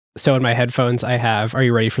So in my headphones, I have, are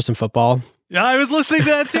you ready for some football? Yeah, I was listening to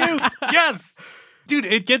that too. Yes. Dude,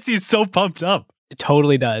 it gets you so pumped up. It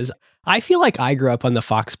totally does. I feel like I grew up on the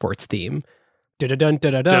Fox Sports theme. It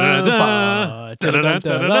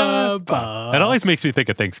always makes me think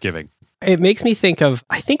of Thanksgiving. It makes me think of,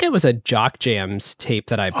 I think it was a Jock Jams tape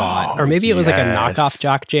that I bought, or maybe it was like a knockoff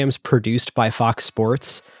Jock Jams produced by Fox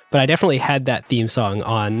Sports, but I definitely had that theme song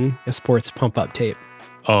on a sports pump-up tape.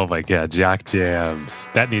 Oh my God, Jock Jams.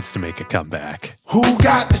 That needs to make a comeback. Who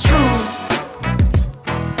got the truth?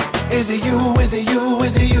 Is it you? Is it you?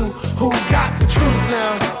 Is it you? Who got the truth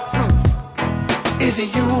now? Is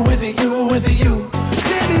it you? Is it you? Is it you?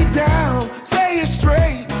 Sit me down, say it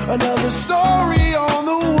straight. Another story on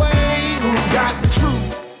the way. Who got the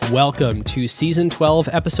truth? Welcome to Season 12,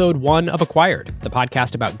 Episode 1 of Acquired, the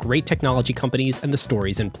podcast about great technology companies and the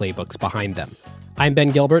stories and playbooks behind them. I'm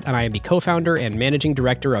Ben Gilbert, and I am the co-founder and managing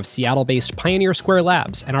director of Seattle-based Pioneer Square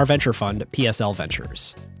Labs and our venture fund, PSL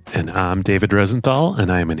Ventures. And I'm David Rosenthal,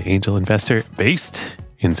 and I am an angel investor based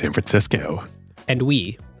in San Francisco. And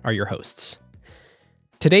we are your hosts.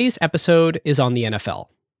 Today's episode is on the NFL.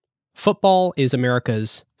 Football is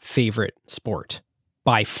America's favorite sport,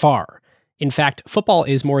 by far. In fact, football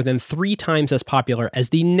is more than 3 times as popular as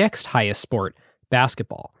the next highest sport,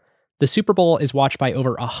 basketball. The Super Bowl is watched by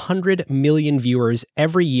over 100 million viewers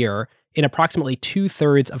every year in approximately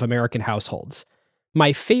 2/3 of American households.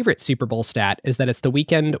 My favorite Super Bowl stat is that it's the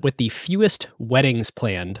weekend with the fewest weddings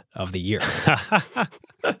planned of the year.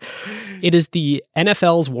 It is the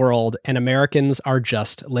NFL's world, and Americans are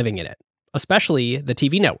just living in it, especially the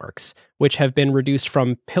TV networks, which have been reduced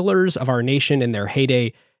from pillars of our nation in their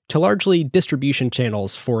heyday to largely distribution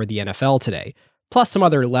channels for the NFL today, plus some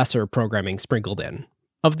other lesser programming sprinkled in.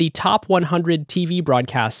 Of the top 100 TV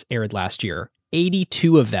broadcasts aired last year,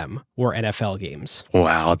 82 of them were NFL games.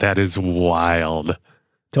 Wow, that is wild.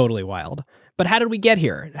 Totally wild. But how did we get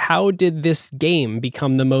here? How did this game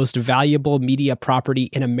become the most valuable media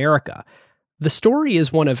property in America? The story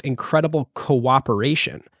is one of incredible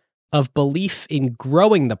cooperation, of belief in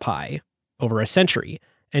growing the pie over a century,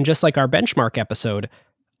 and just like our benchmark episode,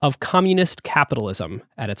 of communist capitalism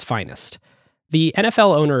at its finest. The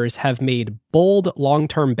NFL owners have made bold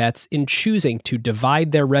long-term bets in choosing to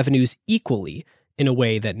divide their revenues equally in a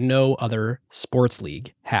way that no other sports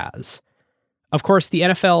league has. Of course, the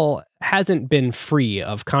NFL hasn't been free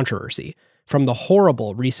of controversy. From the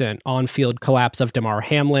horrible recent on-field collapse of Damar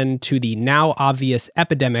Hamlin to the now obvious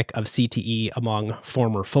epidemic of CTE among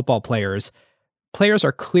former football players, players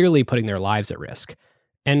are clearly putting their lives at risk.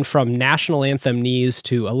 And from national anthem knees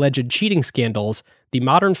to alleged cheating scandals, the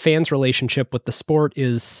modern fan's relationship with the sport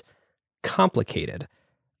is complicated.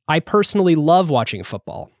 I personally love watching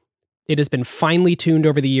football. It has been finely tuned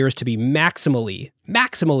over the years to be maximally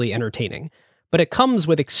entertaining, but it comes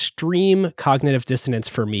with extreme cognitive dissonance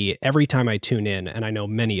for me every time I tune in, and I know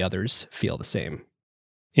many others feel the same.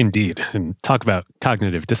 Indeed. And talk about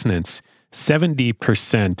cognitive dissonance.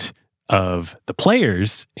 70% of the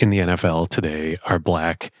players in the NFL today are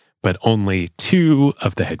Black, but only 2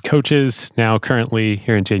 of the head coaches now currently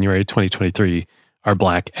here in January 2023 are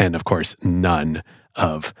Black, and of course, none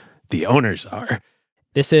of the owners are.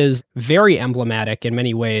 This is very emblematic in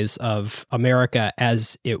many ways of America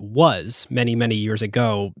as it was many, many years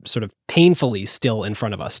ago, sort of painfully still in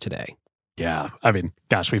front of us today. Yeah. I mean,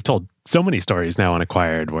 gosh, we've told so many stories now on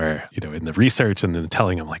Acquired where, in the research and then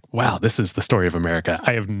telling them like, wow, this is the story of America.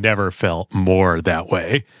 I have never felt more that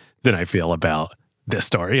way than I feel about this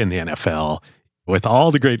story in the NFL, with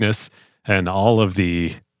all the greatness and all of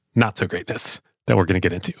the not so greatness that we're going to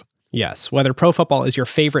get into. Yes, whether pro football is your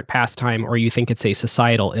favorite pastime or you think it's a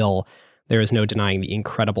societal ill, there is no denying the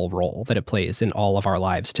incredible role that it plays in all of our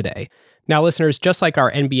lives today. Now, listeners, just like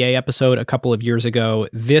our NBA episode a couple of years ago,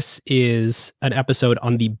 this is an episode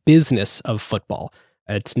on the business of football.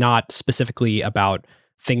 It's not specifically about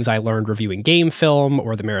things I learned reviewing game film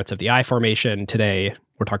or the merits of the I formation. Today,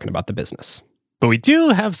 we're talking about the business. But we do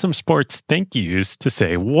have some sports thank yous to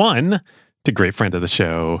say. One, to great friend of the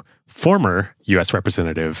show, former U.S.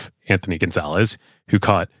 Representative Anthony Gonzalez, who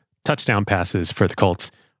caught touchdown passes for the Colts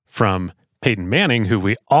from Peyton Manning, who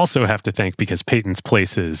we also have to thank because Peyton's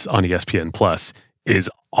Places on ESPN Plus is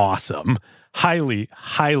awesome. Highly,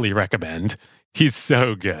 highly recommend. He's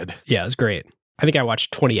so good. Yeah, it's great. I think I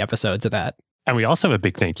watched 20 episodes of that. And we also have a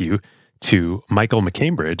big thank you to Michael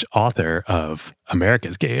McCambridge, author of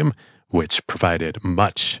America's Game, which provided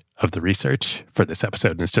much of the research for this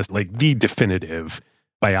episode. And it's just like the definitive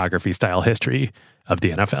biography-style history of the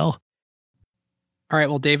NFL. All right,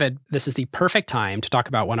 well, David, this is the perfect time to talk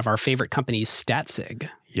about one of our favorite companies, StatSig.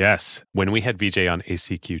 Yes. When we had VJ on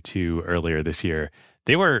ACQ2 earlier this year,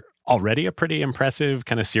 They were already a pretty impressive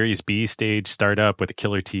kind of Series B stage startup with a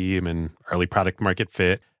killer team and early product market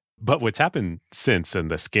fit. But what's happened since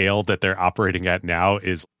and the scale that they're operating at now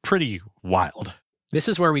is pretty wild. This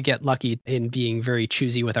is where we get lucky in being very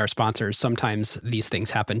choosy with our sponsors. Sometimes these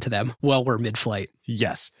things happen to them while we're mid-flight.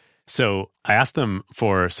 Yes. So I asked them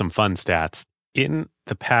for some fun stats. In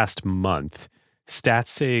the past month,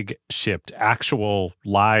 StatSig shipped actual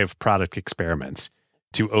live product experiments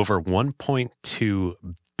to over 1.2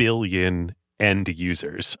 billion end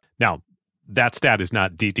users. Now, that stat is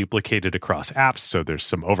not deduplicated across apps, so there's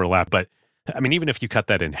some overlap. But I mean, even if you cut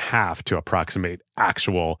that in half to approximate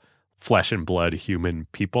actual flesh and blood human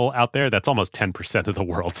people out there, that's almost 10% of the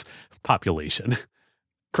world's population.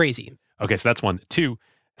 Crazy. Okay, so that's one. Two,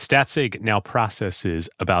 StatSig now processes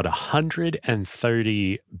about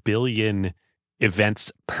 130 billion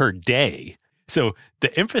events per day. So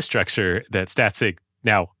the infrastructure that StatSig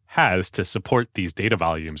now has to support these data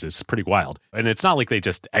volumes is pretty wild. And it's not like they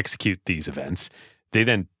just execute these events. They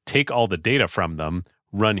then take all the data from them,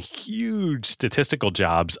 run huge statistical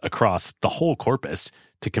jobs across the whole corpus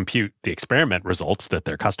to compute the experiment results that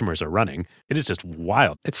their customers are running. It is just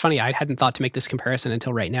wild. It's funny, I hadn't thought to make this comparison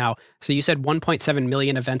until right now. So you said 1.7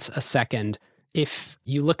 million events a second. If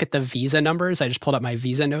you look at the Visa numbers, I just pulled up my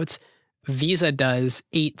Visa notes. Visa does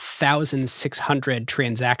 8,600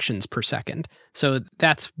 transactions per second. So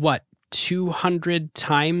that's what, 200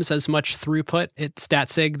 times as much throughput at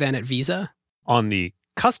StatSig than at Visa? On the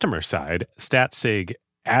customer side, StatSig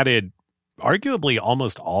added arguably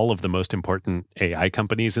almost all of the most important AI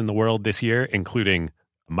companies in the world this year, including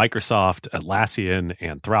Microsoft, Atlassian,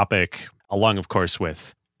 Anthropic, along, of course,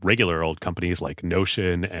 with regular old companies like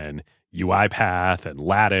Notion and UiPath and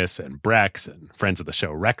Lattice and Brex and friends of the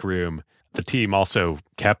show Rec Room. The team also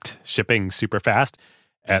kept shipping super fast.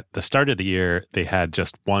 At the start of the year, they had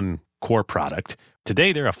just one core product.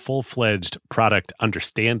 Today, they're a full-fledged product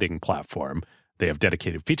understanding platform. They have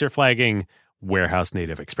dedicated feature flagging, warehouse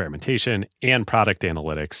native experimentation, and product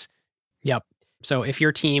analytics. Yep. So if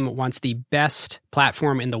your team wants the best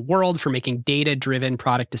platform in the world for making data-driven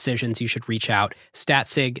product decisions, you should reach out.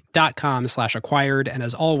 Statsig.com/acquired. And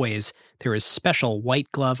as always, there is special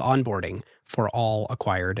white glove onboarding for all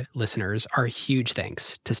acquired listeners. Our huge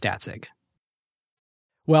thanks to Statsig.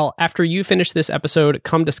 Well, after you finish this episode,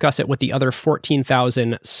 come discuss it with the other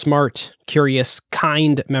 14,000 smart, curious,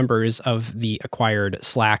 kind members of the Acquired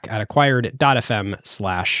Slack at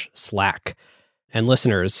acquired.fm/Slack. And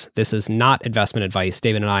listeners, this is not investment advice.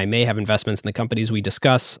 David and I may have investments in the companies we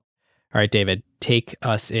discuss. All right, David, take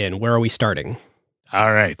us in. Where are we starting?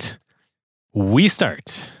 All right. We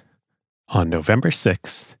start on November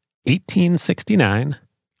 6th, 1869,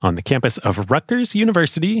 on the campus of Rutgers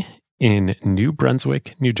University in New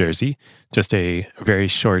Brunswick, New Jersey. Just a very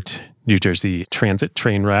short New Jersey transit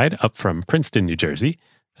train ride up from Princeton, New Jersey,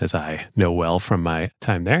 as I know well from my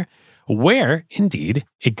time there, where, indeed,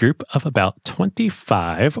 a group of about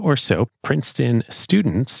 25 or so Princeton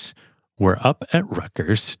students were up at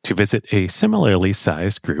Rutgers to visit a similarly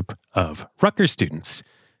sized group of Rutgers students.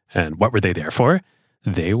 And what were they there for?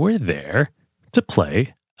 They were there to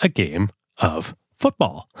play a game of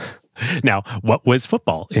football. Now, what was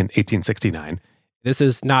football in 1869? This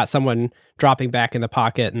is not someone dropping back in the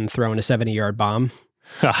pocket and throwing a 70-yard bomb.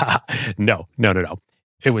 No.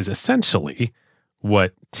 It was essentially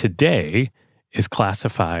what today is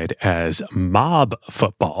classified as mob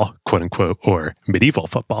football, quote unquote, or medieval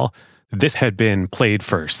football. This had been played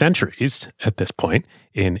for centuries at this point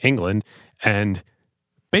in England. And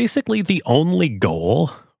basically the only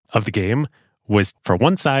goal of the game was for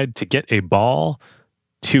one side to get a ball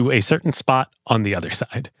to a certain spot on the other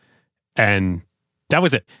side. And that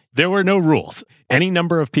was it. There were no rules. Any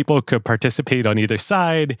number of people could participate on either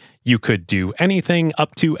side. You could do anything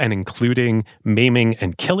up to and including maiming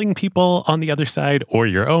and killing people on the other side or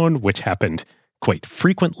your own, which happened quite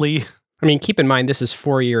frequently. I mean, keep in mind, this is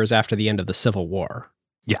 4 years after the end of the Civil War.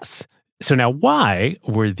 Yes. So now why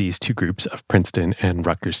were these two groups of Princeton and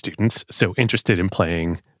Rutgers students so interested in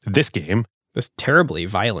playing this game? This terribly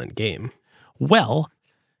violent game. Well,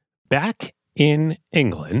 back in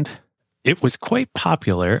England, it was quite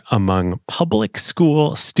popular among public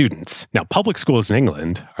school students. Now, public schools in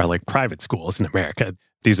England are like private schools in America.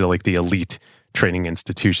 These are like the elite training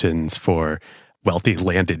institutions for wealthy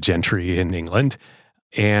landed gentry in England.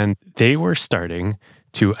 And they were starting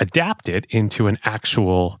to adapt it into an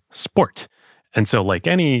actual sport. And so like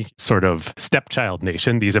any sort of stepchild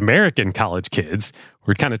nation, these American college kids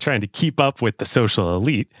were kind of trying to keep up with the social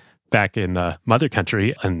elite back in the mother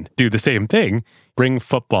country and do the same thing, bring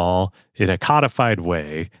football in a codified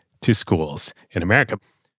way to schools in America.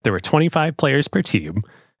 There were 25 players per team,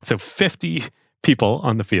 so 50 people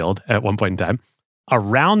on the field at one point in time. A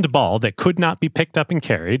round ball that could not be picked up and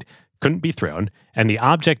carried, couldn't be thrown, and the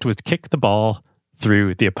object was to kick the ball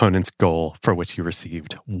through the opponent's goal, for which you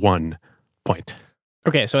received 1 point.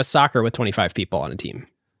 Okay, so it's soccer with 25 people on a team.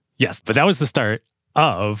 Yes, but that was the start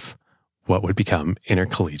of what would become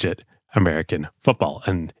intercollegiate American football.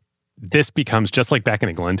 And this becomes, just like back in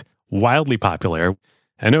England, wildly popular.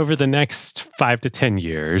 And over the next 5 to 10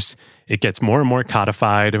 years, it gets more and more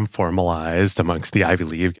codified and formalized amongst the Ivy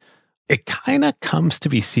League. It kind of comes to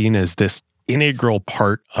be seen as this integral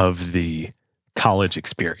part of the college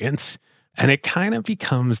experience. And it kind of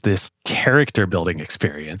becomes this character building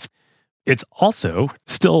experience. It's also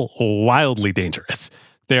still wildly dangerous.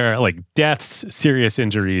 There are like deaths, serious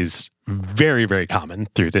injuries, very, very common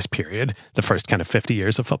through this period, the first kind of 50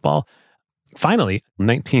 years of football. Finally,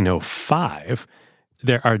 1905,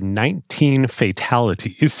 there are 19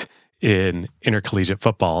 fatalities in intercollegiate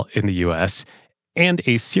football in the US and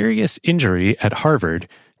a serious injury at Harvard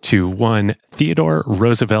to one Theodore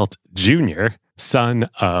Roosevelt Jr., son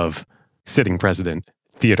of sitting president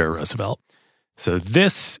Theodore Roosevelt. So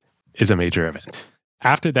this is a major event.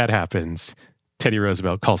 After that happens, Teddy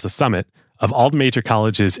Roosevelt calls a summit of all the major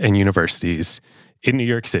colleges and universities in New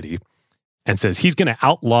York City and says he's going to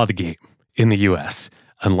outlaw the game in the US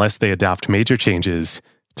unless they adopt major changes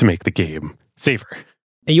to make the game safer.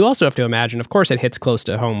 And you also have to imagine, of course, it hits close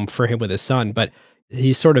to home for him with his son, but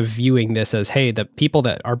he's sort of viewing this as, hey, the people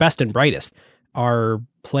that are best and brightest are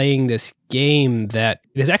playing this game that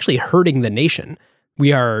is actually hurting the nation.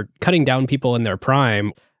 We are cutting down people in their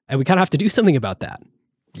prime, and we kind of have to do something about that.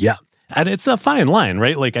 Yeah. And it's a fine line,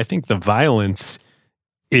 right? Like, I think the violence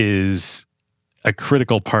is a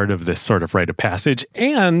critical part of this sort of rite of passage.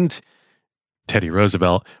 And Teddy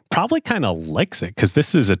Roosevelt probably kind of likes it because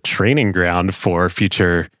this is a training ground for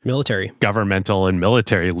future military, governmental and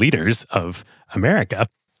military leaders of America.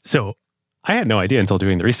 So I had no idea until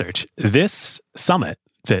doing the research. This summit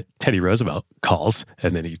that Teddy Roosevelt calls,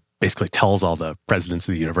 and then he basically tells all the presidents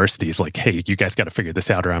of the universities, like, hey, you guys got to figure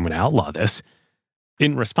this out or I'm going to outlaw this.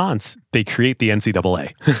 In response, they create the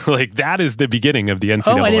NCAA. Like, that is the beginning of the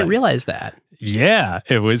NCAA. Oh, I didn't realize that. Yeah,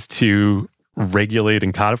 it was to regulate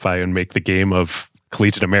and codify and make the game of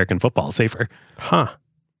collegiate American football safer. Huh.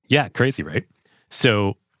 Yeah, crazy, right?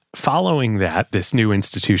 So following that, this new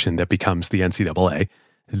institution that becomes the NCAA,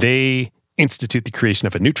 they institute the creation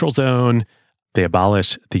of a neutral zone. They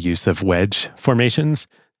abolish the use of wedge formations,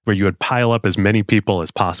 where you would pile up as many people as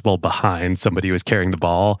possible behind somebody who was carrying the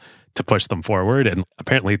ball to push them forward. And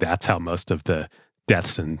apparently that's how most of the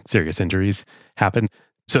deaths and serious injuries happen.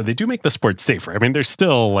 So they do make the sport safer. I mean, there's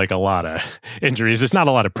still like a lot of injuries. There's not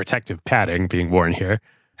a lot of protective padding being worn here.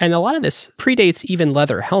 And a lot of this predates even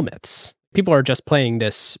leather helmets. People are just playing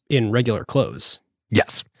this in regular clothes.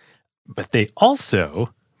 Yes. But they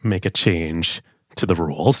also make a change to the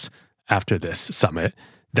rules after this summit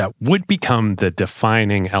that would become the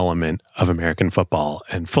defining element of American football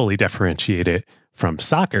and fully differentiate it from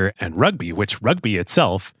soccer and rugby, which rugby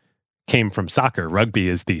itself came from soccer. Rugby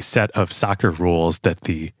is the set of soccer rules that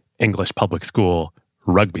the English public school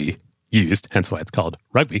rugby used, hence why it's called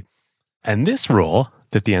rugby. And this rule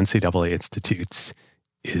that the NCAA institutes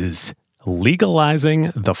is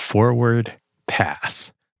legalizing the forward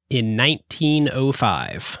pass. In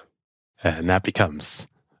 1905. And that becomes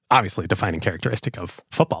obviously a defining characteristic of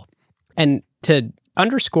football. And to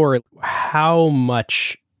underscore how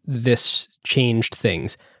much this changed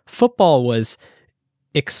things, football was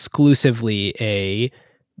exclusively a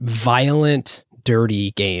violent,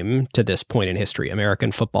 dirty game to this point in history,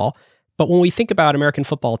 American football. But when we think about American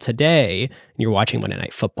football today, and you're watching Monday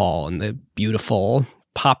Night Football and the beautiful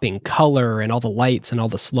popping color and all the lights and all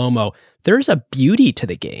the slow-mo, there's a beauty to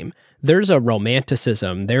the game. There's a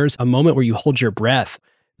romanticism. There's a moment where you hold your breath.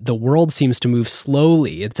 The world seems to move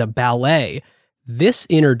slowly. It's a ballet. This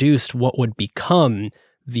introduced what would become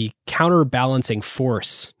the counterbalancing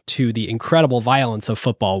force to the incredible violence of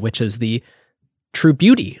football, which is the true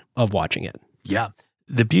beauty of watching it. Yeah.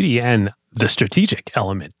 The beauty and the strategic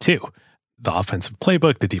element too. The offensive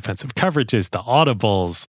playbook, the defensive coverages, the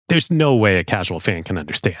audibles. There's no way a casual fan can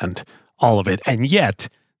understand all of it. And yet,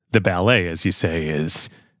 the ballet, as you say, is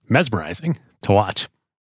mesmerizing to watch.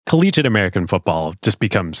 Collegiate American football just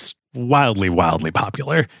becomes wildly, wildly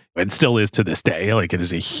popular. It still is to this day. Like, it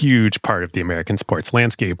is a huge part of the American sports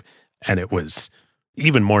landscape, and it was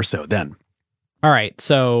even more so then. All right,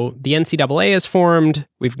 so the NCAA is formed.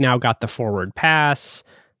 We've now got the forward pass.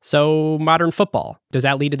 So modern football, does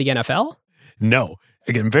that lead to the NFL? No.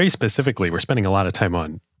 Again, very specifically, we're spending a lot of time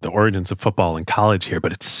on the origins of football in college here,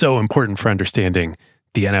 but it's so important for understanding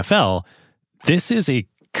the NFL, this is a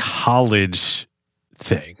college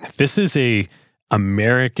thing. This is a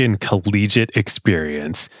American collegiate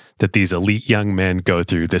experience that these elite young men go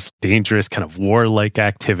through, this dangerous kind of warlike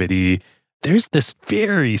activity. There's this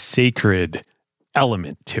very sacred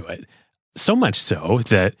element to it. So much so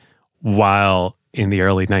that while in the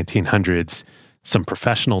early 1900s, some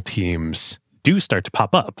professional teams do start to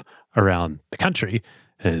pop up around the country.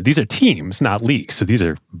 And these are teams, not leagues. So these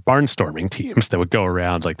are barnstorming teams that would go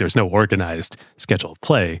around like there's no organized schedule of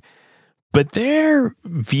play. But they're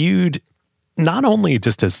viewed not only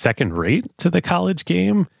just as second rate to the college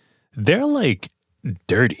game, they're like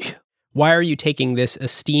dirty. Why are you taking this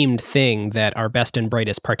esteemed thing that our best and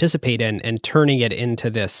brightest participate in and turning it into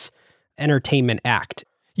this entertainment act?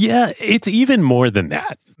 Yeah, it's even more than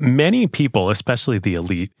that. Many people, especially the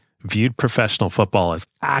elite, viewed professional football as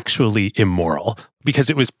actually immoral because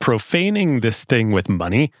it was profaning this thing with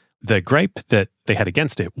money. The gripe that they had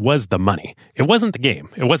against it was the money. It wasn't the game.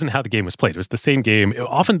 It wasn't how the game was played. It was the same game,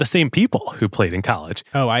 often the same people who played in college.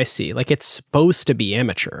 Oh, I see. Like it's supposed to be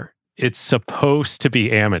amateur. It's supposed to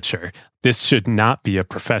be amateur. This should not be a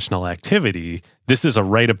professional activity. This is a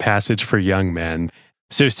rite of passage for young men.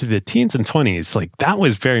 So to the teens and 20s, like that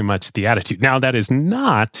was very much the attitude. Now, that is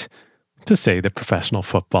not to say that professional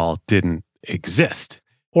football didn't exist.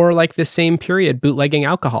 Or like the same period, bootlegging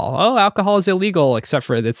alcohol. Oh, alcohol is illegal, except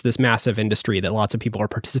for it's this massive industry that lots of people are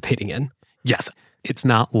participating in. Yes. It's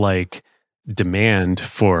not like demand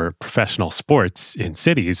for professional sports in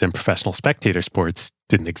cities and professional spectator sports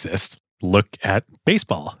didn't exist. Look at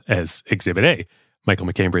baseball as Exhibit A. Michael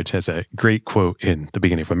McCambridge has a great quote in The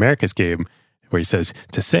Beginning of America's Game where he says,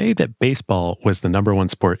 "To say that baseball was the number one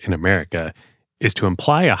sport in America is to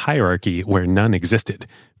imply a hierarchy where none existed.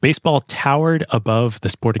 Baseball towered above the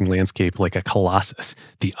sporting landscape like a colossus,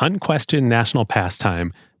 the unquestioned national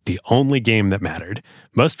pastime, the only game that mattered.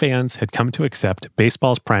 Most fans had come to accept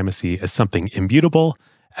baseball's primacy as something immutable,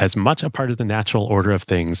 as much a part of the natural order of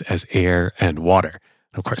things as air and water."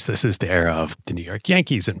 Of course, this is the era of the New York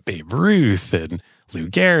Yankees and Babe Ruth and Lou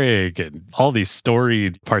Gehrig and all these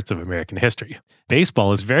storied parts of American history.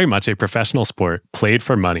 Baseball is very much a professional sport played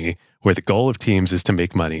for money, where the goal of teams is to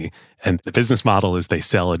make money, and the business model is they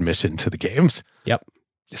sell admission to the games. Yep.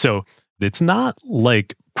 So it's not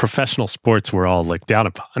like professional sports were all looked down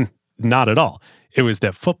upon. Not at all. It was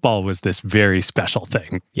that football was this very special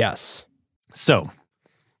thing. Yes. So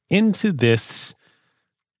into this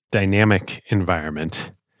dynamic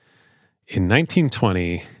environment, in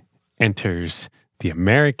 1920 enters the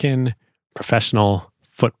American Professional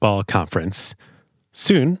Football Conference,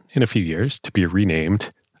 soon, in a few years, to be renamed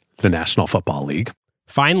the National Football League.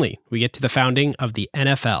 Finally, we get to the founding of the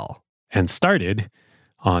NFL. And started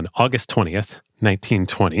on August 20th,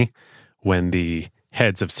 1920, when the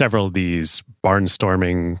heads of several of these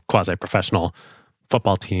barnstorming quasi-professional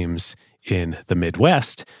football teams in the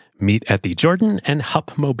Midwest meet at the Jordan and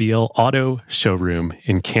Hupmobile Auto Showroom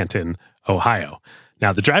in Canton, Ohio.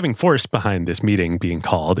 Now, the driving force behind this meeting being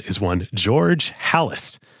called is one George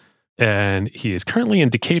Halas. And he is currently in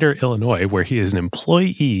Decatur, Illinois, where he is an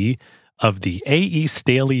employee of the A.E.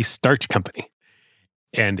 Staley Starch Company.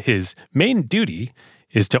 And his main duty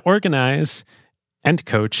is to organize and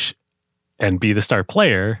coach and be the star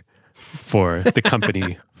player for the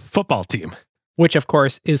company football team. Which, of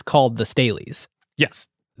course, is called the Staleys. Yes.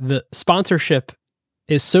 The sponsorship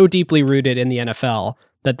is so deeply rooted in the NFL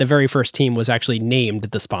that the very first team was actually named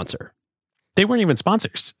the sponsor. They weren't even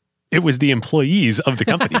sponsors. It was the employees of the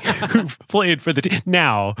company who played for the team.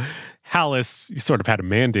 Now, Halas sort of had a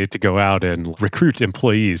mandate to go out and recruit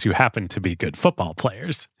employees who happened to be good football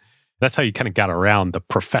players. That's how you kind of got around the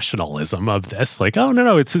professionalism of this. Like, oh,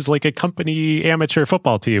 no, it's just like a company amateur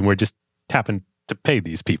football team. We're just happen to pay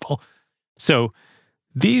these people. So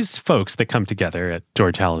these folks that come together at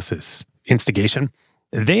George Halas's instigation,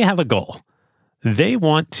 they have a goal. They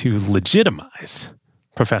want to legitimize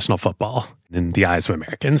professional football in the eyes of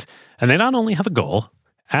Americans. And they not only have a goal,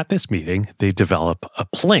 at this meeting, they develop a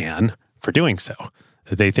plan for doing so.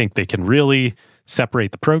 They think they can really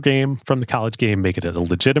separate the pro game from the college game, make it a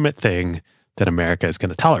legitimate thing that America is going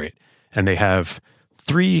to tolerate. And they have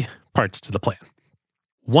 3 parts to the plan.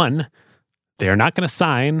 1, they are not going to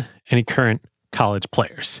sign any current college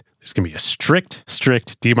players. There's going to be a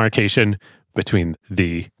strict demarcation between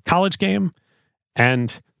the college game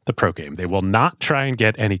and the pro game. They will not try and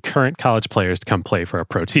get any current college players to come play for a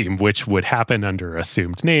pro team, which would happen under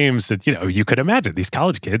assumed names. And, you could imagine these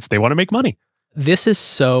college kids, they want to make money. This is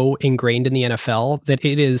so ingrained in the NFL that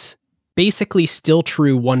it is basically still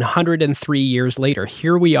true 103 years later.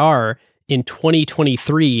 Here we are in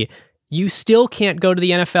 2023. you still can't go to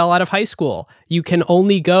the NFL out of high school. You can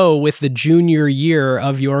only go with the junior year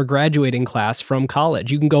of your graduating class from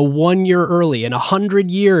college. You can go 1 year early. In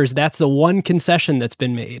 100 years, that's the one concession that's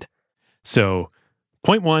been made. So,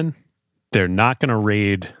 point one, they're not going to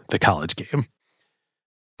raid the college game.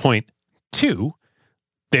 Point two,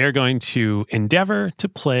 they're going to endeavor to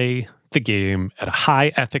play the game at a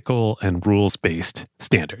high ethical and rules-based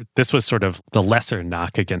standard. This was sort of the lesser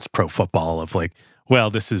knock against pro football of like, well,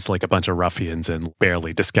 this is like a bunch of ruffians and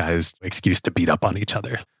barely disguised excuse to beat up on each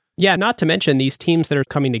other. Yeah, not to mention these teams that are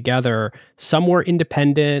coming together, some were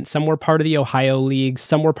independent, some were part of the Ohio League,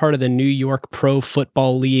 some were part of the New York Pro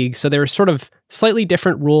Football League. So there are sort of slightly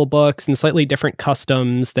different rule books and slightly different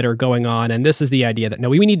customs that are going on. And this is the idea that, no,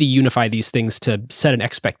 we need to unify these things to set an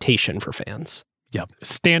expectation for fans. Yep.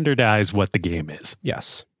 Standardize what the game is.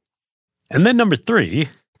 Yes. And then number three,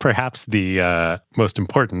 perhaps the most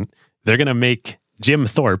important, they're going to make Jim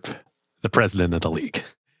Thorpe the president of the league.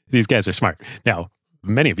 These guys are smart. Now,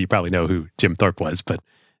 many of you probably know who Jim Thorpe was, but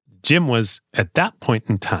Jim was, at that point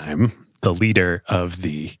in time, the leader of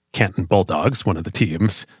the Canton Bulldogs, one of the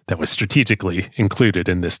teams that was strategically included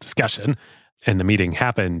in this discussion. And the meeting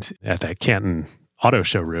happened at that Canton auto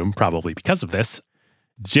showroom, probably because of this.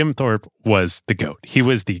 Jim Thorpe was the GOAT. He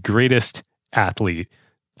was the greatest athlete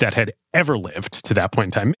that had ever lived to that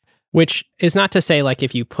point in time. Which is not to say, like,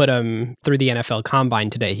 if you put him through the NFL Combine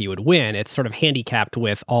today, he would win. It's sort of handicapped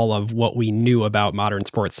with all of what we knew about modern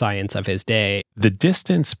sports science of his day. The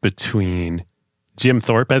distance between Jim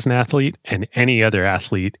Thorpe as an athlete and any other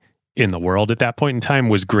athlete in the world at that point in time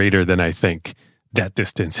was greater than I think that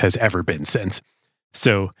distance has ever been since.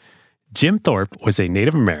 So Jim Thorpe was a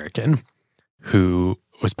Native American who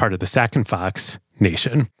was part of the Sac and Fox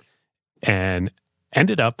Nation and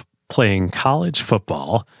ended up playing college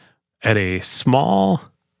football at a small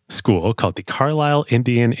school called the Carlisle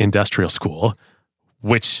Indian Industrial School,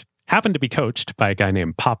 which happened to be coached by a guy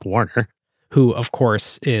named Pop Warner. Who, of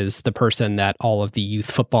course, is the person that all of the youth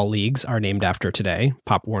football leagues are named after today,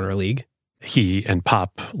 Pop Warner League. He and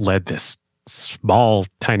Pop led this small,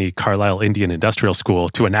 tiny Carlisle Indian Industrial School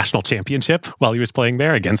to a national championship while he was playing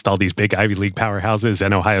there against all these big Ivy League powerhouses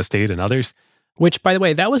and Ohio State and others. Which, by the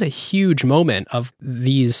way, that was a huge moment of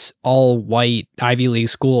these all-white Ivy League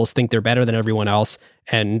schools think they're better than everyone else.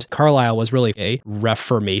 And Carlisle was really a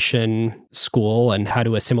Reformation school and how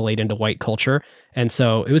to assimilate into white culture. And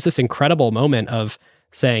so it was this incredible moment of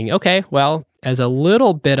saying, okay, well, as a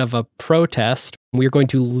little bit of a protest, we're going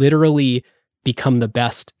to literally become the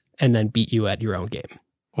best and then beat you at your own game.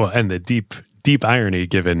 Well, and the deep irony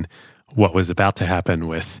given what was about to happen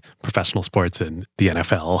with professional sports and the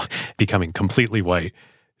NFL becoming completely white.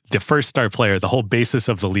 The first star player, the whole basis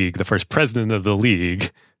of the league, the first president of the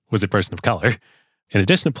league was a person of color. In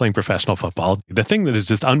addition to playing professional football, the thing that is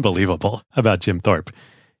just unbelievable about Jim Thorpe,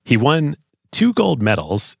 he won 2 gold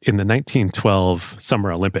medals in the 1912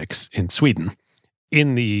 Summer Olympics in Sweden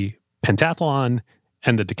in the pentathlon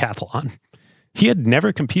and the decathlon. He had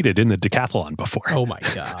never competed in the decathlon before. Oh my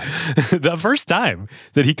God. The first time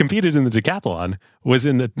that he competed in the decathlon was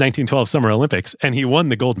in the 1912 Summer Olympics, and he won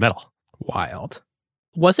the gold medal. Wild.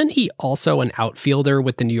 Wasn't he also an outfielder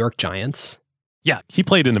with the New York Giants? Yeah, he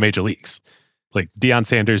played in the major leagues. Like Deion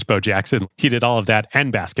Sanders, Bo Jackson, he did all of that and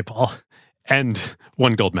basketball and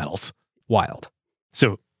won gold medals. Wild.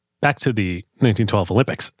 So back to the 1912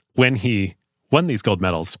 Olympics. When he won these gold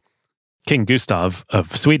medals, King Gustav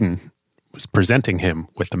of Sweden was presenting him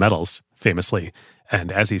with the medals, famously.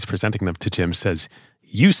 And as he's presenting them to Jim, says,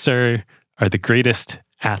 "You, sir, are the greatest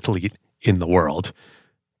athlete in the world."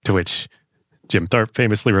 To which Jim Thorpe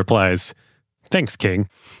famously replies, "Thanks, King."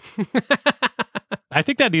 I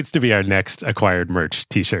think that needs to be our next acquired merch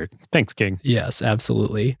t-shirt. Thanks, King. Yes,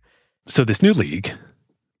 absolutely. So this new league,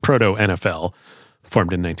 Proto-NFL,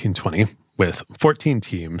 formed in 1920 with 14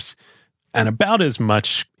 teams and about as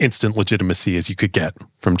much instant legitimacy as you could get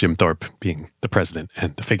from Jim Thorpe being the president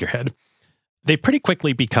and the figurehead. They pretty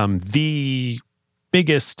quickly become the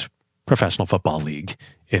biggest professional football league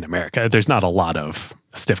in America. There's not a lot of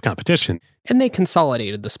stiff competition. And they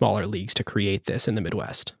consolidated the smaller leagues to create this in the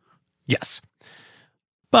Midwest. Yes.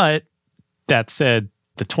 But that said,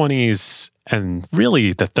 the 20s and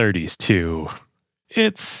really the 30s too,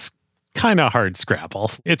 it's kind of hard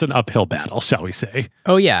scrabble. It's an uphill battle, shall we say.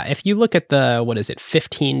 Oh, yeah. If you look at the,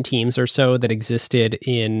 15 teams or so that existed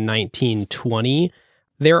in 1920,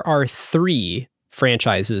 there are 3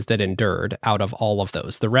 franchises that endured out of all of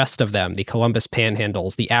those. The rest of them, the Columbus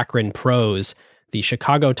Panhandles, the Akron Pros, the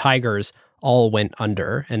Chicago Tigers, all went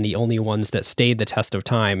under. And the only ones that stayed the test of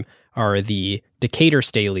time are the Decatur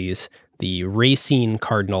Staleys, the Racine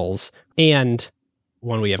Cardinals, and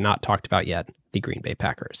one we have not talked about yet, the Green Bay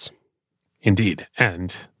Packers. Indeed.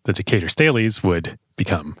 And the Decatur Staleys would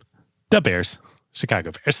become the Bears,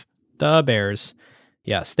 Chicago Bears. The Bears.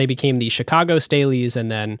 Yes, they became the Chicago Staleys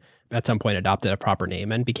and then at some point adopted a proper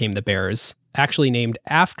name and became the Bears, actually named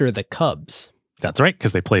after the Cubs. That's right,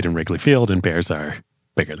 because they played in Wrigley Field and Bears are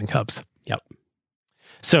bigger than Cubs. Yep.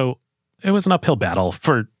 So it was an uphill battle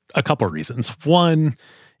for a couple of reasons. One,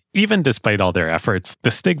 even despite all their efforts, the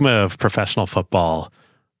stigma of professional football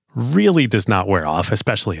really does not wear off,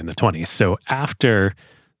 especially in the 20s. So after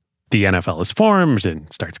the NFL is formed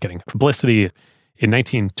and starts getting publicity in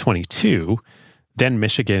 1922, then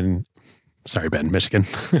Michigan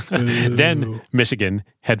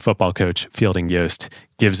head football coach Fielding Yost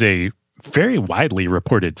gives a very widely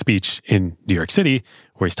reported speech in New York City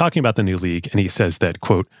where he's talking about the new league, and he says that,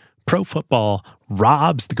 quote, pro football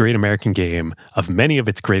robs the great American game of many of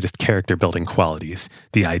its greatest character-building qualities.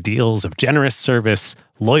 The ideals of generous service,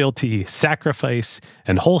 loyalty, sacrifice,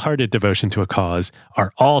 and wholehearted devotion to a cause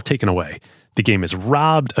are all taken away. The game is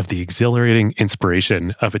robbed of the exhilarating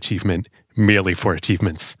inspiration of achievement merely for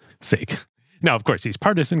achievement's sake. Now, of course, he's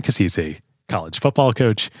partisan because he's a college football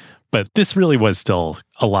coach, but this really was still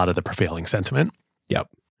a lot of the prevailing sentiment. Yep.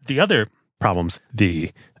 The other problems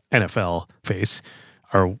the NFL face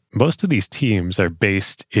are most of these teams are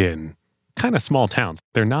based in kind of small towns.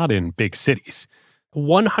 They're not in big cities.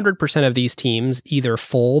 100% of these teams either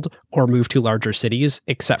fold or move to larger cities,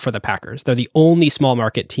 except for the Packers. They're the only small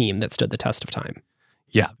market team that stood the test of time.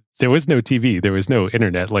 Yeah. There was no TV. There was no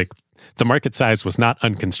internet. Like, the market size was not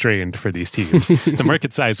unconstrained for these teams. The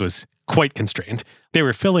market size was quite constrained. They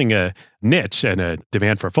were filling a niche and a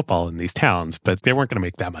demand for football in these towns, but they weren't going to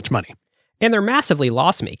make that much money. And they're massively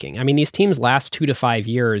loss-making. I mean, these teams last 2 to 5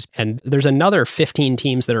 years, and there's another 15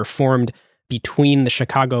 teams that are formed between the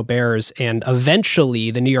Chicago Bears and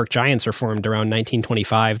eventually the New York Giants are formed around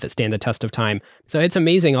 1925 that stand the test of time. So it's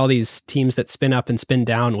amazing all these teams that spin up and spin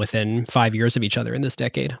down within 5 years of each other in this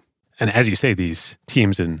decade. And as you say, these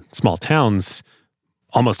teams in small towns,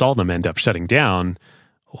 almost all of them end up shutting down.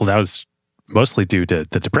 Well, that was mostly due to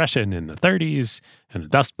the Depression in the 30s and the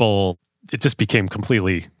Dust Bowl. It just became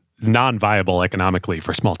completely non-viable economically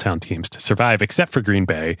for small town teams to survive, except for Green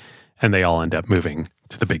Bay. And they all end up moving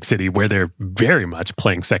to the big city where they're very much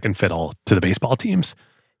playing second fiddle to the baseball teams.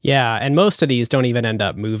 Yeah, and most of these don't even end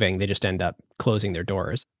up moving. They just end up closing their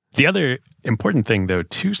doors. The other important thing, though,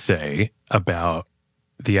 to say about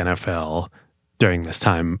the NFL during this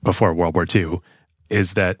time before World War II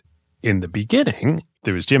is that in the beginning,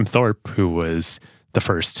 there was Jim Thorpe, who was the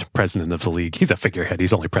first president of the league. He's a figurehead.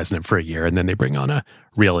 He's only president for a year, and then they bring on a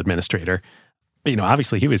real administrator. But,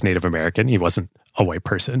 obviously he was Native American. He wasn't a white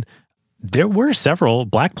person. There were several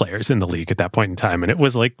black players in the league at that point in time, and it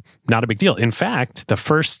was like not a big deal. In fact, the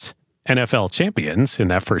first NFL champions in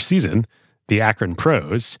that first season, the Akron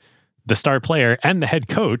Pros, the star player and the head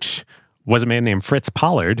coach was a man named Fritz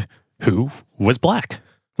Pollard, who was black.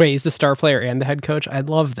 Wait, he's the star player and the head coach? I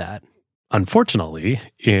love that. Unfortunately,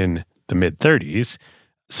 in the mid-30s,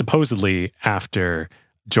 supposedly after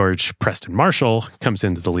George Preston Marshall comes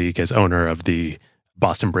into the league as owner of the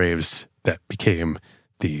Boston Braves that became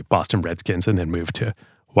the Boston Redskins and then moved to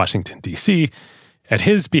Washington, D.C., at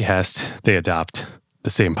his behest, they adopt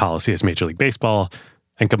the same policy as Major League Baseball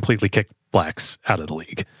and completely kick blacks out of the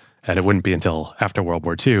league. And it wouldn't be until after World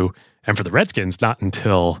War II, and for the Redskins, not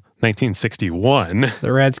until 1961.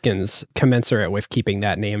 The Redskins, commensurate with keeping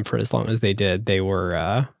that name for as long as they did, they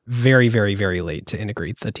were very, very, very late to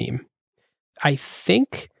integrate the team. I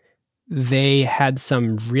think they had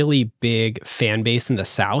some really big fan base in the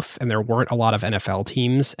South, and there weren't a lot of NFL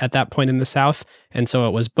teams at that point in the South. And so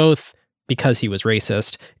it was both because he was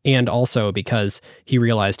racist and also because he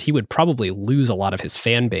realized he would probably lose a lot of his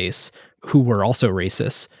fan base who were also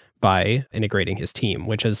racist by integrating his team,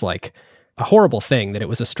 which is like a horrible thing that it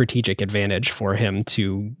was a strategic advantage for him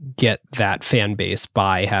to get that fan base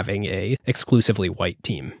by having a exclusively white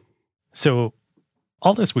team. So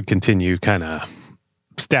all this would continue kind of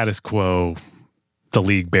status quo, the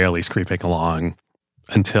league barely scraping along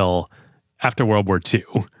until after World War II,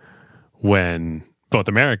 when both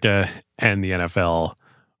America and the NFL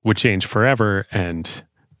would change forever and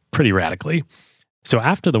pretty radically. So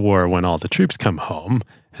after the war, when all the troops come home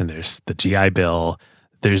and there's the GI Bill,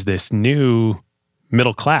 there's this new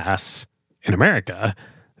middle class in America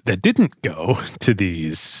that didn't go to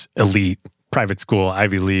these elite private school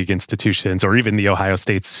Ivy League institutions or even the Ohio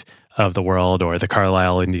States of the world or the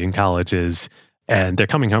Carlisle Indian colleges. And they're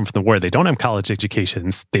coming home from the war. They don't have college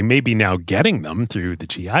educations. They may be now getting them through the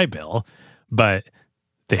GI Bill, but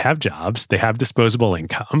they have jobs. They have disposable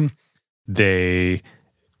income. They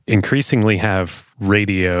increasingly have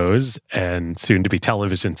radios and soon to be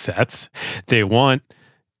television sets. They want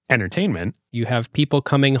entertainment. You have people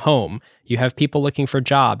coming home. You have people looking for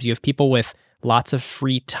jobs. You have people with lots of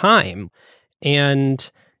free time.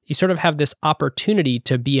 And you sort of have this opportunity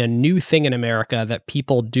to be a new thing in America that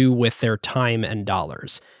people do with their time and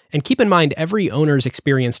dollars. And keep in mind, every owner's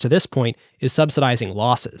experience to this point is subsidizing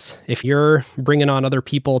losses. If you're bringing on other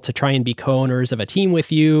people to try and be co-owners of a team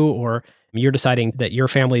with you, or you're deciding that your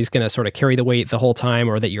family is going to sort of carry the weight the whole time,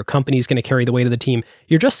 or that your company is going to carry the weight of the team,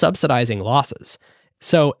 you're just subsidizing losses.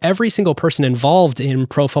 So every single person involved in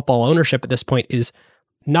pro football ownership at this point is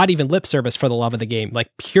not even lip service for the love of the game, like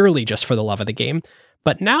purely just for the love of the game.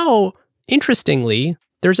 But now, interestingly,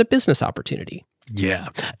 there's a business opportunity. Yeah.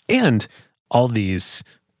 And all these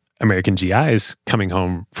American GIs coming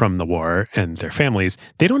home from the war and their families,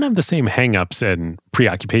 they don't have the same hangups and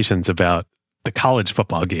preoccupations about the college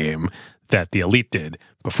football game that the elite did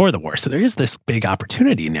before the war. So there is this big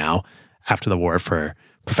opportunity now after the war for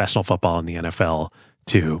professional football and the NFL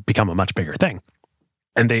to become a much bigger thing.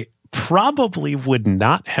 And they probably would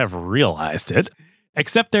not have realized it,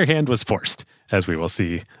 except their hand was forced, as we will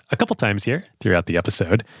see a couple times here throughout the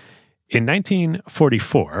episode. In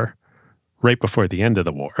 1944, right before the end of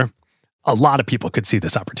the war, a lot of people could see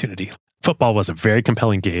this opportunity. Football was a very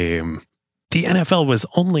compelling game. The NFL was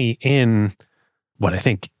only in,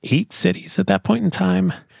 8 cities at that point in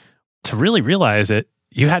time. To really realize it,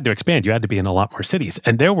 you had to expand. You had to be in a lot more cities.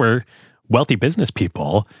 And there were wealthy business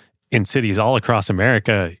people in cities all across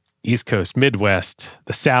America, East Coast, Midwest,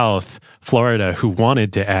 the South, Florida, who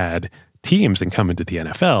wanted to add teams and come into the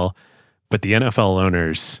NFL, but the NFL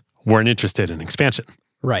owners weren't interested in expansion.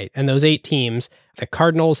 Right. And those 8 teams, the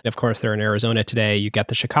Cardinals, of course, they're in Arizona today. You got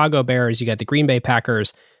the Chicago Bears, you got the Green Bay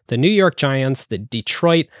Packers, the New York Giants, the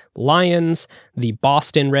Detroit Lions, the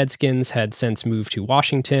Boston Redskins had since moved to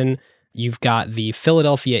Washington. You've got the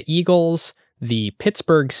Philadelphia Eagles, the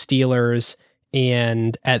Pittsburgh Steelers,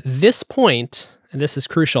 and at this point, and this is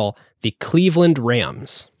crucial, the Cleveland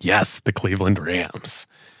Rams. Yes, the Cleveland Rams.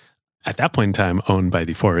 At that point in time, owned by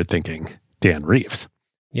the forward-thinking Dan Reeves.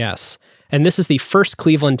 Yes. And this is the first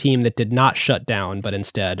Cleveland team that did not shut down, but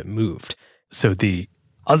instead moved. So the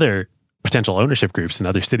other potential ownership groups in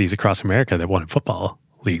other cities across America that wanted football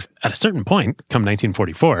leagues, at a certain point, come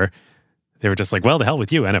 1944, they were just like, well, the hell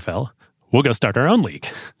with you, NFL. We'll go start our own league.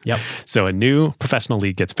 Yep. So a new professional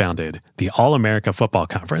league gets founded, the All-America Football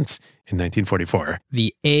Conference in 1944.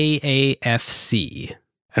 The AAFC.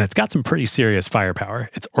 And it's got some pretty serious firepower.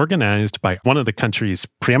 It's organized by one of the country's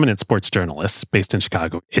preeminent sports journalists based in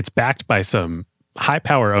Chicago. It's backed by some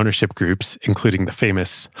high-power ownership groups, including the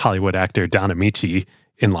famous Hollywood actor Don Ameche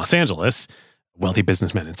in Los Angeles, wealthy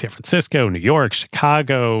businessmen in San Francisco, New York,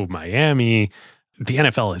 Chicago, Miami. The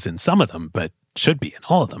NFL is in some of them, but should be in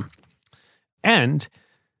all of them. And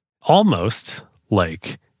almost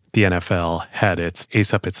like the NFL had its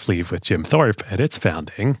ace up its sleeve with Jim Thorpe at its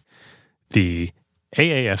founding, the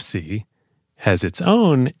AAFC has its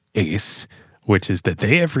own ace, which is that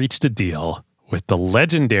they have reached a deal with the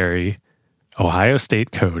legendary Ohio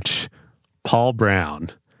State coach, Paul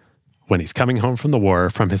Brown, when he's coming home from the war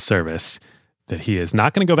from his service, that he is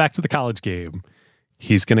not going to go back to the college game.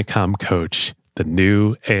 He's going to come coach the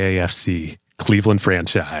new AAFC Cleveland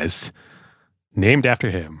franchise, named after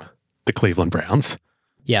him, the Cleveland Browns.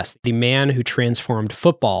 Yes, the man who transformed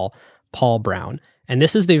football, Paul Brown. And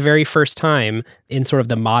this is the very first time in sort of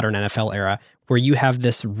the modern NFL era where you have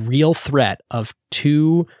this real threat of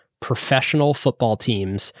 2 professional football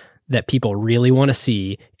teams that people really want to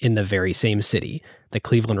see in the very same city, the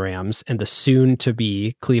Cleveland Rams and the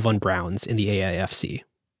soon-to-be Cleveland Browns in the AAFC.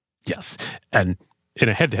 Yes. And in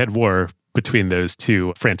a head-to-head war between those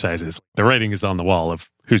 2 franchises, the writing is on the wall of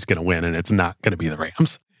who's going to win, and it's not going to be the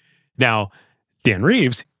Rams. Now, Dan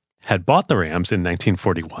Reeves had bought the Rams in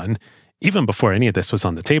 1941. Even before any of this was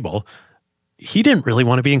on the table, he didn't really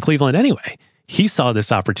want to be in Cleveland anyway. He saw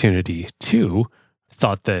this opportunity too,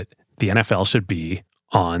 thought that the NFL should be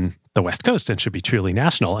on the West Coast and should be truly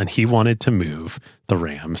national, and he wanted to move the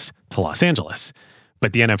Rams to Los Angeles.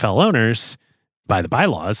 But the NFL owners, by the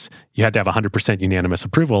bylaws, you had to have 100% unanimous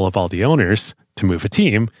approval of all the owners to move a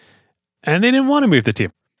team, and they didn't want to move the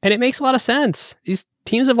team. And it makes a lot of sense. These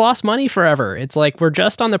teams have lost money forever. It's like, we're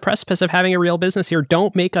just on the precipice of having a real business here.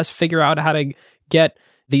 Don't make us figure out how to get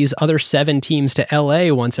these other 7 teams to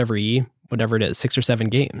LA once every, whatever it is, 6 or 7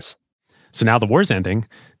 games. So now the war's ending.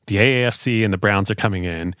 The AAFC and the Browns are coming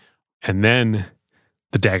in. And then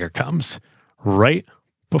the dagger comes right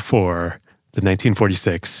before the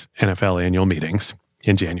 1946 NFL annual meetings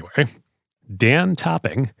in January. Dan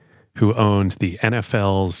Topping, who owned the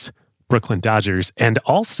NFL's Brooklyn Dodgers, and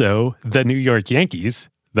also the New York Yankees,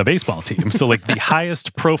 the baseball team. So like the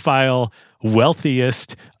highest profile,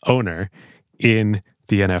 wealthiest owner in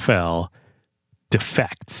the NFL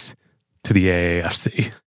defects to the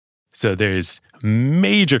AAFC. So there's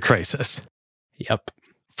major crisis. Yep.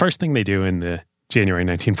 First thing they do in the January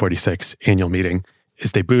 1946 annual meeting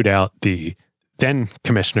is they boot out the then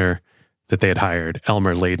commissioner that they had hired,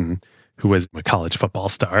 Elmer Layden, who was a college football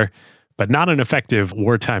star, but not an effective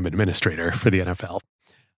wartime administrator for the NFL.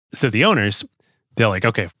 So the owners, they're like,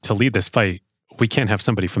 okay, to lead this fight, we can't have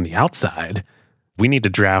somebody from the outside. We need to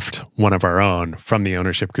draft one of our own from the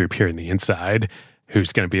ownership group here in the inside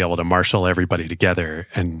who's going to be able to marshal everybody together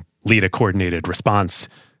and lead a coordinated response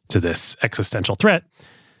to this existential threat.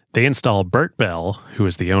 They install Bert Bell, who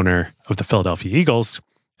is the owner of the Philadelphia Eagles,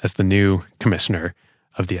 as the new commissioner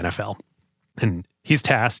of the NFL. And he's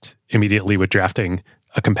tasked immediately with drafting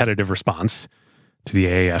a competitive response to the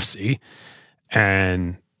AAFC.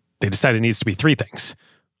 And they decide it needs to be three things.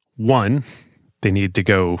 One, they need to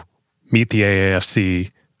go meet the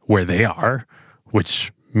AAFC where they are,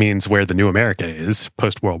 which means where the new America is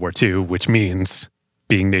post-World War II, which means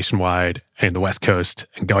being nationwide and the West Coast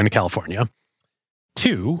and going to California.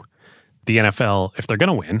 Two, the NFL, if they're going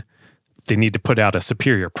to win, they need to put out a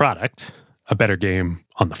superior product, a better game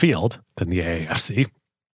on the field than the AAFC.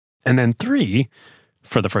 And then three,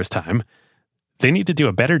 for the first time, they need to do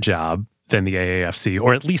a better job than the AAFC,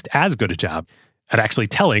 or at least as good a job at actually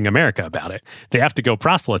telling America about it. They have to go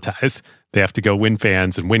proselytize. They have to go win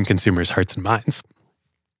fans and win consumers' hearts and minds.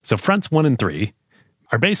 So fronts 1 and 3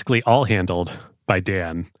 are basically all handled by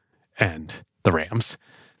Dan and the Rams.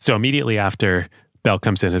 So immediately after Bell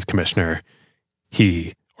comes in as commissioner,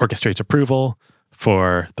 he orchestrates approval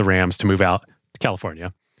for the Rams to move out to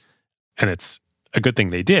California. And it's a good thing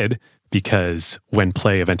they did, because when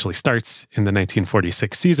play eventually starts in the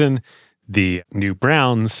 1946 season, the new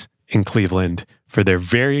Browns in Cleveland, for their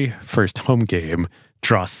very first home game,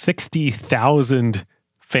 draw 60,000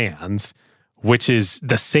 fans, which is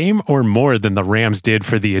the same or more than the Rams did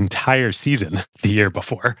for the entire season the year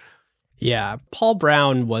before. Yeah, Paul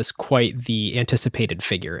Brown was quite the anticipated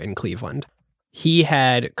figure in Cleveland. He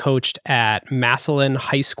had coached at Massillon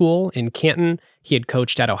High School in Canton. He had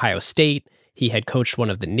coached at Ohio State. He had coached one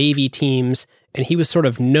of the Navy teams, and he was sort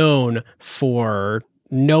of known for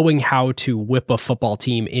knowing how to whip a football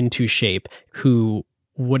team into shape, who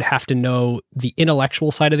would have to know the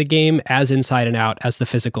intellectual side of the game as inside and out as the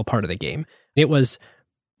physical part of the game. It was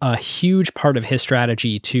a huge part of his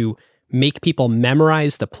strategy to make people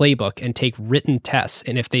memorize the playbook and take written tests.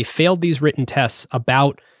 And if they failed these written tests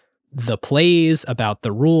about the plays, about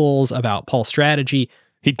the rules, about Paul's strategy,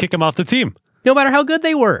 he'd kick them off the team, no matter how good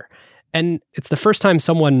they were. And it's the first time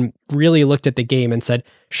someone really looked at the game and said,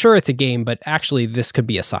 sure, it's a game, but actually this could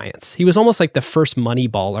be a science. He was almost like the first money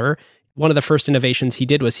baller. One of the first innovations he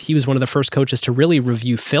did was he was one of the first coaches to really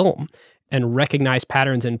review film and recognize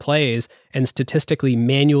patterns in plays and statistically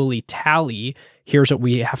manually tally, here's what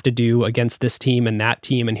we have to do against this team and that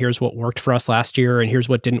team, and here's what worked for us last year, and here's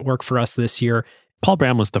what didn't work for us this year. Paul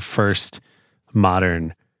Brown was the first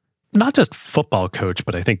modern, not just football coach,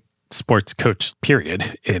 but I think sports coach,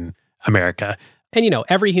 period, in America. And, you know,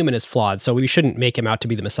 every human is flawed, so we shouldn't make him out to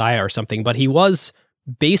be the Messiah or something, but he was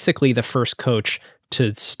basically the first coach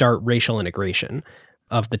to start racial integration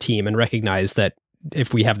of the team and recognize that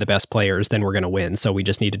if we have the best players, then we're going to win. So we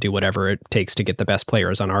just need to do whatever it takes to get the best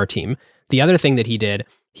players on our team. The other thing that he did,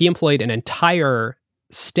 he employed an entire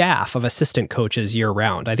staff of assistant coaches year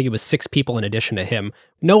round. I think it was 6 people in addition to him.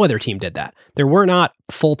 No other team did that. There were not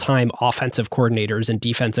full-time offensive coordinators and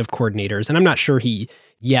defensive coordinators, and I'm not sure he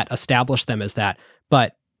yet established them as that,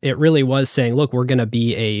 but it really was saying, look, we're going to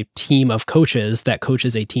be a team of coaches that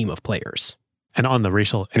coaches a team of players. And on the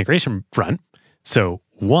racial integration front, so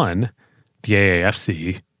one, the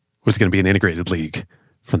AAFC was going to be an integrated league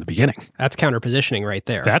from the beginning. That's counterpositioning right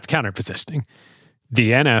there. That's counterpositioning.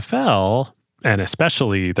 The NFL, and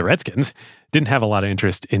especially the Redskins, didn't have a lot of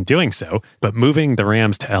interest in doing so, but moving the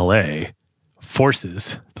Rams to LA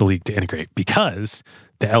forces the league to integrate, because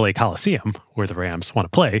the LA Coliseum, where the Rams want to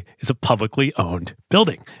play, is a publicly owned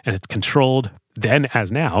building, and it's controlled then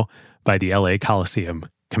as now by the LA Coliseum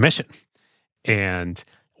Commission. And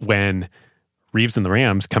when Reeves and the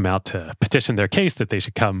Rams come out to petition their case that they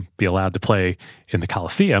should come be allowed to play in the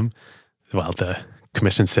Coliseum, well, the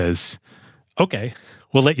commission says, okay,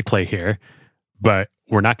 we'll let you play here, but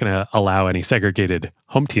we're not going to allow any segregated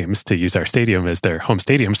home teams to use our stadium as their home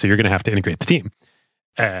stadium, so you're going to have to integrate the team.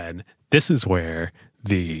 And this is where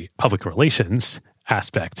the public relations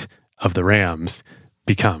aspect of the Rams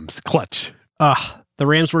becomes clutch. The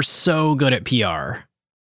Rams were so good at PR.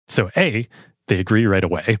 So A, they agree right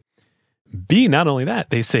away. B, not only that,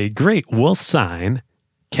 they say, great, we'll sign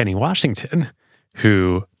Kenny Washington,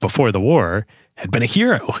 who before the war had been a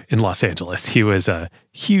hero in Los Angeles. He was a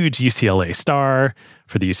huge UCLA star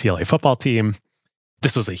for the UCLA football team.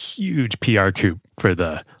 This was a huge PR coup for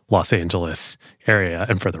the Los Angeles area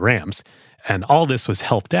and for the Rams. And all this was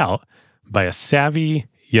helped out by a savvy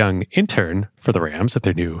young intern for the Rams at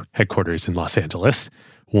their new headquarters in Los Angeles,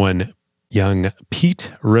 one young Pete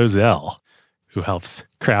Rozelle, who helps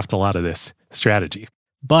craft a lot of this strategy.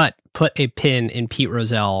 But put a pin in Pete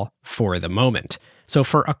Rozelle for the moment. So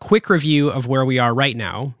for a quick review of where we are right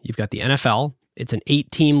now, you've got the NFL. It's an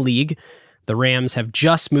 8-team league. The Rams have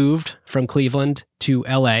just moved from Cleveland to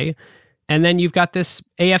LA. And then you've got this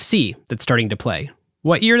AFC that's starting to play.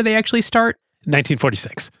 What year do they actually start?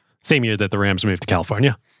 1946, same year that the Rams moved to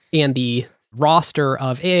California. And the roster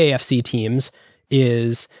of AAFC teams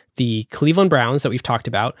is the Cleveland Browns that we've talked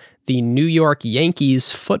about, the New York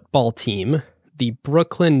Yankees football team, the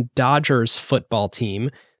Brooklyn Dodgers football team,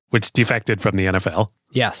 which defected from the NFL.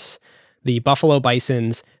 Yes. The Buffalo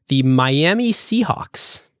Bisons, the Miami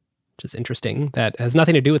Seahawks, which is interesting. That has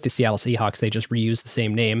nothing to do with the Seattle Seahawks. They just reused the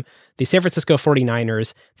same name. The San Francisco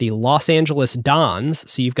 49ers, the Los Angeles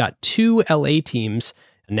Dons. So you've got 2 LA teams.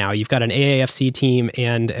 Now you've got an AAFC team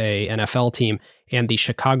and a NFL team, and the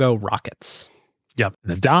Chicago Rockets. Yep.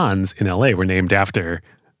 The Dons in LA were named after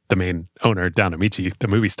the main owner, Don Amici, the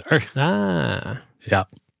movie star. Ah. Yep.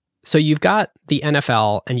 So you've got the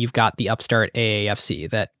NFL and you've got the upstart AAFC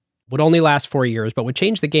that would only last 4 years, but would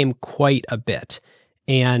change the game quite a bit.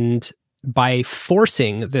 And by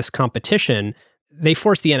forcing this competition, they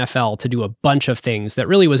forced the NFL to do a bunch of things that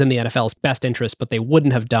really was in the NFL's best interest, but they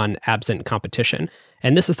wouldn't have done absent competition.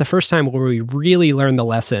 And this is the first time where we really learn the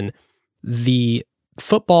lesson. The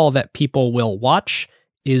football that people will watch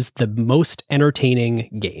is the most entertaining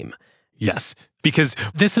game. Yes, because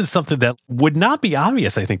this is something that would not be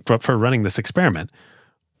obvious, I think, for running this experiment.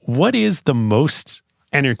 What is the most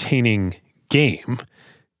entertaining game?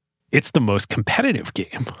 It's the most competitive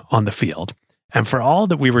game on the field. And for all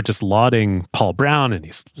that we were just lauding Paul Brown and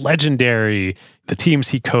he's legendary, the teams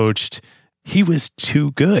he coached, he was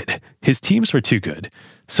too good. His teams were too good.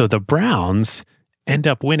 So the Browns end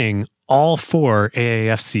up winning all 4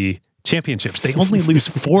 AAFC championships. They only lose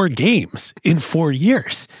 4 games in 4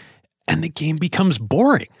 years. And the game becomes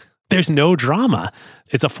boring. There's no drama.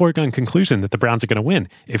 It's a foregone conclusion that the Browns are going to win.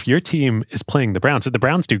 If your team is playing the Browns, the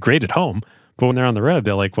Browns do great at home, but when they're on the road,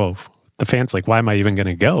 they're like, well, the fans like, why am I even going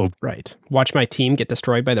to go? Right. Watch my team get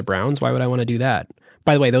destroyed by the Browns. Why would I want to do that?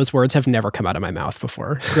 By the way, those words have never come out of my mouth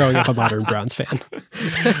before, growing up a modern Browns fan.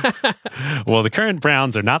 Well, the current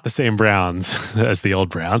Browns are not the same Browns as the old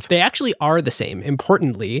Browns. They actually are the same.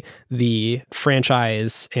 Importantly, the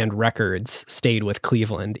franchise and records stayed with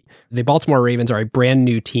Cleveland. The Baltimore Ravens are a brand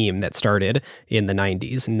new team that started in the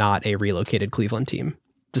 90s, not a relocated Cleveland team,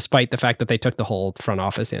 despite the fact that they took the whole front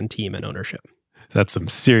office and team and ownership. That's some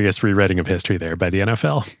serious rewriting of history there by the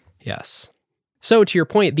NFL. Yes. So to your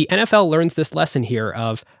point, the NFL learns this lesson here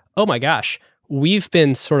of, oh my gosh, we've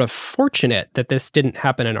been sort of fortunate that this didn't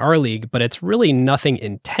happen in our league, but it's really nothing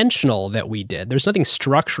intentional that we did. There's nothing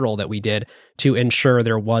structural that we did to ensure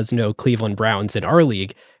there was no Cleveland Browns in our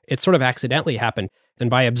league. It sort of accidentally happened. And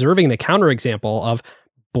by observing the counterexample of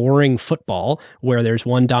boring football, where there's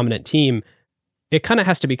one dominant team, it kind of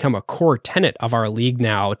has to become a core tenet of our league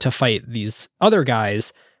now to fight these other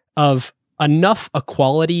guys of enough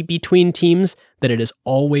equality between teams that it is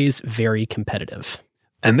always very competitive.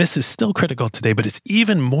 And this is still critical today, but it's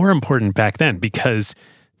even more important back then because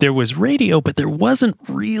there was radio, but there wasn't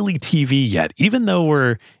really TV yet. Even though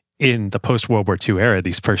we're in the post-World War II era,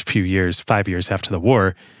 these first few years, 5 years after the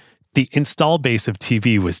war, the install base of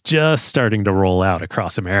TV was just starting to roll out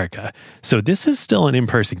across America. So this is still an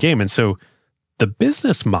in-person game. And so the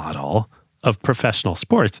business model of professional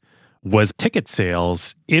sports was ticket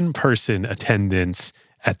sales, in-person attendance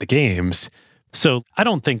at the games. So I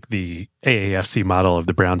don't think the AAFC model of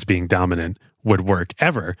the Browns being dominant would work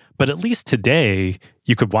ever. But at least today,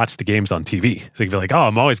 you could watch the games on TV. They'd be like, oh,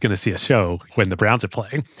 I'm always going to see a show when the Browns are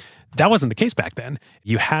playing. That wasn't the case back then.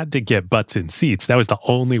 You had to get butts in seats. That was the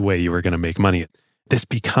only way you were going to make money. This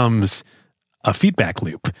becomes a feedback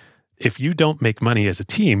loop. If you don't make money as a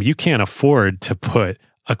team, you can't afford to put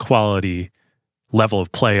a quality level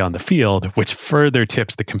of play on the field, which further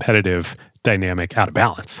tips the competitive dynamic out of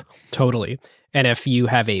balance. Totally. And if you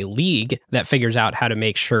have a league that figures out how to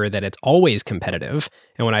make sure that it's always competitive,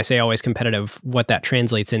 and when I say always competitive, what that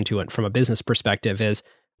translates into it from a business perspective is,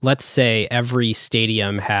 let's say every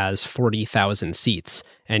stadium has 40,000 seats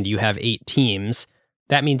and you have 8 teams,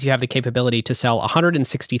 That means you have the capability to sell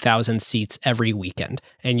 160,000 seats every weekend.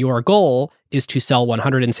 And your goal is to sell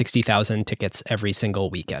 160,000 tickets every single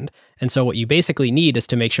weekend. And so what you basically need is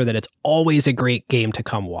to make sure that it's always a great game to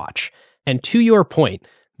come watch. And to your point,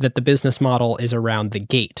 that the business model is around the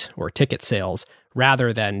gate or ticket sales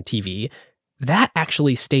rather than TV, that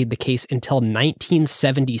actually stayed the case until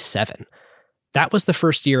 1977. That was the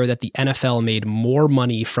first year that the NFL made more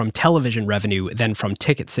money from television revenue than from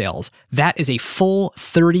ticket sales. That is a full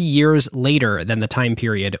 30 years later than the time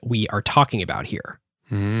period we are talking about here.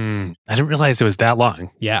 I didn't realize it was that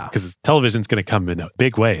long. Yeah. Because television's going to come in a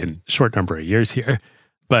big way in a short number of years here.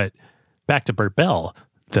 But back to Bert Bell,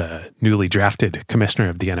 the newly drafted commissioner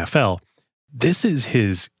of the NFL, this is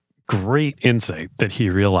his great insight that he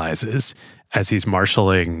realizes as he's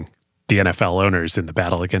marshaling the NFL owners in the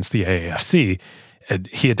battle against the AAFC. And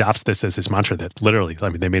he adopts this as his mantra that literally, I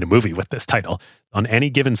mean, they made a movie with this title. On any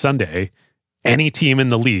given Sunday, any team in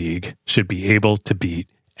the league should be able to beat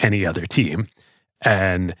any other team.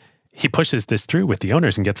 And he pushes this through with the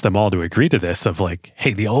owners and gets them all to agree to this of like,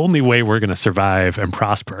 hey, the only way we're going to survive and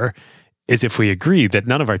prosper is if we agree that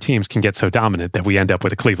none of our teams can get so dominant that we end up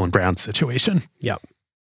with a Cleveland Browns situation. Yep.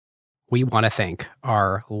 We want to thank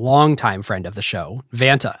our longtime friend of the show,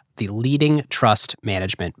 Vanta, the leading trust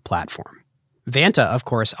management platform. Vanta, of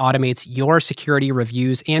course, automates your security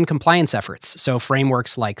reviews and compliance efforts. So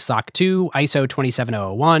frameworks like SOC 2, ISO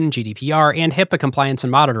 27001, GDPR, and HIPAA compliance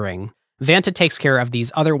and monitoring. Vanta takes care of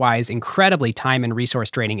these otherwise incredibly time and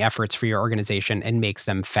resource draining efforts for your organization and makes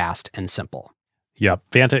them fast and simple. Yep.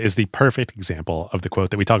 Vanta is the perfect example of the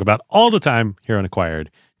quote that we talk about all the time here on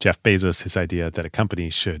Acquired. Jeff Bezos, his idea that a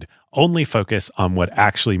company should only focus on what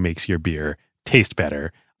actually makes your beer taste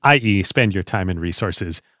better, i.e. spend your time and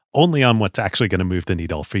resources only on what's actually going to move the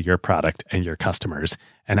needle for your product and your customers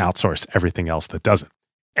and outsource everything else that doesn't.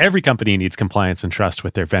 Every company needs compliance and trust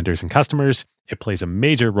with their vendors and customers. It plays a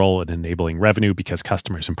major role in enabling revenue because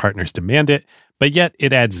customers and partners demand it, but yet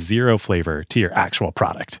it adds zero flavor to your actual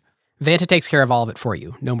product. Vanta takes care of all of it for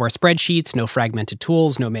you. No more spreadsheets, no fragmented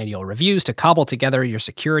tools, no manual reviews to cobble together your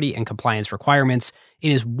security and compliance requirements.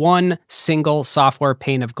 It is one single software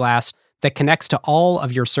pane of glass that connects to all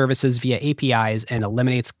of your services via APIs and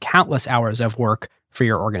eliminates countless hours of work for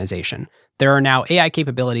your organization. There are now AI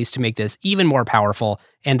capabilities to make this even more powerful,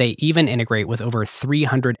 and they even integrate with over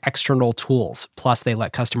 300 external tools. Plus, they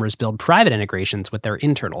let customers build private integrations with their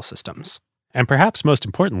internal systems. And perhaps most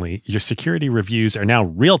importantly, your security reviews are now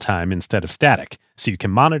real-time instead of static, so you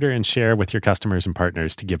can monitor and share with your customers and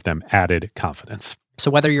partners to give them added confidence.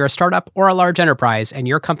 So whether you're a startup or a large enterprise and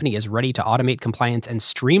your company is ready to automate compliance and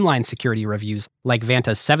streamline security reviews like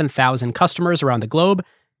Vanta's 7,000 customers around the globe,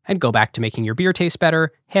 and go back to making your beer taste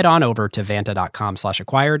better, head on over to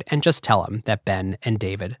vanta.com/acquired and just tell them that Ben and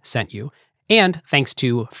David sent you. And thanks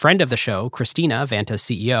to friend of the show, Christina, Vanta's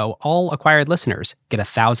CEO, all Acquired listeners get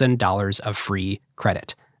 $1,000 of free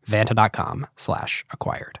credit.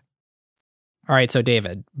 Vanta.com/acquired. All right, so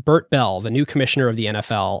David, Bert Bell, the new commissioner of the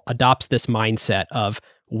NFL, adopts this mindset of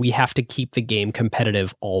we have to keep the game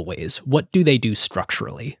competitive always. What do they do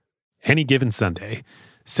structurally? Any given Sunday.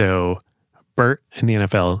 So Bert and the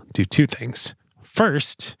NFL do two things.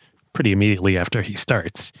 First, pretty immediately after he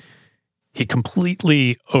starts, he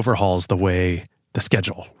completely overhauls the way the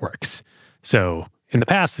schedule works. So in the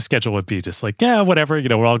past, the schedule would be just like, yeah, whatever,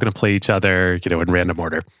 we're all going to play each other, in random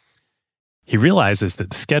order. He realizes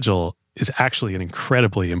that the schedule is actually an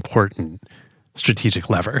incredibly important strategic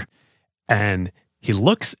lever. And he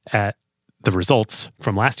looks at the results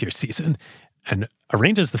from last year's season and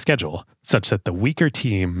arranges the schedule such that the weaker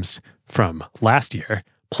teams from last year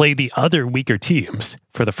play the other weaker teams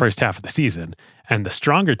for the first half of the season, and the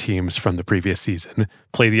stronger teams from the previous season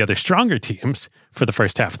play the other stronger teams for the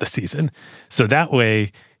first half of the season. So that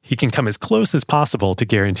way, he can come as close as possible to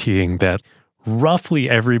guaranteeing that roughly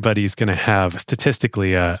everybody's going to have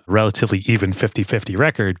statistically a relatively even 50-50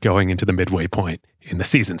 record going into the midway point in the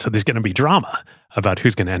season. So there's going to be drama about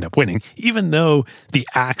who's going to end up winning, even though the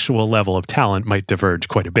actual level of talent might diverge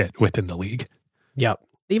quite a bit within the league. Yep.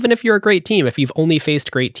 Even if you're a great team, if you've only faced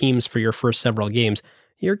great teams for your first several games,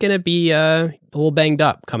 you're going to be a little banged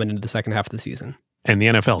up coming into the second half of the season. And the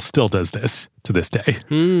NFL still does this to this day. I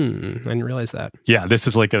didn't realize that. Yeah, this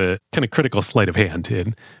is like a kind of critical sleight of hand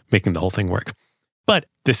in making the whole thing work. But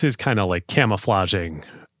this is kind of like camouflaging.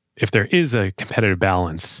 If there is a competitive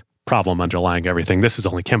balance problem underlying everything, this is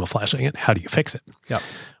only camouflaging it. How do you fix it? Yep.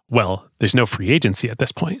 Well, there's no free agency at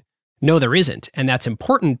this point. No, there isn't. And that's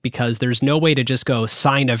important because there's no way to just go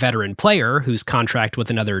sign a veteran player whose contract with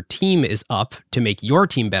another team is up to make your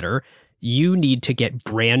team better. you need to get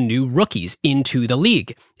brand new rookies into the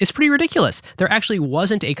league. It's pretty ridiculous. There actually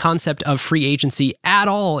wasn't a concept of free agency at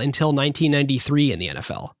all until 1993 in the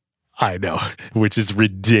NFL. I know, which is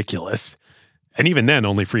ridiculous. And even then,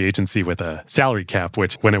 only free agency with a salary cap,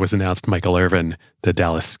 which when it was announced, Michael Irvin, the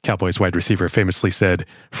Dallas Cowboys wide receiver, famously said,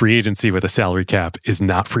 free agency with a salary cap is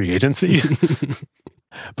not free agency.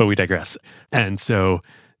 But we digress. And so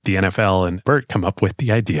the NFL and Bert come up with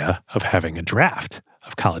the idea of having a draft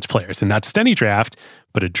of college players. And not just any draft,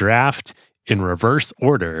 but a draft in reverse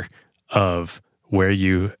order of where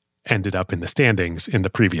you ended up in the standings in the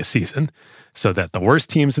previous season, so that the worst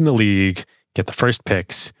teams in the league get the first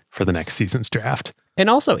picks for the next season's draft. And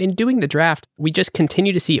also, in doing the draft, we just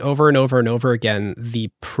continue to see over and over and over again the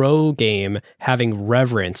pro game having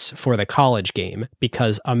reverence for the college game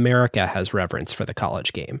because America has reverence for the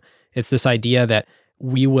college game. It's this idea that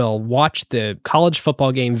we will watch the college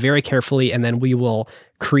football game very carefully, and then we will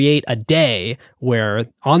create a day where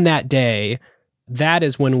on that day, that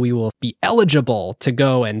is when we will be eligible to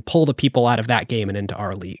go and pull the people out of that game and into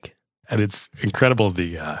our league. And it's incredible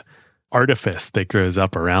the artifice that grows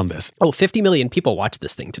up around this. Oh, 50 million people watch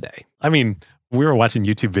this thing today. I mean, we were watching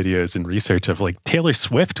YouTube videos and research of like Taylor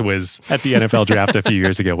Swift was at the NFL draft a few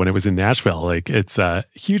years ago when it was in Nashville. Like it's a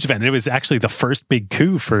huge event. And it was actually the first big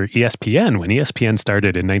coup for ESPN when ESPN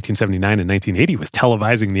started in 1979 and 1980 was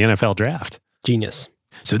televising the NFL draft. Genius.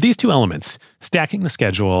 So these two elements, stacking the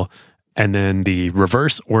schedule and then the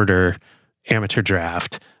reverse order amateur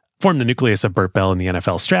draft, form the nucleus of Bert Bell and the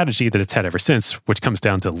NFL strategy that it's had ever since, which comes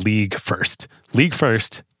down to league first. League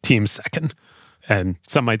first, teams second. And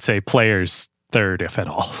some might say players third, if at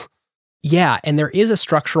all. Yeah, and there is a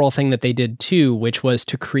structural thing that they did too, which was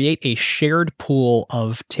to create a shared pool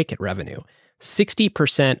of ticket revenue.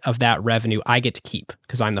 60% of that revenue I get to keep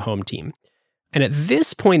because I'm the home team. And at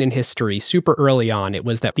this point in history, super early on, it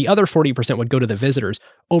was that the other 40% would go to the visitors.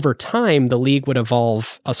 Over time, the league would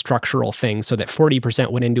evolve a structural thing so that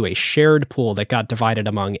 40% went into a shared pool that got divided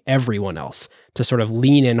among everyone else to sort of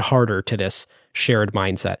lean in harder to this shared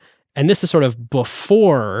mindset. And this is sort of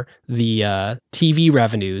before the TV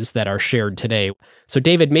revenues that are shared today. So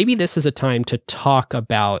David, maybe this is a time to talk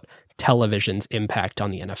about television's impact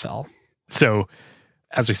on the NFL. So,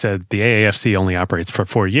 as we said, the AAFC only operates for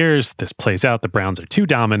 4 years. This plays out. The Browns are too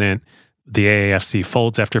dominant. The AAFC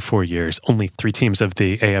folds after 4 years. Only 3 teams of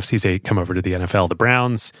the AFC's 8 come over to the NFL. The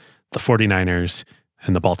Browns, the 49ers,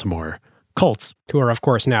 and the Baltimore Colts. Who are, of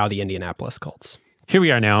course, now the Indianapolis Colts. Here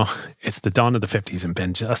we are now. It's the dawn of the 50s. And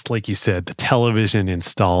Ben, just like you said, the television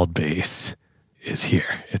installed base is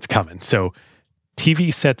here. It's coming. So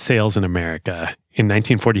TV set sales in America in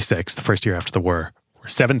 1946, the first year after the war, were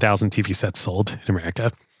 7,000 TV sets sold in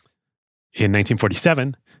America. In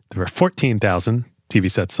 1947, there were 14,000 TV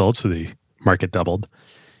sets sold, so the market doubled.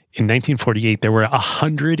 In 1948, there were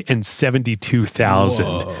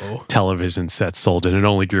 172,000 television sets sold, and it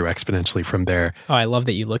only grew exponentially from there. Oh, I love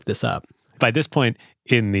that you looked this up. By this point,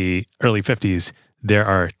 in the early 50s, there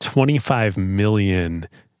are 25 million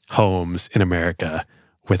homes in America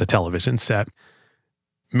with a television set.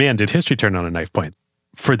 Man, did history turn on a knife point.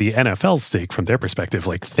 For the NFL's sake, from their perspective,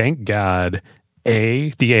 like, thank God,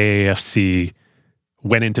 the AAFC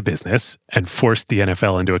went into business and forced the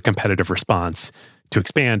NFL into a competitive response to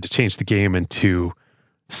expand, to change the game, and to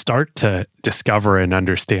start to discover and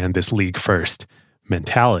understand this league first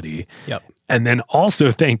mentality. Yep. And then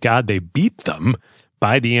also, thank God, they beat them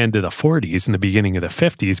by the end of the 40s and the beginning of the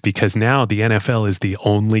 50s, because now the NFL is the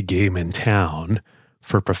only game in town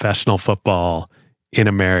for professional football in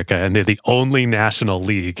America, and they're the only national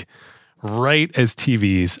league right as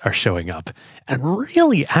TVs are showing up. And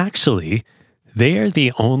really, actually, they are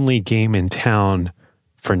the only game in town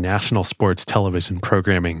for national sports television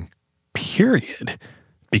programming, period.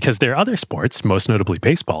 Because there are other sports, most notably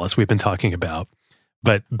baseball, as we've been talking about.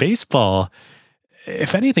 But baseball,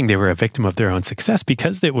 if anything, they were a victim of their own success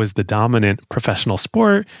because it was the dominant professional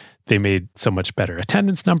sport. They made so much better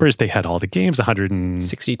attendance numbers. They had all the games,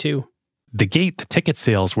 162. The ticket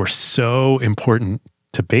sales were so important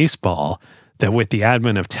to baseball that with the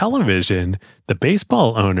advent of television, the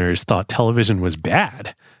baseball owners thought television was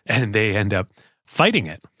bad, and they end up fighting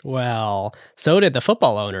it. Well, so did the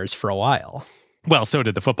football owners for a while. Well, so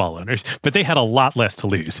did the football owners, but they had a lot less to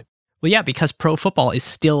lose. Well, yeah, because pro football is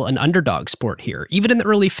still an underdog sport here. Even in the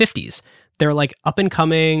early 50s, they're like up and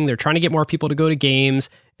coming. They're trying to get more people to go to games.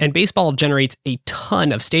 And baseball generates a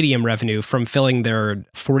ton of stadium revenue from filling their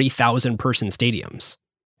 40,000 person stadiums.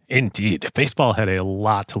 Indeed. Baseball had a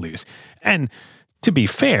lot to lose. And to be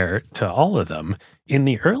fair to all of them, in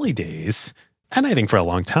the early days, and I think for a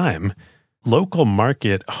long time, local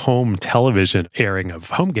market home television airing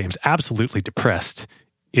of home games absolutely depressed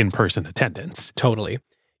in-person attendance. Totally.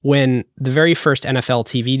 When the very first NFL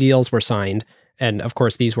TV deals were signed, and of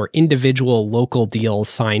course, these were individual local deals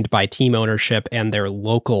signed by team ownership and their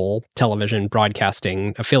local television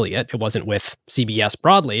broadcasting affiliate. It wasn't with CBS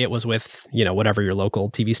broadly. It was with, whatever your local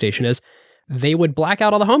TV station is. They would black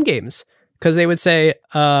out all the home games because they would say,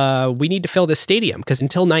 we need to fill this stadium. Because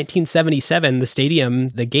until 1977, the stadium,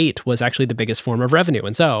 the gate, was actually the biggest form of revenue.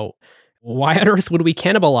 And so why on earth would we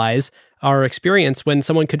cannibalize our experience when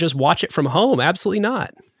someone could just watch it from home? Absolutely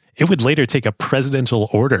not. It would later take a presidential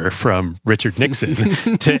order from Richard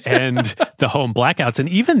Nixon to end the home blackouts. And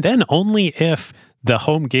even then, only if the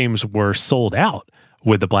home games were sold out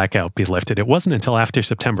would the blackout be lifted. It wasn't until after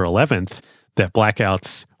September 11th that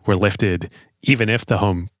blackouts were lifted, even if the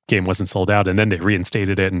home game wasn't sold out. And then they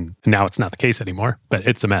reinstated it, and now it's not the case anymore. But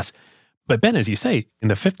it's a mess. But Ben, as you say, in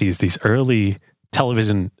the 50s, these early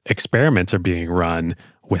television experiments are being run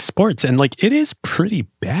with sports. And it is pretty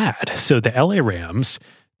bad. So the LA Rams,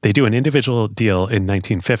 they do an individual deal in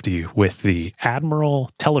 1950 with the Admiral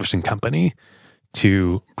Television Company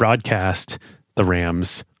to broadcast the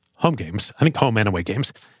Rams' home games, I think home and away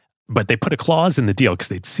games. But they put a clause in the deal because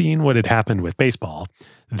they'd seen what had happened with baseball,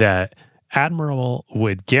 that Admiral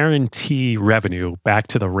would guarantee revenue back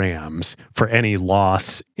to the Rams for any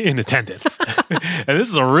loss in attendance. And this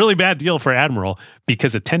is a really bad deal for Admiral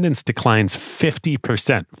because attendance declines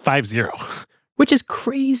 50%, 50. Which is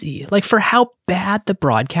crazy. For how bad the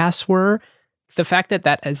broadcasts were, the fact that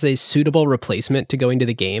that is a suitable replacement to going to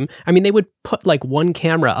the game. I mean, they would put one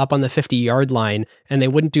camera up on the 50-yard line and they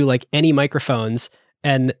wouldn't do any microphones,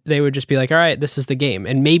 and they would just be all right, this is the game.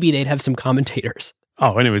 And maybe they'd have some commentators.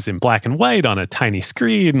 Oh, and it was in black and white on a tiny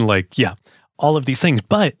screen, all of these things.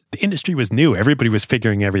 But the industry was new. Everybody was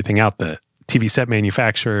figuring everything out. The TV set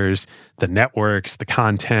manufacturers, the networks, the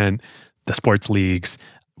content, the sports leagues.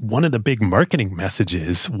 One of the big marketing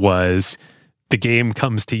messages was the game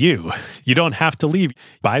comes to you. You don't have to leave.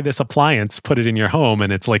 Buy this appliance, put it in your home,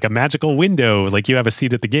 and it's like a magical window, you have a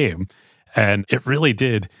seat at the game. And it really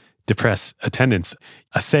did depress attendance.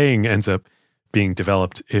 A saying ends up being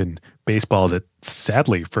developed in baseball that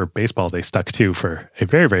sadly for baseball they stuck to for a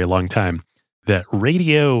very, very long time, that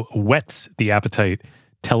radio whets the appetite,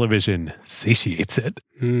 television satiates it.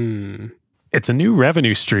 It's a new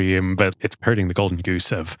revenue stream, but it's hurting the golden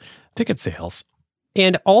goose of ticket sales.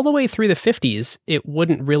 And all the way through the 50s, it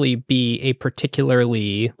wouldn't really be a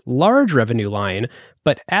particularly large revenue line.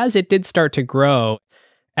 But as it did start to grow,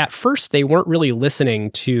 at first they weren't really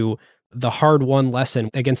listening to the hard-won lesson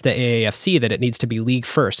against the AAFC that it needs to be league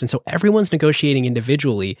first. And so everyone's negotiating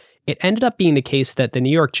individually. It ended up being the case that the New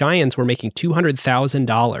York Giants were making $200,000,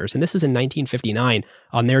 and this is in 1959,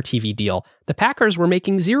 on their TV deal. The Packers were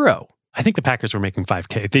making $0. I think the Packers were making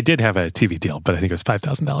 $5,000. They did have a TV deal, but I think it was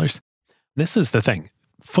 $5,000. This is the thing.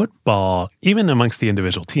 Football, even amongst the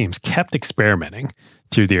individual teams, kept experimenting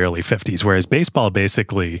through the early 50s, whereas baseball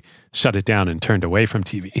basically shut it down and turned away from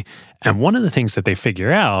TV. And one of the things that they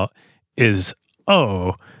figure out is,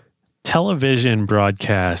 television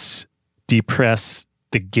broadcasts depress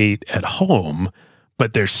the gate at home,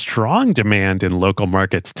 but there's strong demand in local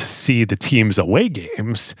markets to see the team's away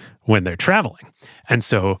games when they're traveling. And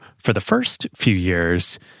so for the first few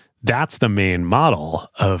years, that's the main model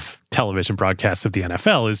of television broadcasts of the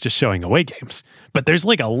NFL, is just showing away games. But there's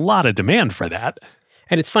a lot of demand for that.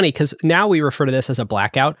 And it's funny because now we refer to this as a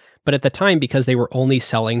blackout, but at the time, because they were only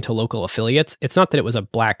selling to local affiliates, it's not that it was a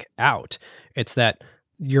blackout. It's that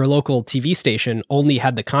your local TV station only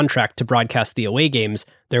had the contract to broadcast the away games.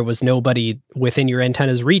 There was nobody within your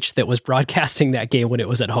antenna's reach that was broadcasting that game when it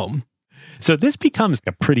was at home. So this becomes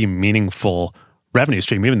a pretty meaningful revenue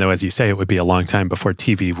stream, even though, as you say, it would be a long time before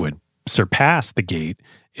TV would surpass the gate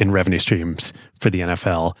in revenue streams for the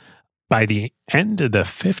NFL. By the end of the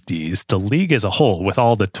 50s, the league as a whole, with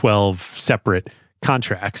all the 12 separate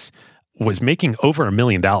contracts, was making over $1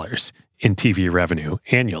 million in TV revenue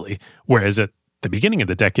annually, whereas at the beginning of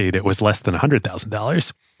the decade, it was less than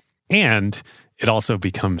 $100,000. And it also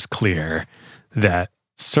becomes clear that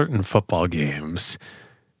certain football games,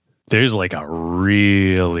 there's a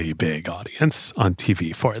really big audience on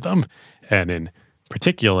TV for them. And in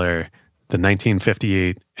particular, the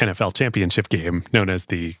 1958 NFL championship game, known as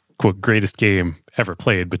the quote, greatest game ever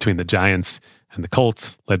played between the Giants and the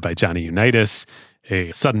Colts, led by Johnny Unitas,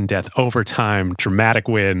 a sudden death overtime dramatic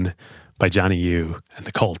win by Johnny U and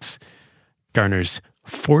the Colts, garners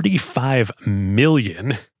 45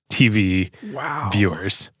 million TV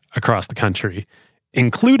viewers across the country,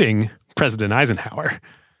 including President Eisenhower.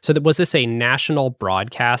 So was this a national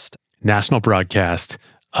broadcast? National broadcast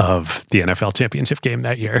of the NFL championship game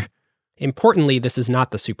that year. Importantly, this is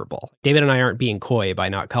not the Super Bowl. David and I aren't being coy by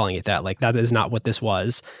not calling it that. Like, that is not what this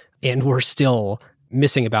was. And we're still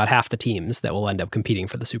missing about half the teams that will end up competing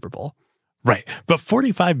for the Super Bowl. Right. But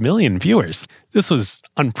 45 million viewers. This was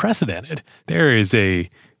unprecedented. There is a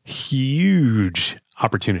huge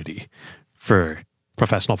opportunity for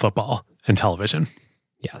professional football and television.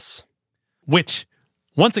 Yes. Which,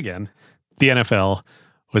 once again, the NFL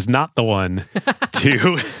was not the one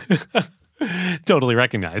to totally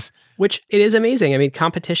recognize. Which it is amazing. I mean,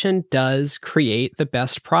 competition does create the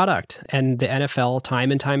best product. And the NFL, time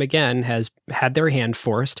and time again, has had their hand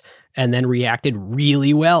forced and then reacted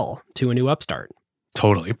really well to a new upstart.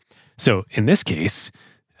 Totally. So in this case,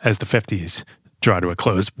 as the 50s draw to a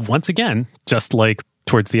close, once again, just like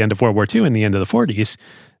towards the end of World War II and the end of the 40s,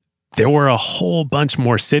 there were a whole bunch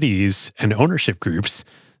more cities and ownership groups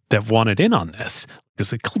that wanted in on this.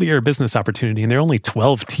 It's a clear business opportunity, and there are only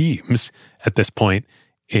 12 teams at this point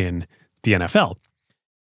in the NFL.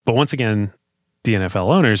 But once again, the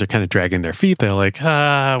NFL owners are kind of dragging their feet. They're like,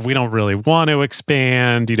 we don't really want to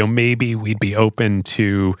expand. Maybe we'd be open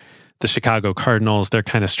to the Chicago Cardinals. They're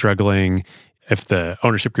kind of struggling. If the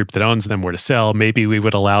ownership group that owns them were to sell, maybe we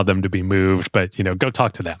would allow them to be moved, but, go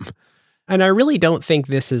talk to them. And I really don't think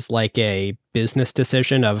this is like a business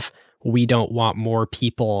decision of we don't want more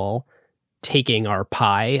people taking our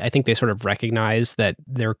pie. I think they sort of recognize that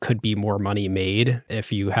there could be more money made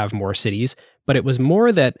if you have more cities. But it was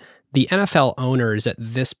more that the NFL owners at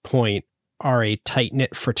this point are a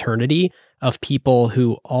tight-knit fraternity of people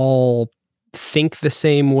who all think the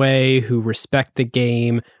same way, who respect the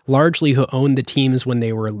game, largely who owned the teams when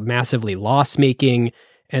they were massively loss-making.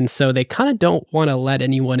 And so they kind of don't want to let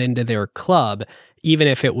anyone into their club, even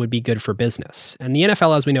if it would be good for business. And the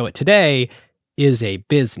NFL, as we know it today, is a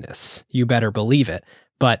business. You better believe it.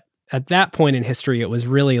 But at that point in history, it was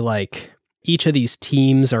really like each of these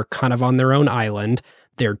teams are kind of on their own island.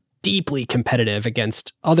 They're deeply competitive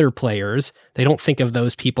against other players. They don't think of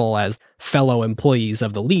those people as fellow employees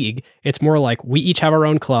of the league. It's more like we each have our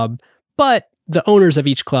own club, but the owners of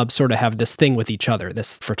each club sort of have this thing with each other,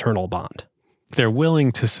 this fraternal bond. They're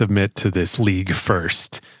willing to submit to this league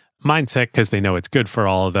first mindset because they know it's good for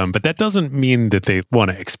all of them, but that doesn't mean that they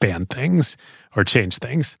want to expand things or change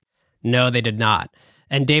things. No, they did not.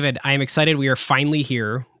 And David, I am excited we are finally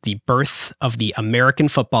here, the birth of the American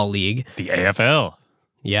Football League. The AFL.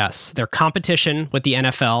 Yes, their competition with the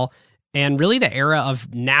NFL and really the era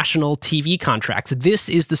of national TV contracts. This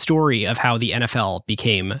is the story of how the NFL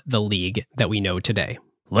became the league that we know today.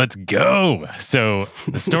 Let's go. So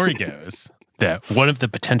the story goes that one of the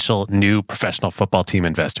potential new professional football team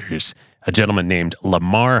investors, a gentleman named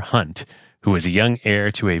Lamar Hunt, who was a young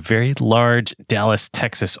heir to a very large Dallas,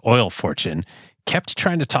 Texas oil fortune, kept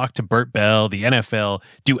trying to talk to Bert Bell, the NFL,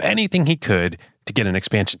 do anything he could to get an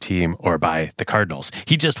expansion team or buy the Cardinals.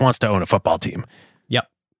 He just wants to own a football team. Yep.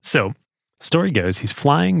 So, story goes, he's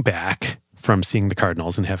flying back from seeing the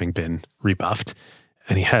Cardinals and having been rebuffed,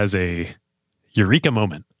 and he has a eureka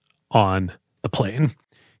moment on the plane.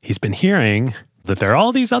 He's been hearing that there are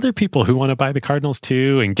all these other people who want to buy the Cardinals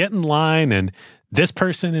too and get in line, and this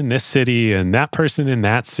person in this city and that person in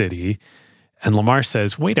that city. And Lamar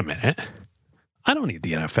says, wait a minute, I don't need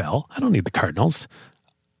the NFL. I don't need the Cardinals.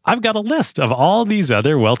 I've got a list of all these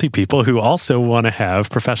other wealthy people who also want to have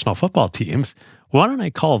professional football teams. Why don't I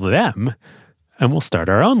call them and we'll start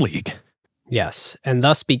our own league? Yes, and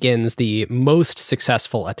thus begins the most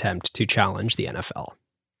successful attempt to challenge the NFL.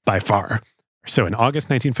 By far. So in August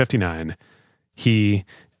 1959, he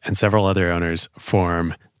and several other owners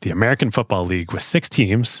form the American Football League with 6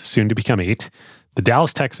 teams, soon to become 8, the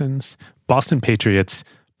Dallas Texans, Boston Patriots,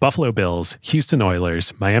 Buffalo Bills, Houston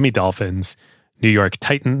Oilers, Miami Dolphins, New York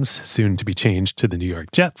Titans, soon to be changed to the New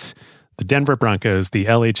York Jets, the Denver Broncos, the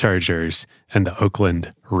LA Chargers, and the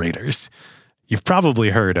Oakland Raiders. You've probably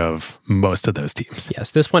heard of most of those teams.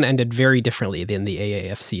 Yes, this one ended very differently than the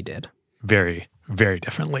AAFC did. Very, very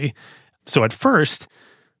differently. So at first,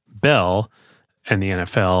 Bell and the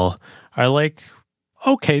NFL are like,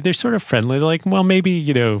 okay, they're sort of friendly. They're like, well, maybe,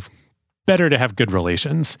 better to have good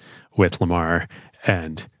relations with Lamar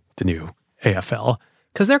and the new AFL.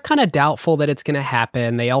 Because they're kind of doubtful that it's going to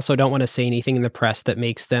happen. They also don't want to say anything in the press that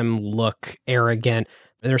makes them look arrogant.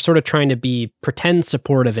 They're sort of trying to pretend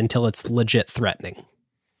supportive until it's legit threatening.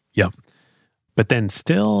 Yep. But then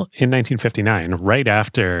still in 1959, right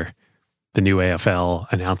after the new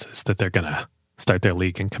AFL announces that they're going to start their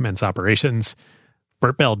league and commence operations,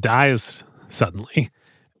 Bert Bell dies suddenly.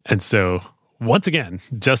 And so once again,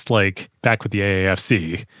 just like back with the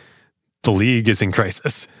AAFC, the league is in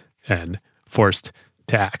crisis and forced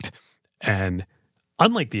to act. And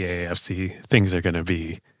Unlike the AAFC, things are going to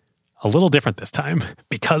be a little different this time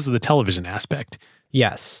because of the television aspect.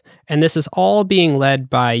 Yes. And this is all being led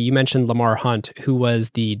by, you mentioned Lamar Hunt, who was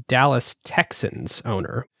the Dallas Texans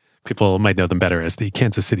owner. People might know them better as the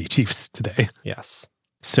Kansas City Chiefs today. Yes.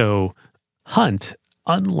 So Hunt,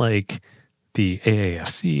 unlike the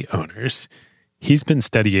AAFC owners, he's been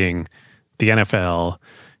studying the NFL.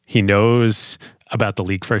 He knows about the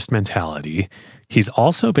league first mentality. He's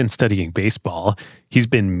also been studying baseball. He's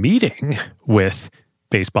been meeting with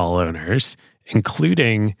baseball owners,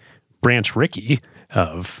 including Branch Rickey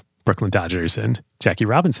of Brooklyn Dodgers and Jackie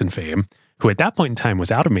Robinson fame, who at that point in time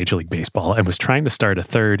was out of Major League Baseball and was trying to start a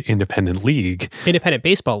third independent league. Independent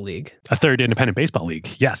baseball league. A third independent baseball league,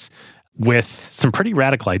 yes, with some pretty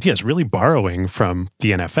radical ideas, really borrowing from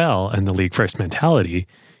the NFL and the league first mentality.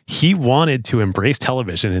 He wanted to embrace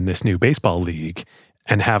television in this new baseball league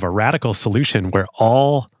and have a radical solution where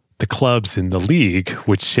all the clubs in the league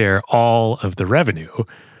would share all of the revenue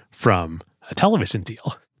from a television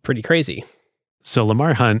deal. Pretty crazy. So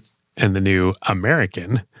Lamar Hunt and the new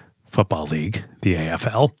American Football League, the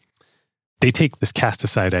AFL, they take this cast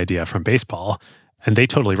aside idea from baseball and they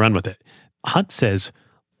totally run with it. Hunt says,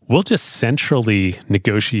 we'll just centrally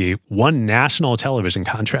negotiate one national television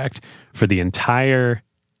contract for the entire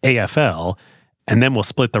AFL, and then we'll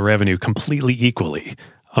split the revenue completely equally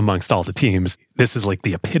amongst all the teams. This is like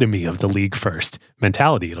the epitome of the league first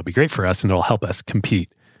mentality. It'll be great for us and it'll help us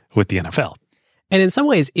compete with the NFL. And in some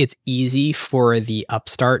ways, it's easy for the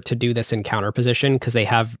upstart to do this in counterposition because they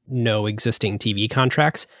have no existing TV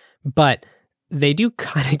contracts, but they do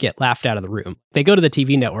kind of get laughed out of the room. They go to the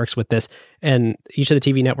TV networks with this, and each of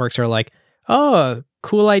the TV networks are like, oh,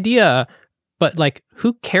 cool idea, but like,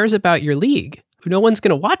 who cares about your league? No one's going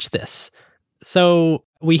to watch this. So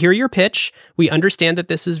we hear your pitch. We understand that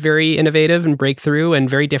this is very innovative and breakthrough and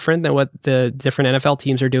very different than what the different NFL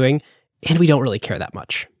teams are doing, and we don't really care that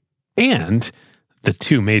much. And the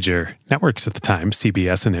two major networks at the time,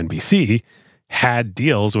 CBS and NBC, had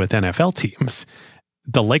deals with NFL teams.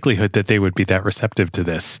 The likelihood that they would be that receptive to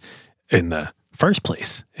this in the first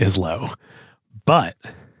place is low. But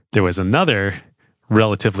there was another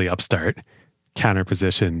relatively upstart,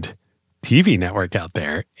 counterpositioned TV network out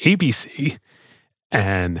there, ABC,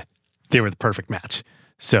 and they were the perfect match.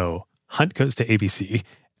 So Hunt goes to ABC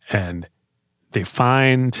and they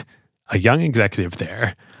find a young executive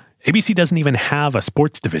there. ABC doesn't even have a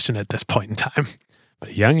sports division at this point in time, but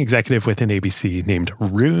a young executive within ABC named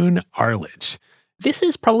Roone Arledge. This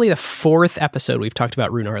is probably the fourth episode we've talked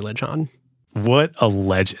about Roone Arledge on. What a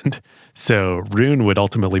legend. So Roone would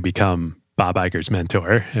ultimately become Bob Iger's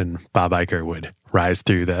mentor, and Bob Iger would rise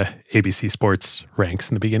through the ABC Sports ranks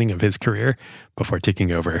in the beginning of his career before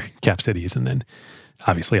taking over Cap Cities and then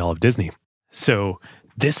obviously all of Disney. So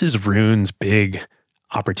this is Roone's big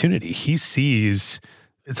opportunity. He sees,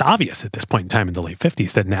 it's obvious at this point in time in the late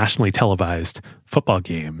 50s that nationally televised football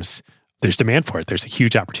games, there's demand for it. There's a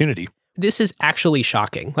huge opportunity. This is actually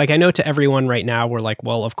shocking. Like, I know to everyone right now, we're like,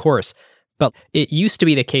 well, of course. But it used to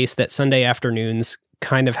be the case that Sunday afternoons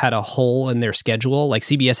kind of had a hole in their schedule. Like,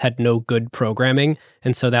 CBS had no good programming.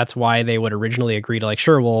 And so that's why they would originally agree to, like,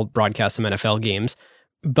 sure, we'll broadcast some NFL games.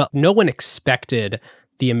 But no one expected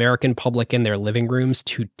the American public in their living rooms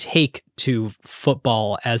to take to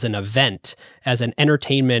football as an event, as an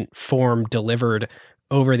entertainment form delivered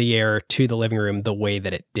over the air to the living room the way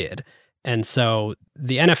that it did. And so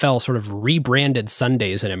the NFL sort of rebranded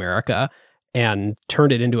Sundays in America and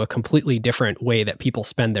turned it into a completely different way that people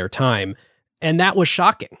spend their time. And that was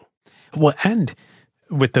shocking. Well, and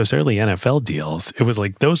with those early NFL deals, it was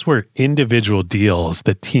like those were individual deals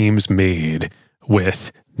that teams made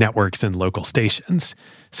with networks and local stations.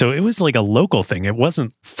 So it was like a local thing. It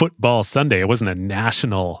wasn't Football Sunday. It wasn't a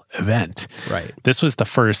national event. Right. This was the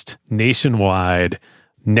first nationwide,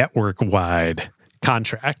 network-wide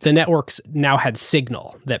contract. The networks now had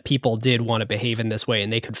signal that people did want to behave in this way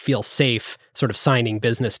and they could feel safe sort of signing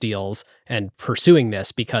business deals and pursuing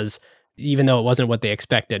this because even though it wasn't what they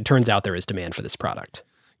expected, turns out there is demand for this product.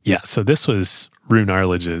 Yeah, so this was Roone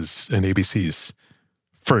Arledge's and ABC's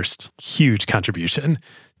first huge contribution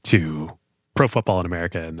to pro football in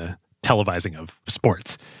America and the televising of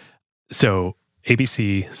sports. So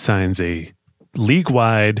ABC signs a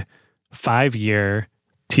league-wide 5-year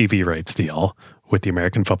TV rights deal with the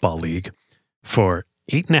American Football League for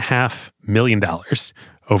 $8.5 million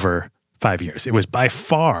over 5 years. It was by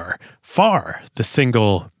far the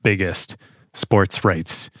single biggest sports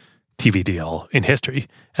rights TV deal in history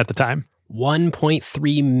at the time.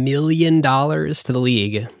 $1.3 million to the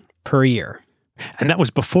league per year. And that was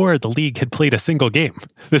before the league had played a single game.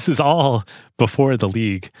 This is all before the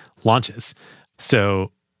league launches.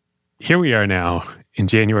 So here we are now in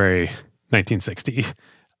January 1960,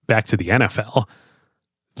 back to the NFL.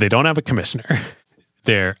 They don't have a commissioner.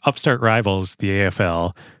 Their upstart rivals, the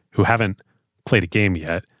AFL, who haven't played a game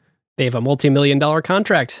yet. They have a multi-million-dollar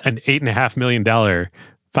contract. An $8.5 million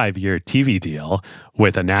 5-year TV deal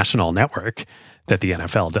with a national network that the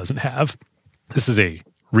NFL doesn't have. This is a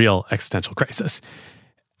real existential crisis.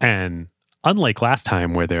 And unlike last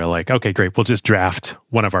time where they're like, okay, great, we'll just draft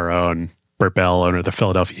one of our own, Bert Bell, owner of the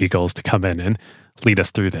Philadelphia Eagles, to come in and lead us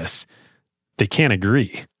through this. They can't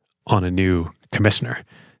agree on a new commissioner.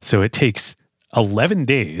 So it takes 11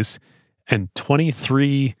 days and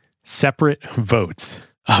 23 separate votes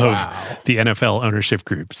of the NFL ownership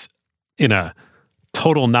groups in a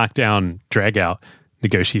total knockdown, drag-out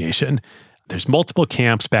negotiation. There's multiple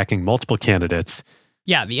camps backing multiple candidates.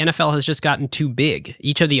 Yeah, the NFL has just gotten too big.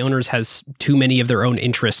 Each of the owners has too many of their own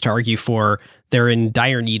interests to argue for. They're in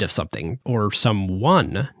dire need of something or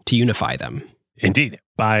someone to unify them. Indeed.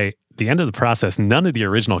 By the end of the process, none of the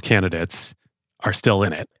original candidates are still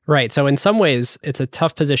in it. Right. So in some ways, it's a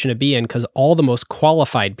tough position to be in because all the most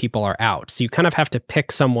qualified people are out. So you kind of have to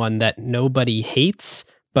pick someone that nobody hates,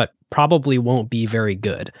 but probably won't be very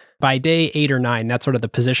good. By day 8 or 9, that's sort of the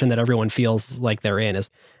position that everyone feels like they're in is,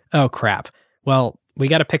 oh, crap. Well, we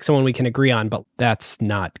got to pick someone we can agree on, but that's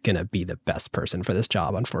not going to be the best person for this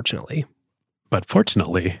job, unfortunately. But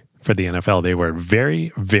fortunately for the NFL, they were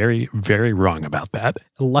very, very, very wrong about that.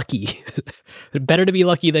 Lucky. Better to be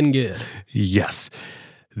lucky than good. Yes.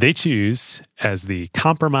 They choose as the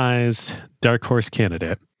compromise dark horse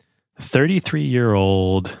candidate,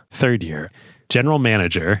 33-year-old third-year general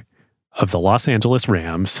manager of the Los Angeles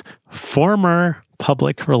Rams, former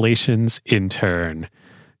public relations intern,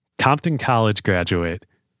 Compton College graduate,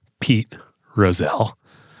 Pete Rozelle,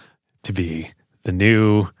 to be the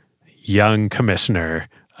new young commissioner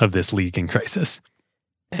of this league in crisis.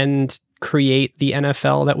 And create the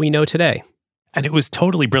NFL that we know today. And it was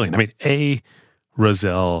totally brilliant. I mean,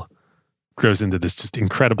 Rozelle grows into this just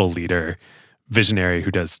incredible leader, visionary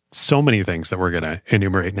who does so many things that we're going to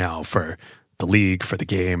enumerate now for the league, for the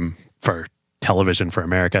game, for television, for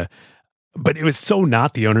America. But it was so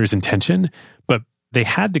not the owner's intention, but they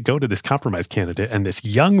had to go to this compromise candidate and this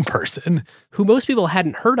young person who most people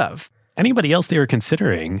hadn't heard of. Anybody else they were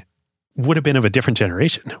considering would have been of a different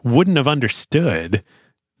generation, wouldn't have understood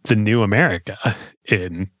the new America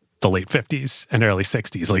in the late 50s and early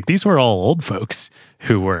 60s. Like, these were all old folks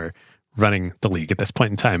who were running the league at this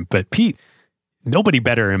point in time. But Pete, nobody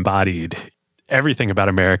better embodied everything about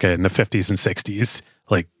America in the 50s and 60s,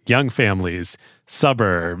 like young families,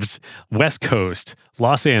 suburbs, West Coast,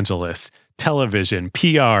 Los Angeles, television,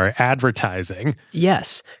 PR, advertising.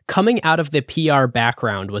 Yes. Coming out of the PR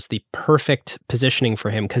background was the perfect positioning for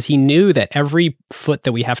him because he knew that every foot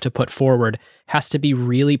that we have to put forward has to be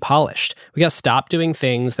really polished. We got to stop doing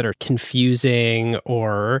things that are confusing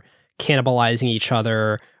or cannibalizing each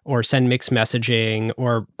other or send mixed messaging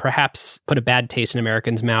or perhaps put a bad taste in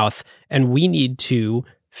Americans' mouth. And we need to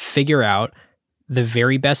figure out the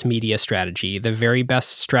very best media strategy, the very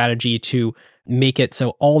best strategy to make it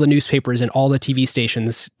so all the newspapers and all the TV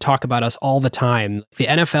stations talk about us all the time. The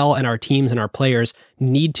NFL and our teams and our players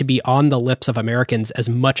need to be on the lips of Americans as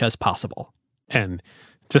much as possible. And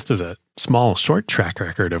just as a small, short track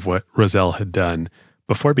record of what Rozelle had done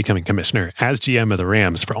before becoming commissioner as GM of the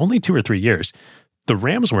Rams for only 2 or 3 years, the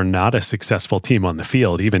Rams were not a successful team on the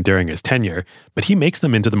field, even during his tenure, but he makes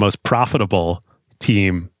them into the most profitable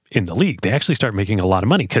team in the league. They actually start making a lot of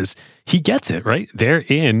money because he gets it, right? They're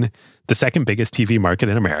in the second biggest TV market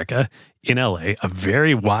in America, in LA, a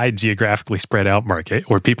very wide geographically spread out market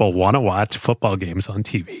where people want to watch football games on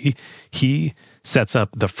TV. He sets up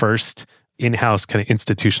the first in-house kind of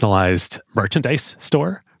institutionalized merchandise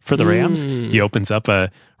store for the Rams. He opens up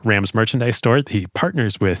a Rams merchandise store. He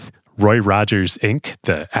partners with Roy Rogers Inc.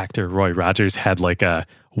 The actor Roy Rogers had like a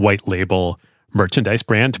white label merchandise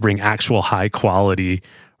brand to bring actual high quality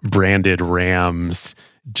branded Rams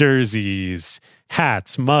jerseys,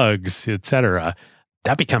 hats, mugs, etc.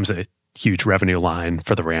 That becomes a huge revenue line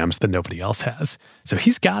for the Rams that nobody else has. So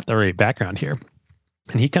he's got the right background here.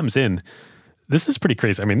 And he comes in. This is pretty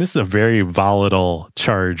crazy. I mean, this is a very volatile,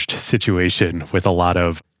 charged situation with a lot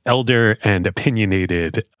of elder and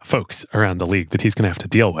opinionated folks around the league that he's going to have to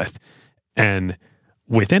deal with. And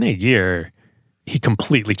within a year, he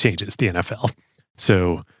completely changes the NFL.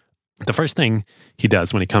 So the first thing he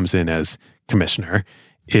does when he comes in as commissioner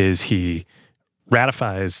is he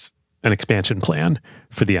ratifies an expansion plan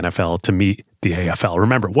for the NFL to meet the AFL.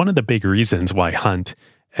 Remember, one of the big reasons why Hunt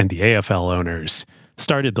and the AFL owners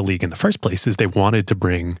started the league in the first place is they wanted to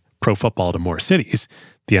bring pro football to more cities.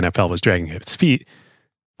 The NFL was dragging its feet.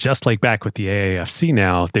 Just like back with the AAFC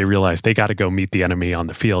now, they realized they got to go meet the enemy on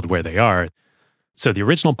the field where they are. So the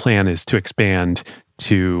original plan is to expand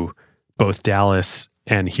to both Dallas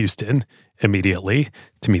and Houston immediately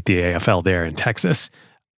to meet the AFL there in Texas.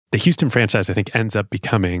 The Houston franchise, I think, ends up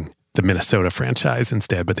becoming the Minnesota franchise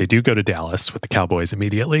instead, but they do go to Dallas with the Cowboys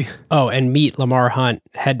immediately. Oh, and meet Lamar Hunt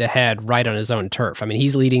head-to-head right on his own turf. I mean,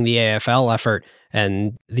 he's leading the AFL effort,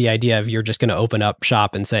 and the idea of you're just going to open up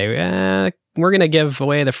shop and say, we're going to give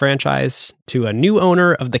away the franchise to a new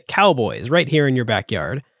owner of the Cowboys right here in your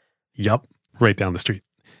backyard. Yup, right down the street.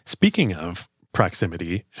 Speaking of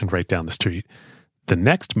proximity and right down the street, the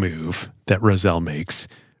next move that Rozelle makes,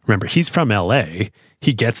 remember, he's from LA.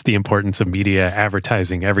 He gets the importance of media,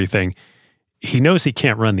 advertising, everything. He knows he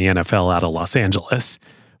can't run the NFL out of Los Angeles.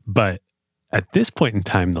 But at this point in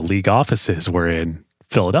time, the league offices were in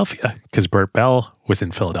Philadelphia because Bert Bell was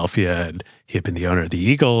in Philadelphia and he had been the owner of the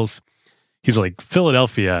Eagles. He's like,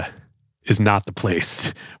 Philadelphia is not the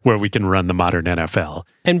place where we can run the modern NFL.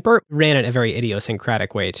 And Bert ran it a very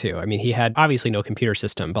idiosyncratic way too. I mean, he had obviously no computer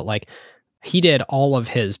system, but like, he did all of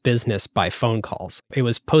his business by phone calls. It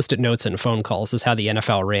was Post-it notes and phone calls is how the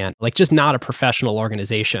NFL ran. Like, just not a professional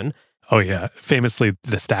organization. Oh, yeah. Famously,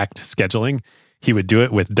 the stacked scheduling, he would do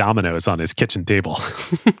it with dominoes on his kitchen table.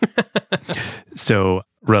 So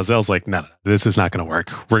Rozelle's like, no, this is not going to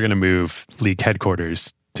work. We're going to move league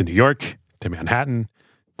headquarters to New York, to Manhattan,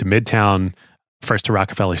 to Midtown, first to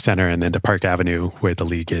Rockefeller Center, and then to Park Avenue, where the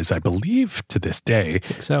league is, I believe, to this day.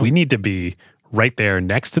 So. We need to be right there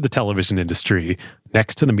next to the television industry,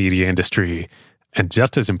 next to the media industry, and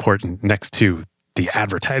just as important, next to the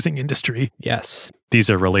advertising industry. Yes. These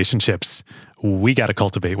are relationships we got to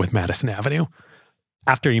cultivate with Madison Avenue.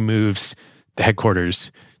 After he moves the headquarters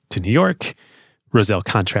to New York, Rozelle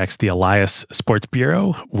contracts the Elias Sports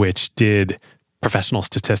Bureau, which did professional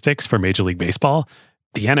statistics for Major League Baseball.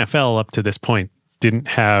 The NFL up to this point didn't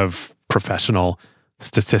have professional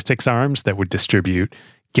statistics arms that would distribute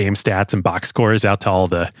game stats and box scores out to all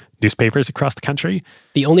the newspapers across the country.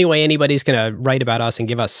 The only way anybody's going to write about us and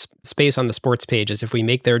give us space on the sports page is if we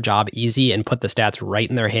make their job easy and put the stats right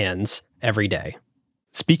in their hands every day.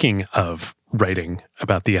 Speaking of writing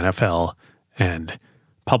about the NFL and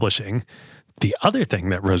publishing, the other thing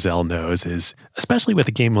that Rozelle knows is, especially with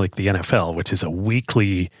a game like the NFL, which is a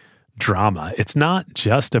weekly drama, it's not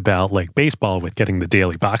just about like baseball with getting the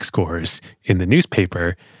daily box scores in the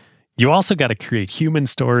newspaper. You also got to create human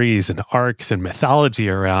stories and arcs and mythology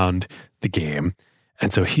around the game.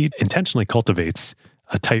 And so he intentionally cultivates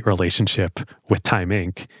a tight relationship with Time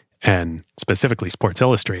Inc. and specifically Sports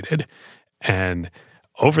Illustrated. And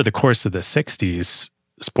over the course of the 60s,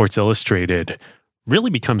 Sports Illustrated really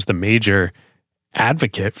becomes the major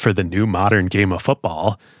advocate for the new modern game of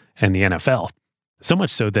football and the NFL. So much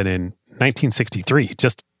so that in 1963,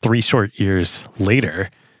 just 3 short years later,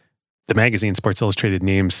 the magazine Sports Illustrated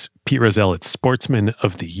names Pete Rozelle its Sportsman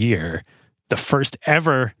of the Year, the first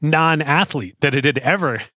ever non-athlete that it had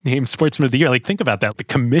ever named Sportsman of the Year. Like, think about that. The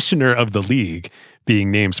commissioner of the league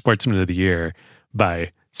being named Sportsman of the Year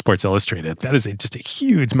by Sports Illustrated. That is just a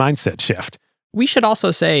huge mindset shift. We should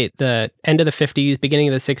also say the end of the 50s, beginning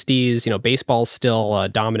of the 60s, baseball's still a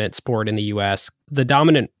dominant sport in the U.S. The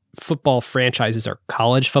dominant football franchises are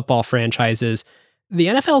college football franchises. The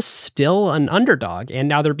NFL's still an underdog, and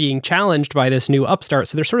now they're being challenged by this new upstart.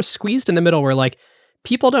 So they're sort of squeezed in the middle where, like,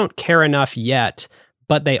 people don't care enough yet,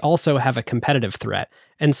 but they also have a competitive threat.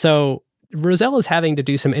 And so Rozelle is having to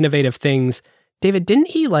do some innovative things. David, didn't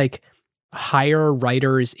he, hire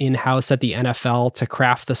writers in-house at the NFL to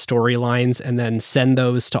craft the storylines and then send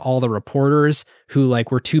those to all the reporters who,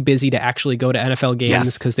 were too busy to actually go to NFL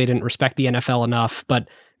games because they didn't respect the NFL enough? But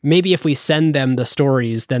maybe if we send them the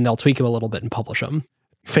stories, then they'll tweak them a little bit and publish them.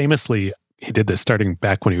 Famously, he did this starting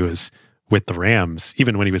back when he was with the Rams,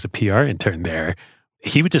 even when he was a PR intern there.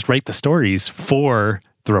 He would just write the stories for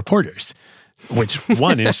the reporters, which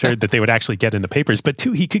one ensured that they would actually get in the papers, but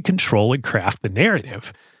two, he could control and craft the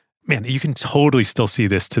narrative. Man, you can totally still see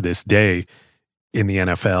this to this day in the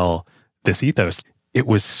NFL, this ethos. It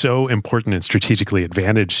was so important and strategically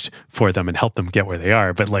advantaged for them and helped them get where they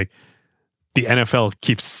are. But the NFL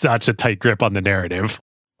keeps such a tight grip on the narrative.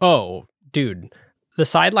 Oh, dude. The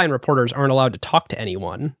sideline reporters aren't allowed to talk to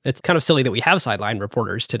anyone. It's kind of silly that we have sideline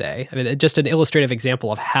reporters today. I mean, just an illustrative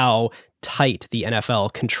example of how tight the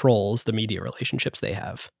NFL controls the media relationships they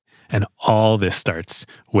have. And all this starts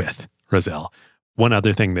with Rozelle. One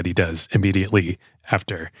other thing that he does immediately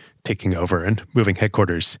after taking over and moving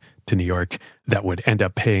headquarters to New York that would end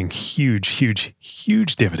up paying huge, huge,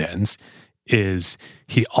 huge dividends is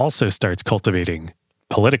he also starts cultivating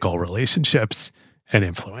political relationships and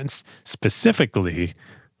influence, specifically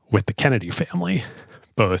with the Kennedy family,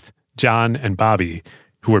 both John and Bobby,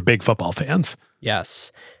 who were big football fans.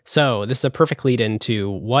 Yes. So this is a perfect lead into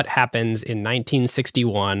what happens in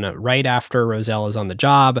 1961, right after Rozelle is on the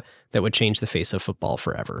job, that would change the face of football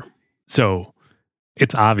forever. So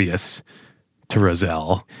it's obvious to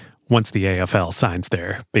Rozelle, once the AFL signs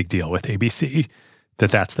their big deal with ABC,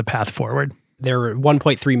 that that's the path forward. Their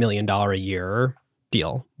 $1.3 million a year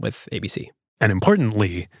deal with ABC. And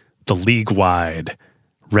importantly, the league-wide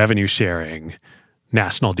revenue sharing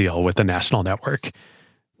national deal with the national network.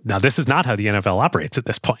 Now, this is not how the NFL operates at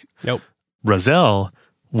this point. Nope. Rozelle,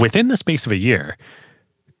 within the space of a year,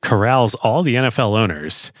 corrals all the NFL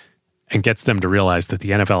owners and gets them to realize that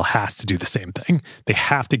the NFL has to do the same thing. They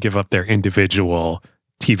have to give up their individual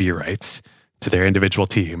TV rights to their individual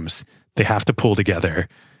teams. They have to pull together.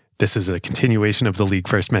 This is a continuation of the league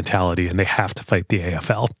first mentality, and they have to fight the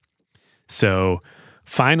AFL. So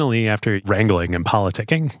finally, after wrangling and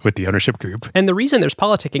politicking with the ownership group. And the reason there's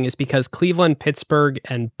politicking is because Cleveland, Pittsburgh,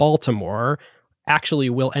 and Baltimore actually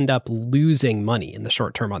will end up losing money in the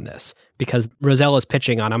short term on this, because Rozelle is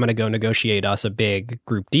pitching on, I'm going to go negotiate us a big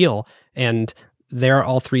group deal. And they're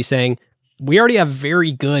all three saying, we already have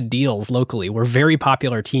very good deals locally. We're very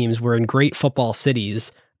popular teams. We're in great football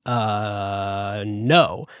cities.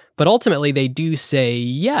 No. But ultimately they do say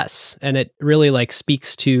yes. And it really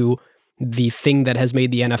speaks to the thing that has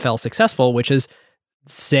made the NFL successful, which is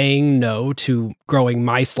saying no to growing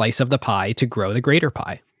my slice of the pie to grow the greater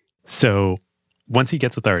pie. So once he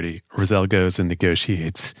gets authority, Rozelle goes and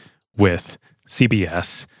negotiates with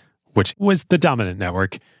CBS, which was the dominant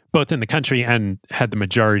network, both in the country and had the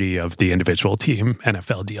majority of the individual team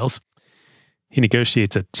NFL deals. He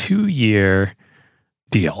negotiates a 2-year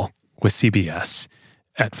deal with CBS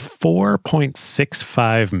at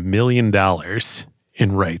 $4.65 million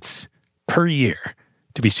in rights per year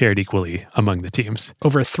to be shared equally among the teams.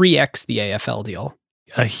 Over 3x the AFL deal.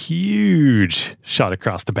 A huge shot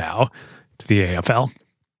across the bow to the AFL.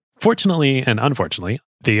 Fortunately and unfortunately,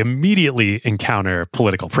 they immediately encounter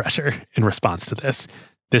political pressure in response to this.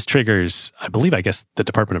 This triggers, I guess, the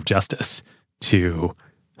Department of Justice to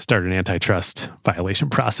start an antitrust violation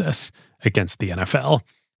process against the NFL.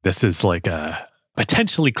 This is like a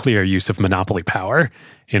potentially clear use of monopoly power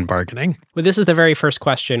in bargaining. Well, this is the very first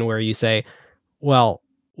question where you say, well,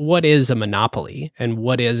 what is a monopoly and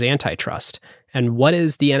what is antitrust and what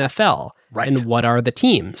is the NFL and what are the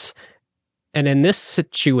teams? And in this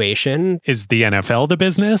situation, is the NFL the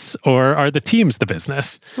business or are the teams the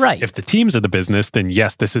business? Right. If the teams are the business, then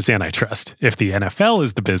yes, this is antitrust. If the NFL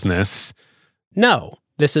is the business, no,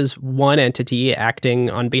 this is one entity acting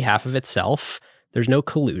on behalf of itself. There's no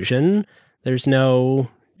collusion. There's no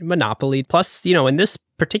monopoly. Plus, in this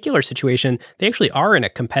particular situation, they actually are in a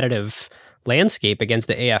competitive landscape against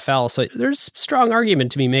the AFL. So there's strong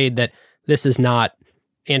argument to be made that this is not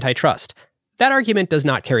antitrust. That argument does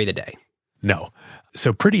not carry the day. No.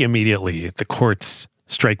 So pretty immediately, the courts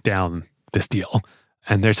strike down this deal.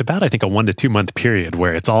 And there's about, a 1 to 2 month period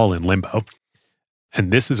where it's all in limbo.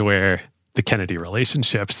 And this is where the Kennedy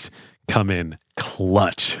relationships come in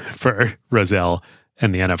clutch for Rozelle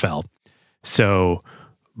and the NFL. So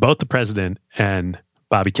both the president and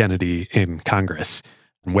Bobby Kennedy in Congress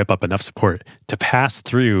whip up enough support to pass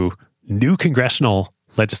through new congressional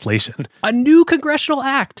legislation. A new congressional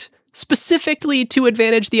act specifically to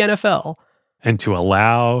advantage the NFL. And to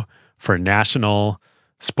allow for national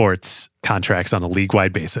sports contracts on a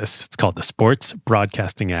league-wide basis. It's called the Sports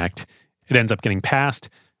Broadcasting Act. It ends up getting passed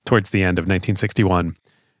towards the end of 1961.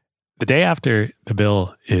 The day after the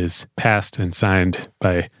bill is passed and signed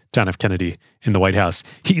by John F. Kennedy in the White House,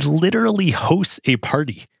 he literally hosts a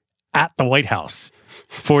party at the White House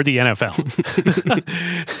for the NFL,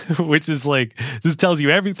 which is just tells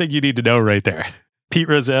you everything you need to know right there. Pete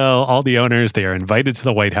Rozelle, all the owners, they are invited to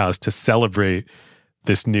the White House to celebrate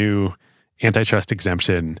this new antitrust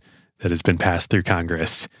exemption that has been passed through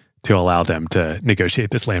Congress to allow them to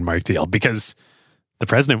negotiate this landmark deal because the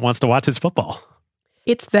president wants to watch his football.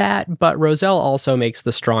 It's that, but Rozelle also makes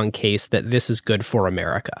the strong case that this is good for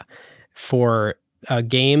America. For a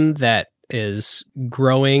game that is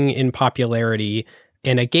growing in popularity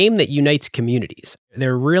and a game that unites communities.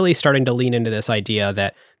 They're really starting to lean into this idea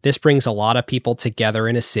that this brings a lot of people together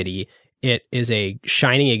in a city. It is a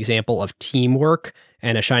shining example of teamwork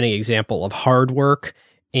and a shining example of hard work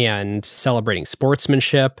and celebrating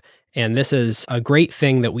sportsmanship. And this is a great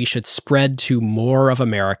thing that we should spread to more of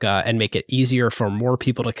America and make it easier for more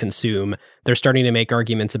people to consume. They're starting to make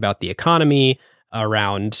arguments about the economy.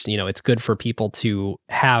 around, it's good for people to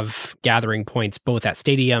have gathering points both at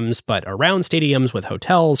stadiums, but around stadiums with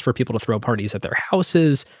hotels for people to throw parties at their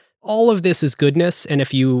houses. All of this is goodness. And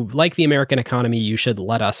if you like the American economy, you should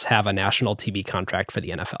let us have a national TV contract for the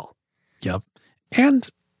NFL. Yep. And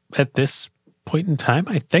at this point in time,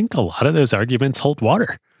 I think a lot of those arguments hold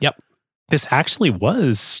water. Yep. This actually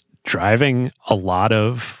was driving a lot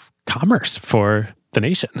of commerce for the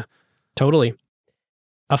nation. Totally.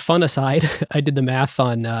 A fun aside, I did the math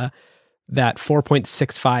on that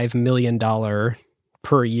 $4.65 million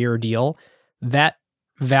per year deal. That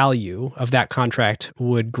value of that contract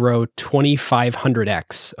would grow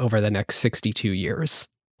 2,500x over the next 62 years.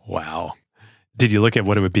 Wow. Did you look at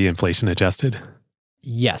what it would be inflation adjusted?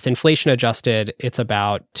 Yes, inflation adjusted, it's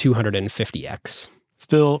about 250x.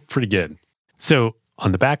 Still pretty good. So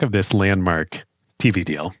on the back of this landmark TV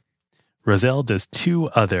deal, Rozelle does two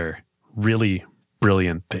other really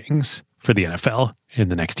brilliant things for the NFL in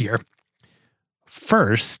the next year.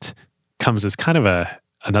 First comes as kind of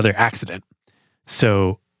another accident.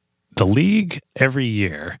 So the league every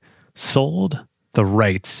year sold the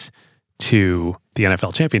rights to the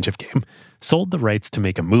NFL championship game, sold the rights to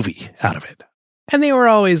make a movie out of it. And they were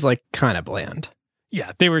always kind of bland.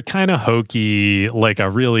 Yeah, they were kind of hokey, like a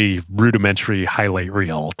really rudimentary highlight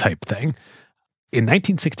reel type thing. In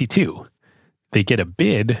 1962, they get a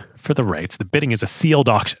bid for the rights. The bidding is a sealed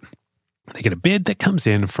auction. They get a bid that comes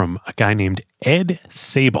in from a guy named Ed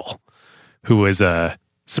Sable, who was a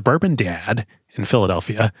suburban dad in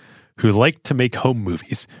Philadelphia who liked to make home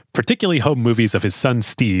movies, particularly home movies of his son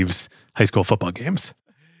Steve's high school football games.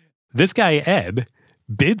 This guy, Ed,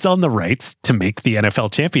 bids on the rights to make the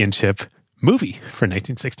NFL championship movie for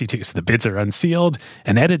 1962. So the bids are unsealed,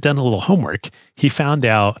 and Ed had done a little homework. He found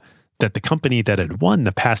out that the company that had won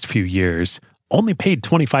the past few years only paid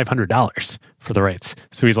 $2,500 for the rights.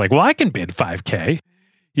 So he's like, well, I can bid $5,000.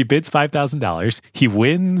 He bids $5,000. He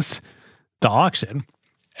wins the auction.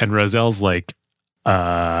 And Rozelle's like,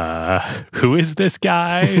 who is this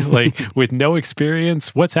guy? With no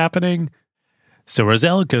experience, what's happening? So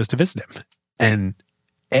Rozelle goes to visit him. And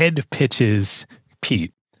Ed pitches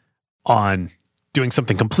Pete on doing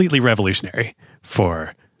something completely revolutionary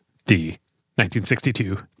for the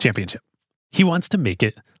 1962 championship. He wants to make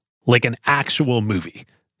it like an actual movie,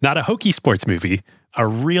 not a hokey sports movie, a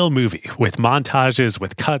real movie with montages,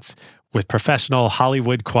 with cuts, with professional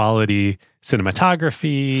Hollywood quality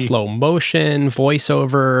cinematography, slow motion,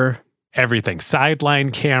 voiceover, everything,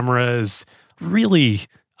 sideline cameras, really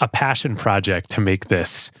a passion project to make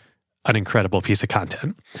this an incredible piece of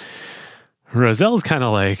content. Rozelle's kind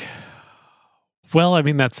of like, well, I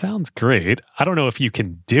mean, that sounds great. I don't know if you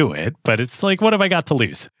can do it, but it's like, what have I got to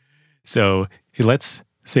lose? So he lets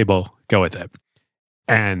Sable go with it.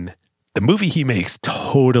 And the movie he makes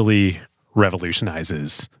totally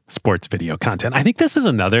revolutionizes sports video content. I think this is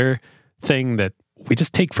another thing that we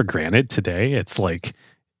just take for granted today. It's like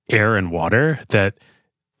air and water, that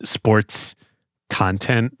sports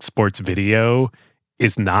content, sports video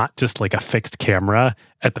is not just like a fixed camera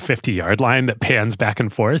at the 50-yard line that pans back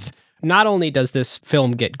and forth. Not only does this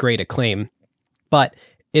film get great acclaim, but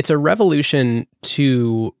it's a revolution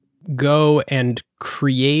to go and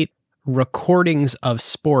create recordings of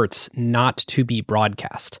sports not to be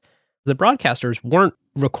broadcast. The broadcasters weren't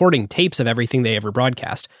recording tapes of everything they ever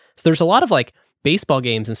broadcast. So there's a lot of baseball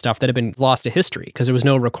games and stuff that have been lost to history because there was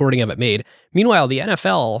no recording of it made. Meanwhile, the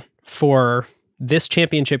NFL, for this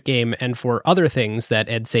championship game and for other things that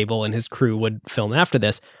Ed Sable and his crew would film after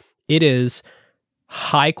this, it is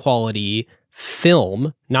high quality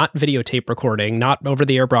film, not videotape recording, not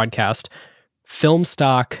over-the-air broadcast, film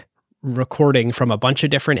stock recording from a bunch of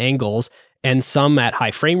different angles, and some at high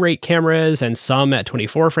frame rate cameras and some at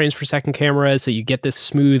 24 frames per second cameras. So you get this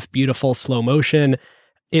smooth, beautiful slow motion.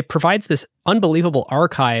 It provides this unbelievable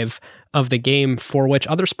archive of the game for which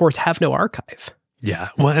other sports have no archive. Yeah,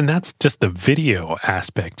 well, and that's just the video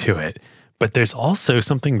aspect to it. But there's also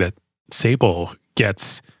something that Sable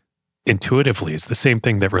gets intuitively. It's the same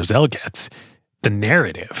thing that Rozelle gets. The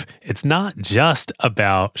narrative. It's not just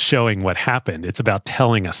about showing what happened. It's about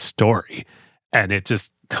telling a story. And it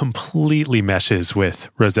just completely meshes with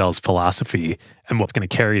Rozelle's philosophy and what's going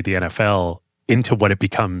to carry the NFL into what it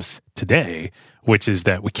becomes today, which is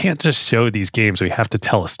that we can't just show these games. We have to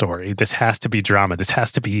tell a story. This has to be drama. This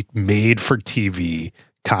has to be made for TV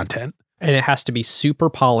content. And it has to be super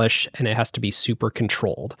polished and it has to be super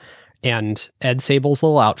controlled. And Ed Sable's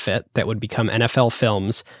little outfit that would become NFL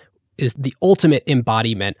Films is the ultimate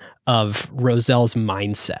embodiment of Rozelle's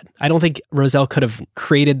mindset. I don't think Rozelle could have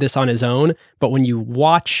created this on his own, but when you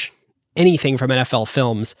watch anything from NFL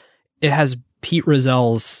Films, it has Pete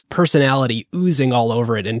Rozelle's personality oozing all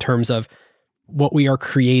over it in terms of what we are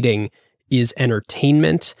creating is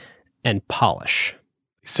entertainment and polish.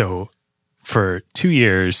 So for 2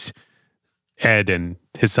 years, Ed and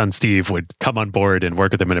his son Steve would come on board and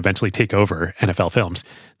work with him and eventually take over NFL Films.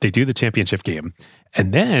 They do the championship game.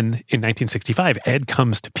 And then in 1965, Ed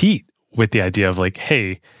comes to Pete with the idea of like,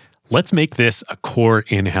 hey, let's make this a core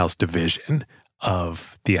in-house division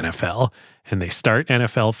of the NFL. And they start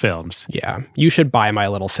NFL Films. Yeah, you should buy my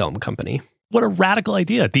little film company. What a radical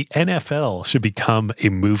idea. The NFL should become a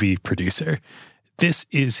movie producer. This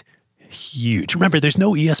is huge. Remember, there's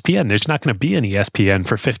no ESPN. There's not going to be an ESPN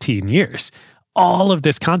for 15 years. All of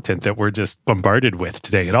this content that we're just bombarded with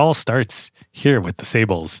today, it all starts here with the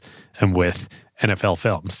Sables and with NFL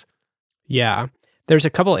Films. Yeah. There's a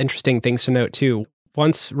couple interesting things to note, too.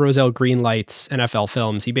 Once Rozelle greenlights NFL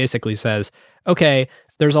Films, he basically says, okay,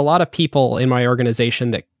 there's a lot of people in my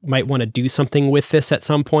organization that might want to do something with this at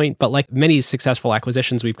some point, but like many successful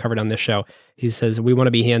acquisitions we've covered on this show, he says, we want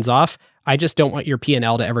to be hands-off. I just don't want your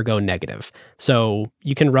P&L to ever go negative. So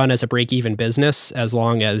you can run as a break-even business as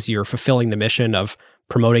long as you're fulfilling the mission of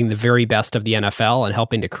promoting the very best of the NFL and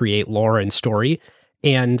helping to create lore and story.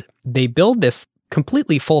 And they build this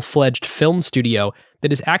completely full-fledged film studio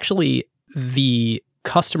that is actually the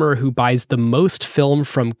customer who buys the most film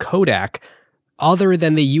from Kodak other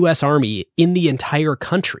than the US Army in the entire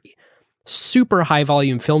country. Super high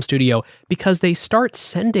volume film studio because they start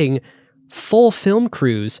sending full film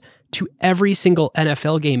crews to every single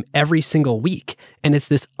NFL game every single week. And it's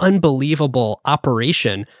this unbelievable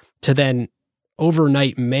operation to then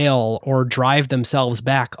overnight mail or drive themselves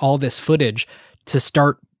back all this footage to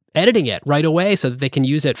start editing it right away so that they can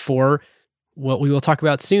use it for what we will talk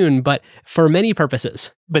about soon, but for many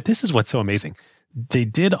purposes. But this is what's so amazing. They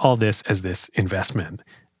did all this as this investment,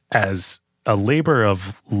 as a labor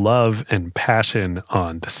of love and passion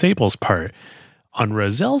on the Sables' part. On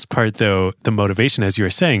Rozelle's part, though, the motivation, as you were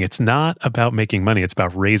saying, it's not about making money. It's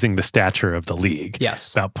about raising the stature of the league.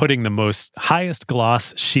 Yes. About putting the most highest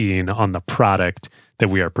gloss sheen on the product that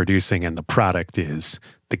we are producing, and the product is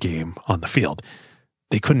the game on the field.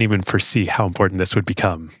 They couldn't even foresee how important this would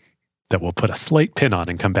become, that we'll put a slight pin on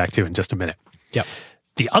and come back to in just a minute. Yep.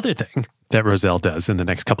 The other thing that Rozelle does in the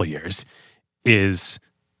next couple of years is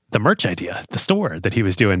the merch idea, the store that he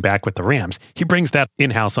was doing back with the Rams. He brings that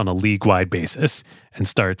in-house on a league-wide basis and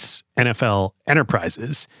starts NFL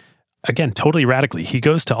Enterprises. Again, totally radically. He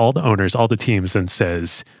goes to all the owners, all the teams, and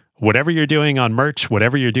says, whatever you're doing on merch,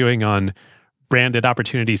 whatever you're doing on branded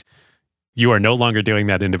opportunities, you are no longer doing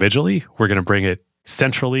that individually. We're going to bring it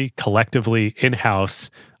centrally, collectively, in-house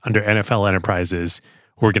under NFL Enterprises.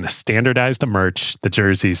 We're going to standardize the merch, the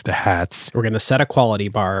jerseys, the hats. We're going to set a quality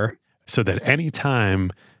bar. So that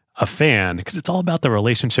anytime a fan, because it's all about the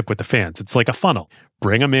relationship with the fans, it's like a funnel.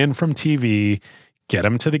 Bring them in from TV, get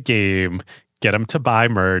them to the game, get them to buy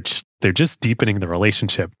merch. They're just deepening the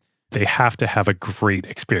relationship. They have to have a great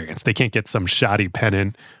experience. They can't get some shoddy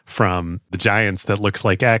pennant from the Giants that looks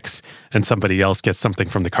like X and somebody else gets something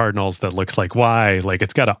from the Cardinals that looks like Y. Like,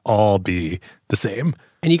 it's got to all be the same.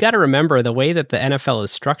 And you got to remember the way that the NFL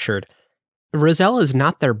is structured, Rozelle is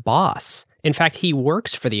not their boss. In fact, he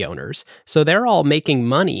works for the owners. So they're all making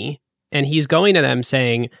money, and he's going to them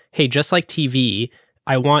saying, hey, just like TV,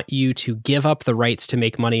 I want you to give up the rights to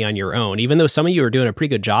make money on your own, even though some of you are doing a pretty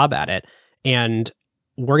good job at it. And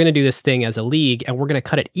we're going to do this thing as a league, and we're going to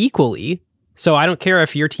cut it equally. So I don't care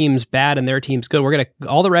if your team's bad and their team's good.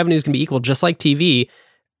 All the revenue is going to be equal, just like TV.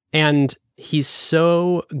 And he's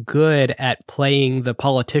so good at playing the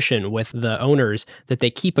politician with the owners that they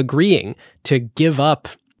keep agreeing to give up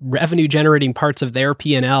revenue-generating parts of their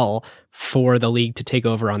P&L for the league to take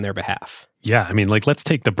over on their behalf. Yeah, I mean, like, let's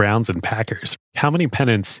take the Browns and Packers. How many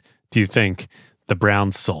pennants do you think the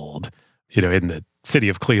Browns sold, in the city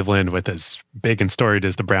of Cleveland, with as big and storied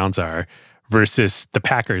as the Browns are, versus the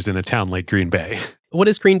Packers in a town like Green Bay? What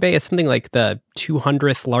is Green Bay? It's something like the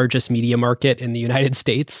 200th largest media market in the United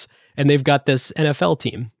States, and they've got this NFL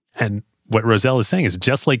team. And what Rozelle is saying is,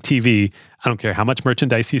 just like TV, I don't care how much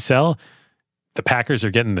merchandise you sell, the Packers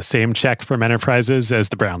are getting the same check from Enterprises as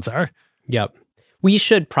the Browns are. Yep. We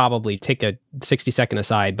should probably take a 60-second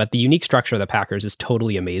aside, but the unique structure of the Packers is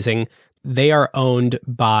totally amazing. They are owned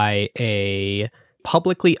by a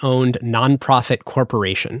publicly owned nonprofit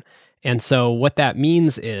corporation. And so what that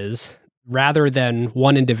means is, rather than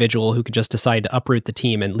one individual who could just decide to uproot the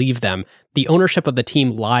team and leave them, the ownership of the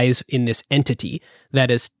team lies in this entity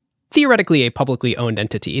that is theoretically a publicly owned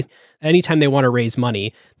entity. Anytime they want to raise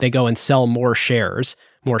money, they go and sell more shares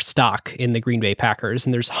more stock in the Green Bay Packers.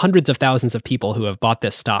 And there's hundreds of thousands of people who have bought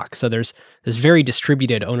this stock. So there's this very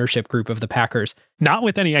distributed ownership group of the Packers. Not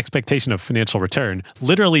with any expectation of financial return,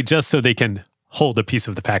 literally just so they can hold a piece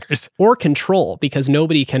of the Packers. Or control, because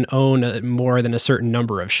nobody can own more than a certain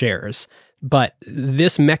number of shares. But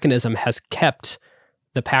this mechanism has kept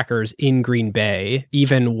the Packers in Green Bay,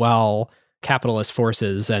 even while capitalist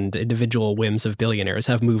forces and individual whims of billionaires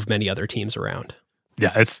have moved many other teams around.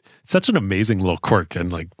 Yeah, it's such an amazing little quirk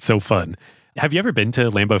and like so fun. Have you ever been to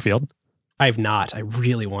Lambeau Field? I've not. I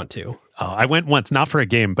really want to. I went once, not for a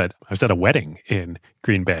game, but I was at a wedding in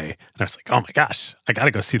Green Bay. And I was like, oh my gosh, I got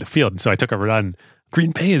to go see the field. And so I took a run.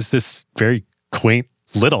 Green Bay is this very quaint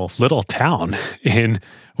little town in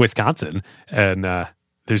Wisconsin. And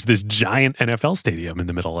there's this giant NFL stadium in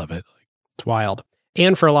the middle of it. It's wild.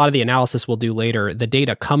 And for a lot of the analysis we'll do later, the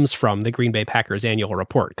data comes from the Green Bay Packers annual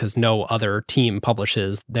report because no other team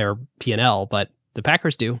publishes their P&L, but the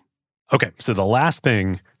Packers do. Okay, so the last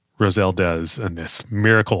thing Rozelle does in this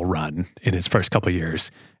miracle run in his first couple of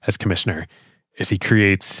years as commissioner is he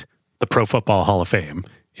creates the Pro Football Hall of Fame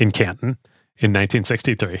in Canton in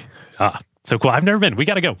 1963. So cool. I've never been. We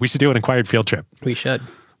got to go. We should do an acquired field trip. We should.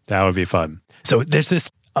 That would be fun. So there's this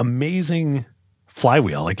amazing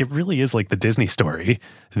flywheel. Like it really is like the Disney story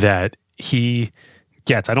that he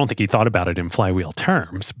gets. I don't think he thought about it in flywheel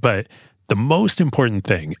terms, but the most important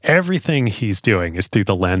thing, everything he's doing is through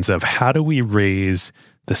the lens of how do we raise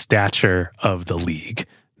the stature of the league?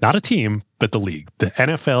 Not a team, but the league. The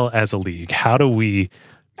NFL as a league. How do we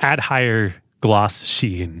add higher gloss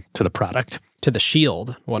sheen to the product? To the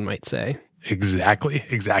shield, one might say. Exactly.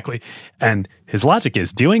 And his logic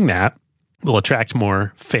is doing that will attract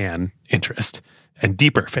more fan interest and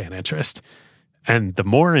deeper fan interest. And the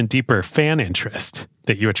more and deeper fan interest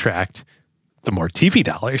that you attract, the more TV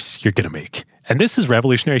dollars you're going to make. And this is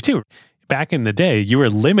revolutionary too. Back in the day, you were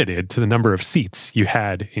limited to the number of seats you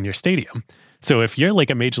had in your stadium. So if you're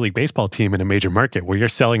like a Major League Baseball team in a major market where you're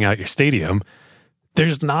selling out your stadium,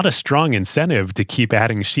 there's not a strong incentive to keep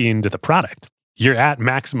adding sheen to the product. You're at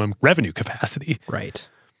maximum revenue capacity. Right.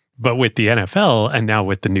 But with the NFL and now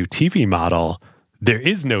with the new TV model, there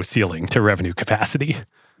is no ceiling to revenue capacity.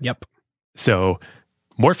 Yep. So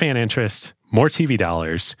more fan interest, more TV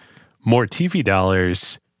dollars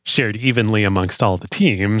shared evenly amongst all the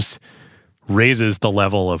teams raises the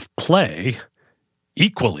level of play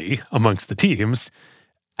equally amongst the teams.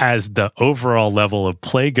 As the overall level of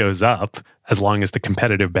play goes up, as long as the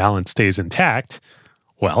competitive balance stays intact,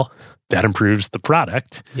 well, that improves the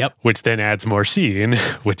product, which then adds more sheen,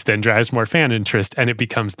 which then drives more fan interest, and it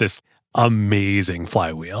becomes this amazing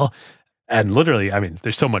flywheel. And literally, I mean,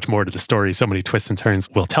 there's so much more to the story, so many twists and turns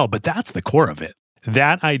we'll tell, but that's the core of it.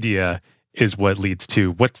 That idea is what leads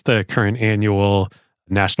to, what's the current annual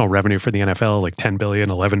national revenue for the NFL, like 10 billion,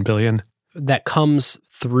 11 billion? That comes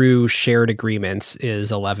through shared agreements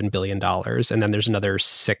is $11 billion. And then there's another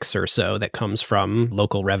 6 or so that comes from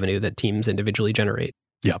local revenue that teams individually generate.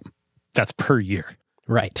 Yep. That's per year.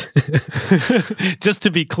 Right. Just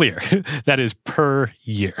to be clear, that is per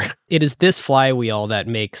year. It is this flywheel that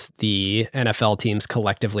makes the NFL teams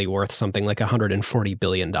collectively worth something like $140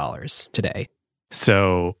 billion today.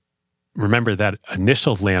 So remember that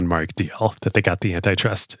initial landmark deal that they got the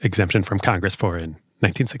antitrust exemption from Congress for in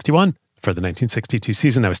 1961? For the 1962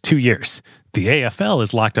 season, that was 2 years. The AFL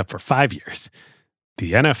is locked up for 5 years.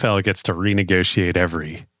 The NFL gets to renegotiate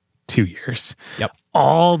every 2 years. Yep.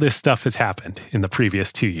 All this stuff has happened in the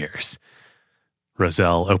previous 2 years.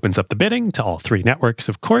 Rozelle opens up the bidding to all 3 networks,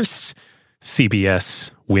 of course.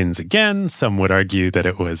 CBS wins again. Some would argue that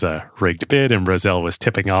it was a rigged bid and Rozelle was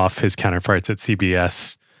tipping off his counterparts at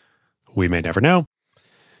CBS. We may never know.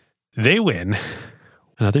 They win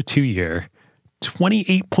another 2-year,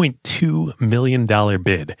 $28.2 million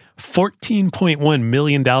bid, $14.1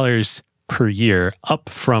 million per year, up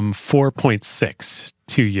from 4.6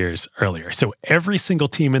 2 years earlier. So every single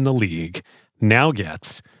team in the league now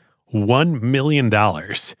gets $1 million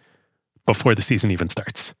before the season even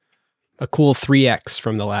starts. A cool 3x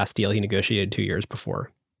from the last deal he negotiated 2 years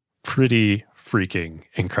before. Pretty freaking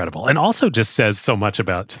incredible. And also just says so much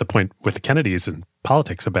about, to the point with the Kennedys and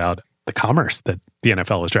politics, about the commerce that the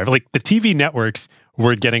NFL was driving. Like the TV networks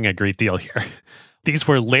were getting a great deal here. These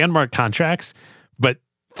were landmark contracts, but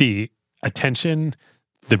the attention,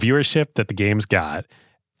 the viewership that the games got,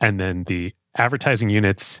 and then the advertising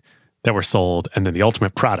units that were sold, and then the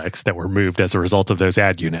ultimate products that were moved as a result of those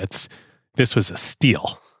ad units, this was a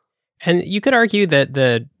steal. And you could argue that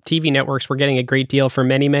the TV networks were getting a great deal for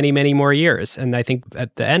many, many, many more years. And I think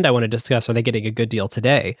at the end, I want to discuss, are they getting a good deal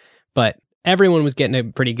today? But everyone was getting a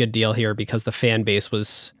pretty good deal here because the fan base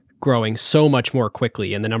was growing so much more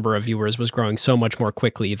quickly and the number of viewers was growing so much more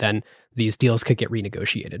quickly than these deals could get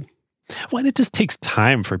renegotiated. Well, it just takes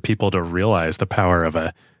time for people to realize the power of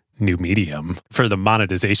a new medium for the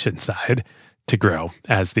monetization side to grow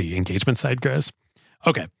as the engagement side grows.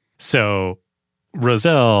 Okay, so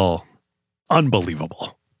Rozelle,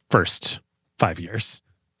 unbelievable first 5 years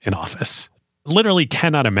in office. Literally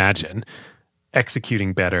cannot imagine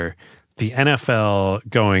executing better. The NFL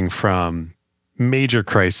going from major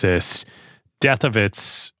crisis, death of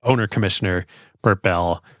its owner-commissioner, Bert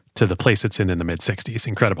Bell, to the place it's in the mid-'60s.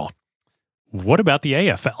 Incredible. What about the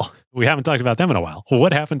AFL? We haven't talked about them in a while.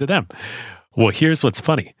 What happened to them? Well, here's what's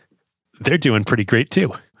funny. They're doing pretty great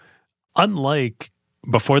too. Unlike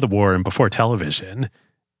before the war and before television,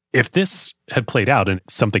 if this had played out and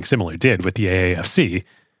something similar did with the AAFC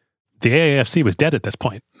was dead at this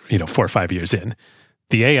point, 4 or 5 years in.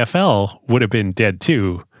 The AFL would have been dead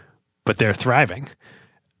too, but they're thriving.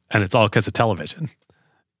 And it's all because of television.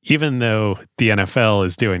 Even though the NFL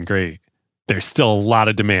is doing great, there's still a lot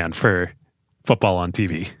of demand for football on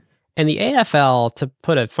TV. And the AFL, to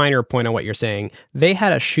put a finer point on what you're saying, they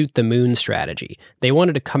had a shoot the moon strategy. They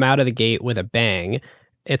wanted to come out of the gate with a bang.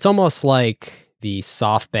 It's almost like the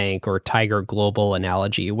SoftBank or Tiger Global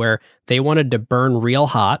analogy, where they wanted to burn real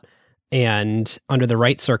hot and under the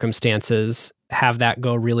right circumstances, have that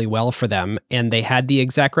go really well for them. And they had the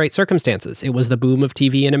exact right circumstances. It was the boom of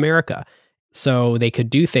TV in America. So they could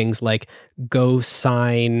do things like go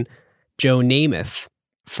sign Joe Namath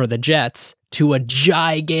for the Jets to a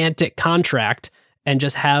gigantic contract and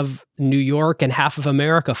just have New York and half of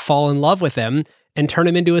America fall in love with him and turn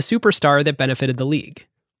him into a superstar that benefited the league.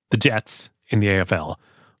 The Jets in the AFL,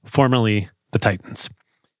 formerly the Titans,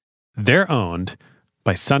 they're owned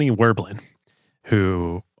by Sonny Werblin,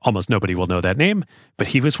 who almost nobody will know that name, but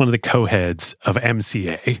he was one of the co-heads of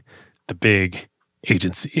MCA, the big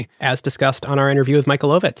agency. As discussed on our interview with Michael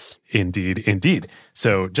Ovitz. Indeed, indeed.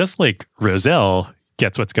 So just like Rozelle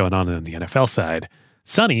gets what's going on the NFL side,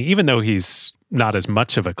 Sonny, even though he's not as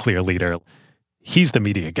much of a clear leader, he's the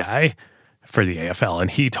media guy for the AFL, and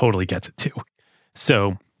he totally gets it too.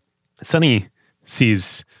 So Sonny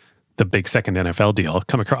sees the big second NFL deal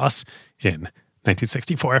come across in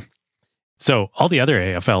 1964. So all the other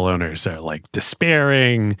AFL owners are like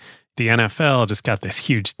despairing. The NFL just got this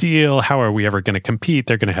huge deal. How are we ever going to compete?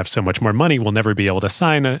 They're going to have so much more money. We'll never be able to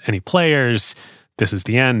sign any players. This is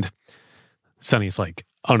the end. Sonny's like,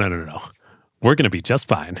 oh, no. We're going to be just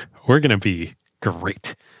fine. We're going to be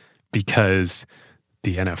great because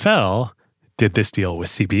the NFL did this deal with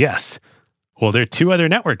CBS. Well, there are two other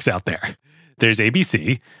networks out there. There's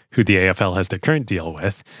ABC, who the AFL has their current deal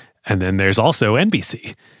with, and then there's also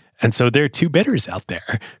NBC. And so there are two bidders out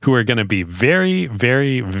there who are going to be very,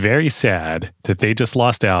 very, very sad that they just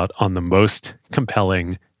lost out on the most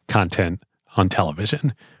compelling content on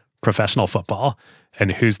television, professional football.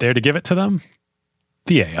 And who's there to give it to them?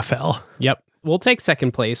 The AFL. Yep. We'll take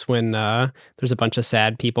second place when there's a bunch of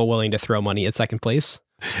sad people willing to throw money at second place.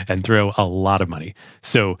 And throw a lot of money.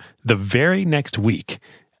 So the very next week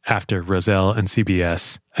after Rozelle and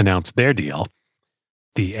CBS announced their deal,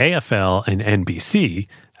 the AFL and NBC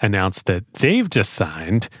announced that they've just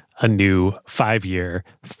signed a new 5-year,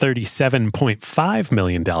 $37.5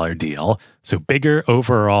 million deal. So bigger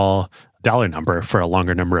overall dollar number for a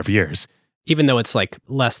longer number of years. Even though it's like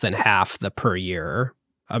less than half the per year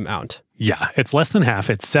amount. Yeah, it's less than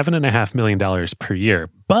half. It's $7.5 million per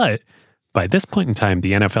year. But by this point in time,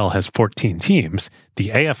 the NFL has 14 teams. The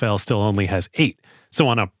AFL still only has 8. So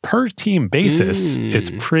on a per team basis,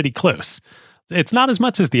 it's pretty close. It's not as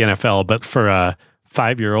much as the NFL, but for a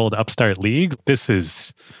 5-year-old upstart league, this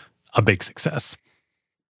is a big success.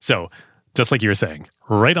 So just like you were saying,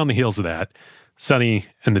 right on the heels of that, Sonny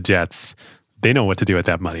and the Jets, they know what to do with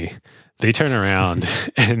that money. They turn around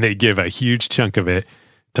and they give a huge chunk of it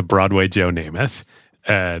to Broadway Joe Namath.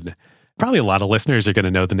 And probably a lot of listeners are going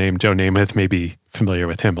to know the name Joe Namath, maybe familiar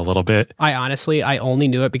with him a little bit. I only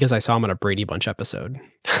knew it because I saw him on a Brady Bunch episode.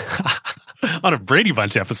 On a Brady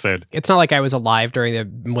Bunch episode. It's not like I was alive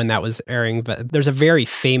when that was airing, but there's a very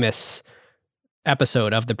famous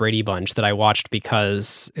episode of the Brady Bunch that I watched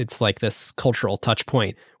because it's like this cultural touch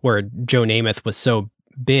point where Joe Namath was so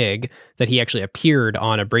big that he actually appeared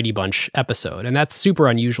on a Brady Bunch episode. And that's super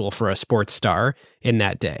unusual for a sports star in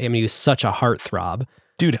that day. I mean, he was such a heartthrob.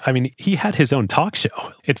 Dude, I mean, he had his own talk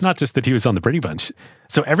show. It's not just that he was on the Brady Bunch.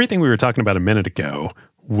 So everything we were talking about a minute ago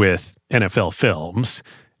with NFL Films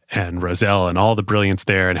and Rozelle and all the brilliance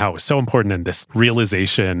there and how it was so important in this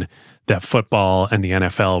realization that football and the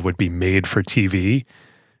NFL would be made for TV,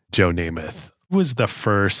 Joe Namath was the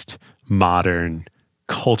first modern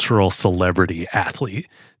cultural celebrity athlete.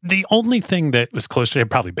 The only thing that was close to him,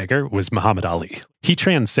 probably bigger, was Muhammad Ali. He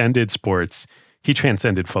transcended sports. He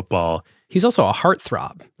transcended football. He's also a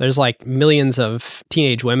heartthrob. There's like millions of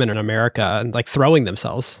teenage women in America like throwing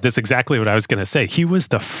themselves. That's exactly what I was going to say. He was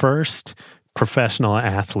the first professional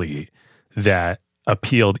athlete that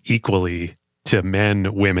appealed equally to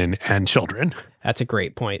men, women, and children. That's a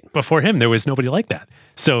great point. Before him, there was nobody like that.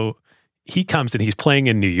 So he comes and he's playing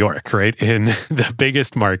in New York, right? In the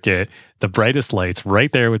biggest market, the brightest lights,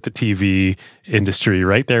 right there with the TV industry,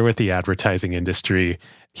 right there with the advertising industry.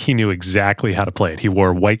 He knew exactly how to play it. He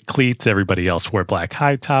wore white cleats. Everybody else wore black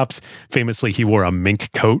high tops. Famously, he wore a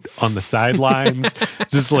mink coat on the sidelines.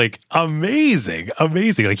 Just like amazing.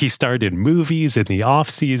 Like he starred in movies in the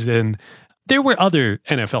off season. There were other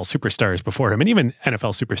NFL superstars before him and even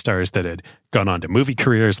NFL superstars that had gone on to movie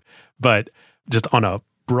careers. But just on a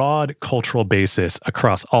broad cultural basis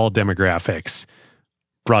across all demographics,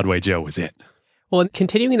 Broadway Joe was it. Well,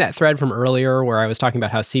 continuing that thread from earlier where I was talking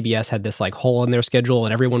about how CBS had this like hole in their schedule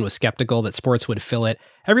and everyone was skeptical that sports would fill it.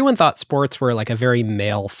 Everyone thought sports were like a very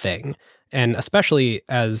male thing. And especially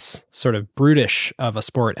as sort of brutish of a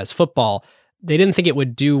sport as football, they didn't think it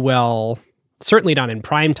would do well, certainly not in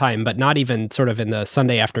prime time, but not even sort of in the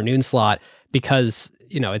Sunday afternoon slot because,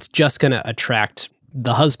 you know, it's just going to attract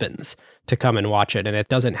the husbands to come and watch it. And it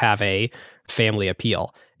doesn't have a family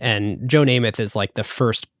appeal. And Joe Namath is like the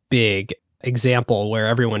first big example where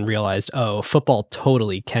everyone realized, oh, football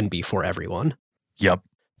totally can be for everyone. Yep.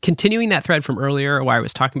 Continuing that thread from earlier where I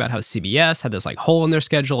was talking about how CBS had this like hole in their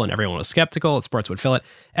schedule and everyone was skeptical that sports would fill it.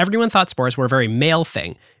 Everyone thought sports were a very male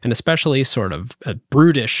thing, and especially sort of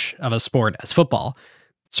brutish of a sport as football.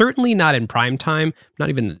 Certainly not in prime time, not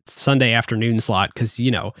even the Sunday afternoon slot, because, you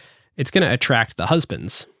know, it's going to attract the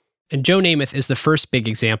husbands. And Joe Namath is the first big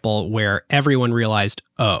example where everyone realized,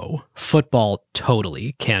 oh, football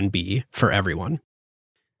totally can be for everyone.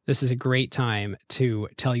 This is a great time to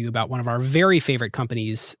tell you about one of our very favorite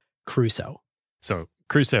companies, Crusoe. So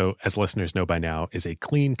Crusoe, as listeners know by now, is a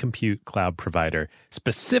clean compute cloud provider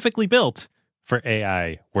specifically built for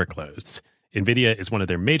AI workloads. NVIDIA is one of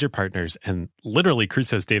their major partners, and literally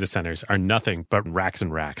Crusoe's data centers are nothing but racks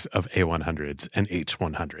and racks of A100s and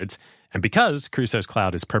H100s. And because Crusoe's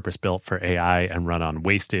cloud is purpose-built for AI and run on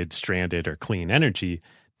wasted, stranded, or clean energy,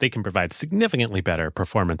 they can provide significantly better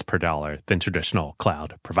performance per dollar than traditional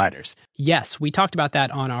cloud providers. Yes, we talked about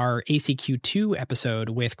that on our ACQ2 episode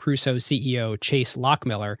with Crusoe CEO Chase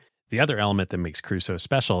Lockmiller. The other element that makes Crusoe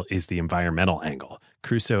special is the environmental angle.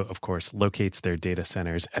 Crusoe, of course, locates their data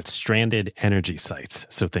centers at stranded energy sites.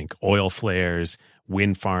 So think oil flares,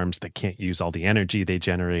 wind farms that can't use all the energy they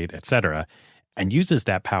generate, etc., and uses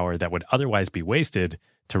that power that would otherwise be wasted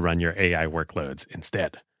to run your AI workloads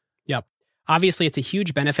instead. Yep. Obviously, it's a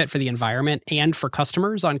huge benefit for the environment and for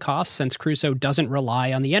customers on costs since Crusoe doesn't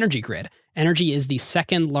rely on the energy grid. Energy is the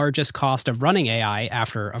second largest cost of running AI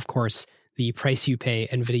after, of course, the price you pay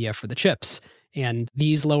NVIDIA for the chips. And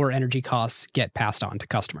these lower energy costs get passed on to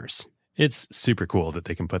customers. It's super cool that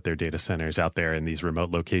they can put their data centers out there in these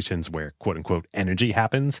remote locations where, quote unquote, energy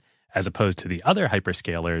happens, as opposed to the other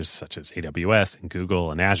hyperscalers such as AWS and Google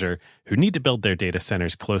and Azure, who need to build their data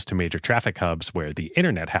centers close to major traffic hubs where the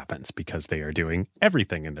internet happens because they are doing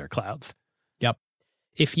everything in their clouds. Yep.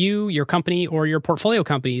 If you, your company, or your portfolio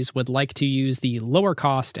companies would like to use the lower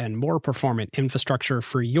cost and more performant infrastructure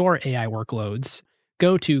for your AI workloads,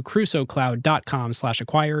 go to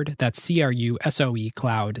crusoecloud.com/acquired. That's CRUSOE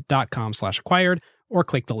cloud.com/acquired, or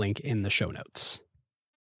click the link in the show notes.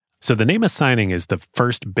 So the Namath signing is the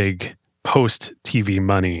first big post-TV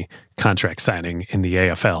money contract signing in the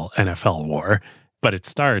AFL-NFL war, but it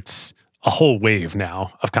starts a whole wave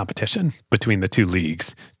now of competition between the two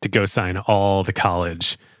leagues to go sign all the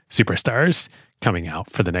college superstars coming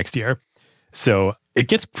out for the next year. So it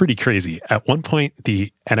gets pretty crazy. At one point,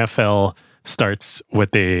 the NFL starts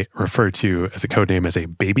what they refer to as a code name as a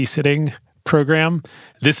babysitting program.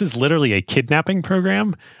 This is literally a kidnapping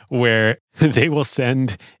program where they will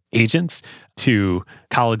send agents to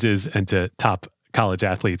colleges and to top college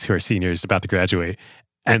athletes who are seniors about to graduate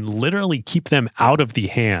and literally keep them out of the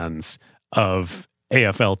hands of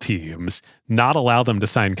AFL teams, not allow them to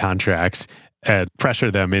sign contracts, and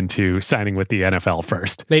pressure them into signing with the NFL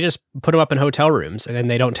first. They just put them up in hotel rooms and then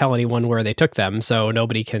they don't tell anyone where they took them. So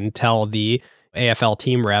nobody can tell the AFL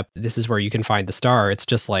team rep, this is where you can find the star. It's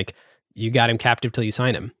just like, you got him captive till you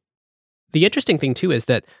sign him. The interesting thing, too, is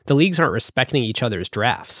that the leagues aren't respecting each other's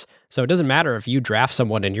drafts. So it doesn't matter if you draft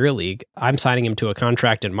someone in your league. I'm signing him to a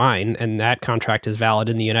contract in mine, and that contract is valid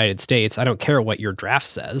in the United States. I don't care what your draft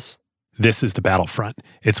says. This is the battlefront.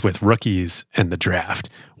 It's with rookies and the draft.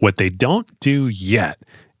 What they don't do yet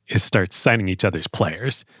is start signing each other's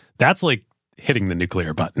players. That's like hitting the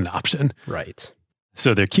nuclear button option. Right.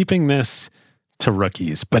 So they're keeping this to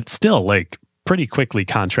rookies, but still, like, pretty quickly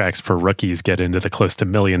contracts for rookies get into the close to $1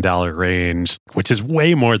 million range, which is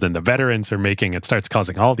way more than the veterans are making. It starts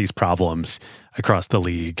causing all these problems across the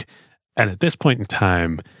league. And at this point in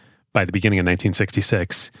time, by the beginning of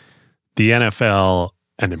 1966, the NFL,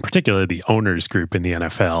 and in particular the owners group in the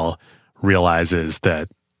NFL, realizes that,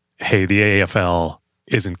 hey, the AFL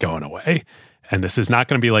isn't going away. And this is not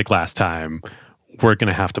going to be like last time. We're going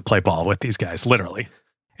to have to play ball with these guys, literally.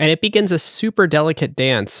 And it begins a super delicate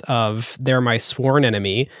dance of they're my sworn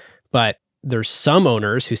enemy, but there's some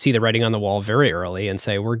owners who see the writing on the wall very early and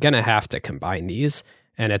say, we're going to have to combine these.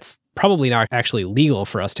 And it's probably not actually legal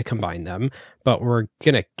for us to combine them, but we're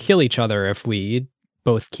going to kill each other if we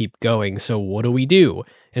both keep going. So what do we do?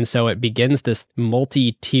 And so it begins this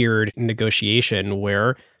multi-tiered negotiation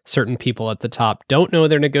where certain people at the top don't know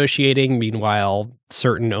they're negotiating. Meanwhile,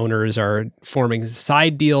 certain owners are forming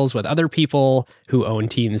side deals with other people who own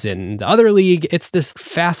teams in the other league. It's this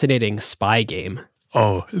fascinating spy game.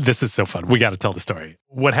 Oh, this is so fun. We got to tell the story.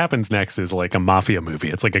 What happens next is like a mafia movie.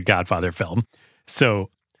 It's like a Godfather film. So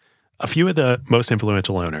a few of the most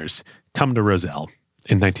influential owners come to Rozelle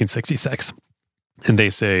in 1966, and they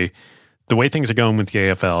say, the way things are going with the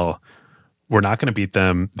AFL, we're not going to beat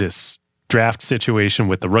them. This draft situation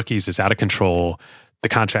with the rookies is out of control. The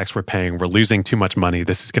contracts we're paying, we're losing too much money.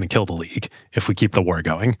 This is going to kill the league if we keep the war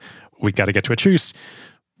going. We got to get to a truce,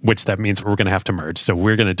 which that means we're going to have to merge. So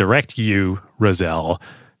we're going to direct you, Rozelle,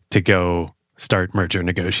 to go start merger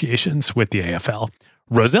negotiations with the AFL.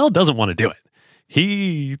 Rozelle doesn't want to do it.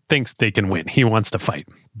 He thinks they can win. He wants to fight.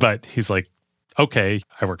 But he's like, okay,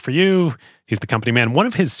 I work for you. He's the company man. One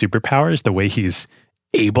of his superpowers, the way he's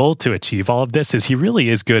able to achieve all of this, is he really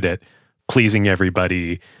is good at pleasing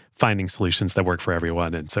everybody, finding solutions that work for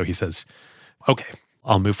everyone. And so he says, okay,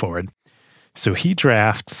 I'll move forward. So he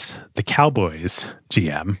drafts the Cowboys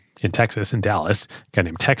GM in Texas, in Dallas, a guy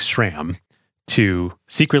named Tex Schramm, to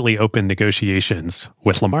secretly open negotiations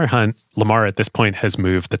with Lamar Hunt. Lamar at this point has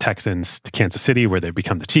moved the Texans to Kansas City, where they've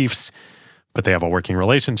become the Chiefs, but they have a working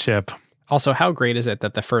relationship. Also, how great is it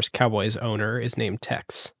that the first Cowboys owner is named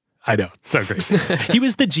Tex? I know, so great. He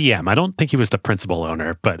was the GM. I don't think he was the principal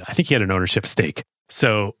owner, but I think he had an ownership stake.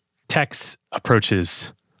 So Tex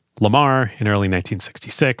approaches Lamar in early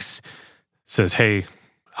 1966, says, hey,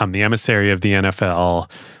 I'm the emissary of the NFL.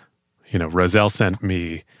 You know, Rozelle sent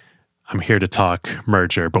me. I'm here to talk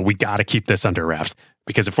merger, but we got to keep this under wraps,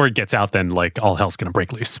 because if word gets out, then like all hell's going to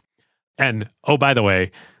break loose. And oh, by the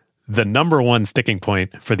way, the number one sticking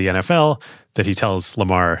point for the NFL that he tells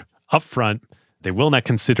Lamar up front, they will not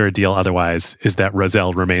consider a deal otherwise, is that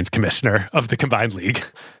Rozelle remains commissioner of the combined league.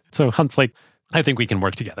 So Hunt's like, I think we can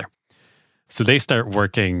work together. So they start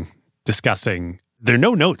working, discussing. There are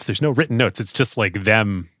no notes. There's no written notes. It's just like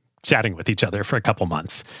them chatting with each other for a couple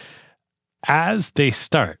months. As they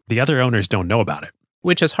start, the other owners don't know about it.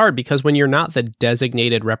 Which is hard, because when you're not the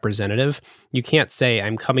designated representative, you can't say,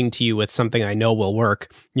 I'm coming to you with something I know will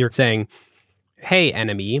work. You're saying, hey,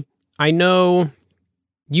 enemy, I know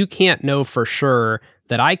you can't know for sure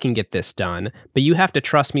that I can get this done, but you have to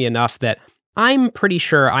trust me enough that I'm pretty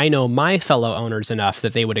sure I know my fellow owners enough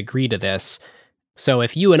that they would agree to this. So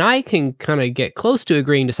if you and I can kind of get close to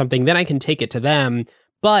agreeing to something, then I can take it to them,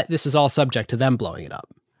 but this is all subject to them blowing it up.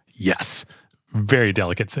 Yes. Very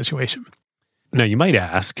delicate situation. Now, you might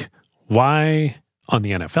ask, why on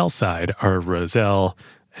the NFL side are Rozelle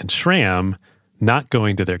and Schramm not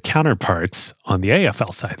going to their counterparts on the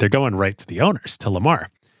AFL side? They're going right to the owners, to Lamar.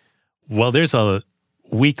 Well, there's a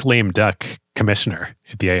weak, lame duck commissioner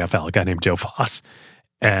at the AFL, a guy named Joe Foss.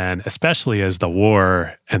 And especially as the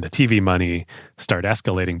war and the TV money start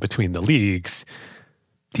escalating between the leagues,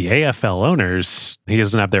 the AFL owners, he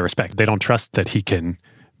doesn't have their respect. They don't trust that he can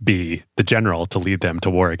be the general to lead them to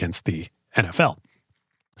war against the NFL.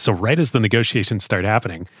 So right as the negotiations start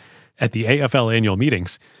happening at the AFL annual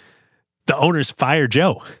meetings, the owners fire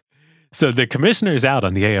Joe. So the commissioners out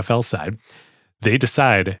on the AFL side, they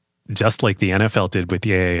decide, just like the NFL did with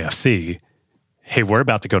the AAFC, hey, we're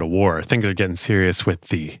about to go to war. Things are getting serious with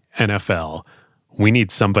the NFL. We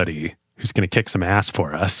need somebody who's going to kick some ass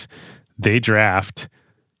for us. They draft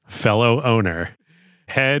fellow owner,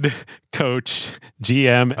 head coach,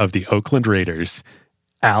 GM of the Oakland Raiders,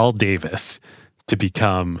 Al Davis, to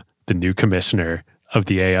become the new commissioner of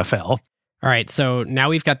the AFL. All right, so now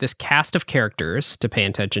we've got this cast of characters to pay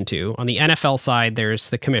attention to. On the NFL side, there's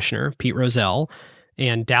the commissioner, Pete Rozelle,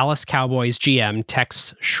 and Dallas Cowboys GM,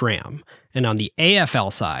 Tex Schramm. And on the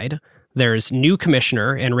AFL side, There's new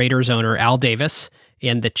commissioner and Raiders owner Al Davis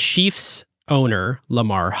and the Chiefs owner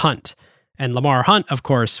Lamar Hunt. And Lamar Hunt, of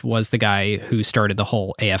course, was the guy who started the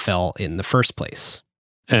whole AFL in the first place.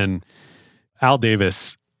 And Al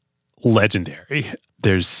Davis, legendary.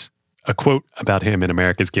 There's a quote about him in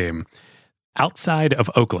America's Game. Outside of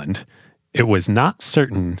Oakland, it was not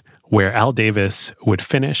certain where Al Davis would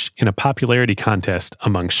finish in a popularity contest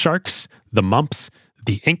among sharks, the mumps,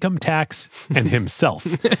 the income tax, and himself.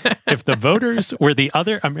 If the voters were the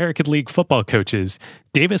other American League football coaches,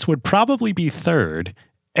 Davis would probably be third,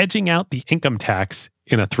 edging out the income tax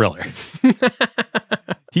in a thriller.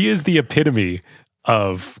 He is the epitome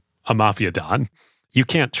of a mafia don. You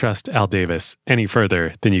can't trust Al Davis any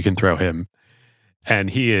further than you can throw him. And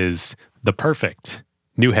he is the perfect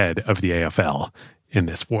new head of the AFL in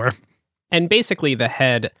this war. And basically the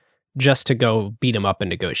head just to go beat him up in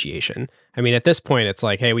negotiation. I mean, at this point, it's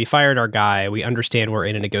like, hey, we fired our guy. We understand we're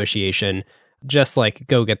in a negotiation. Just like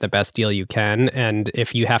go get the best deal you can. And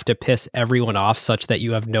if you have to piss everyone off such that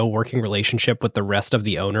you have no working relationship with the rest of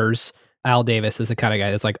the owners, Al Davis is the kind of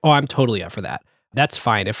guy that's like, oh, I'm totally up for that. That's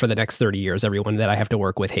fine if for the next 30 years, everyone that I have to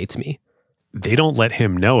work with hates me. They don't let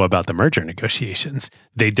him know about the merger negotiations.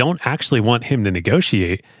 They don't actually want him to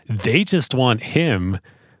negotiate. They just want him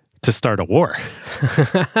to start a war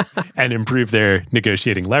and improve their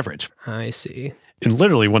negotiating leverage. I see. In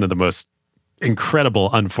literally one of the most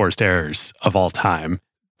incredible unforced errors of all time,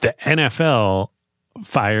 the NFL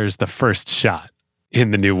fires the first shot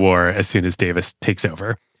in the new war as soon as Davis takes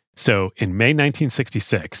over. So in May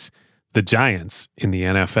 1966, the Giants in the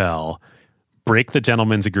NFL break the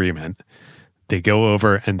gentleman's agreement. They go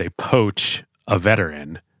over and they poach a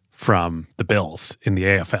veteran from the Bills in the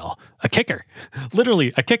AFL. A kicker.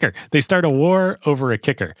 Literally a kicker. They start a war over a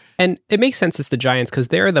kicker. And it makes sense it's the Giants because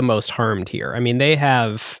they're the most harmed here. I mean, they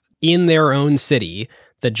have in their own city,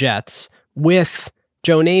 the Jets, with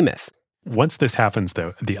Joe Namath. Once this happens,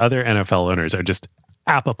 though, the other NFL owners are just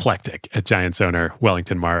apoplectic at Giants owner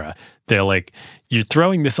Wellington Mara. They're like, you're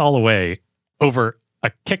throwing this all away over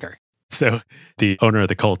a kicker. So the owner of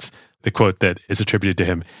the Colts, the quote that is attributed to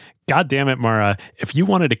him, God damn it, Mara, if you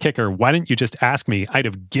wanted a kicker, why didn't you just ask me? I'd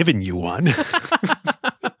have given you one.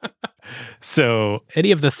 So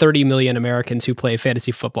any of the 30 million Americans who play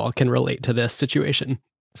fantasy football can relate to this situation.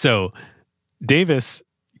 So Davis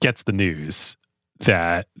gets the news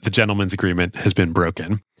that the gentleman's agreement has been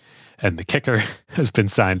broken and the kicker has been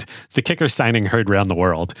signed. The kicker signing heard around the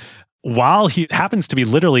world while he happens to be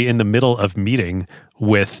literally in the middle of meeting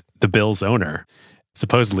with the Bills owner.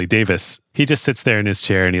 Supposedly Davis, he just sits there in his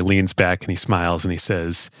chair and he leans back and he smiles and he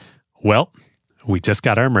says, well, we just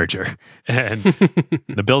got our merger. And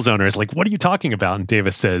the Bills owner is like, what are you talking about? And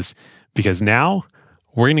Davis says, because now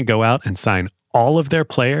we're going to go out and sign all of their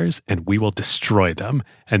players and we will destroy them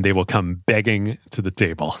and they will come begging to the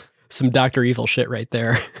table. Some Dr. Evil shit right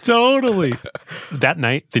there. Totally. That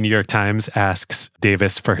night, the New York Times asks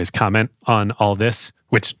Davis for his comment on all this,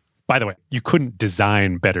 which, by the way, you couldn't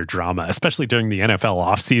design better drama, especially during the NFL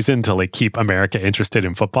offseason to like keep America interested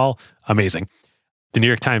in football. Amazing. The New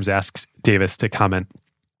York Times asks Davis to comment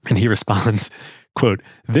and he responds, quote,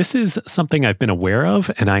 this is something I've been aware of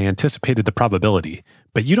and I anticipated the probability,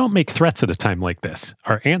 but you don't make threats at a time like this.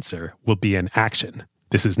 Our answer will be an action.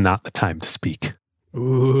 This is not the time to speak.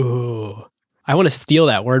 Ooh, I want to steal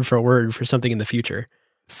that word for something in the future.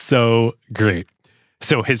 So great.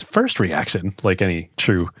 So his first reaction, like any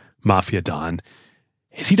true mafia don,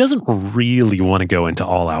 is he doesn't really want to go into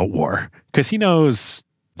all-out war because he knows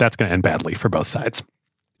that's going to end badly for both sides.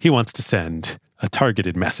 He wants to send a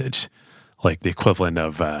targeted message, like the equivalent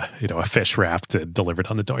of a fish wrapped and delivered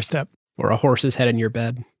on the doorstep. Or a horse's head in your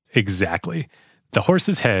bed. Exactly. The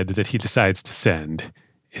horse's head that he decides to send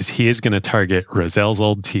is he is going to target Rozell's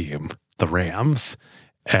old team, the Rams,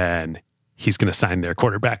 and he's going to sign their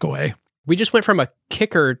quarterback away. We just went from a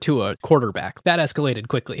kicker to a quarterback. That escalated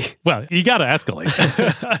quickly. Well, you got to escalate.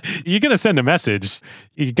 You're going to send a message.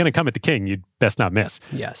 You're going to come at the king. You'd best not miss.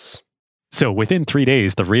 Yes. So within 3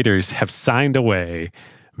 days, the Raiders have signed away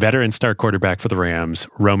veteran star quarterback for the Rams,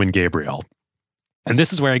 Roman Gabriel. And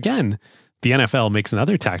this is where, again, the NFL makes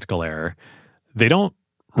another tactical error. They don't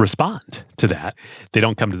respond to that. They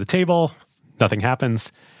don't come to the table. Nothing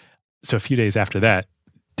happens. So a few days after that,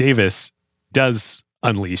 Davis does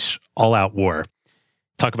unleash all-out war.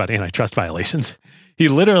 Talk about antitrust violations. He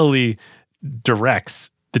literally directs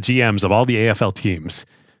the GMs of all the AFL teams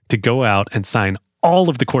to go out and sign all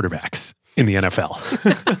of the quarterbacks in the NFL.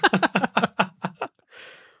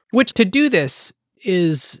 Which, to do this,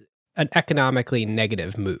 is an economically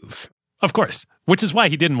negative move. Of course, which is why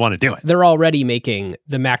he didn't want to do it. They're already making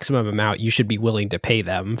the maximum amount you should be willing to pay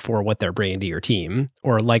them for what they're bringing to your team,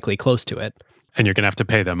 or likely close to it. And you're going to have to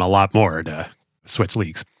pay them a lot more to switch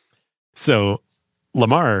leagues. So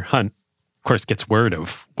Lamar Hunt, of course, gets word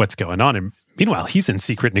of what's going on. And meanwhile, he's in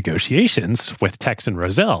secret negotiations with Tex and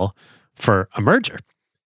Rozelle for a merger.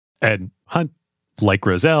 And Hunt, like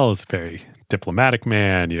Rozelle, is a very diplomatic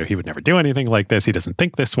man. He would never do anything like this. He doesn't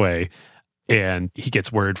think this way. And he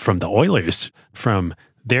gets word from the Oilers, from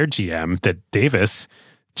their GM, that Davis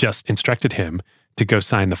just instructed him to go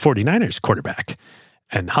sign the 49ers quarterback.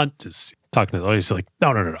 And Hunt is talking to the Oilers, like,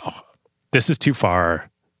 no. This is too far.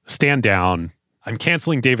 Stand down. I'm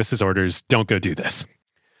canceling Davis's orders. Don't go do this.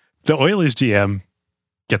 The Oilers GM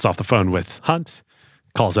gets off the phone with Hunt,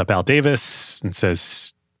 calls up Al Davis and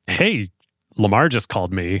says, hey, Lamar just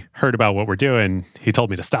called me, heard about what we're doing. He told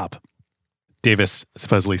me to stop. Davis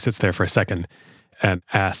supposedly sits there for a second and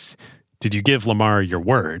asks, did you give Lamar your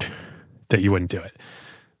word that you wouldn't do it?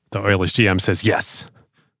 The Oilers GM says, yes.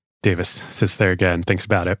 Davis sits there again, thinks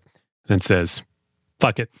about it, and says,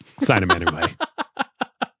 fuck it, sign him anyway.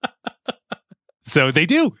 So they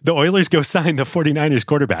do. The Oilers go sign the 49ers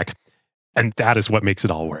quarterback. And that is what makes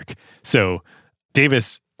it all work. So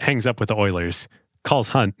Davis hangs up with the Oilers, calls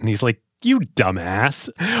Hunt, and he's like, you dumbass.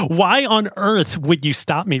 Why on earth would you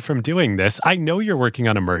stop me from doing this? I know you're working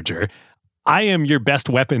on a merger. I am your best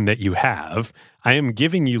weapon that you have. I am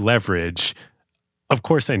giving you leverage. Of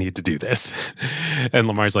course I need to do this. And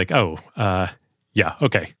Lamar's like, yeah,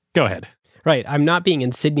 okay, go ahead. Right. I'm not being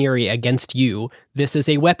incendiary against you. This is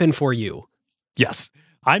a weapon for you. Yes.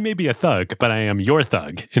 I may be a thug, but I am your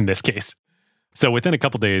thug in this case. So within a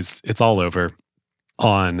couple days, it's all over.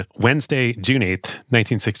 On Wednesday, June 8th,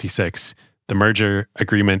 1966, the merger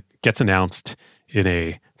agreement gets announced in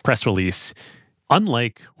a press release.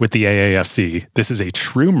 Unlike with the AAFC, this is a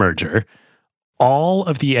true merger. All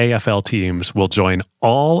of the AFL teams will join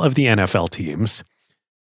all of the NFL teams.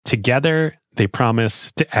 Together, they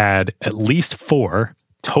promise to add at least 4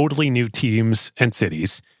 totally new teams and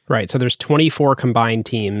cities. Right. So there's 24 combined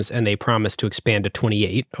teams, and they promise to expand to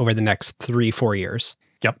 28 over the next 3-4 years.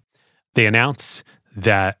 Yep. They announce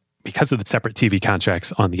that because of the separate TV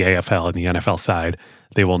contracts on the AFL and the NFL side,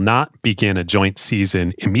 they will not begin a joint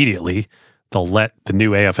season immediately. They'll let the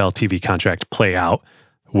new AFL TV contract play out,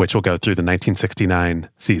 which will go through the 1969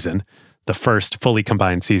 season. The first fully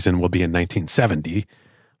combined season will be in 1970.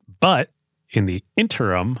 But in the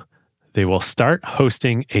interim, they will start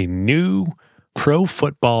hosting a new pro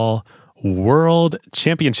football world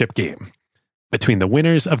championship game between the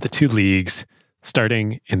winners of the two leagues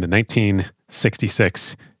starting in the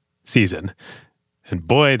 1966 season. And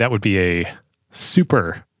boy, that would be a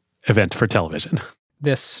super event for television.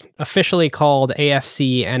 This officially called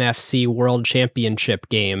AFC NFC World Championship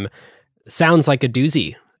game sounds like a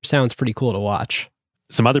doozy. Sounds pretty cool to watch.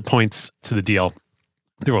 Some other points to the deal.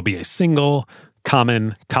 There will be a single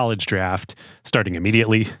common college draft starting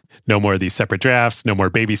immediately. No more of these separate drafts, no more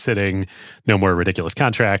babysitting, no more ridiculous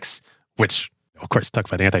contracts, which, of course, talk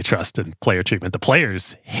about antitrust and player treatment. The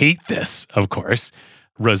players hate this, of course.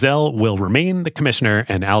 Rozelle will remain the commissioner,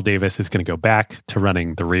 and Al Davis is going to go back to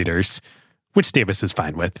running the Raiders, which Davis is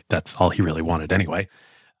fine with. That's all he really wanted anyway.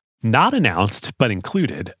 Not announced, but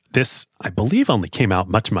included. This, I believe, only came out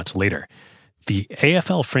much, much later. The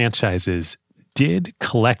AFL franchises did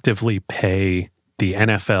collectively pay the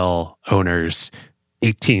NFL owners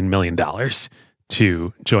 $18 million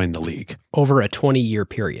to join the league. Over a 20-year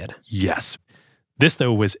period. Yes. This,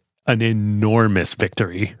 though, was an enormous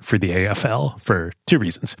victory for the AFL for 2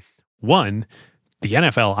 reasons. One, the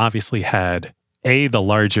NFL obviously had the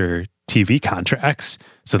larger TV contracts,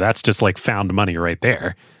 so that's just like found money right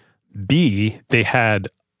there. B, they had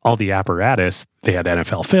all the apparatus. They had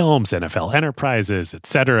NFL Films, NFL Enterprises,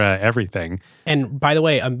 etc., everything. And by the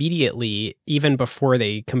way, immediately, even before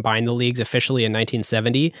they combined the leagues officially in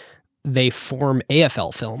 1970, they form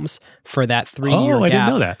AFL Films for that 3-year gap. I didn't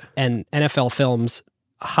know that. And NFL Films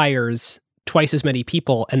hires twice as many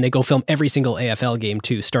people, and they go film every single AFL game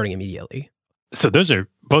too, starting immediately. So those are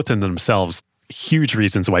both in themselves huge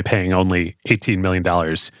reasons why paying only $18 million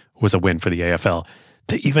was a win for the AFL.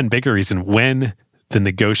 The even bigger reason, when the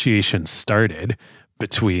negotiations started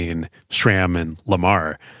between Schramm and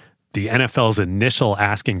Lamar, the NFL's initial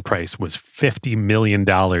asking price was $50 million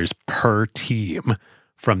per team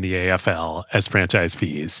from the AFL as franchise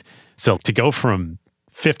fees. So to go from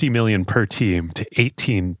 $50 million per team to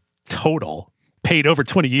 18 total, paid over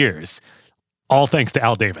 20 years, all thanks to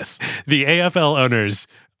Al Davis. The AFL owners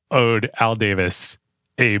owed Al Davis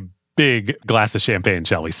a big glass of champagne,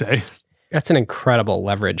 shall we say. That's an incredible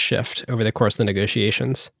leverage shift over the course of the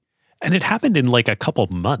negotiations. And it happened in like a couple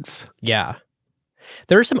months. Yeah.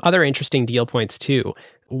 There are some other interesting deal points too.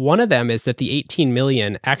 One of them is that the 18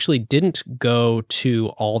 million actually didn't go to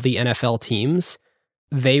all the NFL teams.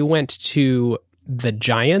 They went to the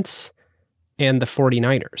Giants and the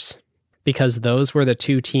 49ers because those were the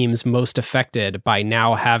two teams most affected by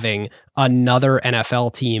now having another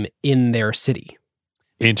NFL team in their city.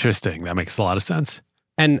 Interesting. That makes a lot of sense.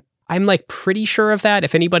 And I'm like pretty sure of that.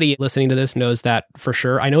 If anybody listening to this knows that for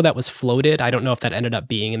sure, I know that was floated. I don't know if that ended up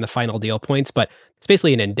being in the final deal points, but it's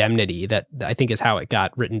basically an indemnity that I think is how it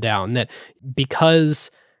got written down, that because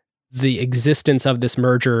the existence of this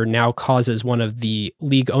merger now causes one of the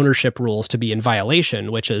league ownership rules to be in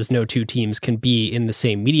violation, which is no two teams can be in the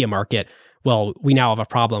same media market. Well, we now have a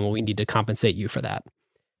problem and we need to compensate you for that.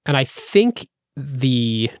 And I think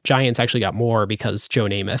the Giants actually got more because Joe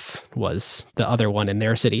Namath was the other one in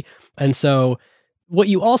their city. And so what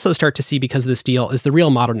you also start to see because of this deal is the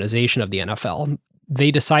real modernization of the NFL. They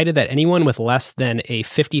decided that anyone with less than a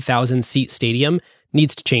 50,000 seat stadium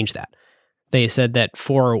needs to change that. They said that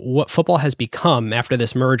for what football has become after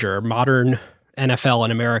this merger, modern NFL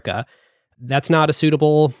in America, that's not a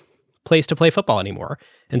suitable place to play football anymore.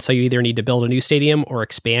 And so you either need to build a new stadium or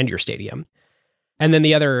expand your stadium. And then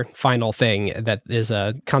the other final thing that is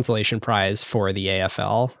a consolation prize for the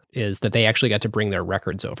AFL is that they actually got to bring their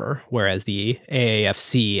records over, whereas the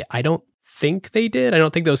AAFC, I don't think they did. I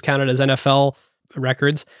don't think those counted as NFL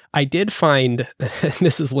records. I did find,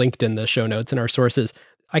 this is linked in the show notes in our sources,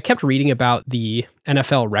 I kept reading about the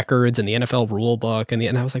NFL records and the NFL rule book, and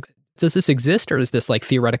I was like, does this exist or is this like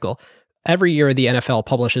theoretical? Every year, the NFL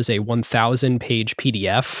publishes a 1,000-page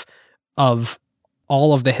PDF of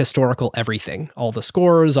all of the historical everything, all the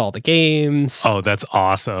scores, all the games. Oh, that's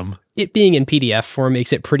awesome. It being in PDF form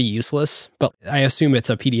makes it pretty useless, but I assume it's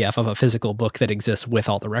a PDF of a physical book that exists with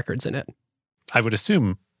all the records in it. I would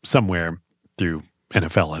assume somewhere through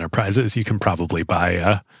NFL Enterprises, you can probably buy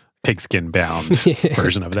a pigskin-bound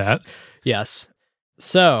version of that. Yes.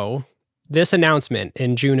 So this announcement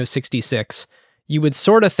in June of 66, you would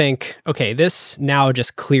sort of think, okay, this now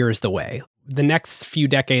just clears the way. The next few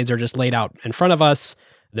decades are just laid out in front of us.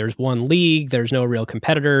 There's one league. There's no real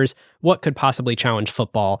competitors. What could possibly challenge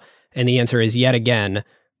football? And the answer is yet again,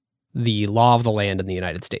 the law of the land in the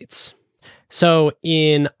United States. So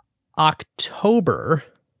in October,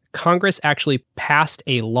 Congress actually passed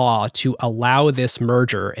a law to allow this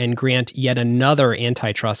merger and grant yet another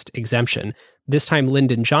antitrust exemption. This time,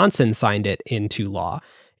 Lyndon Johnson signed it into law.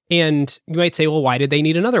 And you might say, well, why did they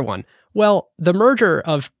need another one? Well, the merger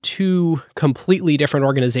of two completely different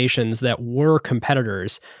organizations that were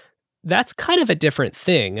competitors, that's kind of a different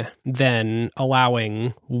thing than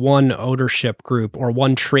allowing one ownership group or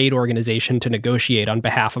one trade organization to negotiate on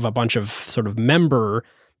behalf of a bunch of sort of member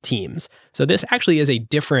teams. So this actually is a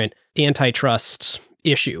different antitrust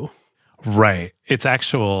issue. Right. It's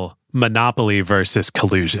actual monopoly versus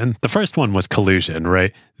collusion. The first one was collusion,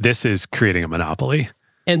 right? This is creating a monopoly.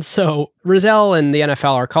 And so Rozelle and the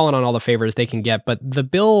NFL are calling on all the favors they can get, but the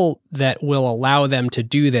bill that will allow them to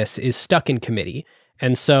do this is stuck in committee.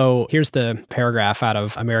 And so here's the paragraph out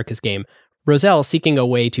of America's Game. Rozelle, seeking a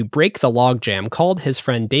way to break the logjam, called his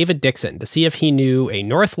friend David Dixon to see if he knew a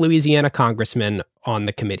North Louisiana congressman on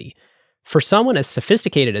the committee. For someone as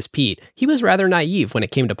sophisticated as Pete, he was rather naive when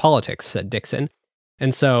it came to politics, said Dixon.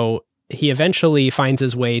 And so he eventually finds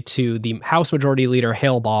his way to the House Majority Leader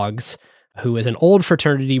Hale Boggs, who is an old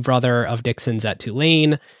fraternity brother of Dixon's at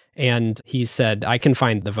Tulane. And he said, I can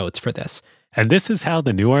find the votes for this. And this is how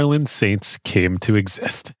the New Orleans Saints came to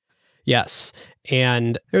exist. Yes.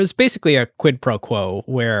 And there was basically a quid pro quo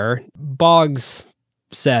where Boggs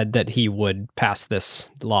said that he would pass this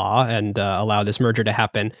law and allow this merger to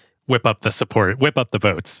happen. Whip up the support, whip up the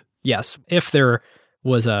votes. Yes. If there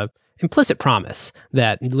was a implicit promise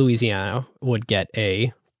that Louisiana would get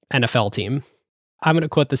a NFL team. I'm going to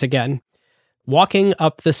quote this again. Walking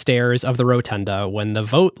up the stairs of the rotunda when the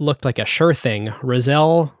vote looked like a sure thing,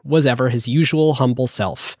 Rozelle was ever his usual humble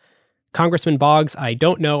self. Congressman Boggs, I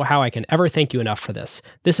don't know how I can ever thank you enough for this.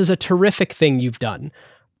 This is a terrific thing you've done.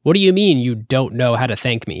 What do you mean you don't know how to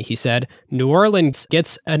thank me? He said. New Orleans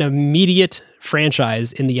gets an immediate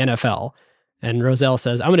franchise in the NFL. And Rozelle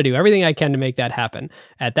says, I'm going to do everything I can to make that happen.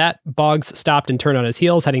 At that, Boggs stopped and turned on his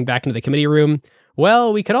heels, heading back into the committee room.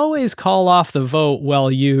 Well, we could always call off the vote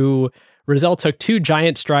while you... Rozelle took two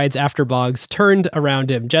giant strides after Boggs, turned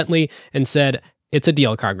around him gently, and said, it's a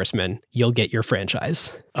deal, Congressman. You'll get your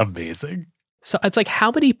franchise. Amazing. So it's like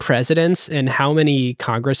how many presidents and how many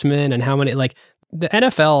congressmen and how many, like the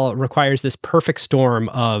NFL requires this perfect storm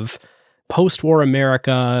of post-war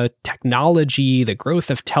America, technology, the growth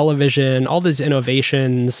of television, all these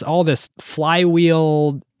innovations, all this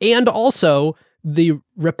flywheel, and also the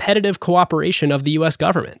repetitive cooperation of the US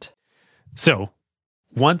government. So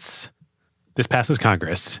once this passes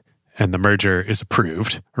Congress and the merger is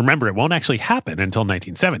approved, remember, it won't actually happen until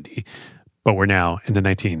 1970, but we're now in the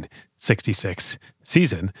 1966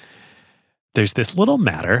 season. There's this little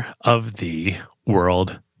matter of the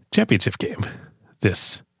World Championship game,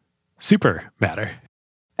 this super matter.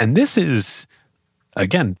 And this is,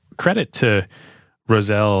 again, credit to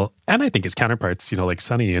Rozelle and I think his counterparts, like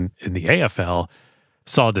Sonny in the AFL,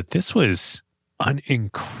 saw that this was an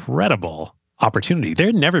incredible opportunity. There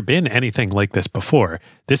had never been anything like this before.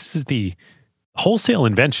 This is the wholesale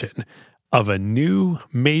invention of a new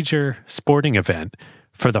major sporting event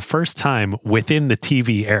for the first time within the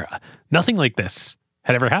TV era. Nothing like this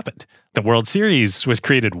had ever happened. The World Series was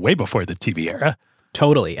created way before the TV era.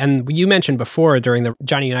 Totally. And you mentioned before during the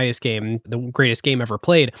Johnny Unitas game, the greatest game ever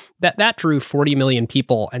played, that drew 40 million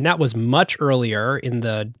people. And that was much earlier in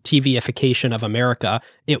the TVification of America.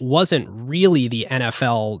 It wasn't really the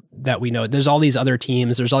NFL that we know. There's all these other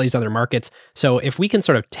teams, there's all these other markets. So if we can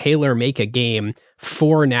sort of tailor make a game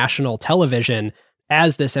for national television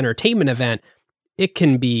as this entertainment event, it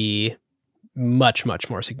can be much, much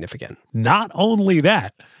more significant. Not only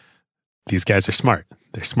that, these guys are smart.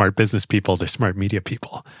 They're smart business people. They're smart media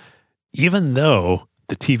people. Even though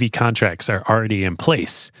the TV contracts are already in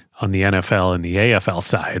place on the NFL and the AFL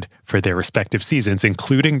side for their respective seasons,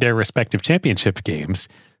 including their respective championship games,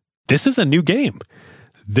 this is a new game.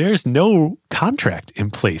 There's no contract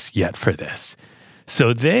in place yet for this.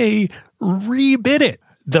 So they rebid it,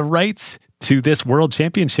 the rights to this World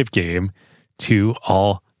Championship game, to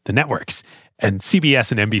all the networks. And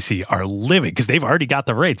CBS and NBC are livid because they've already got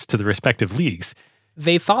the rights to the respective leagues.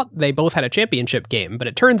 They thought they both had a championship game, but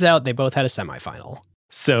it turns out they both had a semifinal.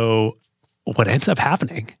 So what ends up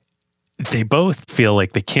happening, they both feel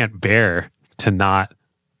like they can't bear to not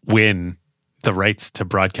win the rights to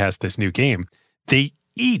broadcast this new game. They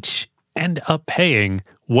each end up paying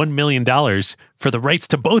 $1 million for the rights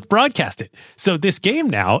to both broadcast it. So this game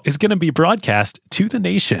now is going to be broadcast to the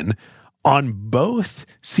nation on both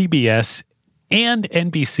CBS and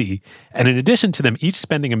NBC. And in addition to them each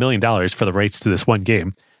spending $1 million for the rights to this one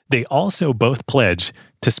game, they also both pledge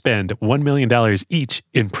to spend $1 million each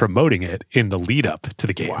in promoting it in the lead up to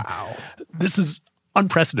the game. Wow. This is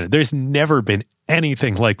unprecedented. There's never been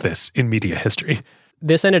anything like this in media history.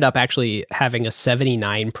 This ended up actually having a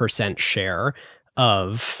 79% share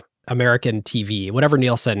of American TV, whatever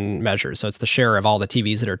Nielsen measures. So it's the share of all the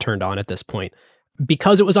TVs that are turned on at this point,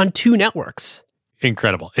 because it was on two networks.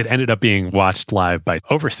 Incredible. It ended up being watched live by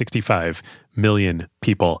over 65 million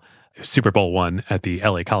people. Super Bowl I at the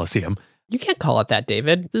LA Coliseum. You can't call it that,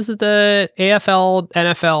 David. This is the AFL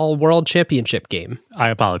NFL World Championship game. I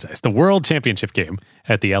apologize. The World Championship game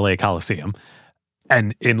at the LA Coliseum.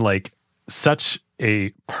 And in such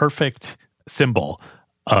a perfect symbol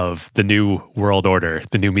of the new world order,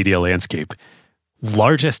 the new media landscape,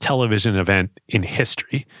 largest television event in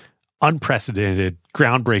history, unprecedented,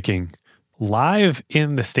 groundbreaking, live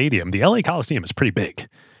in the stadium. The LA Coliseum is pretty big.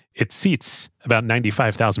 It seats about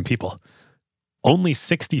 95,000 people. Only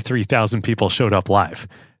 63,000 people showed up live.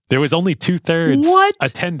 There was only 2/3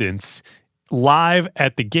 attendance live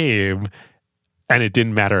at the game, and it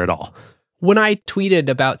didn't matter at all. When I tweeted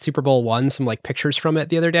about Super Bowl I, some pictures from it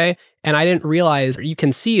the other day, and I didn't realize, you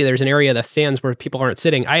can see there's an area of the stands where people aren't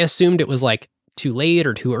sitting. I assumed it was too late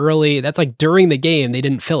or too early. That's during the game, they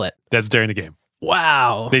didn't fill it. That's during the game.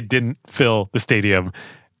 Wow. They didn't fill the stadium,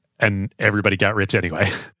 and everybody got rich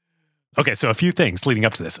anyway. Okay, so a few things leading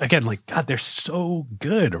up to this. Again, God, they're so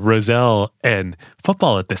good, Rozelle and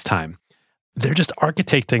football at this time. They're just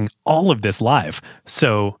architecting all of this live.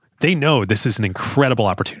 So they know this is an incredible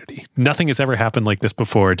opportunity. Nothing has ever happened like this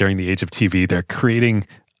before during the age of TV. They're creating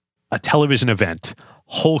a television event,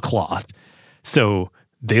 whole cloth. So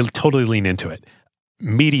they totally lean into it.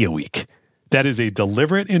 Media Week. That is a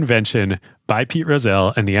deliberate invention by Pete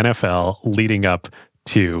Rozelle and the NFL leading up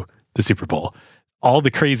to the Super Bowl. All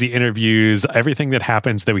the crazy interviews, everything that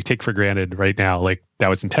happens that we take for granted right now, that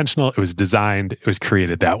was intentional. It was designed. It was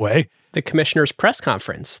created that way. The commissioner's press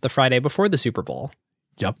conference the Friday before the Super Bowl.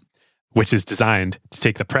 Yep. Which is designed to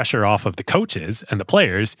take the pressure off of the coaches and the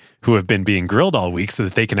players who have been being grilled all week so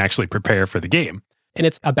that they can actually prepare for the game. And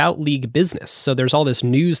it's about league business. So there's all this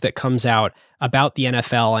news that comes out about the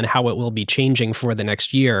NFL and how it will be changing for the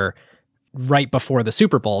next year right before the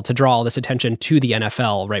Super Bowl to draw all this attention to the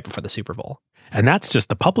NFL right before the Super Bowl. And that's just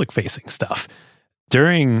the public-facing stuff.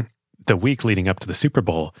 During the week leading up to the Super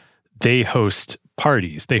Bowl, they host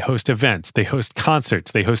parties, they host events, they host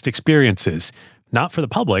concerts, they host experiences, not for the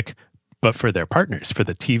public, but for their partners, for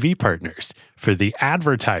the TV partners, for the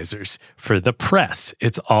advertisers, for the press.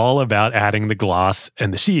 It's all about adding the gloss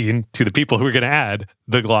and the sheen to the people who are going to add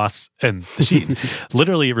the gloss and the sheen.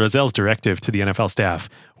 Literally, Rozell's directive to the NFL staff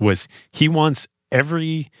was he wants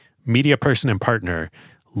every media person and partner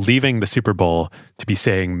leaving the Super Bowl to be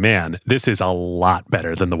saying, man, this is a lot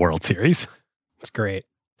better than the World Series. It's great.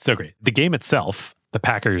 So great. The game itself, the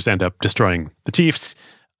Packers end up destroying the Chiefs.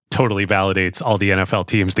 Totally validates all the NFL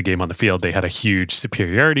teams, the game on the field. They had a huge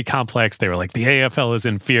superiority complex. They were like, the AFL is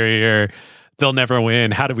inferior. They'll never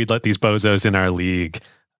win. How do we let these bozos in our league?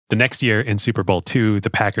 The next year in Super Bowl II, the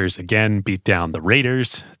Packers again beat down the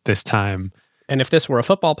Raiders this time. And if this were a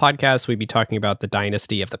football podcast, we'd be talking about the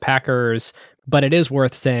dynasty of the Packers. But it is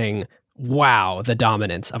worth saying, wow, the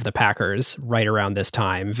dominance of the Packers right around this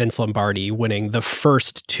time. Vince Lombardi winning the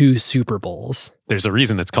first 2 Super Bowls. There's a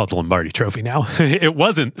reason it's called the Lombardi Trophy now. It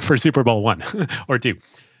wasn't for Super Bowl I or II.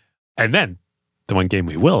 And then the one game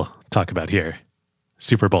we will talk about here,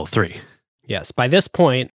 Super Bowl III. Yes, by this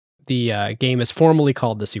point, the game is formally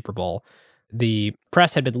called the Super Bowl. The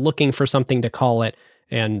press had been looking for something to call it.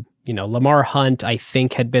 And, you know, Lamar Hunt, I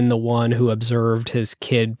think, had been the one who observed his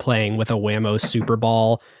kid playing with a Whammo Super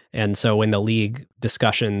Ball. And so when the league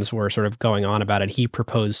discussions were sort of going on about it, he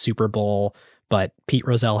proposed Super Bowl, but Pete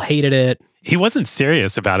Rozelle hated it. He wasn't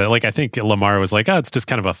serious about it. Like, I think Lamar was like, oh, it's just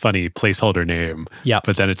kind of a funny placeholder name. Yeah.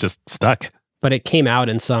 But then it just stuck. But it came out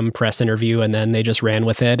in some press interview, and then they just ran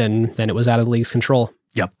with it, and then it was out of the league's control.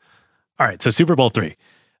 Yep. All right, so Super Bowl III.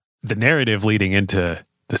 The narrative leading into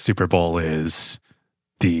the Super Bowl is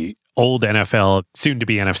the old NFL,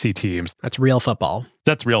 soon-to-be NFC teams. That's real football.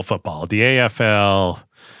 That's real football. The AFL,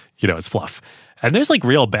 you know, is fluff. And there's like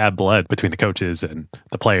real bad blood between the coaches and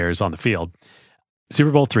the players on the field.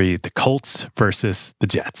 Super Bowl III, the Colts versus the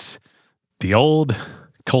Jets. The old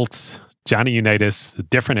Colts, Johnny Unitas, a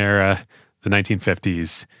different era, the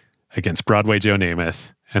 1950s, against Broadway Joe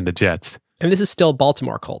Namath and the Jets. And this is still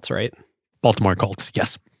Baltimore Colts, right? Baltimore Colts,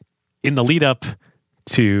 yes. In the lead up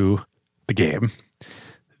to the game,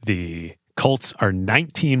 the Colts are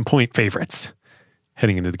 19-point favorites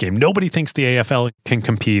heading into the game. Nobody thinks the AFL can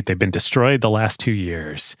compete. They've been destroyed the last 2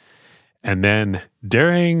 years. And then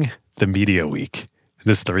during the media week,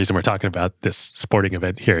 this is the reason we're talking about this sporting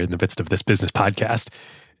event here in the midst of this business podcast.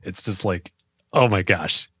 It's just like, oh my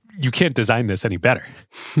gosh, you can't design this any better.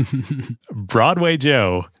 Broadway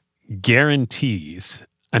Joe guarantees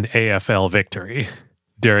an AFL victory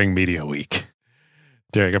during media week,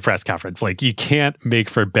 during a press conference. Like, you can't make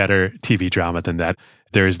for better TV drama than that.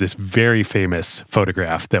 There is this very famous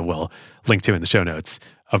photograph that we'll link to in the show notes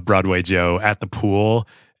of Broadway Joe at the pool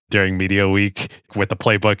during media week with the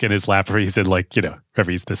playbook in his lap, where he's in, like, you know,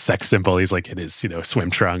 wherever he's the sex symbol, he's like in his, you know,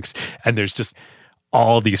 swim trunks. And there's just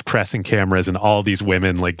all these press and cameras and all these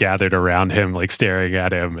women like gathered around him, like staring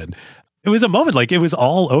at him. And it was a moment, like, it was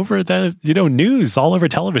all over the, you know, news, all over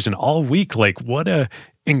television all week. Like, what a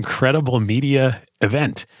incredible media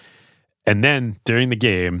event. And then during the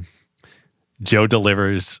game, Joe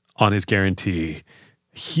delivers on his guarantee.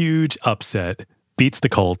 Huge upset, beats the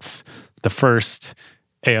Colts, the first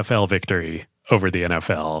AFL victory over the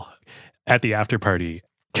NFL. At the after party,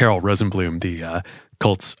 Carol Rosenblum, the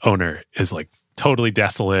Colts owner, is like totally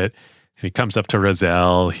desolate. And he comes up to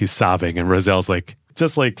Rozelle, he's sobbing, and Rozelle's like,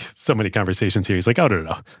 just like so many conversations here, he's like, oh,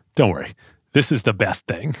 no, don't worry. This is the best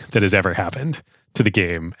thing that has ever happened to the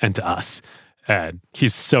game and to us. And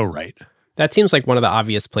he's so right. That seems like one of the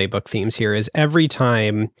obvious playbook themes here is every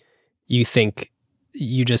time you think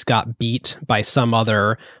you just got beat by some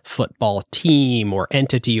other football team or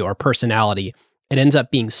entity or personality, it ends up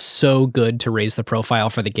being so good to raise the profile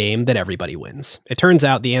for the game that everybody wins. It turns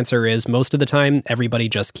out the answer is most of the time, everybody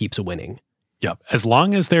just keeps winning. Yep. As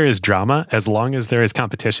long as there is drama, as long as there is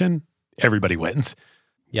competition, everybody wins.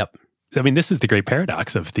 Yep. I mean, this is the great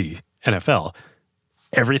paradox of the NFL.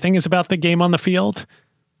 Everything is about the game on the field,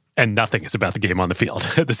 and nothing is about the game on the field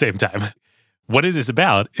at the same time. What it is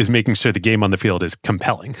about is making sure the game on the field is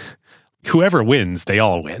compelling. Whoever wins, they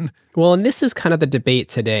all win. Well, and this is kind of the debate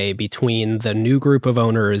today between the new group of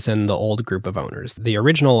owners and the old group of owners. The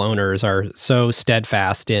original owners are so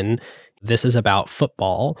steadfast in this is about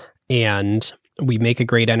football, and we make a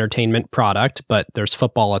great entertainment product, but there's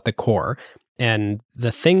football at the core. And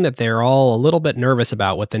the thing that they're all a little bit nervous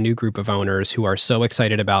about with the new group of owners who are so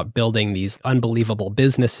excited about building these unbelievable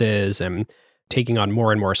businesses and taking on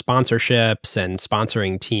more and more sponsorships and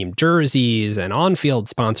sponsoring team jerseys and on-field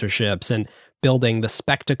sponsorships and building the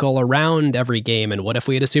spectacle around every game. And what if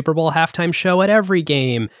we had a Super Bowl halftime show at every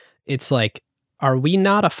game? It's like, are we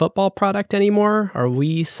not a football product anymore? Are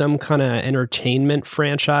we some kind of entertainment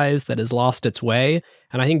franchise that has lost its way?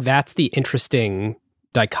 And I think that's the interesting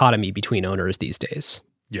dichotomy between owners these days.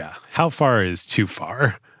 Yeah. How far is too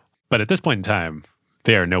far? But at this point in time,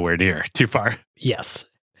 they are nowhere near too far. Yes.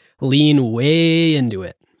 Lean way into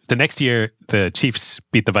it. The next year, the Chiefs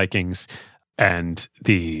beat the Vikings, and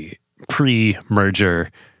the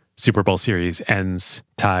pre-merger Super Bowl series ends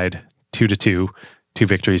tied 2-2. 2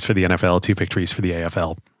 victories for the NFL, 2 victories for the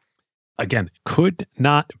AFL. Again, could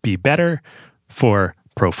not be better for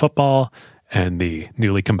pro football and the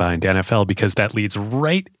newly combined NFL, because that leads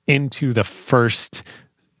right into the first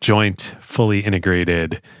joint, fully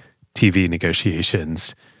integrated TV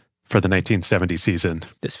negotiations for the 1970 season.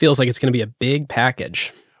 This feels like it's going to be a big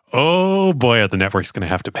package. Oh boy, are the networks going to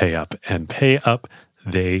have to pay up, and pay up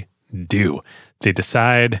they do. They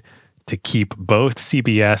decide to keep both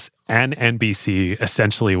CBS and NBC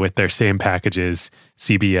essentially with their same packages,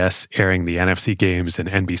 CBS airing the NFC games and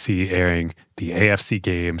NBC airing the AFC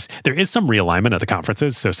games. There is some realignment of the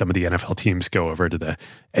conferences, so some of the NFL teams go over to the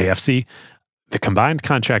AFC. The combined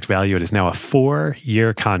contract value, it is now a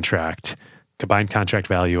 4-year contract, combined contract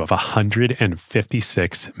value of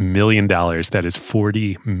 $156 million. That is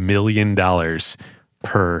 $40 million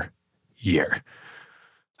per year.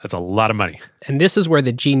 That's a lot of money. And this is where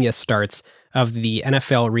the genius starts of the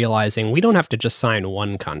NFL realizing we don't have to just sign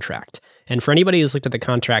one contract. And for anybody who's looked at the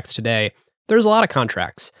contracts today, there's a lot of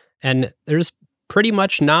contracts. And there's pretty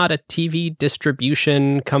much not a TV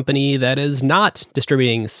distribution company that is not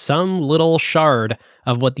distributing some little shard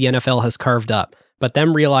of what the NFL has carved up. But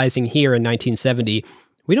them realizing here in 1970,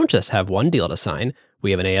 we don't just have one deal to sign. We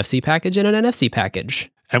have an AFC package and an NFC package.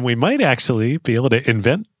 And we might actually be able to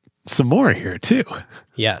invent some more here too.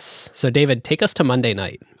 Yes. So David, take us to Monday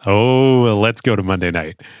night. Oh, let's go to Monday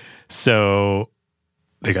night. So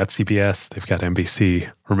they got CBS, they've got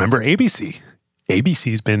NBC. Remember ABC?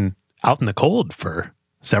 ABC's been out in the cold for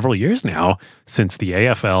several years now since the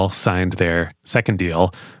AFL signed their second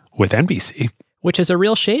deal with NBC. Which is a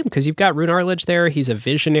real shame because you've got Roone Arledge there. He's a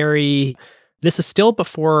visionary. This is still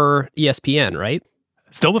before ESPN, right?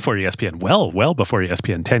 Still before ESPN. Well before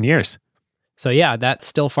ESPN, 10 years. So yeah, that's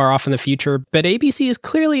still far off in the future, but ABC is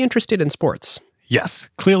clearly interested in sports. Yes,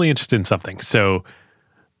 clearly interested in something. So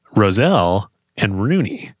Rozelle and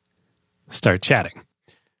Rooney start chatting.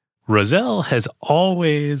 Rozelle has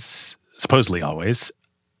supposedly always,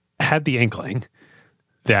 had the inkling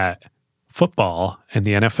that football and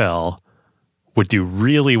the NFL would do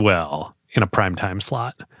really well in a primetime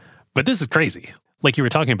slot. But this is crazy. Like you were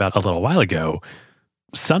talking about a little while ago,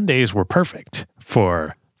 Sundays were perfect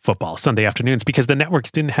for football, Sunday afternoons, because the networks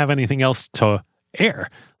didn't have anything else to air.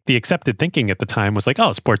 The accepted thinking at the time was like,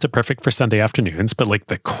 oh, sports are perfect for Sunday afternoons, but like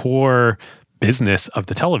the core business of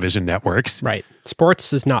the television networks, right?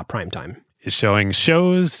 Sports is not primetime. Is showing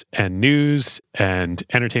shows and news and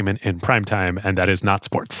entertainment in primetime, and that is not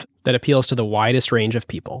sports. That appeals to the widest range of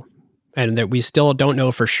people. And that we still don't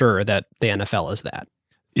know for sure that the NFL is that.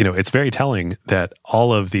 You know, it's very telling that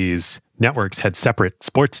all of these networks had separate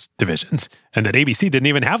sports divisions and that ABC didn't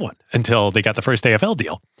even have one until they got the first AFL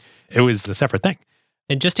deal. It was a separate thing.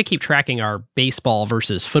 And just to keep tracking our baseball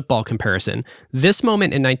versus football comparison, this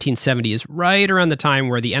moment in 1970 is right around the time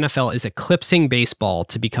where the NFL is eclipsing baseball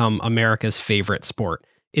to become America's favorite sport.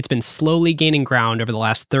 It's been slowly gaining ground over the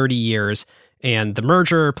last 30 years, and the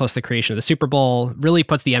merger plus the creation of the Super Bowl really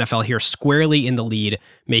puts the NFL here squarely in the lead,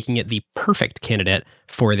 making it the perfect candidate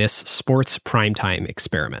for this sports primetime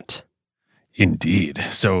experiment. Indeed.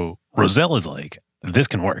 So Rozelle is like, this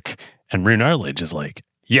can work. And Roone Arledge is like,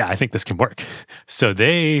 yeah, I think this can work. So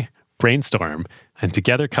they brainstorm and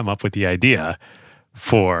together come up with the idea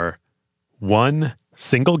for one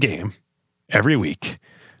single game every week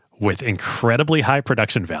with incredibly high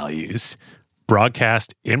production values,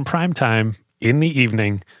 broadcast in prime time in the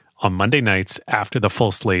evening on Monday nights after the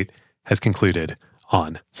full slate has concluded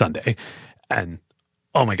on Sunday. And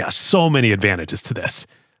oh my gosh, so many advantages to this.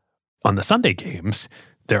 On the Sunday games,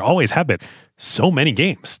 there always have been so many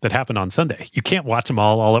games that happen on Sunday. You can't watch them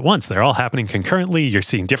all at once. They're all happening concurrently. You're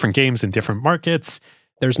seeing different games in different markets.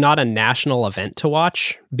 There's not a national event to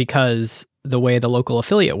watch because the way the local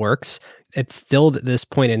affiliate works, it's still at this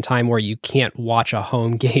point in time where you can't watch a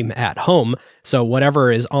home game at home. So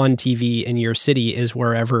whatever is on TV in your city is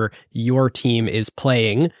wherever your team is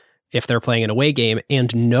playing if they're playing an away game,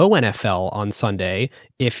 and no NFL on Sunday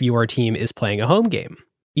if your team is playing a home game.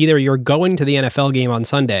 Either you're going to the NFL game on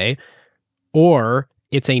Sunday or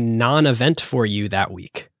it's a non-event for you that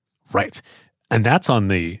week. Right. And that's on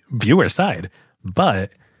the viewer side.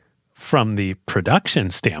 But from the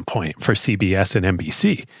production standpoint for CBS and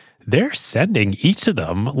NBC, they're sending each of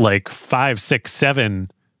them like 5, 6,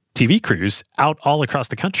 7 TV crews out all across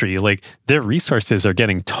the country. Like their resources are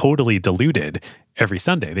getting totally diluted every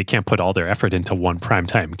Sunday. They can't put all their effort into one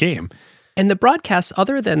primetime game. And the broadcasts,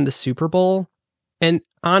 other than the Super Bowl, and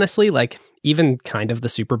honestly, like even kind of the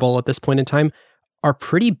Super Bowl at this point in time, are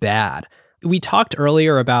pretty bad. We talked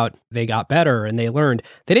earlier about they got better and they learned.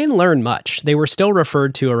 They didn't learn much. They were still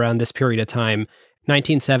referred to around this period of time,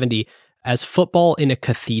 1970, as football in a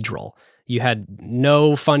cathedral. You had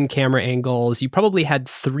no fun camera angles. You probably had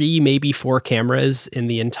 3, maybe 4 cameras in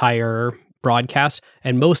the entire broadcast.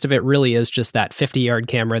 And most of it really is just that 50-yard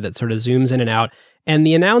camera that sort of zooms in and out. And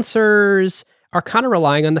the announcers are kind of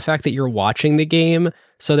relying on the fact that you're watching the game.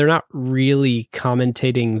 So they're not really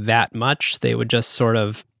commentating that much. They would just sort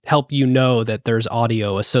of help you know that there's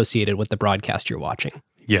audio associated with the broadcast you're watching.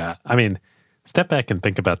 Yeah. I mean, step back and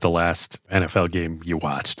think about the last NFL game you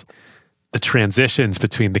watched. The transitions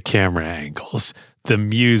between the camera angles, the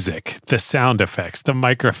music, the sound effects, the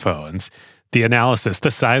microphones, the analysis,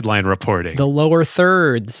 the sideline reporting, The lower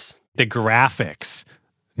thirds. the graphics.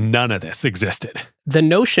 None of this existed. The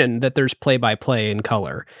notion that there's play-by-play in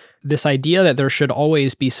color, this idea that there should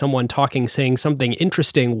always be someone talking, saying something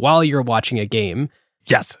interesting while you're watching a game.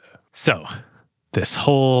 Yes. So this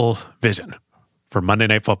whole vision for Monday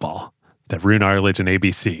Night Football that Roone Arledge and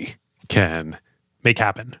ABC can make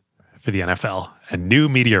happen for the NFL and new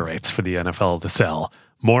media rights for the NFL to sell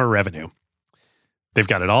more revenue. They've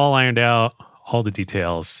got it all ironed out, all the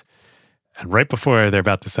details. And right before they're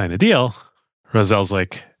about to sign a deal, Rozelle's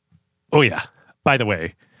like, oh yeah, by the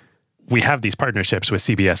way, we have these partnerships with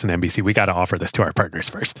CBS and NBC. We got to offer this to our partners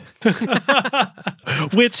first.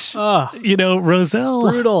 Which, Rozelle...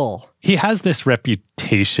 Brutal. He has this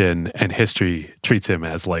reputation and history treats him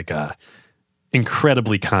as like a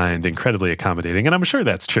incredibly kind, incredibly accommodating. And I'm sure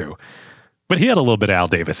that's true. But he had a little bit of Al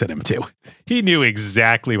Davis in him too. He knew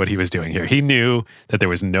exactly what he was doing here. He knew that there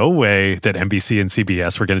was no way that NBC and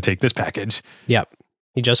CBS were going to take this package. Yep.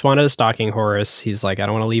 He just wanted a stalking horse. He's like, I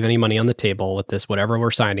don't want to leave any money on the table with this. Whatever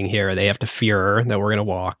we're signing here, they have to fear that we're going to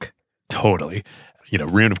walk. Totally.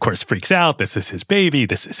 Roone, of course, freaks out. This is his baby.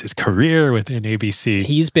 This is his career within ABC.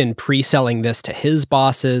 He's been pre-selling this to his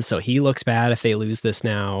bosses, so he looks bad if they lose this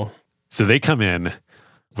now. So they come in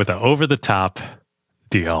with an over-the-top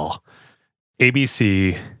deal.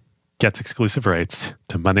 ABC gets exclusive rights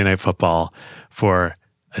to Monday Night Football for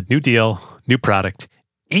a new deal, new product,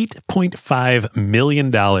 $8.5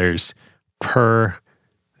 million per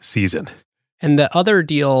season. And the other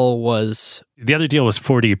deal was... The other deal was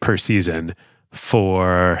 $40 per season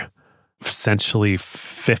for essentially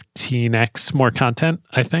 15x more content,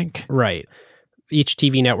 I think. Right. Each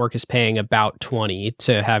TV network is paying about $20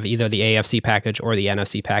 to have either the AFC package or the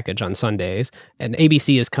NFC package on Sundays. And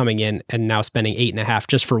ABC is coming in and now spending $8.5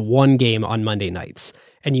 just for one game on Monday nights.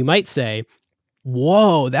 And you might say,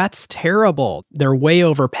 whoa, that's terrible. They're way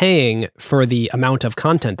overpaying for the amount of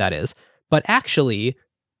content that is. But actually,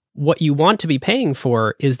 what you want to be paying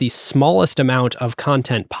for is the smallest amount of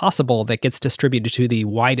content possible that gets distributed to the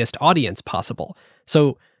widest audience possible.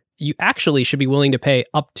 So you actually should be willing to pay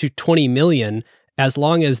up to $20 million as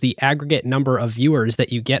long as the aggregate number of viewers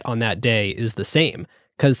that you get on that day is the same.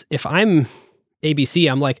 Because if I'm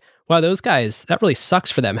ABC, I'm like, wow, those guys, that really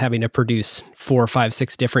sucks for them having to produce 4, 5,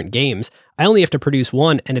 6 different games. I only have to produce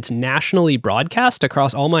one, and it's nationally broadcast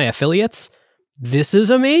across all my affiliates. This is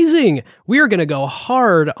amazing. We are going to go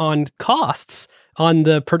hard on costs on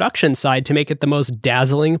the production side to make it the most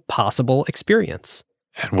dazzling possible experience.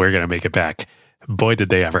 And we're going to make it back. Boy, did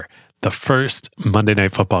they ever. The first Monday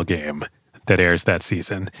Night Football game that airs that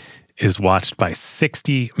season is watched by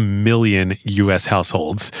 60 million U.S.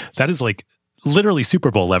 households. That is like literally Super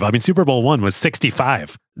Bowl level. I mean, Super Bowl I was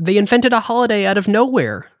 65. They invented a holiday out of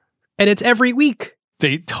nowhere, and it's every week.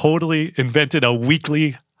 They totally invented a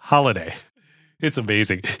weekly holiday. It's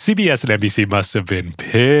amazing. CBS and NBC must have been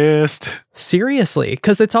pissed. Seriously,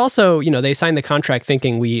 because it's also, they signed the contract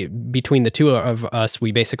thinking between the two of us,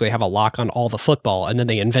 we basically have a lock on all the football, and then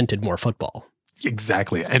they invented more football.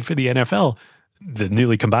 Exactly. And for the NFL, the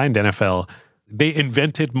newly combined NFL, they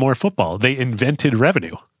invented more football. They invented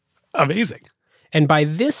revenue. Amazing. And by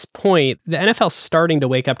this point, the NFL's starting to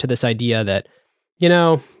wake up to this idea that,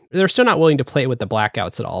 they're still not willing to play with the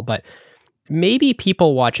blackouts at all, but maybe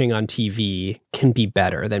people watching on TV can be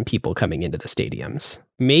better than people coming into the stadiums.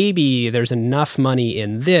 Maybe there's enough money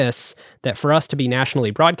in this that for us to be nationally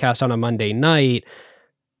broadcast on a Monday night,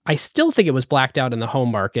 I still think it was blacked out in the home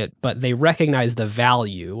market, but they recognize the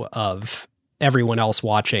value of everyone else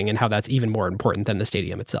watching and how that's even more important than the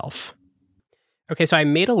stadium itself. Okay, so I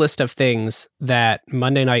made a list of things that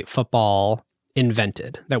Monday Night Football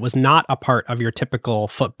invented that was not a part of your typical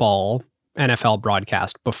football NFL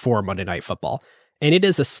broadcast before Monday Night Football. And it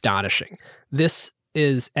is astonishing. This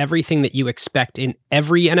is everything that you expect in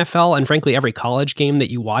every NFL and frankly every college game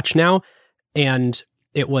that you watch now. And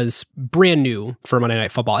it was brand new for Monday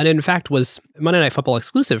Night Football. And in fact was Monday Night Football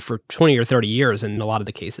exclusive for 20 or 30 years in a lot of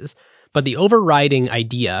the cases. But the overriding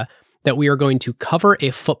idea that we are going to cover a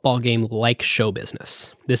football game like show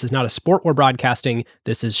business. This is not a sport we're broadcasting.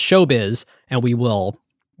 This is showbiz, and we will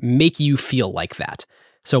make you feel like that.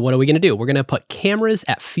 So what are we going to do? We're going to put cameras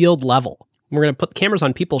at field level. We're going to put cameras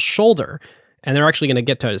on people's shoulder, and they're actually going to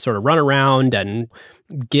get to sort of run around and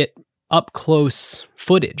get up close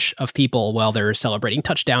footage of people while they're celebrating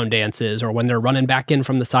touchdown dances or when they're running back in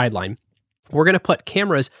from the sideline. We're going to put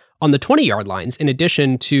cameras on the 20-yard lines in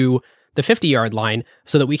addition to the 50-yard line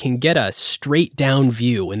so that we can get a straight down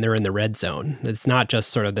view when they're in the red zone. It's not just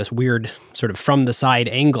sort of this weird sort of from the side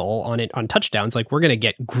angle on it on touchdowns. Like, we're going to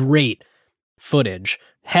get great footage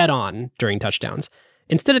head on during touchdowns.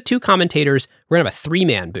 Instead of two commentators, we're going to have a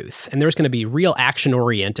 3-man booth, and there's going to be real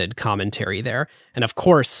action-oriented commentary there. And of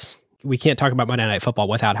course, we can't talk about Monday Night Football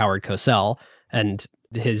without Howard Cosell and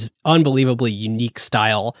his unbelievably unique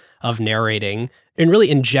style of narrating and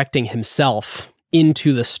really injecting himself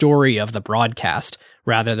into the story of the broadcast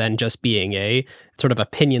rather than just being a sort of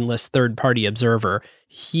opinionless third-party observer.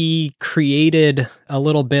 He created a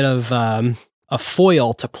little bit of a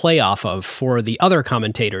foil to play off of for the other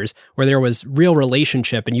commentators where there was real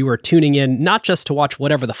relationship and you were tuning in not just to watch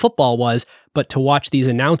whatever the football was, but to watch these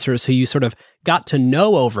announcers who you sort of got to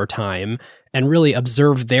know over time and really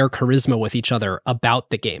observe their charisma with each other about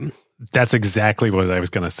the game. That's exactly what I was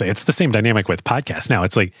going to say. It's the same dynamic with podcasts now.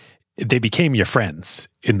 It's like they became your friends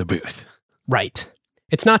in the booth. Right.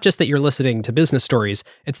 It's not just that you're listening to business stories,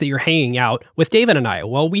 it's that you're hanging out with David and I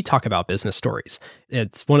while we talk about business stories.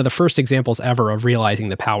 It's one of the first examples ever of realizing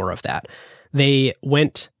the power of that. They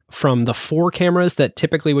went from the 4 cameras that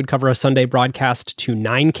typically would cover a Sunday broadcast to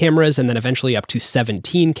 9 cameras and then eventually up to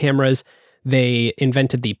 17 cameras. They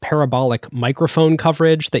invented the parabolic microphone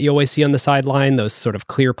coverage that you always see on the sideline, those sort of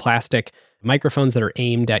clear plastic microphones that are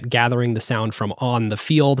aimed at gathering the sound from on the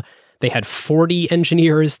field. They had 40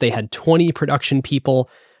 engineers. They had 20 production people.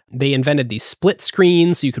 They invented these split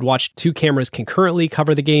screens so you could watch 2 cameras concurrently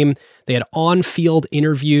cover the game. They had on-field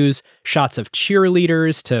interviews, shots of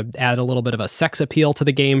cheerleaders to add a little bit of a sex appeal to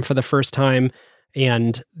the game for the first time.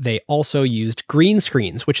 And they also used green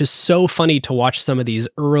screens, which is so funny to watch some of these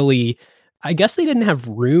early. I guess they didn't have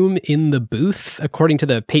room in the booth, according to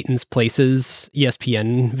the Peyton's Places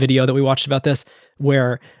ESPN video that we watched about this,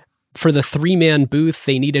 where for the 3-man booth,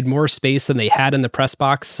 they needed more space than they had in the press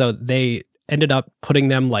box. So they ended up putting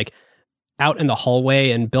them like out in the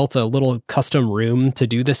hallway and built a little custom room to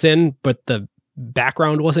do this in, but the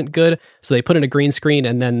background wasn't good. So they put in a green screen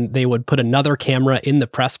and then they would put another camera in the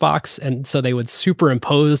press box. And so they would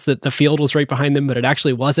superimpose that the field was right behind them, but it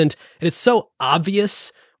actually wasn't. And it's so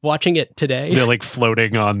obvious watching it today. They're like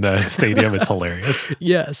floating on the stadium. It's hilarious.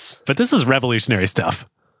 Yes. But this is revolutionary stuff.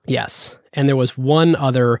 Yes. And there was one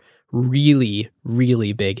other really,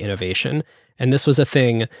 really big innovation. And this was a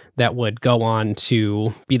thing that would go on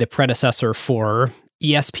to be the predecessor for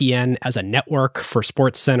ESPN as a network, for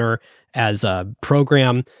SportsCenter as a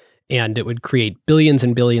program, and it would create billions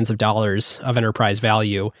and billions of dollars of enterprise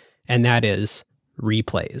value, and that is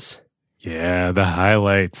replays. Yeah, the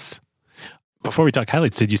highlights. Before we talk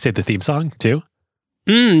highlights, did you say the theme song too?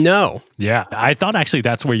 No. Yeah, I thought actually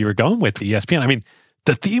that's where you were going with the ESPN. I mean,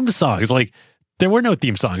 the theme song is like, there were no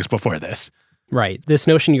theme songs before this. Right. This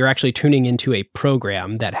notion you're actually tuning into a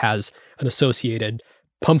program that has an associated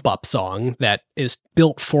pump-up song that is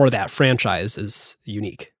built for that franchise is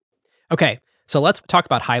unique. Okay, so let's talk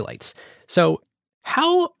about highlights. So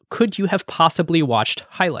how could you have possibly watched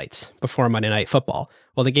highlights before Monday Night Football?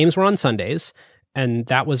 Well, the games were on Sundays, and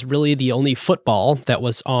that was really the only football that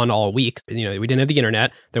was on all week. You know, we didn't have the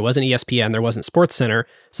internet. There wasn't ESPN. There wasn't SportsCenter.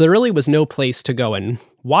 So there really was no place to go and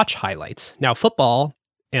watch highlights. Now, football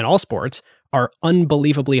and all sports are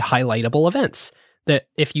unbelievably highlightable events that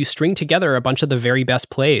if you string together a bunch of the very best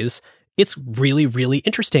plays, it's really, really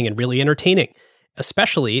interesting and really entertaining,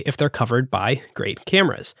 especially if they're covered by great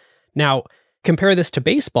cameras. Now, compare this to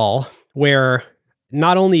baseball, where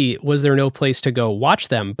not only was there no place to go watch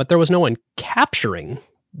them, but there was no one capturing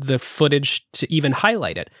the footage to even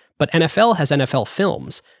highlight it. But NFL has NFL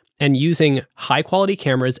Films, and using high-quality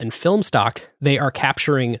cameras and film stock, they are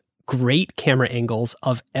capturing great camera angles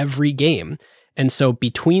of every game. And so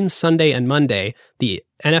between Sunday and Monday, the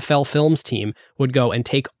NFL Films team would go and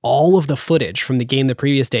take all of the footage from the game the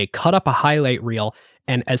previous day, cut up a highlight reel,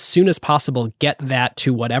 and as soon as possible get that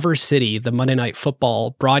to whatever city the Monday Night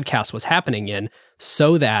Football broadcast was happening in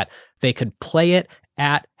so that they could play it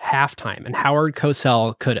at halftime. And Howard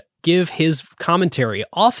Cosell could give his commentary,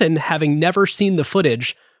 often having never seen the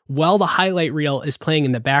footage, while the highlight reel is playing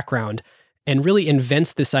in the background, and really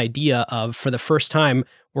invents this idea of, for the first time,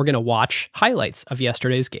 we're going to watch highlights of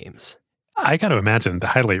yesterday's games. I got to imagine the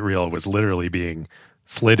highlight reel was literally being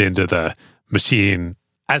slid into the machine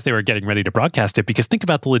as they were getting ready to broadcast it, because think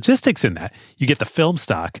about the logistics in that. You get the film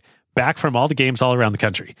stock back from all the games all around the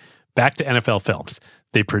country, back to NFL Films.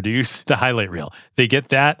 They produce the highlight reel. They get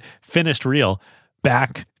that finished reel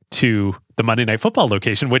back to the Monday Night Football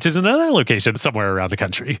location, which is another location somewhere around the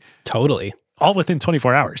country. Totally. All within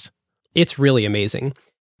 24 hours. It's really amazing.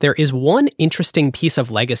 There is one interesting piece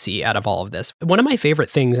of legacy out of all of this. One of my favorite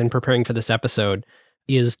things in preparing for this episode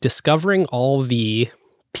is discovering all the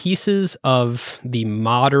pieces of the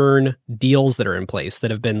modern deals that are in place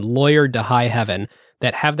that have been lawyered to high heaven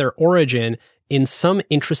that have their origin in some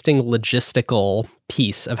interesting logistical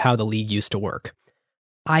piece of how the league used to work.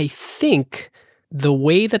 I think the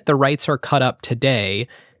way that the rights are cut up today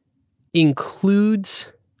includes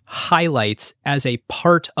highlights as a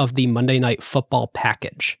part of the Monday Night Football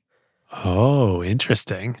package. Oh,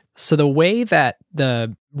 interesting. So the way that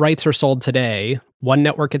the rights are sold today, one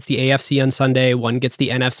network gets the AFC on Sunday, one gets the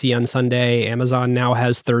NFC on Sunday. Amazon now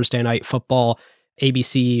has Thursday Night Football.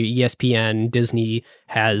 ABC, ESPN, Disney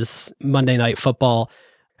has Monday Night Football.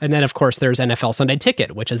 And then, of course, there's NFL Sunday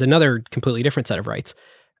Ticket, which is another completely different set of rights.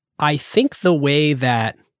 I think the way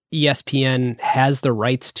that ESPN has the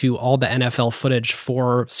rights to all the NFL footage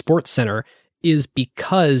for SportsCenter is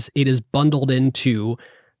because it is bundled into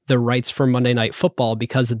the rights for Monday Night Football,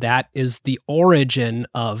 because that is the origin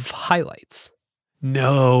of highlights.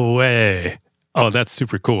 No way. Oh, that's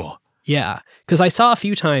super cool. Yeah, because I saw a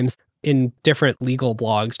few times in different legal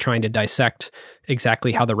blogs trying to dissect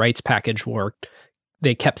exactly how the rights package worked.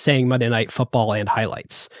 They kept saying Monday Night Football and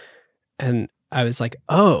highlights. And I was like,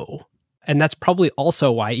 oh. And that's probably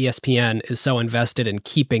also why ESPN is so invested in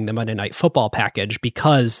keeping the Monday Night Football package,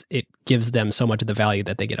 because it gives them so much of the value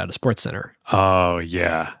that they get out of SportsCenter. Oh,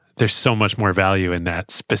 yeah. There's so much more value in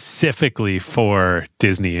that specifically for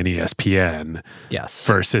Disney and ESPN. Yes.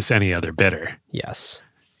 Versus any other bidder. Yes.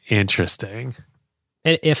 Interesting.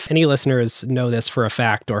 And if any listeners know this for a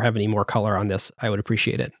fact or have any more color on this, I would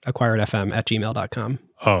appreciate it. acquiredfm@gmail.com.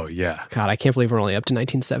 Oh, yeah. God, I can't believe we're only up to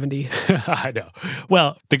 1970. I know.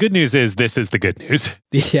 Well, the good news is this is the good news.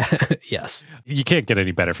 Yeah, yes. You can't get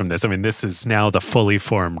any better from this. I mean, this is now the fully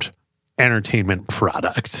formed entertainment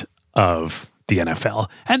product of the NFL.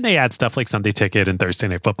 And they add stuff like Sunday Ticket and Thursday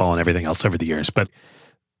Night Football and everything else over the years. But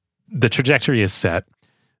the trajectory is set.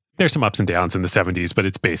 There's some ups and downs in the 70s, but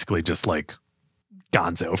it's basically just like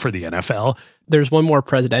gonzo for the NFL. There's one more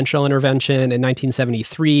presidential intervention in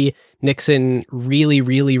 1973. Nixon really,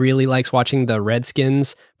 really, really likes watching the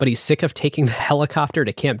Redskins, but he's sick of taking the helicopter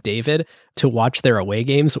to Camp David to watch their away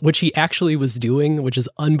games, which he actually was doing, which is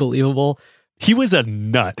unbelievable. He was a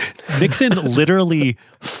nut. Nixon literally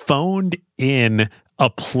phoned in a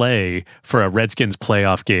play for a Redskins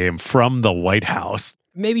playoff game from the White House.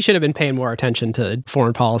 Maybe should have been paying more attention to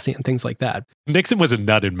foreign policy and things like that. Nixon was a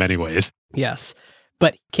nut in many ways. Yes.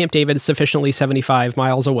 But Camp David is sufficiently 75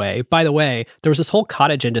 miles away. By the way, there was this whole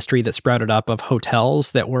cottage industry that sprouted up of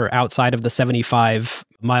hotels that were outside of the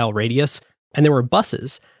 75-mile radius, and there were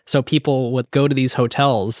buses. So people would go to these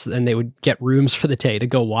hotels and they would get rooms for the day to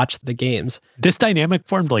go watch the games. This dynamic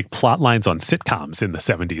formed like plot lines on sitcoms in the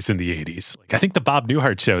 70s and the 80s. Like, I think the Bob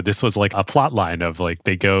Newhart show, this was like a plot line of like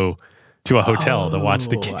they go to a hotel to watch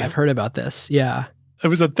the game. I've heard about this. Yeah. It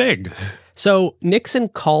was a thing. So Nixon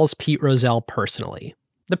calls Pete Rozelle personally,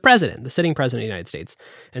 the president, the sitting president of the United States,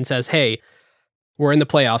 and says, hey, we're in the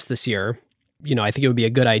playoffs this year. You know, I think it would be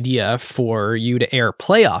a good idea for you to air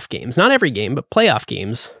playoff games, not every game, but playoff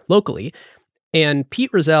games locally. And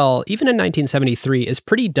Pete Rozelle, even in 1973, is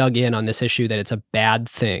pretty dug in on this issue that it's a bad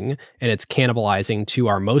thing and it's cannibalizing to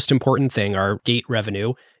our most important thing, our gate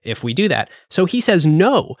revenue, if we do that. So he says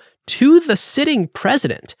no to the sitting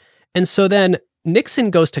president. And so then Nixon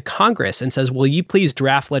goes to Congress and says, will you please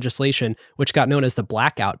draft legislation, which got known as the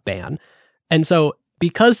blackout ban. And so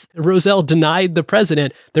because Rozelle denied the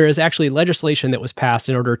president, there is actually legislation that was passed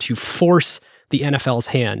in order to force the NFL's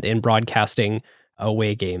hand in broadcasting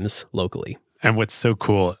away games locally. And what's so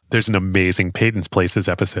cool, there's an amazing Peyton's Places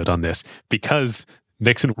episode on this, because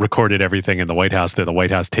Nixon recorded everything in the White House. They're the White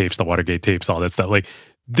House tapes, the Watergate tapes, all that stuff. Like,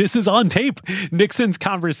 this is on tape. Nixon's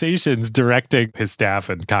conversations directing his staff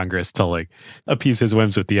and Congress to like appease his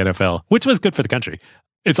whims with the NFL, which was good for the country.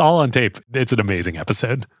 It's all on tape. It's an amazing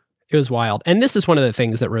episode. It was wild. And this is one of the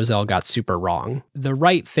things that Rozelle got super wrong. The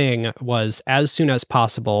right thing was, as soon as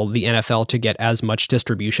possible, the NFL to get as much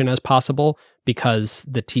distribution as possible, because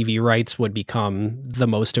the TV rights would become the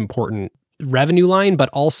most important revenue line, but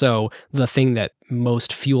also the thing that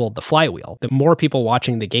most fueled the flywheel. The more people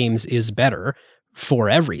watching the games is better for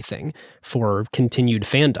everything, for continued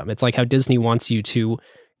fandom. It's like how Disney wants you to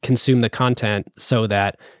consume the content so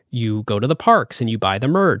that you go to the parks and you buy the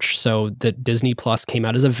merch. So the Disney Plus came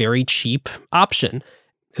out as a very cheap option.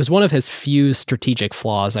 It was one of his few strategic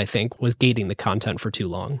flaws, I think, was gating the content for too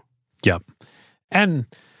long. Yep. And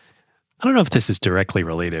I don't know if this is directly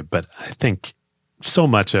related, but I think so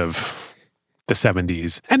much of the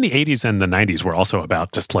 70s and the 80s and the 90s were also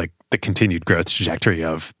about just like the continued growth trajectory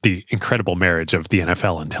of the incredible marriage of the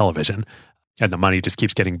NFL and television. And the money just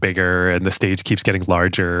keeps getting bigger and the stage keeps getting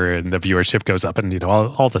larger and the viewership goes up and,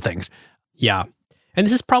 all the things. Yeah. And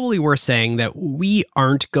this is probably worth saying that we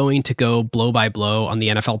aren't going to go blow by blow on the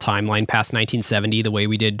NFL timeline past 1970 the way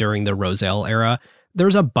we did during the Rozelle era.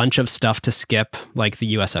 There's a bunch of stuff to skip, like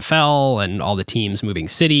the USFL and all the teams moving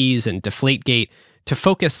cities and Deflategate, to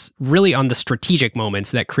focus really on the strategic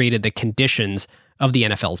moments that created the conditions of the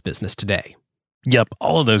NFL's business today. Yep.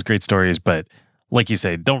 All of those great stories, but like you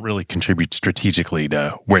say, don't really contribute strategically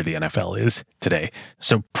to where the NFL is today.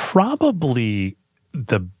 So probably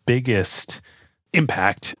the biggest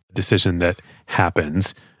impact decision that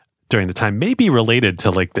happens during the time may be related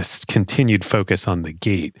to like this continued focus on the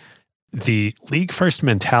gate. The league first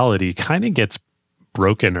mentality kind of gets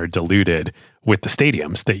broken or diluted with the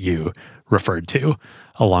stadiums that you referred to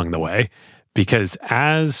along the way, because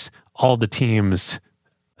as all the teams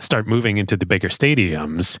start moving into the bigger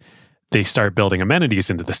stadiums, they start building amenities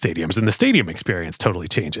into the stadiums, and the stadium experience totally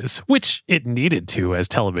changes, which it needed to as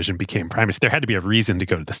television became primacy. There had to be a reason to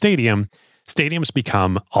go to the stadium. Stadiums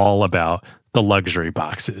become all about the luxury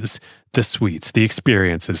boxes, the suites, the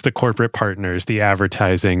experiences, the corporate partners, the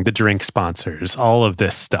advertising, the drink sponsors, all of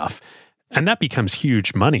this stuff. And that becomes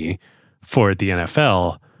huge money for the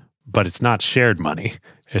NFL, but it's not shared money.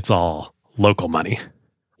 It's all local money.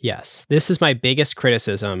 Yes, this is my biggest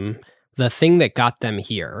criticism. The thing that got them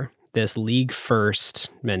here, this league first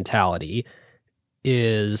mentality,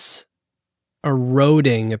 is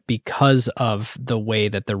eroding because of the way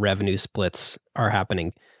that the revenue splits are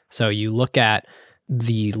happening. So you look at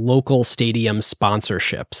the local stadium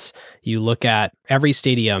sponsorships. You look at every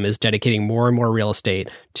stadium is dedicating more and more real estate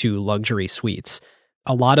to luxury suites.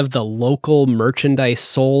 A lot of the local merchandise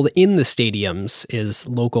sold in the stadiums is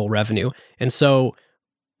local revenue. And so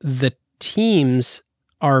the teams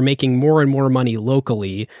are making more and more money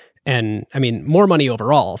locally. And I mean, more money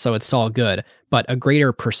overall, so it's all good, but a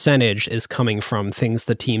greater percentage is coming from things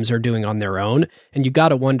the teams are doing on their own. And you got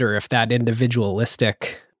to wonder if that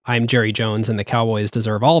individualistic, I'm Jerry Jones and the Cowboys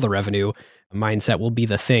deserve all the revenue mindset will be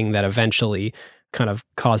the thing that eventually kind of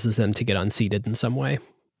causes them to get unseated in some way.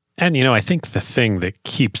 And, I think the thing that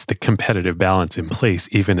keeps the competitive balance in place,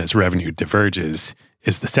 even as revenue diverges,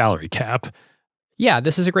 is the salary cap. Yeah,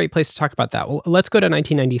 this is a great place to talk about that. Well, let's go to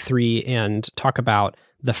 1993 and talk about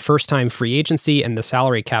the first time free agency and the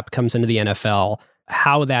salary cap comes into the NFL,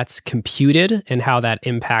 how that's computed and how that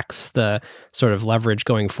impacts the sort of leverage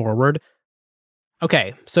going forward. Okay,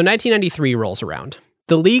 so 1993 rolls around.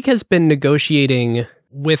 The league has been negotiating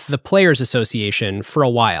with the Players Association for a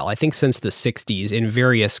while, I think since the 60s, in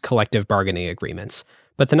various collective bargaining agreements.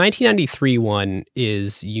 But the 1993 one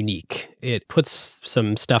is unique. It puts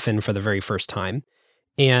some stuff in for the very first time.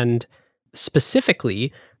 And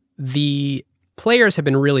specifically, the players have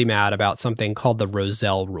been really mad about something called the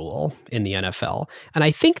Rozelle rule in the NFL. And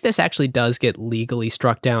I think this actually does get legally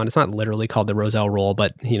struck down. It's not literally called the Rozelle rule,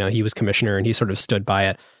 but he was commissioner and he sort of stood by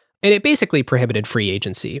it. And it basically prohibited free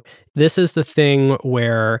agency. This is the thing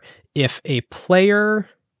where if a player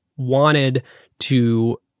wanted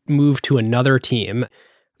to move to another team,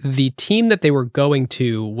 the team that they were going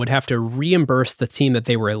to would have to reimburse the team that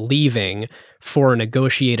they were leaving for a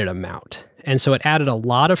negotiated amount. And so it added a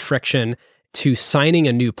lot of friction to signing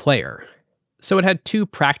a new player. So it had two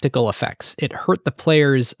practical effects. It hurt the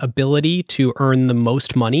player's ability to earn the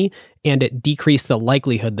most money, and it decreased the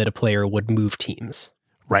likelihood that a player would move teams.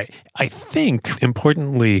 Right. I think,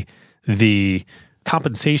 importantly, the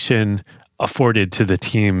compensation afforded to the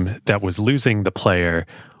team that was losing the player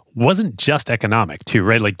wasn't just economic too,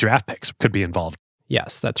 right? Like draft picks could be involved.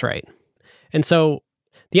 Yes, that's right. And so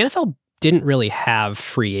the NFL didn't really have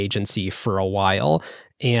free agency for a while.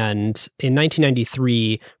 And in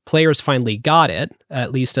 1993, players finally got it,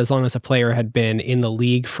 at least as long as a player had been in the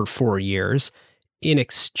league for 4 years. In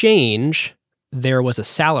exchange, there was a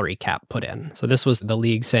salary cap put in. So this was the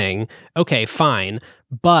league saying, okay, fine,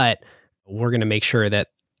 but we're going to make sure that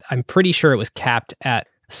I'm pretty sure it was capped at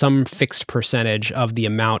some fixed percentage of the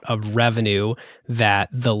amount of revenue that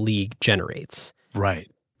the league generates. Right.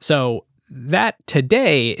 So that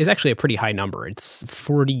today is actually a pretty high number. It's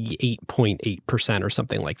 48.8% or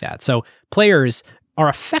something like that. So players are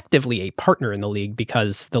effectively a partner in the league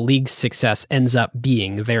because the league's success ends up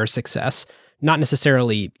being their success, not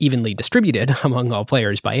necessarily evenly distributed among all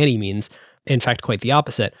players by any means. In fact, quite the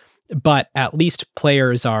opposite. But at least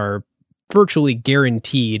players are virtually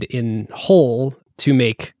guaranteed in whole to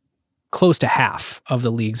make close to half of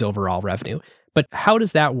the league's overall revenue. But how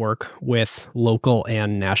does that work with local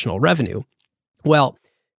and national revenue? Well,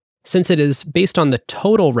 since it is based on the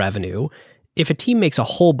total revenue, if a team makes a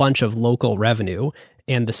whole bunch of local revenue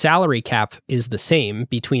and the salary cap is the same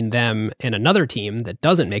between them and another team that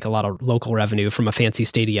doesn't make a lot of local revenue from a fancy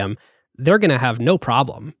stadium, they're going to have no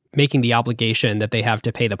problem making the obligation that they have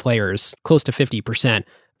to pay the players close to 50%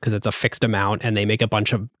 because it's a fixed amount and they make a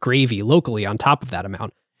bunch of gravy locally on top of that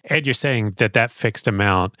amount. And you're saying that that fixed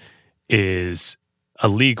amount is a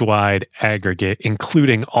league-wide aggregate,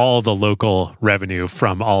 including all the local revenue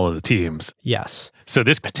from all of the teams. Yes. So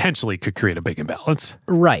this potentially could create a big imbalance.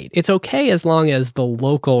 Right. It's okay as long as the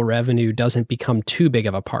local revenue doesn't become too big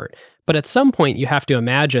of a part. But at some point, you have to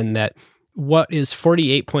imagine that what is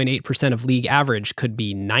 48.8% of league average could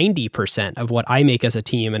be 90% of what I make as a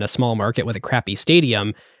team in a small market with a crappy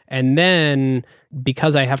stadium. And then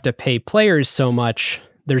because I have to pay players so much,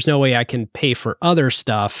 there's no way I can pay for other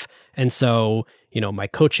stuff. And so, my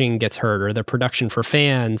coaching gets hurt or the production for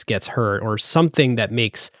fans gets hurt or something that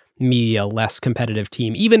makes me a less competitive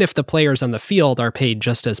team, even if the players on the field are paid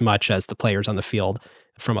just as much as the players on the field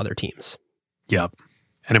from other teams. Yep.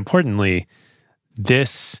 And importantly,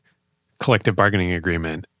 this collective bargaining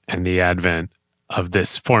agreement and the advent of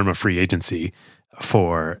this form of free agency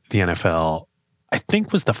for the NFL, I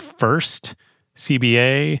think was the first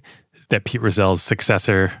CBA that Pete Rozell's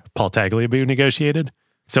successor, Paul Tagliabue, negotiated.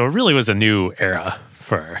 So it really was a new era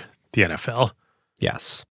for the NFL.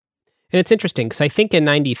 Yes. And it's interesting because I think in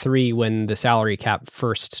 93, when the salary cap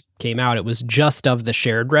first came out, it was just of the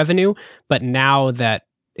shared revenue. But now that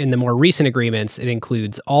in the more recent agreements, it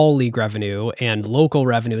includes all league revenue and local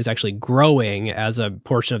revenue is actually growing as a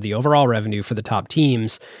portion of the overall revenue for the top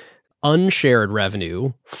teams. Unshared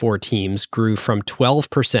revenue for teams grew from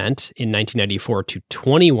 12% in 1994 to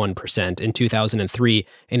 21% in 2003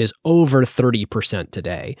 and is over 30%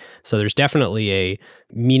 today. So there's definitely a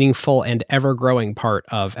meaningful and ever-growing part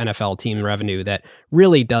of NFL team revenue that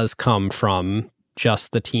really does come from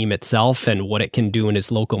just the team itself and what it can do in its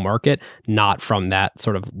local market, not from that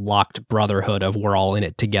sort of locked brotherhood of we're all in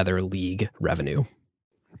it together league revenue.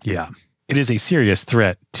 Yeah. It is a serious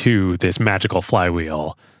threat to this magical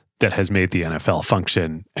flywheel that has made the NFL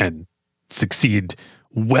function and succeed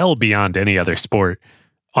well beyond any other sport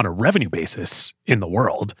on a revenue basis in the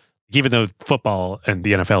world. Even though football and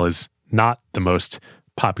the NFL is not the most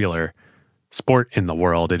popular sport in the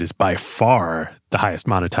world, it is by far the highest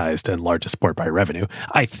monetized and largest sport by revenue.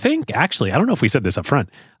 I think, actually, I don't know if we said this up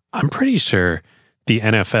front, I'm pretty sure the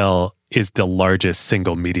NFL is the largest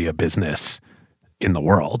single media business in the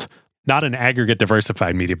world. Not an aggregate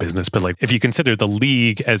diversified media business, but like if you consider the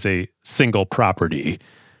league as a single property,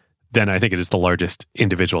 then I think it is the largest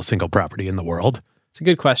individual single property in the world. It's a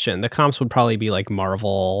good question. The comps would probably be like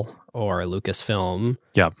Marvel or Lucasfilm.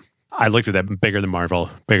 Yep. I looked at that, bigger than Marvel,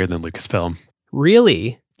 bigger than Lucasfilm.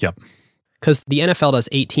 Really? Yep. Because the NFL does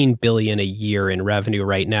 $18 billion a year in revenue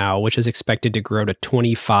right now, which is expected to grow to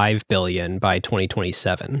 $25 billion by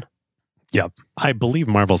 2027. Yep. I believe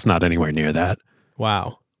Marvel's not anywhere near that.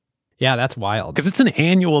 Wow. Yeah, that's wild. Because it's an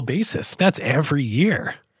annual basis. That's every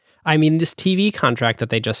year. I mean, this TV contract that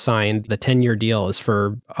they just signed, the 10-year deal is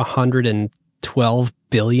for $112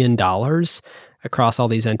 billion across all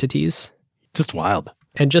these entities. Just wild.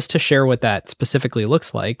 And just to share what that specifically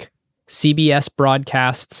looks like, CBS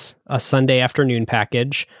broadcasts a Sunday afternoon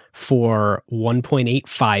package for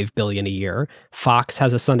 $1.85 billion a year. Fox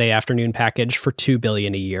has a Sunday afternoon package for $2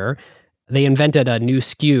 billion a year. They invented a new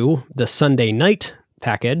SKU, the Sunday night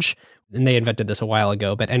package, and they invented this a while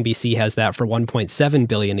ago, but NBC has that for $1.7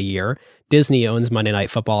 billion a year. Disney owns Monday Night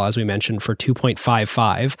Football, as we mentioned, for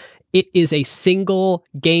 $2.55. It is a single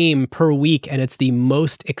game per week, and it's the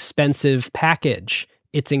most expensive package.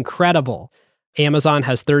 It's incredible. Amazon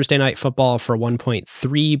has Thursday Night Football for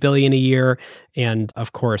 $1.3 billion a year. And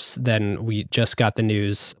of course, then we just got the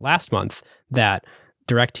news last month that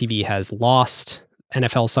DirecTV has lost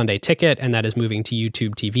NFL Sunday Ticket, and that is moving to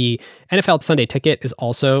YouTube TV. NFL Sunday Ticket is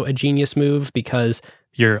also a genius move because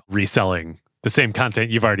you're reselling the same content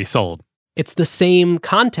you've already sold. It's the same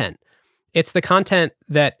content. It's the content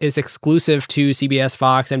that is exclusive to CBS,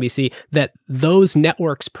 Fox, NBC that those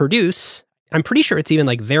networks produce. I'm pretty sure it's even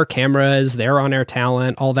like their cameras, their on-air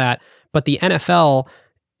talent, all that. But the NFL,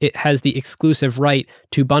 it has the exclusive right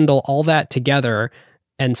to bundle all that together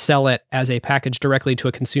and sell it as a package directly to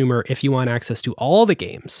a consumer if you want access to all the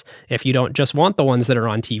games. If you don't just want the ones that are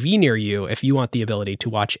on TV near you, if you want the ability to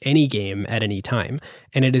watch any game at any time.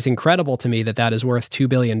 And it is incredible to me that that is worth $2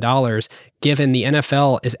 billion, given the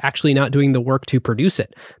NFL is actually not doing the work to produce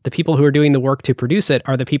it. The people who are doing the work to produce it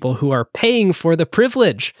are the people who are paying for the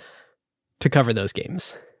privilege to cover those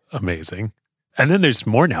games. Amazing. And then there's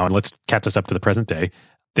more now, and let's catch us up to the present day.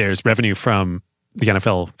 There's revenue from the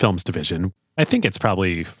NFL Films division. I think it's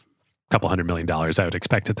probably a couple $100 million, I would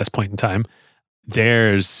expect at this point in time.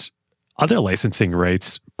 There's other licensing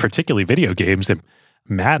rights, particularly video games and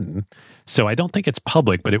Madden. So I don't think it's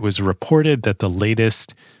public, but it was reported that the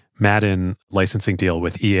latest Madden licensing deal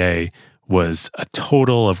with EA was a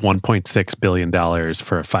total of $1.6 billion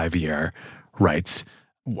for a 5-year rights.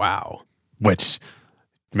 Wow. Which,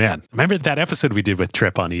 man, remember that episode we did with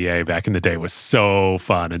Trip on EA back in the day was so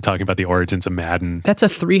fun and talking about the origins of Madden. That's a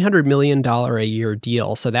 $300 million a year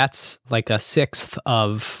deal. So that's like a sixth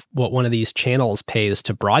of what one of these channels pays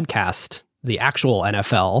to broadcast the actual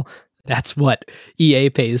NFL. That's what EA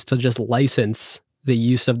pays to just license the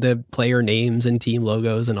use of the player names and team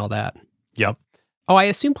logos and all that. Yep. Oh, I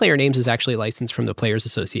assume player names is actually licensed from the Players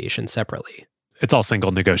Association separately. It's all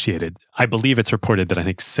single negotiated. I believe it's reported that I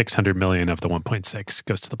think 600 million of the 1.6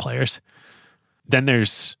 goes to the players. Then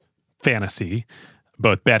there's fantasy,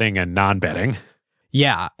 both betting and non-betting.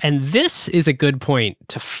 Yeah, and this is a good point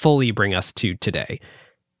to fully bring us to today.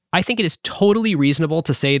 I think it is totally reasonable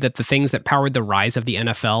to say that the things that powered the rise of the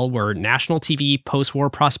NFL were national TV, post-war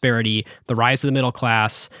prosperity, the rise of the middle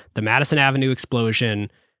class, the Madison Avenue explosion,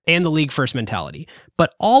 and the league first mentality.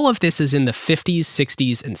 But all of this is in the 50s,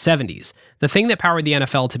 60s, and 70s. The thing that powered the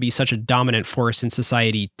NFL to be such a dominant force in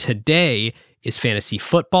society today is fantasy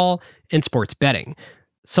football and sports betting.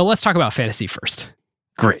 So let's talk about fantasy first.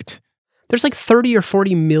 Great. There's like 30 or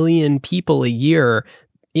 40 million people a year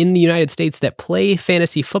in the United States that play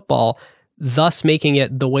fantasy football, thus making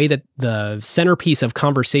it the way that the centerpiece of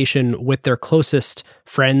conversation with their closest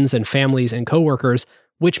friends and families and coworkers,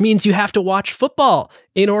 which means you have to watch football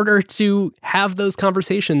in order to have those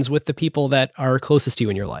conversations with the people that are closest to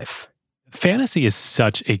you in your life. Fantasy is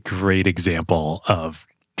such a great example of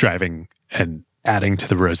driving and adding to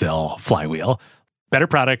the Roselle flywheel. Better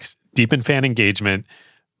products, deepen fan engagement,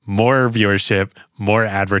 more viewership, more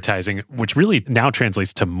advertising, which really now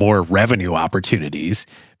translates to more revenue opportunities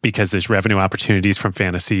because there's revenue opportunities from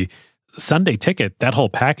fantasy. Sunday Ticket, that whole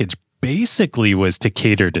package basically was to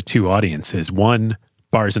cater to two audiences. One,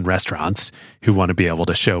 bars and restaurants who want to be able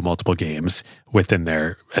to show multiple games within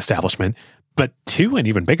their establishment. But two, and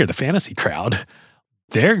even bigger, the fantasy crowd.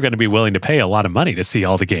 They're going to be willing to pay a lot of money to see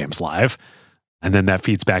all the games live. And then that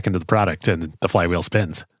feeds back into the product and the flywheel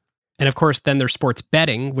spins. And of course, then there's sports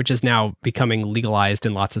betting, which is now becoming legalized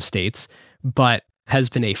in lots of states, but has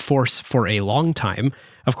been a force for a long time.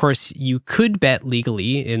 Of course, you could bet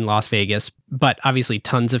legally in Las Vegas, but obviously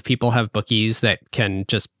tons of people have bookies that can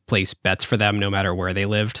just place bets for them no matter where they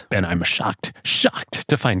lived. And I'm shocked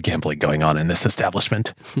to find gambling going on in this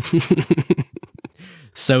establishment.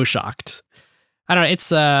 So shocked. I don't know. It's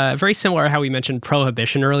very similar to how we mentioned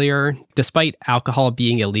prohibition earlier. Despite alcohol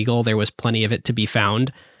being illegal, there was plenty of it to be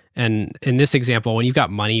found. And in this example, when you've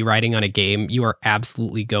got money riding on a game, you are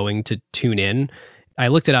absolutely going to tune in. I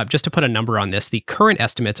looked it up just to put a number on this. The current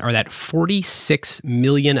estimates are that 46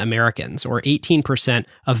 million Americans, or 18%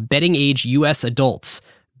 of betting age U.S. adults,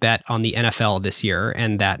 bet on the NFL this year,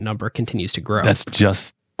 and that number continues to grow. That's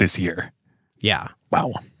just this year. Yeah.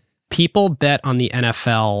 Wow. People bet on the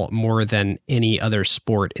NFL more than any other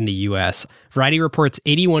sport in the U.S. Variety reports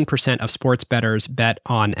 81% of sports bettors bet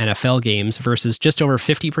on NFL games versus just over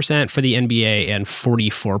 50% for the NBA and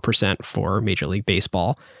 44% for Major League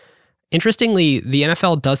Baseball. Interestingly, the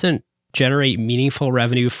NFL doesn't generate meaningful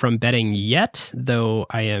revenue from betting yet, though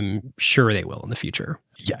I am sure they will in the future.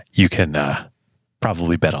 Yeah, you can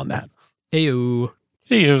probably bet on that. Heyo.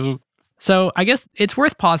 Heyo. So I guess it's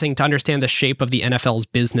worth pausing to understand the shape of the NFL's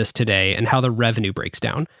business today and how the revenue breaks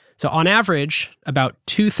down. So on average, about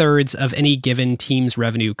 2/3 of any given team's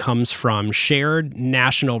revenue comes from shared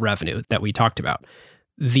national revenue that we talked about.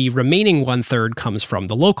 The remaining 1/3 comes from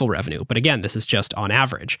the local revenue. But again, this is just on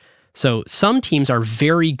average. So some teams are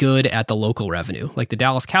very good at the local revenue, like the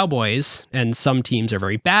Dallas Cowboys, and some teams are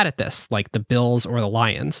very bad at this, like the Bills or the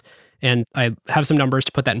Lions. And I have some numbers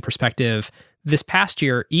to put that in perspective. This past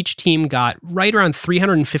year, each team got right around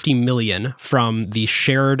 $350 million from the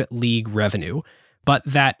shared league revenue. But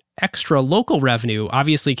that extra local revenue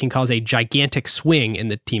obviously can cause a gigantic swing in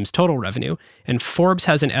the team's total revenue. And Forbes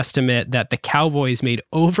has an estimate that the Cowboys made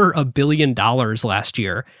over $1 billion last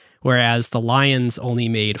year, whereas the Lions only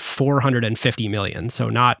made $450 million. So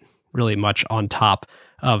not really much on top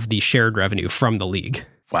of the shared revenue from the league.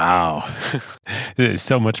 Wow. There's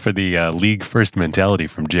so much for the league first mentality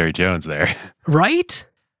from Jerry Jones there. Right?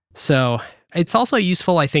 So it's also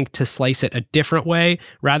useful, I think, to slice it a different way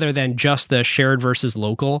rather than just the shared versus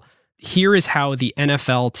local. Here is how the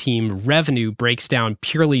NFL team revenue breaks down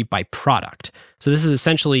purely by product. So this is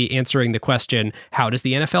essentially answering the question, how does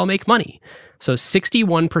the NFL make money? So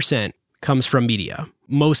 61% comes from media.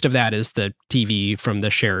 Most of that is the TV from the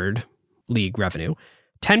shared league revenue.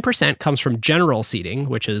 10% comes from general seating,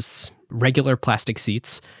 which is regular plastic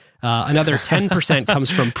seats. Another 10%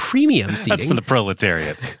 comes from premium seating. That's for the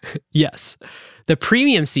proletariat. Yes. The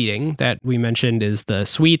premium seating that we mentioned is the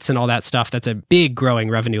suites and all that stuff. That's a big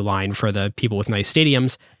growing revenue line for the people with nice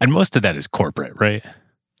stadiums. And most of that is corporate, right?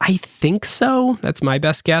 I think so. That's my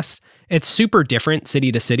best guess. It's super different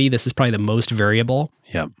city to city. This is probably the most variable.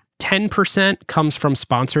 Yep. 10% comes from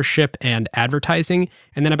sponsorship and advertising,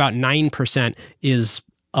 and then about 9% is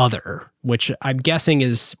other, which I'm guessing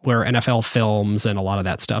is where NFL films and a lot of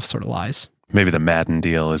that stuff sort of lies. Maybe the Madden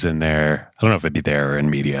deal is in there. I don't know if it'd be there or in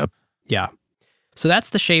media. Yeah. So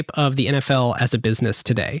that's the shape of the NFL as a business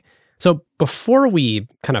today. So before we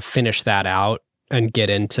kind of finish that out and get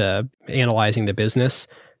into analyzing the business,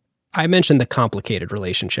 I mentioned the complicated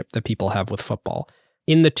relationship that people have with football.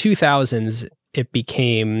 In the 2000s, it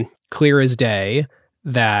became clear as day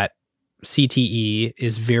that CTE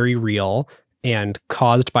is very real and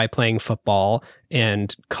caused by playing football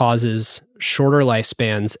and causes shorter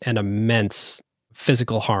lifespans and immense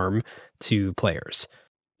physical harm to players.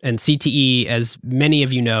 And CTE, as many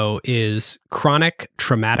of you know, is chronic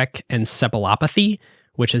traumatic encephalopathy,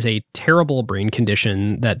 which is a terrible brain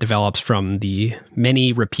condition that develops from the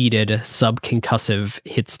many repeated subconcussive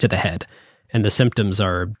hits to the head. And the symptoms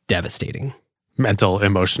are devastating. Mental,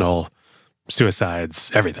 emotional,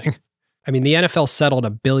 suicides, everything. I mean, the NFL settled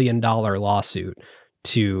 $1 billion lawsuit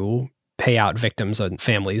to pay out victims and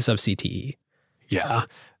families of CTE. Yeah.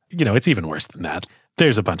 It's even worse than that.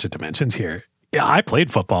 There's a bunch of dimensions here. Yeah, I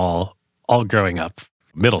played football all growing up,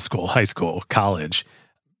 middle school, high school, college.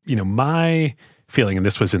 My feeling, and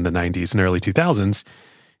this was in the 90s and early 2000s,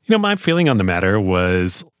 my feeling on the matter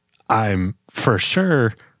was I'm for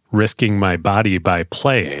sure risking my body by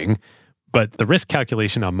playing, but the risk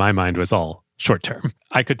calculation on my mind was all short term.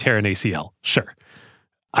 I could tear an ACL, sure.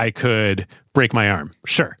 I could break my arm,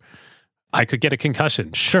 sure. I could get a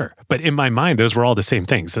concussion, sure. But in my mind, those were all the same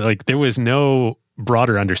things. Like there was no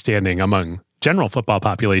broader understanding among general football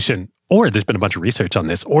population, or there's been a bunch of research on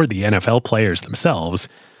this, or the NFL players themselves,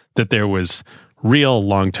 that there was real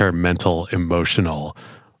long-term mental, emotional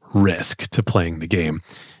risk to playing the game.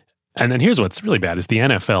 And then here's what's really bad is the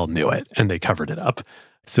NFL knew it and they covered it up.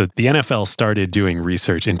 So the NFL started doing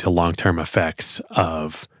research into long-term effects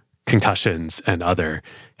of concussions and other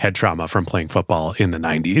head trauma from playing football in the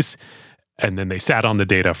 90s. And then they sat on the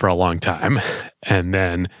data for a long time. And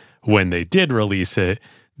then when they did release it,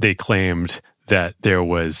 they claimed that there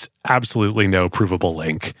was absolutely no provable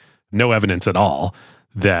link, no evidence at all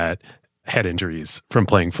that head injuries from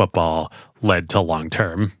playing football led to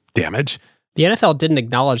long-term damage. The NFL didn't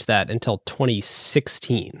acknowledge that until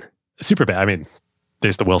 2016. Super bad. I mean,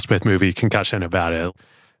 there's the Will Smith movie, Concussion, about it.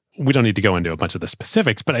 We don't need to go into a bunch of the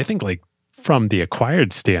specifics, but I think from the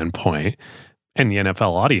acquired standpoint and the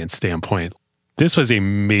NFL audience standpoint, this was a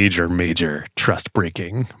major, major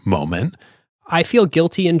trust-breaking moment. I feel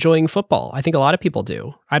guilty enjoying football. I think a lot of people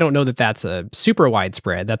do. I don't know that that's a super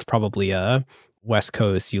widespread. That's probably a West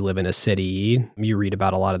Coast, you live in a city, you read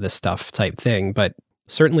about a lot of this stuff type thing. But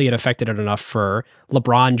certainly it affected it enough for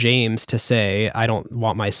LeBron James to say, I don't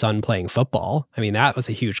want my son playing football. I mean, that was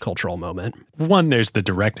a huge cultural moment. One, there's the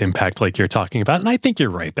direct impact like you're talking about. And I think you're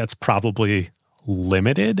right. That's probably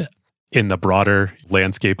limited in the broader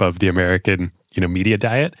landscape of the American, media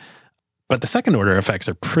diet. But the second order effects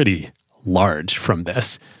are pretty large from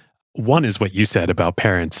this. One is what you said about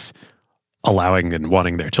parents allowing and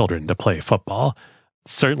wanting their children to play football.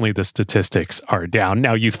 Certainly the statistics are down.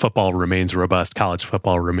 Now youth football remains robust. College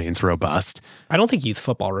football remains robust. I don't think youth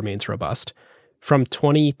football remains robust. From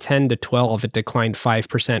 2010 to 12, it declined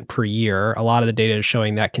 5% per year. A lot of the data is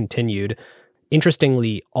showing that continued.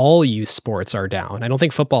 Interestingly, all youth sports are down. I don't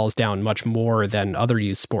think football is down much more than other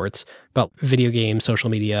youth sports, but video games, social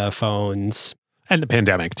media, phones. And the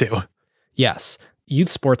pandemic too. Yes. youth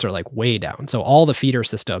sports are like way down. So all the feeder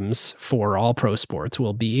systems for all pro sports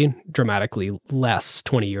will be dramatically less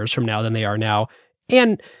 20 years from now than they are now.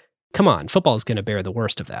 And come on, football is going to bear the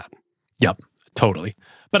worst of that. Yep, totally.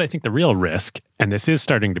 But I think the real risk, and this is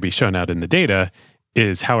starting to be shown out in the data,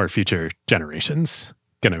 is how are future generations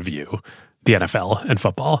going to view the NFL and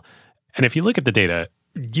football. And if you look at the data,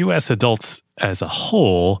 U.S. adults as a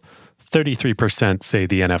whole, 33% say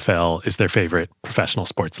the NFL is their favorite professional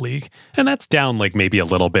sports league. And that's down like maybe a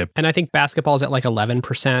little bit. And I think basketball is at like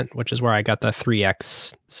 11%, which is where I got the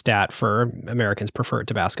 3x stat for Americans prefer it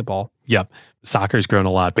to basketball. Yep. Soccer's grown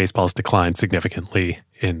a lot. Baseball's declined significantly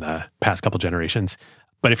in the past couple generations.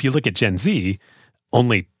 But if you look at Gen Z,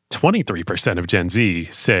 only 23% of Gen Z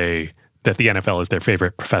say that the NFL is their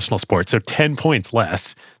favorite professional sport. So 10 points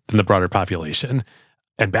less than the broader population.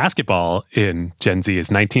 And basketball in Gen Z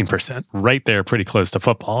is 19%, right there, pretty close to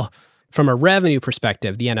football. From a revenue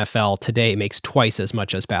perspective, the NFL today makes twice as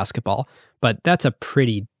much as basketball, but that's a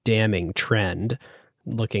pretty damning trend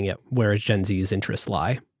looking at where Gen Z's interests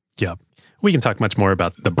lie. Yep. We can talk much more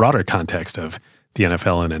about the broader context of the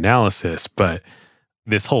NFL and analysis, but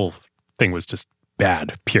this whole thing was just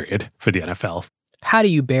bad, period, for the NFL. How do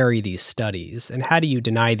you bury these studies and how do you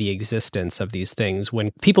deny the existence of these things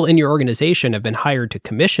when people in your organization have been hired to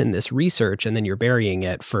commission this research and then you're burying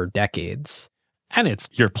it for decades? And it's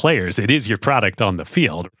your players. It is your product on the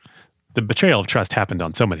field. The betrayal of trust happened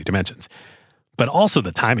on so many dimensions. But also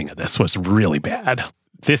the timing of this was really bad.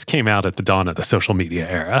 This came out at the dawn of the social media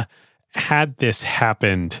era. Had this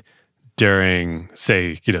happened during,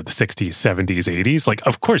 say, the 60s, 70s, 80s, like,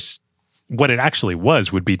 of course, what it actually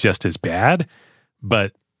was would be just as bad.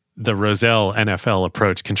 But the Rozelle NFL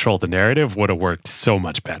approach, control the narrative, would have worked so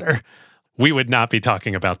much better. We would not be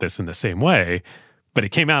talking about this in the same way, but it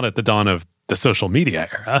came out at the dawn of the social media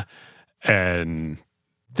era, and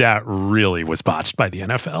that really was botched by the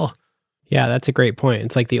NFL. Yeah, that's a great point.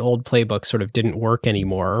 It's like the old playbook sort of didn't work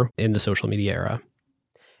anymore in the social media era.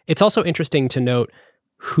 It's also interesting to note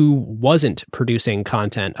who wasn't producing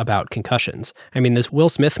content about concussions. I mean, this Will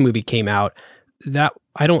Smith movie came out that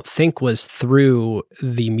I don't think was through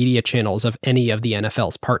the media channels of any of the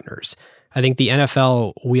NFL's partners. I think the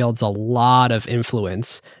NFL wields a lot of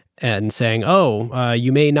influence and saying,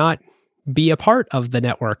 you may not be a part of the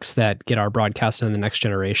networks that get our broadcast in the next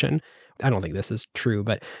generation. I don't think this is true,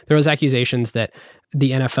 but there was accusations that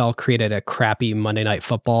the NFL created a crappy Monday Night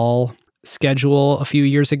Football schedule a few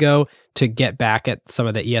years ago to get back at some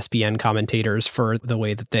of the ESPN commentators for the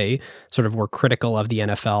way that they sort of were critical of the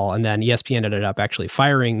NFL. And then ESPN ended up actually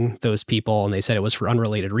firing those people, and they said it was for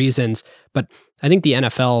unrelated reasons. But I think the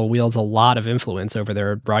NFL wields a lot of influence over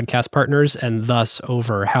their broadcast partners and thus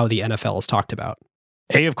over how the NFL is talked about.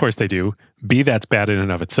 A, of course they do. B, that's bad in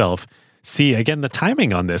and of itself. C, again, the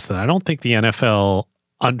timing on this that I don't think the NFL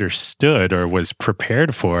understood or was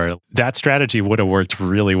prepared for. That strategy would have worked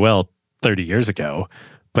really well 30 years ago.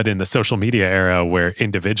 But in the social media era where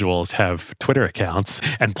individuals have Twitter accounts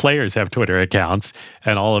and players have Twitter accounts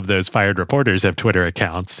and all of those fired reporters have Twitter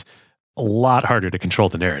accounts, a lot harder to control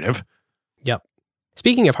the narrative. Yep.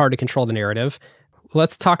 Speaking of hard to control the narrative,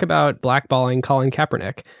 let's talk about blackballing Colin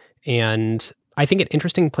Kaepernick. And I think an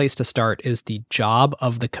interesting place to start is the job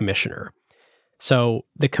of the commissioner. So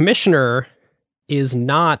the commissioner is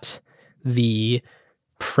not the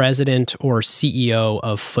president or CEO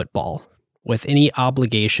of football with any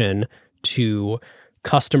obligation to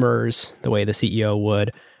customers the way the CEO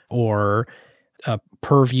would, or a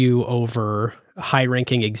purview over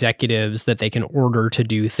high-ranking executives that they can order to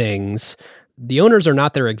do things. The owners are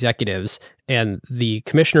not their executives, and the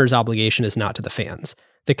commissioner's obligation is not to the fans.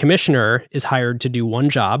 The commissioner is hired to do one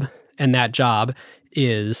job, and that job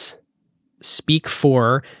is speak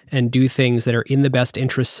for and do things that are in the best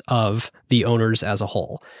interests of the owners as a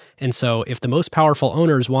whole. And so if the most powerful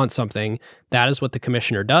owners want something, that is what the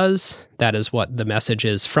commissioner does. That is what the message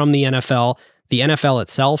is from the NFL. The NFL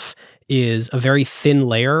itself is a very thin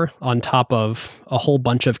layer on top of a whole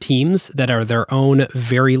bunch of teams that are their own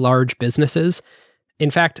very large businesses. In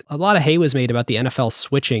fact, a lot of hay was made about the NFL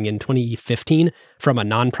switching in 2015 from a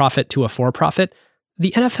nonprofit to a for-profit.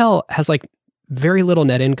 The NFL has very little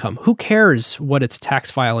net income. Who cares what its tax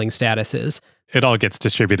filing status is? It all gets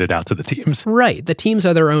distributed out to the teams. Right. The teams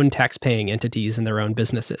are their own tax-paying entities and their own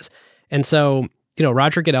businesses. And so,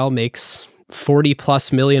 Roger Goodell makes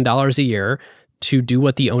 $40+ million a year to do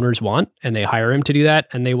what the owners want, and they hire him to do that,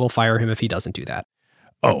 and they will fire him if he doesn't do that.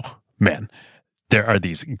 Oh, man. There are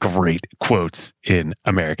these great quotes in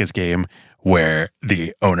America's Game where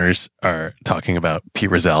the owners are talking about Pete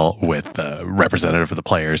Rozelle with the representative of the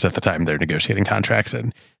players at the time they're negotiating contracts.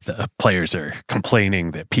 And the players are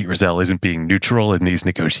complaining that Pete Rozelle isn't being neutral in these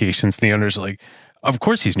negotiations. The owners are like, of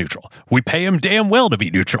course he's neutral. We pay him damn well to be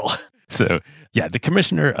neutral. So yeah, the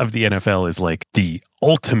commissioner of the NFL is like the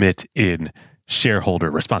ultimate in shareholder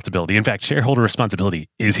responsibility. In fact, shareholder responsibility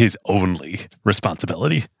is his only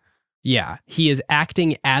responsibility. Yeah, he is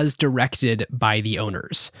acting as directed by the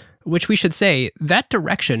owners, which we should say that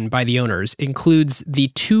direction by the owners includes the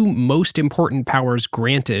two most important powers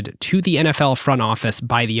granted to the NFL front office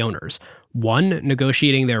by the owners. One,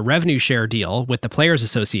 negotiating their revenue share deal with the Players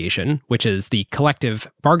Association, which is the collective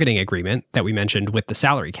bargaining agreement that we mentioned with the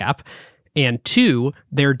salary cap. And two,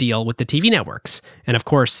 their deal with the TV networks. And of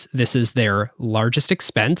course, this is their largest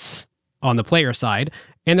expense on the player side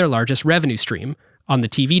and their largest revenue stream on the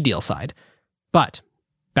TV deal side. But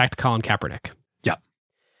back to Colin Kaepernick. Yeah.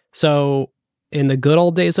 So in the good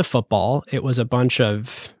old days of football, it was a bunch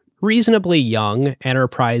of reasonably young,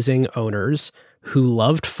 enterprising owners who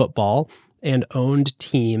loved football and owned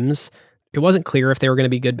teams. It wasn't clear if they were going to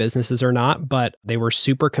be good businesses or not, but they were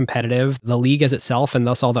super competitive. The league as itself, and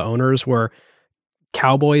thus all the owners, were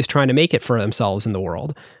cowboys trying to make it for themselves in the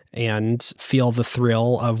world and feel the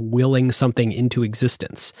thrill of willing something into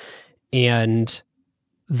existence. And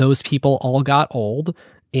those people all got old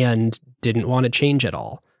and didn't want to change at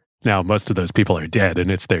all. Now, most of those people are dead, and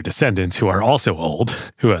it's their descendants who are also old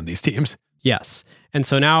who own these teams. Yes. And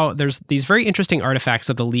so now there's these very interesting artifacts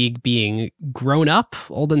of the league being grown up,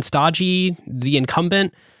 old and stodgy, the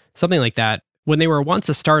incumbent, something like that, when they were once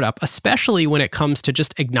a startup, especially when it comes to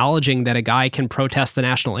just acknowledging that a guy can protest the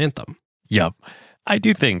national anthem. Yep. I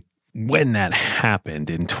do think when that happened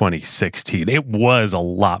in 2016, it was a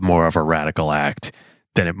lot more of a radical act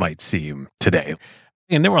than it might seem today.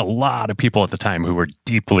 And there were a lot of people at the time who were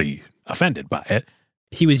deeply offended by it.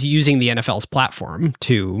 He was using the NFL's platform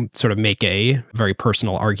to sort of make a very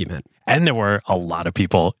personal argument. And there were a lot of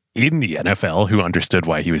people in the NFL who understood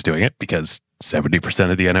why he was doing it, because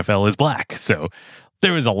 70% of the NFL is black. So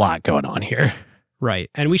there was a lot going on here. Right.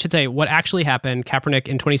 And we should say what actually happened. Kaepernick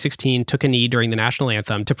in 2016 took a knee during the national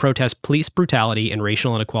anthem to protest police brutality and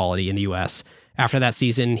racial inequality in the U.S. After that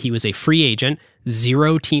season, he was a free agent.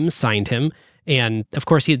 0 teams signed him. And of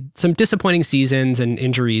course, he had some disappointing seasons and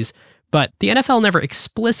injuries. But the NFL never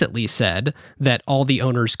explicitly said that all the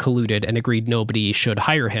owners colluded and agreed nobody should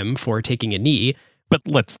hire him for taking a knee. But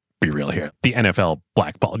let's be real here. The NFL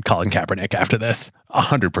blackballed Colin Kaepernick after this,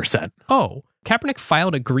 100%. Oh, Kaepernick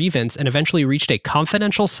filed a grievance and eventually reached a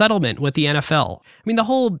confidential settlement with the NFL. I mean, the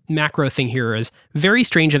whole macro thing here is very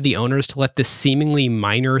strange of the owners to let this seemingly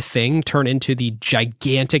minor thing turn into the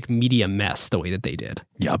gigantic media mess the way that they did.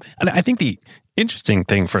 Yep. And I think the interesting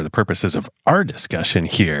thing for the purposes of our discussion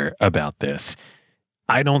here about this,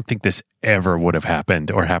 I don't think this ever would have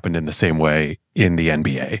happened or happened in the same way in the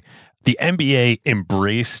NBA. The NBA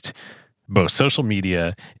embraced both social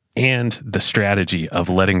media and the strategy of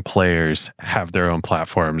letting players have their own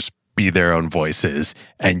platforms, be their own voices,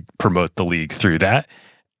 and promote the league through that.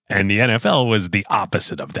 And the NFL was the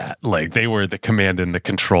opposite of that. Like, they were the command and the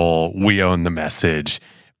control. We own the message.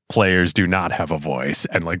 Players do not have a voice.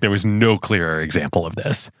 And like, there was no clearer example of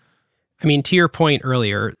this. I mean, to your point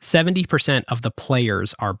earlier, 70% of the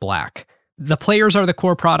players are black. The players are the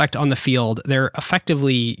core product on the field. They're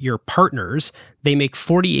effectively your partners. They make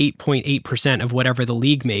 48.8% of whatever the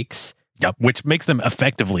league makes. Yep, which makes them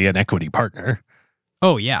effectively an equity partner.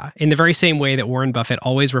 Oh, yeah. In the very same way that Warren Buffett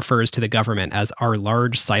always refers to the government as our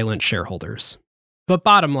large silent shareholders. But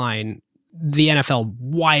bottom line, the NFL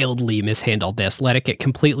wildly mishandled this, let it get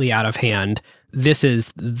completely out of hand. This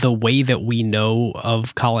is the way that we know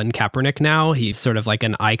of Colin Kaepernick now. He's sort of like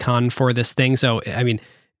an icon for this thing. So, I mean,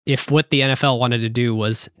 if what the NFL wanted to do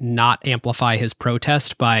was not amplify his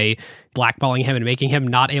protest by blackballing him and making him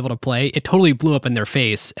not able to play, it totally blew up in their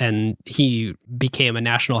face, and he became a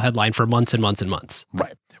national headline for months and months and months.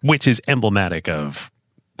 Right. Which is emblematic of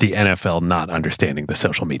the NFL not understanding the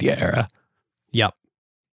social media era. Yep.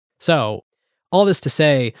 So, all this to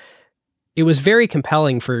say, it was very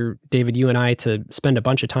compelling for David, you and I, to spend a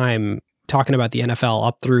bunch of time talking about the NFL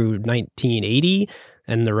up through 1980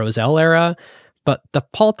 and the Rozelle era. But the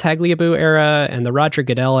Paul Tagliabue era and the Roger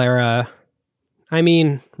Goodell era, I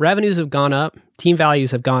mean, revenues have gone up, team values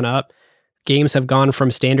have gone up, games have gone from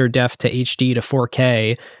standard def to HD to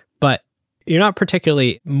 4K, but you're not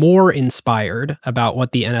particularly more inspired about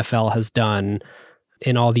what the NFL has done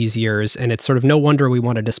in all these years. And it's sort of no wonder we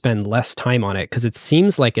wanted to spend less time on it, because it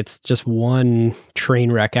seems like it's just one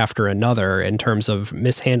train wreck after another in terms of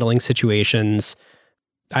mishandling situations,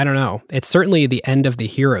 I don't know. It's certainly the end of the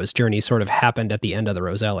hero's journey sort of happened at the end of the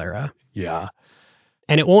Rozelle era. Yeah.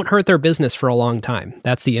 And it won't hurt their business for a long time.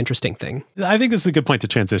 That's the interesting thing. I think this is a good point to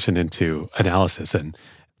transition into analysis. And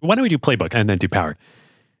why don't we do playbook and then do power?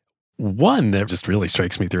 One that just really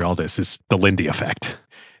strikes me through all this is the Lindy effect.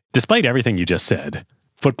 Despite everything you just said,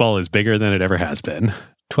 football is bigger than it ever has been.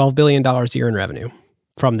 $12 billion a year in revenue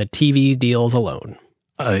from the TV deals alone.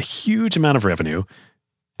 A huge amount of revenue.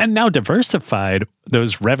 And now diversified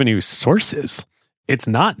those revenue sources. It's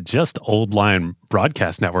not just old line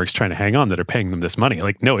broadcast networks trying to hang on that are paying them this money.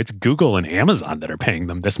 Like, no, it's Google and Amazon that are paying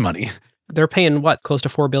them this money. They're paying, what, close to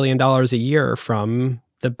 $4 billion a year from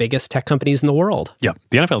the biggest tech companies in the world. Yeah,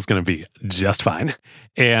 the NFL is going to be just fine.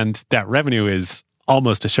 And that revenue is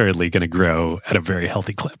almost assuredly going to grow at a very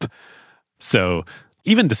healthy clip. So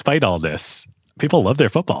even despite all this, people love their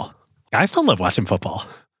football. I still love watching football.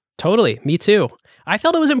 Totally. Me too. I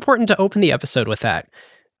felt it was important to open the episode with that.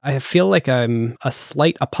 I feel like I'm a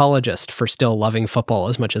slight apologist for still loving football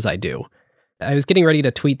as much as I do. I was getting ready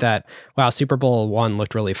to tweet that, wow, Super Bowl I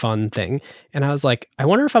looked really fun thing. And I was like, I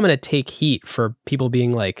wonder if I'm going to take heat for people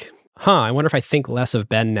being like, I wonder if I think less of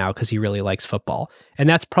Ben now because he really likes football. And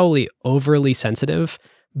that's probably overly sensitive.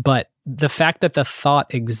 But the fact that the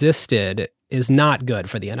thought existed is not good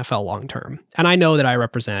for the NFL long term. And I know that I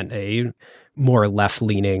represent a more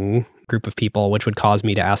left-leaning group of people, which would cause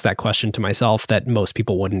me to ask that question to myself that most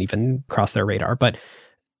people wouldn't even cross their radar. But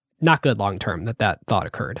not good long term that thought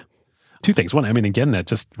occurred. Two things. One, I mean, again, that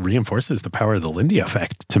just reinforces the power of the Lindy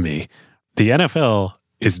effect to me. The NFL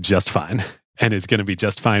is just fine and is going to be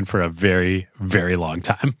just fine for a very, very long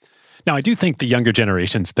time. Now, I do think the younger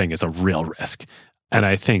generations thing is a real risk. And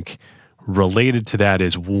I think related to that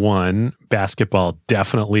is, one, basketball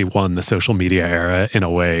definitely won the social media era in a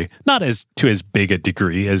way, not to as big a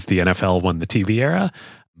degree as the NFL won the TV era,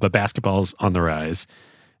 but basketball's on the rise.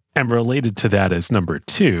 And related to that is number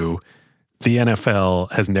two, the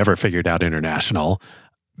NFL has never figured out international.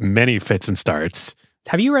 Many fits and starts.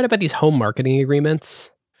 Have you read about these home marketing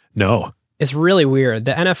agreements? No. It's really weird.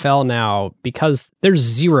 The NFL now, because there's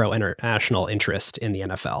zero international interest in the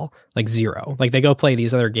NFL, like zero. Like they go play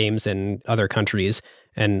these other games in other countries,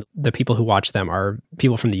 and the people who watch them are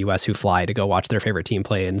people from the US who fly to go watch their favorite team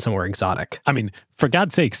play in somewhere exotic. I mean, for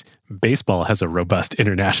God's sakes, baseball has a robust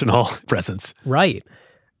international presence. Right.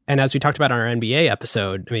 And as we talked about on our NBA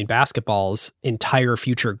episode, I mean, basketball's entire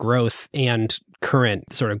future growth and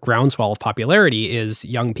current sort of groundswell of popularity is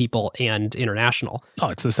young people and international. Oh,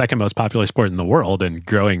 it's the second most popular sport in the world and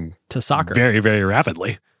growing to soccer very, very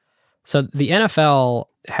rapidly. So the NFL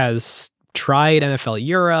has tried NFL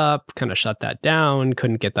Europe, kind of shut that down,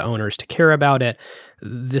 couldn't get the owners to care about it.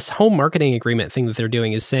 This home marketing agreement thing that they're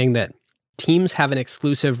doing is saying that teams have an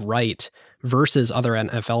exclusive right versus other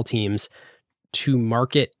NFL teams to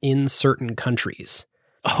market in certain countries.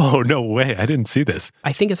 Oh, no way. I didn't see this.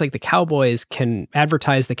 I think it's like the Cowboys can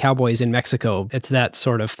advertise the Cowboys in Mexico. It's that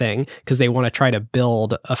sort of thing because they want to try to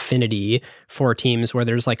build affinity for teams where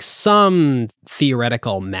there's like some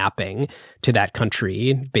theoretical mapping to that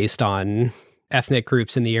country based on ethnic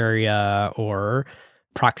groups in the area or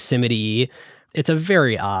proximity. It's a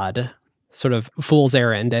very odd sort of fool's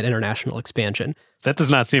errand at international expansion. That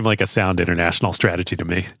does not seem like a sound international strategy to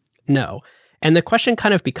me. No. And the question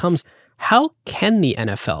kind of becomes, how can the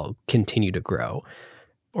NFL continue to grow?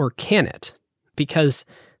 Or can it? Because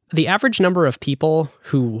the average number of people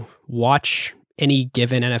who watch any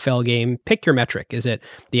given NFL game, pick your metric. Is it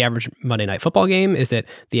the average Monday Night Football game? Is it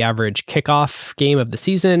the average kickoff game of the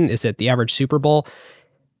season? Is it the average Super Bowl?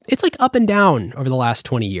 It's like up and down over the last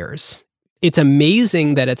 20 years. It's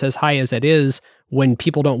amazing that it's as high as it is when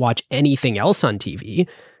people don't watch anything else on TV.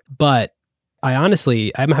 But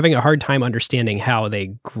I'm having a hard time understanding how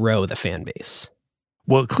they grow the fan base.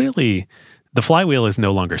 Well, clearly, the flywheel is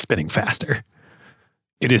no longer spinning faster.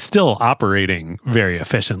 It is still operating very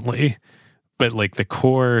efficiently, but like the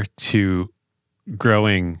core to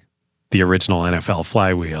growing the original NFL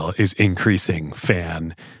flywheel is increasing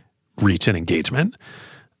fan reach and engagement,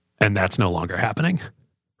 and that's no longer happening.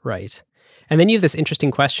 Right. And then you have this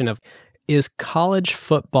interesting question of, is college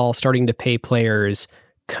football starting to pay players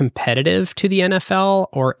competitive to the NFL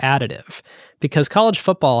or additive? Because college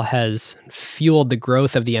football has fueled the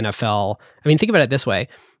growth of the NFL. I mean, think about it this way.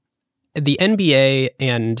 The NBA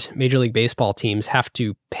and Major League Baseball teams have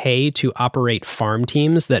to pay to operate farm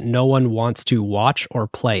teams that no one wants to watch or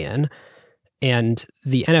play in. And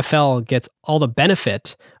the NFL gets all the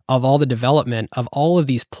benefit of all the development of all of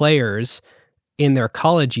these players in their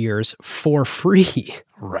college years for free.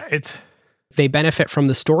 Right. they benefit from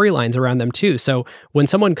the storylines around them too. So when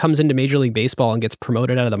someone comes into Major League Baseball and gets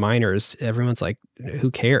promoted out of the minors, everyone's like,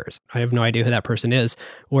 who cares? I have no idea who that person is.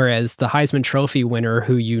 Whereas the Heisman Trophy winner,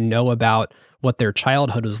 who you know about what their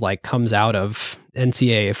childhood was like, comes out of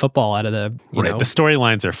NCAA football, out of the, you know. The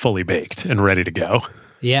storylines are fully baked and ready to go.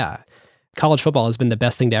 Yeah. College football has been the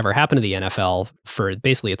best thing to ever happen to the NFL for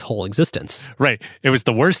basically its whole existence. Right. It was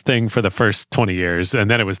the worst thing for the first 20 years, and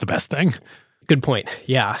then it was the best thing. Good point.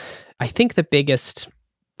 Yeah. I think the biggest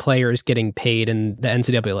players getting paid in the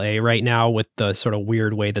NCAA right now, with the sort of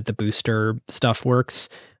weird way that the booster stuff works,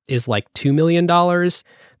 is like $2 million.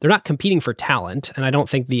 They're not competing for talent, and I don't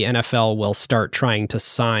think the NFL will start trying to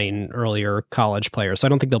sign earlier college players. So I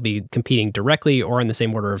don't think they'll be competing directly or in the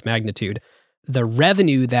same order of magnitude. The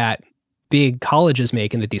revenue that big colleges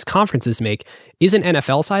make and that these conferences make isn't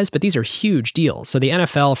NFL size, but these are huge deals. So the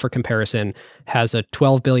NFL, for comparison, has a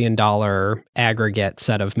 $12 billion aggregate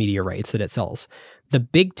set of media rights that it sells. The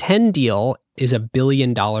Big Ten deal is $1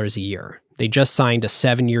 billion a year. They just signed a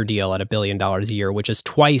 7-year deal at $1 billion a year, which is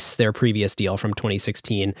twice their previous deal from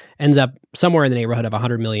 2016, ends up somewhere in the neighborhood of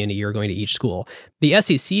 $100 million a year going to each school. The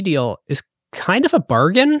SEC deal is kind of a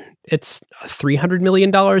bargain. It's $300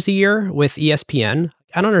 million a year with ESPN.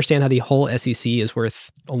 I don't understand how the whole SEC is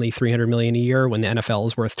worth only $300 million a year when the NFL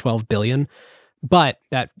is worth $12 billion. But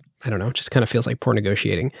that, I don't know, just kind of feels like poor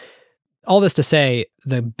negotiating. All this to say,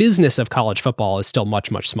 the business of college football is still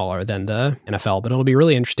much, much smaller than the NFL, but it'll be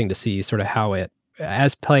really interesting to see sort of how it,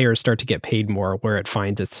 as players start to get paid more, where it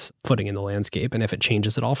finds its footing in the landscape and if it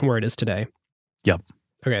changes at all from where it is today. Yep.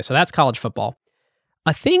 Okay, so that's college football.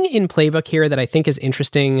 A thing in Playbook here that I think is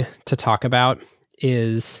interesting to talk about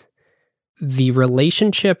is the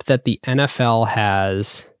relationship that the NFL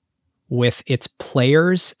has with its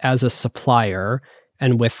players as a supplier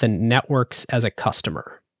and with the networks as a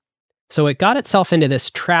customer. So it got itself into this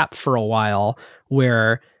trap for a while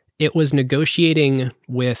where it was negotiating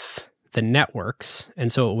with the networks.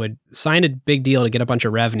 And so it would sign a big deal to get a bunch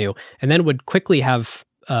of revenue and then would quickly have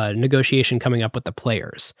a negotiation coming up with the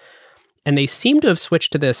players. And they seem to have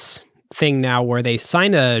switched to this thing now where they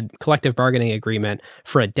signed a collective bargaining agreement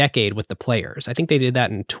for a decade with the players. I think they did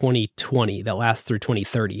that in 2020 that lasts through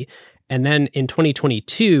 2030. And then in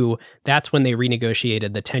 2022, that's when they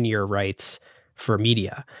renegotiated the 10-year rights for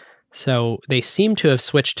media. So they seem to have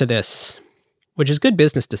switched to this, which is a good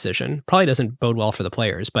business decision. Probably doesn't bode well for the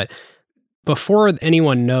players, but before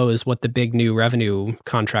anyone knows what the big new revenue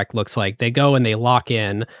contract looks like, they go and they lock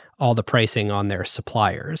in all the pricing on their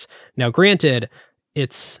suppliers. Now, granted,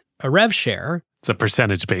 it's a rev share. It's a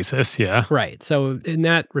percentage basis, yeah. Right. So in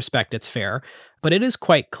that respect, it's fair. But it is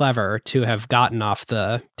quite clever to have gotten off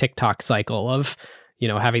the TikTok cycle of, you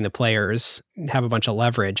know, having the players have a bunch of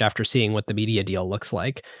leverage after seeing what the media deal looks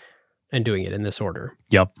like and doing it in this order.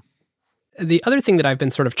 Yep. The other thing that I've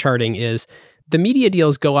been sort of charting is the media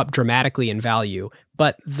deals go up dramatically in value,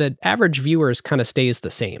 but the average viewers kind of stays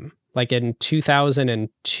the same. Like in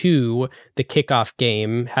 2002, the kickoff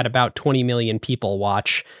game had about 20 million people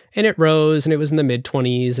watch, and it rose and it was in the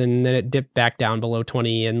mid-20s, and then it dipped back down below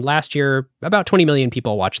 20. And last year, about 20 million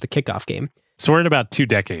people watched the kickoff game. So we're at about 2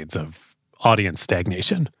 decades of audience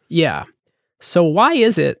stagnation. Yeah. So why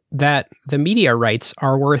is it that the media rights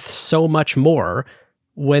are worth so much more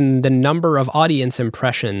when the number of audience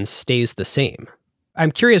impressions stays the same?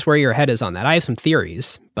 I'm curious where your head is on that. I have some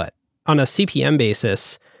theories, but on a CPM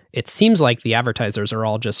basis, it seems like the advertisers are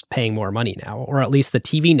all just paying more money now, or at least the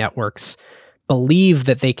TV networks believe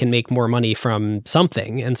that they can make more money from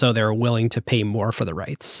something, and so they're willing to pay more for the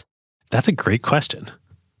rights. That's a great question.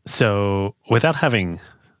 So without having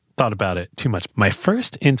thought about it too much, my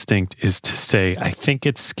first instinct is to say I think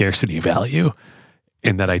it's scarcity value,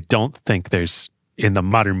 in that I don't think there's, in the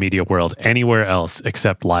modern media world, anywhere else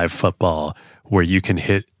except live football where you can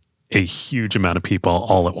hit a huge amount of people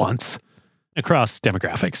all at once across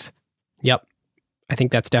demographics. Yep. I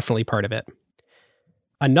think that's definitely part of it.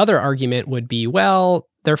 Another argument would be, well,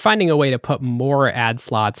 they're finding a way to put more ad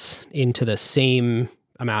slots into the same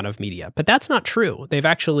amount of media. But that's not true. They've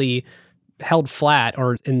actually held flat,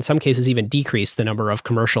 or in some cases even decreased, the number of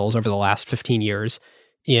commercials over the last 15 years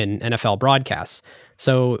in NFL broadcasts.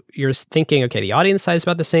 So you're thinking, okay, the audience size is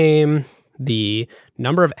about the same. The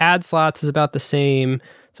number of ad slots is about the same.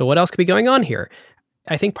 So what else could be going on here?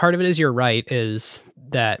 I think part of it is, you're right, is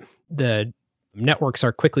that the networks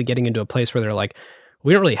are quickly getting into a place where they're like,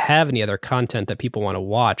 we don't really have any other content that people want to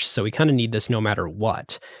watch, so we kind of need this no matter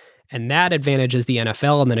what. And that advantages the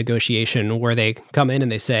NFL in the negotiation, where they come in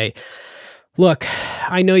and they say, look,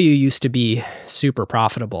 I know you used to be super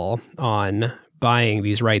profitable on buying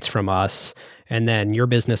these rights from us, and then your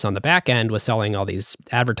business on the back end was selling all these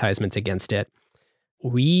advertisements against it.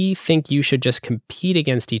 We think you should just compete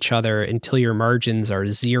against each other until your margins are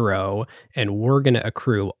zero, and we're going to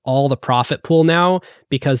accrue all the profit pool now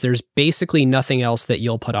because there's basically nothing else that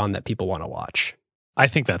you'll put on that people want to watch. I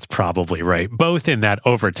think that's probably right. Both in that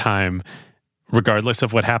over time, regardless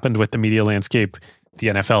of what happened with the media landscape, the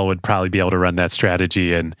NFL would probably be able to run that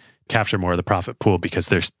strategy and capture more of the profit pool because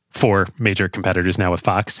there's 4 major competitors now with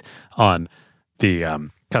Fox on the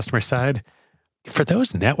customer side. For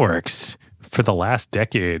those networks, for the last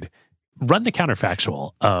decade, run the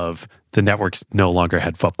counterfactual of the networks no longer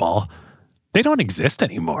had football. They don't exist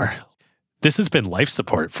anymore. This has been life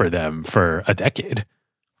support for them for a decade.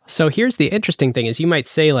 So here's the interesting thing is you might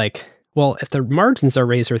say like, well, if the margins are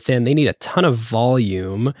razor thin, they need a ton of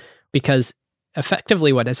volume because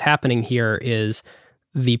effectively what is happening here is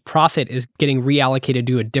the profit is getting reallocated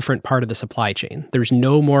to a different part of the supply chain. There's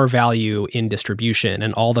no more value in distribution,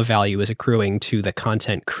 and all the value is accruing to the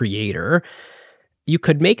content creator. You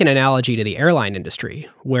could make an analogy to the airline industry,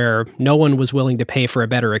 where no one was willing to pay for a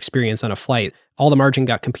better experience on a flight. All the margin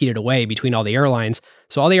got competed away between all the airlines,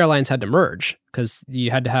 so all the airlines had to merge because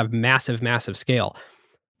you had to have massive, massive scale.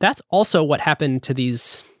 That's also what happened to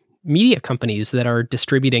these media companies that are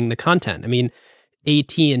distributing the content. I mean,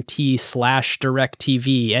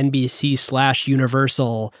 AT&T/DirecTV,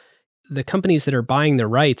 NBC/Universal, the companies that are buying the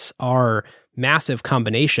rights are massive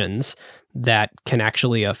combinations that can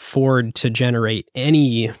actually afford to generate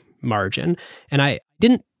any margin. And I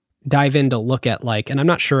didn't dive in to look at and I'm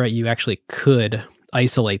not sure you actually could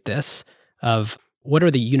isolate this of what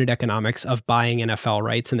are the unit economics of buying NFL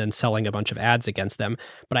rights and then selling a bunch of ads against them.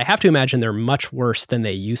 But I have to imagine they're much worse than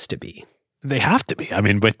they used to be. They have to be. I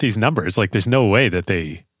mean, with these numbers, there's no way that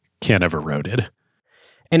they can't have eroded.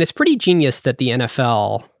 And it's pretty genius that the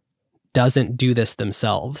NFL doesn't do this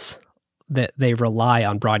themselves, that they rely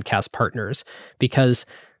on broadcast partners, because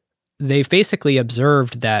they've basically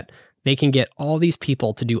observed that they can get all these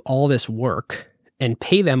people to do all this work and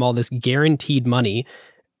pay them all this guaranteed money,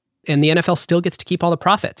 and the NFL still gets to keep all the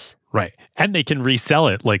profits. Right. And they can resell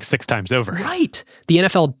it 6 times over. Right. The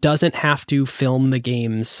NFL doesn't have to film the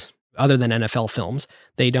games other than NFL films.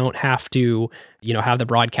 They don't have to, have the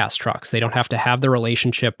broadcast trucks. They don't have to have the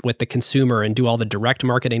relationship with the consumer and do all the direct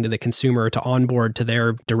marketing to the consumer to onboard to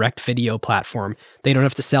their direct video platform. They don't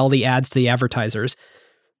have to sell the ads to the advertisers.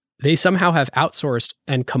 They somehow have outsourced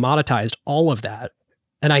and commoditized all of that.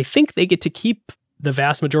 And I think they get to keep the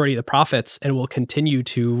vast majority of the profits and will continue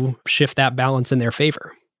to shift that balance in their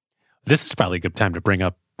favor. This is probably a good time to bring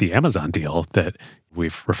up the Amazon deal that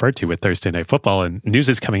we've referred to with Thursday Night Football, and news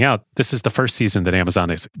is coming out. This is the first season that Amazon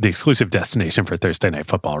is the exclusive destination for Thursday Night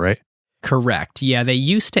Football, right? Correct. Yeah, they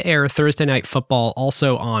used to air Thursday Night Football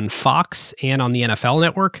also on Fox and on the NFL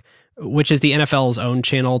Network, which is the NFL's own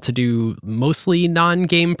channel to do mostly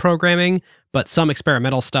non-game programming, but some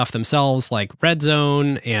experimental stuff themselves like Red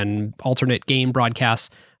Zone and alternate game broadcasts.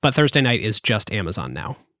 But Thursday night is just Amazon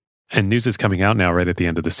now. And news is coming out now right at the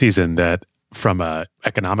end of the season that from an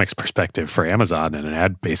economics perspective for Amazon and an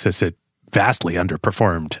ad basis, it vastly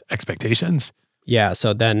underperformed expectations. Yeah,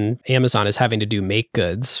 so then Amazon is having to do make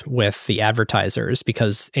goods with the advertisers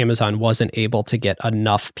because Amazon wasn't able to get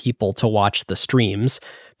enough people to watch the streams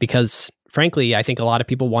because, frankly, I think a lot of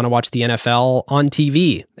people want to watch the NFL on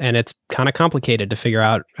TV, and it's kind of complicated to figure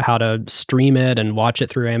out how to stream it and watch it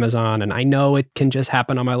through Amazon. And I know it can just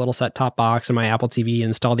happen on my little set-top box and my Apple TV,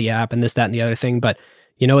 install the app and this, that, and the other thing, but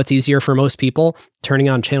it's easier for most people turning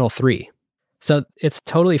on Channel 3. So it's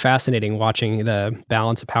totally fascinating watching the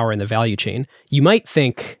balance of power in the value chain. You might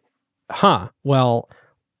think, well,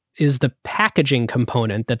 is the packaging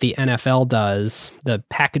component that the NFL does, the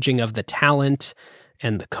packaging of the talent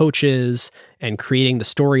and the coaches and creating the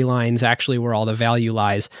storylines actually where all the value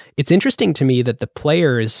lies? It's interesting to me that the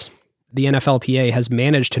players, the NFLPA has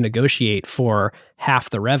managed to negotiate for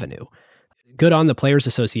half the revenue. Good on the Players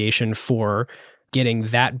Association for getting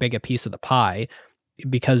that big a piece of the pie,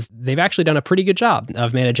 because they've actually done a pretty good job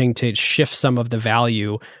of managing to shift some of the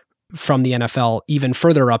value from the NFL even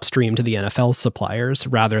further upstream to the NFL suppliers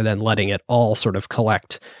rather than letting it all sort of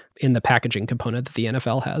collect in the packaging component that the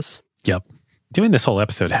NFL has. Yep. Doing this whole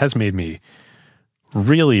episode has made me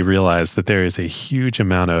really realize that there is a huge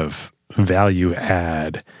amount of value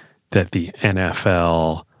add that the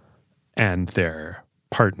NFL and their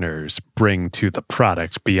partners bring to the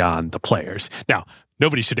product beyond the players. Now,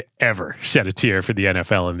 nobody should ever shed a tear for the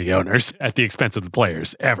NFL and the owners at the expense of the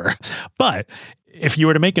players, ever. But if you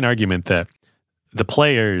were to make an argument that the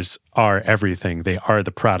players are everything, they are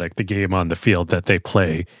the product, the game on the field that they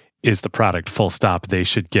play is the product, full stop, they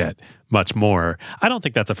should get much more. I don't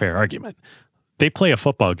think that's a fair argument. they play a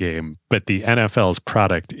football game, but the NFL's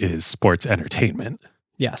product is sports entertainment.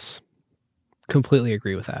 Yes. Completely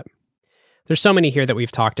agree with that. There's so many here that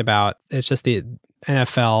we've talked about. It's just the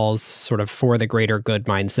NFL's sort of for the greater good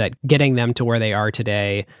mindset, getting them to where they are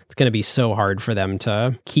today. It's going to be so hard for them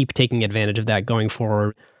to keep taking advantage of that going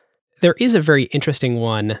forward. There is a very interesting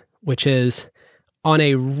one, which is on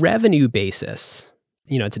a revenue basis,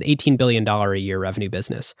 it's an $18 billion a year revenue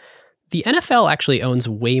business. The NFL actually owns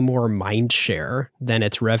way more mind share than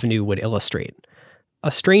its revenue would illustrate.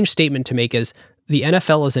 A strange statement to make is the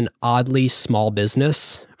NFL is an oddly small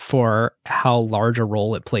business for how large a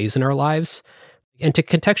role it plays in our lives. And to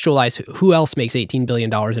contextualize, who else makes $18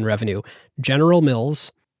 billion in revenue? General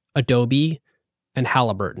Mills, Adobe, and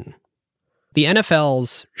Halliburton. The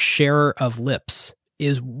NFL's share of lips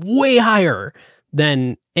is way higher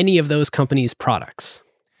than any of those companies' products.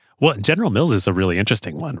 Well, General Mills is a really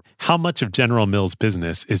interesting one. How much of General Mills'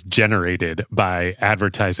 business is generated by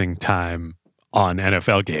advertising time on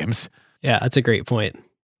NFL games? Yeah, that's a great point.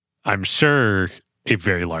 I'm sure a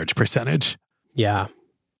very large percentage. Yeah.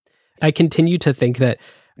 I continue to think that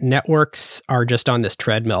networks are just on this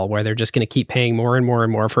treadmill where they're just going to keep paying more and more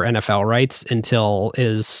and more for NFL rights until it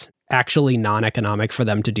is actually non-economic for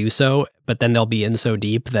them to do so. But then they'll be in so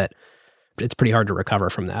deep that it's pretty hard to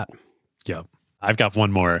recover from that. Yeah. I've got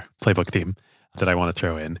one more playbook theme that I want to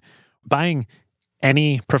throw in. Buying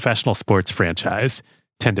any professional sports franchise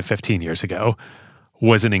 10 to 15 years ago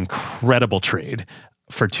was an incredible trade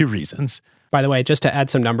for two reasons. By the way, just to add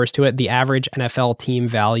some numbers to it, the average NFL team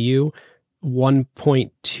value,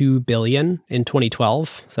 $1.2 billion in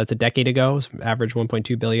 2012. So that's a decade ago, average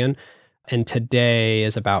 $1.2 billion. And today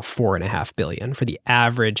is about $4.5 billion for the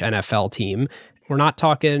average NFL team. We're not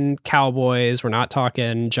talking Cowboys. We're not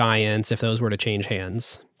talking Giants if those were to change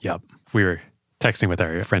hands. Yep. We were texting with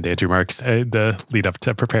our friend Andrew Marks the lead up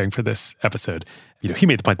to preparing for this episode. He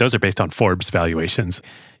made the point, those are based on Forbes valuations.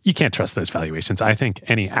 You can't trust those valuations. I think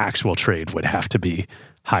any actual trade would have to be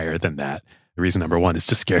higher than that. The reason number one is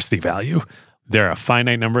just scarcity value. There are a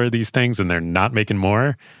finite number of these things and they're not making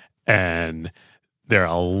more. And there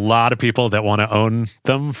are a lot of people that want to own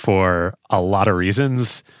them for a lot of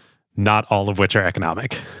reasons, not all of which are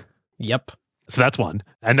economic. Yep. So that's one.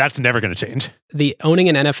 And that's never going to change. The owning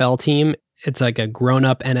an NFL team, it's like a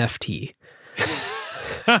grown-up NFT.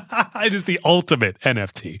 It is the ultimate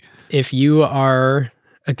NFT. If you are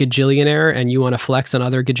a gajillionaire and you want to flex on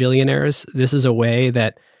other gajillionaires, this is a way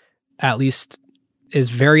that at least is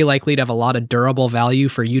very likely to have a lot of durable value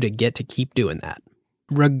for you to get to keep doing that,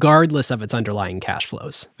 regardless of its underlying cash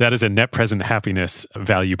flows. That is a net present happiness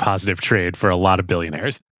value positive trade for a lot of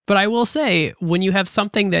billionaires. But I will say, when you have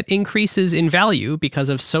something that increases in value because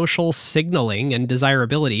of social signaling and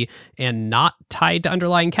desirability and not tied to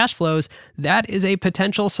underlying cash flows, that is a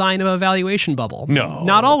potential sign of a valuation bubble. No.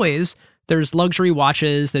 Not always. There's luxury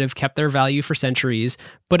watches that have kept their value for centuries,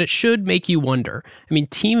 but it should make you wonder. I mean,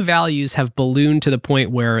 team values have ballooned to the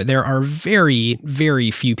point where there are very, very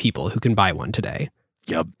few people who can buy one today.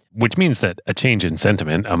 Yep. Which means that a change in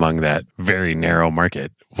sentiment among that very narrow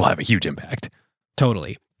market will have a huge impact.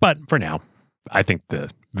 Totally. But for now, I think the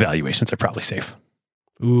valuations are probably safe.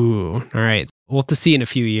 Ooh, all right. We'll have to see in a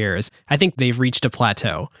few years. I think they've reached a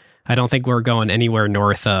plateau. I don't think we're going anywhere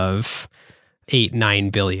north of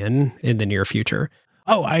 8-9 billion in the near future.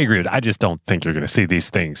 Oh, I agree. I just don't think you're going to see these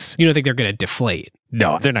things. You don't think they're going to deflate?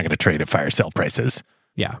 No, they're not going to trade at fire sale prices.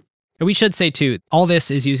 Yeah. And we should say, too, all this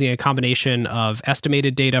is using a combination of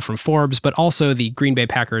estimated data from Forbes, but also the Green Bay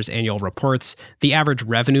Packers annual reports. The average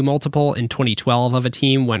revenue multiple in 2012 of a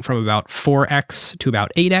team went from about 4x to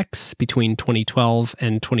about 8x between 2012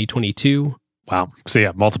 and 2022. Wow. So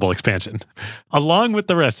yeah, multiple expansion, along with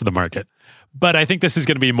the rest of the market. But I think this is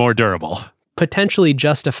going to be more durable. Potentially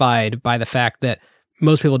justified by the fact that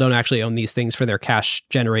most people don't actually own these things for their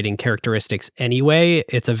cash-generating characteristics anyway.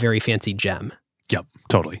 It's a very fancy gem. Yep,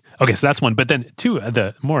 totally. Okay, so that's one. But then two,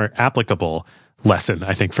 the more applicable lesson,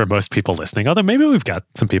 I think, for most people listening, although maybe we've got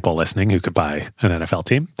some people listening who could buy an NFL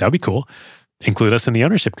team. That would be cool. Include us in the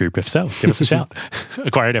ownership group. If so, give us a shout.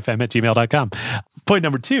 acquiredfm@gmail.com. Point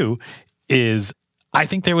number two is I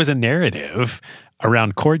think there was a narrative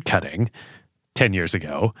around cord cutting 10 years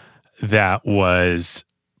ago that was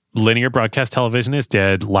linear broadcast television is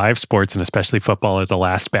dead, live sports and especially football are the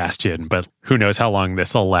last bastion, but who knows how long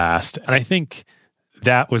this will last. And I think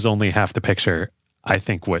that was only half the picture. I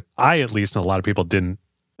think what I, at least, and a lot of people didn't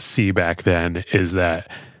see back then is that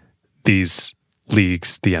these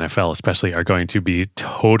leagues, the NFL especially, are going to be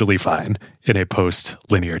totally fine in a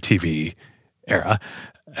post-linear TV era.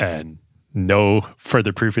 And no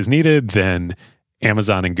further proof is needed than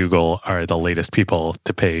Amazon and Google are the latest people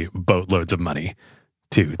to pay boatloads of money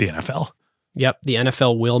to the NFL. Yep, the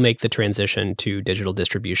NFL will make the transition to digital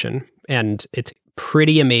distribution. And it's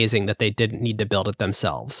pretty amazing that they didn't need to build it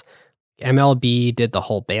themselves. MLB did the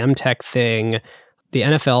whole BAMTech thing. The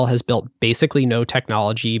NFL has built basically no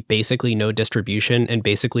technology, basically no distribution, and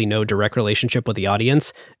basically no direct relationship with the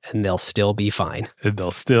audience, and they'll still be fine.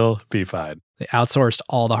 They'll still be fine. They outsourced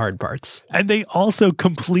all the hard parts. And they also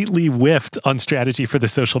completely whiffed on strategy for the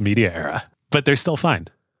social media era, but they're still fine.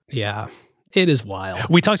 Yeah, it is wild.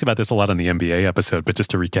 We talked about this a lot on the NBA episode, but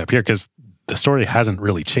just to recap here, because the story hasn't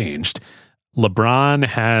really changed. LeBron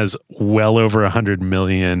has well over 100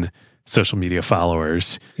 million social media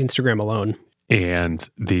followers. Instagram alone. And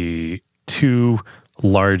the two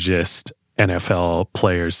largest NFL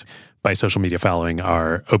players by social media following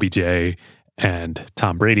are OBJ and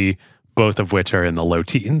Tom Brady, both of which are in the low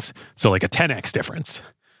teens. So like a 10x difference.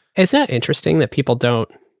 Isn't that interesting that people don't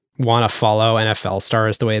want to follow NFL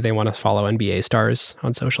stars the way they want to follow NBA stars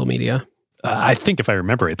on social media? I think if I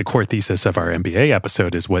remember it, the core thesis of our NBA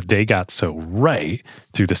episode is what they got so right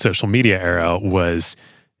through the social media era was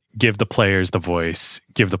give the players the voice,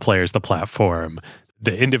 give the players the platform.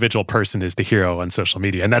 The individual person is the hero on social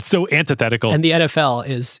media. And that's so antithetical. And the NFL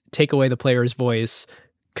is take away the player's voice,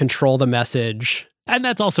 control the message. And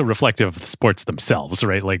that's also reflective of the sports themselves,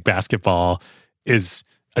 right? Like basketball is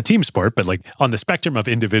a team sport, but like on the spectrum of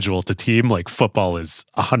individual to team, like football is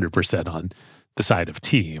 100% on the side of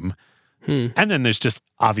team. And then there's just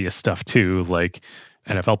obvious stuff too, like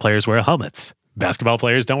NFL players wear helmets. Basketball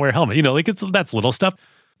players don't wear helmets. You know, like that's little stuff.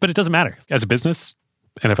 But it doesn't matter. As a business,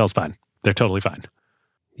 NFL's fine. They're totally fine.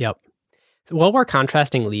 Yep. While we're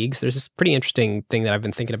contrasting leagues, there's this pretty interesting thing that I've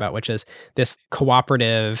been thinking about, which is this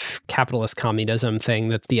cooperative capitalist communism thing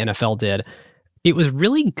that the NFL did. It was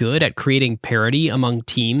really good at creating parity among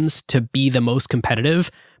teams to be the most competitive,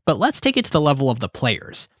 but let's take it to the level of the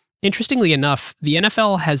players. Interestingly enough, the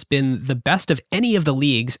NFL has been the best of any of the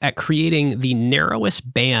leagues at creating the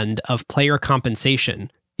narrowest band of player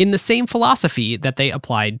compensation in the same philosophy that they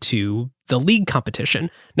applied to the league competition.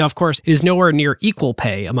 Now, of course, it is nowhere near equal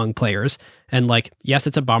pay among players. And like, yes,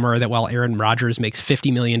 it's a bummer that while Aaron Rodgers makes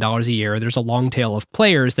 $50 million a year, there's a long tail of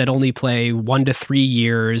players that only play 1 to 3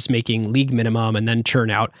 years, making league minimum and then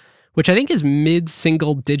churn out, which I think is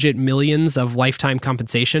mid-single digit millions of lifetime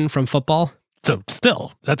compensation from football. So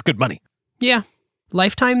still, that's good money. Yeah.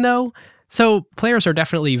 Lifetime, though? So players are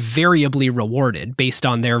definitely variably rewarded based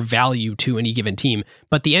on their value to any given team,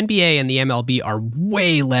 but the NBA and the MLB are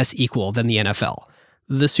way less equal than the NFL.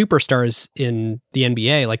 The superstars in the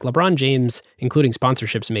NBA, like LeBron James, including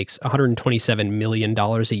sponsorships, makes $127 million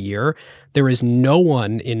a year. There is no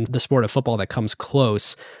one in the sport of football that comes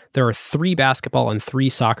close. There are 3 basketball and 3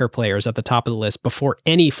 soccer players at the top of the list before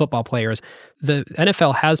any football players. The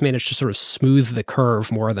NFL has managed to sort of smooth the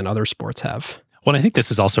curve more than other sports have. Well, I think this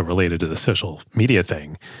is also related to the social media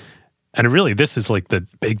thing. And really, this is like the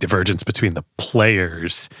big divergence between the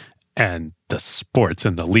players and the sports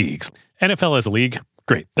and the leagues. NFL as a league,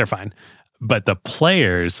 great, they're fine. But the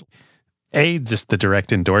players, just the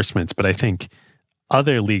direct endorsements, but I think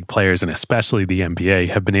other league players, and especially the NBA,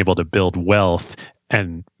 have been able to build wealth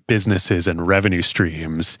and businesses and revenue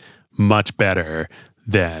streams much better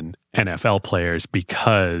than NFL players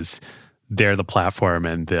because they're the platform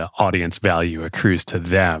and the audience value accrues to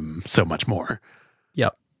them so much more.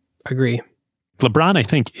 Yep, agree. LeBron, I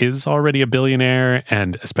think, is already a billionaire,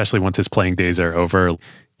 and especially once his playing days are over,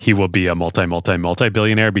 he will be a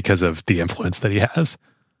multi-billionaire because of the influence that he has.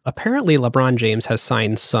 Apparently, LeBron James has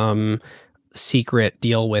signed some secret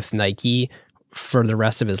deal with Nike for the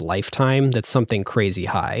rest of his lifetime that's something crazy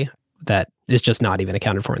high that is just not even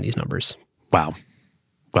accounted for in these numbers. Wow.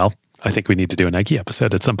 Well, I think we need to do a Nike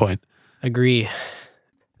episode at some point. Agree.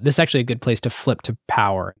 This is actually a good place to flip to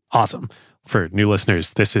power. Awesome. For new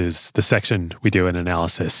listeners, this is the section we do an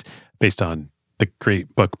analysis based on the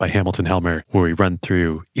great book by Hamilton Helmer, where we run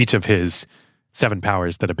through each of his 7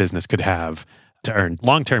 powers that a business could have to earn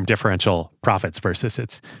long-term differential profits versus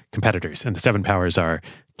its competitors. And the 7 powers are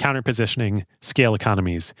counter-positioning, scale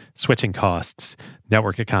economies, switching costs,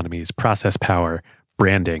 network economies, process power,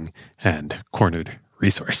 branding, and cornered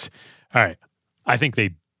resource. All right. I think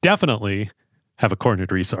they definitely have a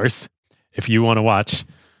cornered resource. If you want to watch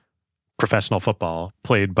professional football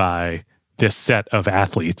played by this set of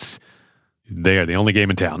athletes, they are the only game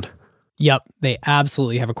in town. Yep, they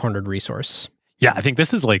absolutely have a cornered resource. Yeah, I think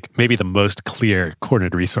this is like maybe the most clear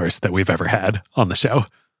cornered resource that we've ever had on the show.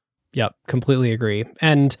 Yep, completely agree.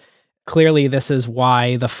 And clearly this is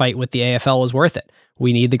why the fight with the AFL was worth it.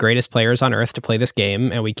 we need the greatest players on earth to play this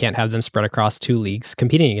game, and we can't have them spread across 2 leagues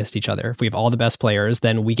competing against each other. If we have all the best players,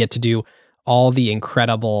 then we get to do all the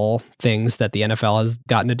incredible things that the NFL has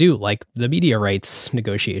gotten to do, like the media rights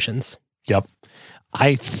negotiations. Yep.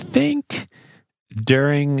 I think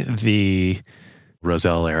during the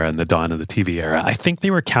Rozelle era and the dawn of the TV era, I think they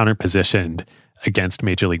were counterpositioned against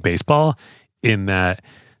Major League Baseball in that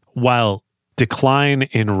while decline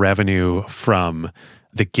in revenue from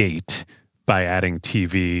the gate by adding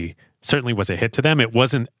TV certainly was a hit to them, it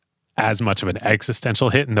wasn't as much of an existential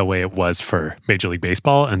hit in the way it was for Major League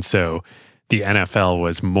Baseball. And so the NFL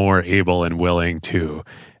was more able and willing to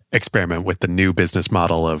experiment with the new business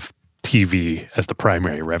model of TV as the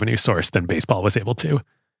primary revenue source than baseball was able to.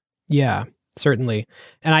 Yeah, certainly.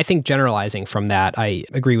 And I think generalizing from that, I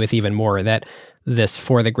agree with even more that this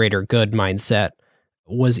for the greater good mindset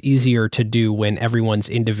was easier to do when everyone's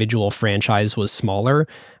individual franchise was smaller.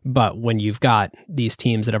 But when you've got these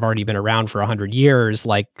teams that have already been around for 100 years,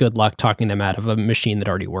 like, good luck talking them out of a machine that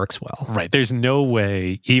already works well. Right. There's no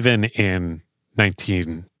way, even in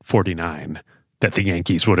 1949, that the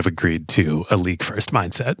Yankees would have agreed to a league first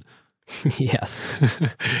mindset. Yes.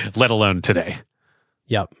 Let alone today.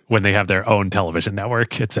 Yep. When they have their own television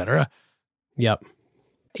network, etc. Yep.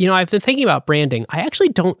 You know, I've been thinking about branding. I actually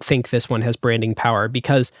don't think this one has branding power,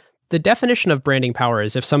 because the definition of branding power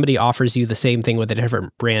is if somebody offers you the same thing with a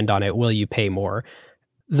different brand on it, will you pay more?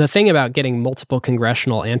 The thing about getting multiple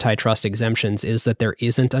congressional antitrust exemptions is that there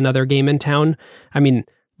isn't another game in town. I mean,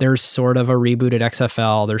 there's sort of a rebooted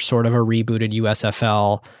XFL, there's sort of a rebooted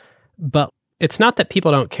USFL, but it's not that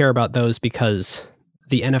people don't care about those because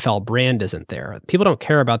the NFL brand isn't there. People don't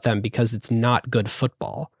care about them because it's not good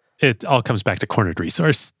football. It all comes back to cornered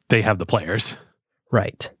resource. They have the players.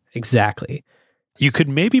 Right. Exactly. You could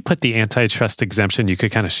maybe put the antitrust exemption, you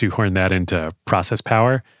could kind of shoehorn that into process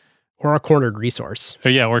power. Or a cornered resource.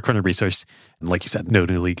 Or a cornered resource. And like you said, no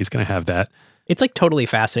new league is going to have that. It's like totally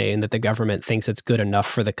fascinating that the government thinks it's good enough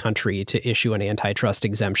for the country to issue an antitrust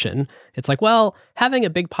exemption. It's like, well, having a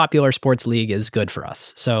big popular sports league is good for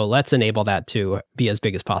us, so let's enable that to be as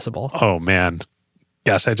big as possible. Oh, man.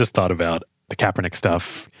 Gosh, I just thought about the Kaepernick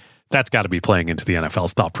stuff. That's got to be playing into the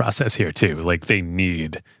NFL's thought process here, too. Like, they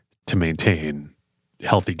need to maintain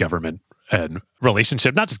healthy government and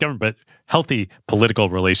relationship, not just government, but healthy political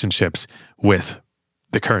relationships with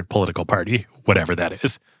the current political party, whatever that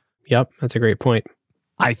is. Yep, that's a great point.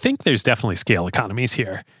 I think there's definitely scale economies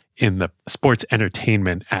here in the sports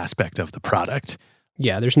entertainment aspect of the product.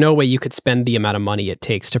 Yeah, there's no way you could spend the amount of money it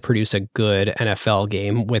takes to produce a good NFL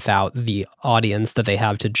game without the audience that they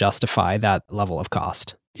have to justify that level of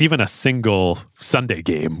cost. Even a single Sunday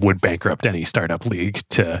game would bankrupt any startup league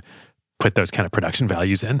to put those kind of production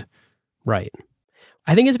values in. Right.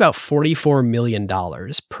 I think it's about $44 million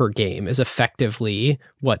per game is effectively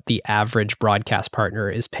what the average broadcast partner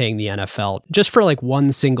is paying the NFL just for like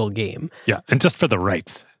one single game. Yeah, and just for the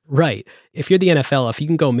rights. Right. If you're the NFL, if you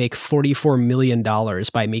can go make $44 million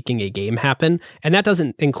by making a game happen, and that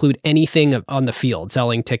doesn't include anything on the field,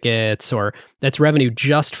 selling tickets, or that's revenue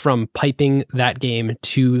just from piping that game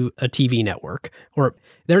to a TV network. Or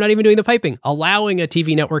they're not even doing the piping, allowing a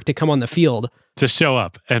TV network to come on the field. To show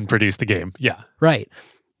up and produce the game. Yeah. Right.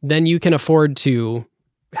 Then you can afford to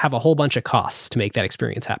have a whole bunch of costs to make that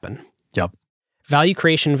experience happen. Yep. Value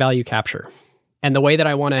creation, value capture. And the way that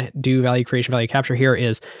I want to do value creation, value capture here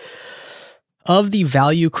is, of the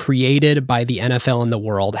value created by the NFL in the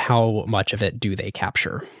world, how much of it do they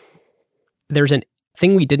capture? There's a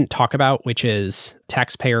thing we didn't talk about, which is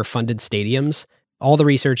taxpayer-funded stadiums. All the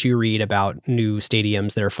research you read about new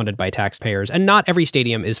stadiums that are funded by taxpayers, and not every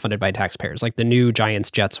stadium is funded by taxpayers. Like the new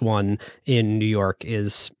Giants-Jets one in New York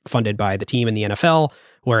is funded by the team in the NFL,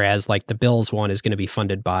 whereas like the Bills one is going to be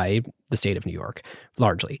funded by the state of New York,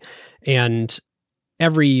 largely. And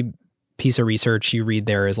every piece of research you read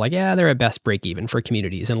there is like, yeah, they're at best break even for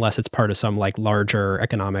communities, unless it's part of some like larger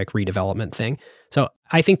economic redevelopment thing. So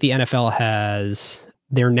I think the NFL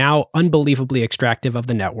they're now unbelievably extractive of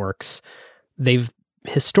the networks. They've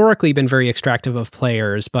historically been very extractive of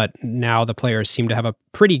players, but now the players seem to have a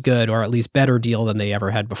pretty good, or at least better deal than they ever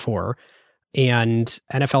had before. And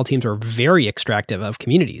NFL teams are very extractive of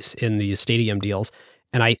communities in these stadium deals.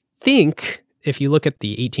 And I think if you look at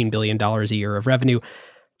the $18 billion a year of revenue,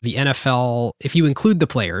 the NFL, if you include the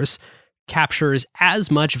players, captures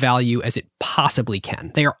as much value as it possibly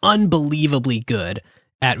can. They are unbelievably good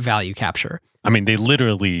at value capture. I mean, they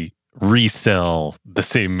literally resell the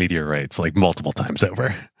same media rights like multiple times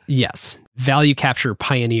over. Yes. Value capture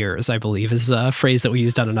pioneers, I believe, is a phrase that we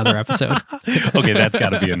used on another episode. Okay, that's got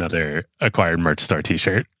to be another Acquired Merch Store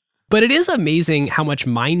t-shirt. But it is amazing how much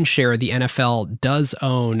mind share the NFL does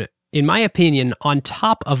own, in my opinion, on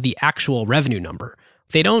top of the actual revenue number.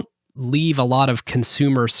 They don't leave a lot of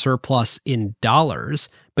consumer surplus in dollars,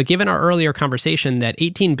 but given our earlier conversation that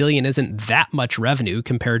 $18 billion isn't that much revenue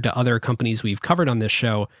compared to other companies we've covered on this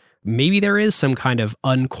show, maybe there is some kind of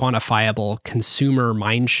unquantifiable consumer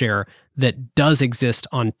mindshare that does exist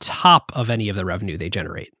on top of any of the revenue they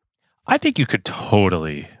generate. I think you could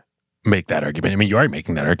totally make that argument. I mean, you are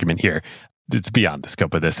making that argument here. It's beyond the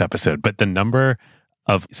scope of this episode, but the number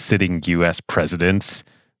of sitting U.S. presidents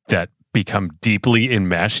that become deeply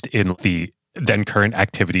enmeshed in the then current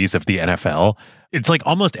activities of the NFL, it's like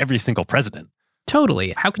almost every single president.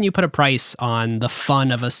 Totally. How can you put a price on the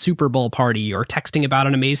fun of a Super Bowl party or texting about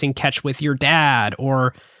an amazing catch with your dad?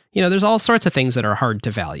 Or, there's all sorts of things that are hard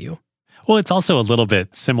to value. Well, it's also a little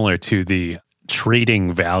bit similar to the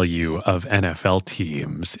trading value of NFL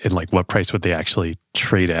teams and like what price would they actually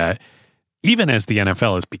trade at. Even as the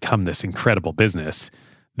NFL has become this incredible business,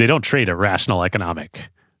 they don't trade at rational economic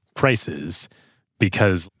prices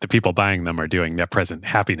because the people buying them are doing net present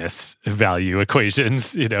happiness value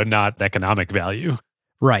equations, not economic value.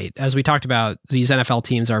 Right. As we talked about, these NFL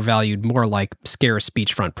teams are valued more like scarce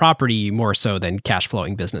beachfront property, more so than cash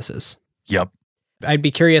flowing businesses. Yep. I'd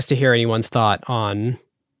be curious to hear anyone's thought on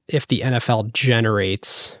if the NFL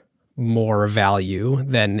generates more value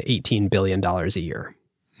than $18 billion a year.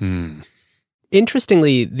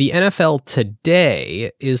 Interestingly, the NFL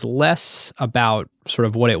today is less about sort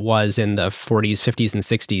of what it was in the 40s, 50s, and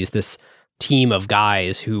 60s, this team of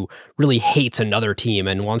guys who really hates another team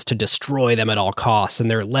and wants to destroy them at all costs.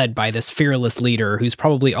 And they're led by this fearless leader who's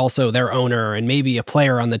probably also their owner and maybe a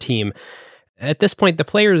player on the team. At this point, the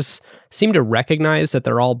players seem to recognize that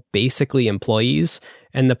they're all basically employees,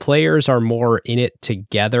 and the players are more in it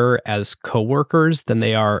together as coworkers than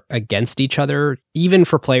they are against each other, even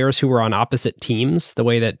for players who are on opposite teams, the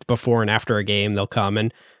way that before and after a game, they'll come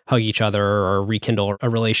and hug each other or rekindle a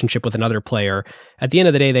relationship with another player. At the end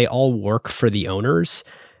of the day, they all work for the owners.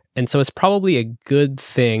 And so it's probably a good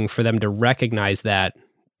thing for them to recognize that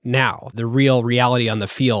now, the real reality on the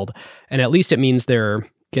field. And at least it means they're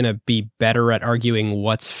going to be better at arguing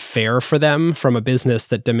what's fair for them from a business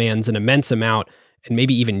that demands an immense amount and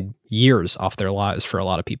maybe even years off their lives for a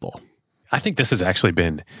lot of people. I think this has actually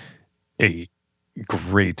been a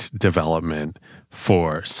great development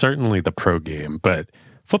for certainly the pro game, but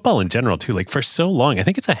football in general too. Like for so long, I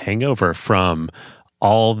think it's a hangover from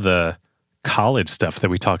all the college stuff that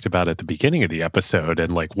we talked about at the beginning of the episode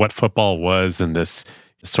and like what football was and this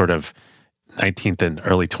sort of 19th and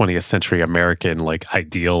early 20th century American like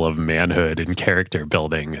ideal of manhood and character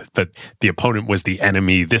building. But the opponent was the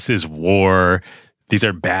enemy. This is war. These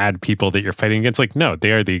are bad people that you're fighting against. Like, no,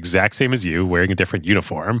 they are the exact same as you wearing a different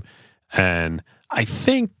uniform. And I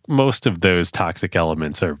think most of those toxic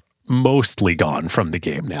elements are mostly gone from the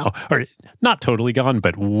game now, or not totally gone,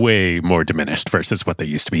 but way more diminished versus what they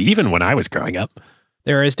used to be, even when I was growing up.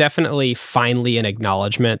 There is definitely finally an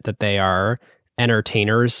acknowledgement that they are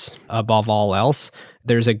entertainers above all else.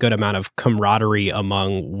 There's a good amount of camaraderie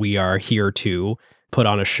among we are here to put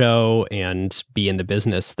on a show and be in the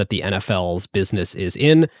business that the NFL's business is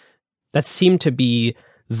in. That seemed to be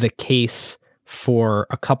the case for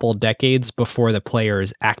a couple decades before the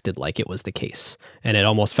players acted like it was the case. And it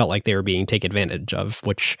almost felt like they were being taken advantage of,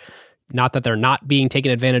 which, not that they're not being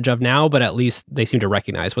taken advantage of now, but at least they seem to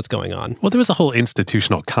recognize what's going on. Well, there was a whole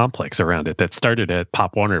institutional complex around it that started at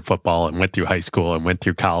Pop Warner football and went through high school and went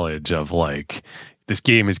through college of like, this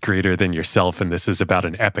game is greater than yourself and this is about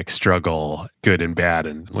an epic struggle, good and bad.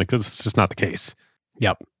 And like, this is just not the case.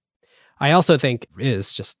 Yep. I also think it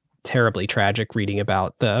is just terribly tragic reading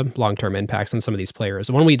about the long-term impacts on some of these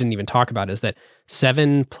players. One we didn't even talk about is that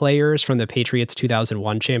 7 players from the Patriots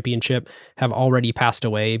 2001 championship have already passed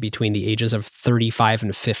away between the ages of 35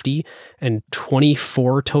 and 50, and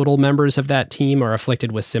 24 total members of that team are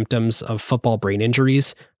afflicted with symptoms of football brain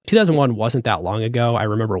injuries. 2001 wasn't that long ago. I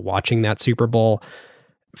remember watching that Super Bowl.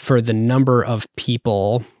 For the number of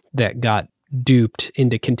people that got duped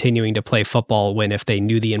into continuing to play football when if they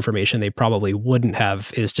knew the information they probably wouldn't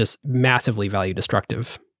have is just massively value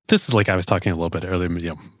destructive. This is like I was talking a little bit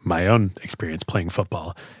earlier, my own experience playing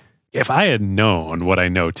football. If I had known what I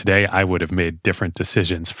know today, I would have made different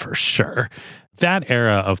decisions for sure. That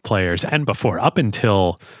era of players and before, up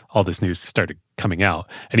until all this news started coming out,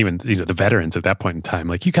 and even the veterans at that point in time,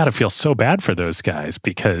 like you got to feel so bad for those guys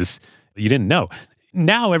because you didn't know.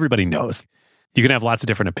 Now everybody knows. You can have lots of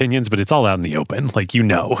different opinions, but it's all out in the open. Like,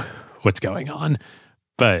 what's going on.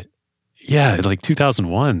 But Yeah, like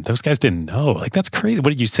 2001. Those guys didn't know. Like, that's crazy. What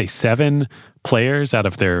did you say? 7 players out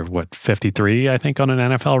of their, 53, I think, on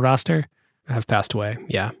an NFL roster? Have passed away.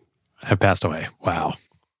 Yeah. Have passed away. Wow.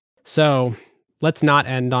 So let's not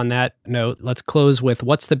end on that note. Let's close with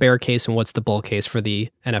what's the bear case and what's the bull case for the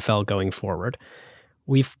NFL going forward.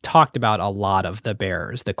 We've talked about a lot of the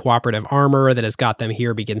bears. The cooperative armor that has got them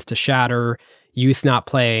here begins to shatter, youth not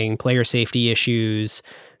playing, player safety issues,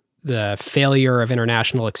 the failure of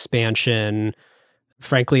international expansion.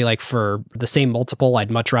 Frankly, like for the same multiple,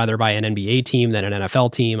 I'd much rather buy an NBA team than an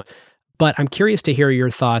NFL team. But I'm curious to hear your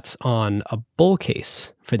thoughts on a bull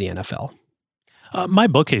case for the NFL. My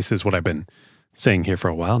bull case is what I've been saying here for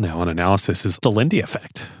a while now on analysis is the Lindy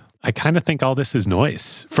effect. I kind of think all this is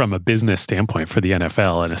noise from a business standpoint for the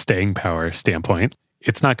NFL and a staying power standpoint.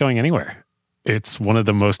 It's not going anywhere. It's one of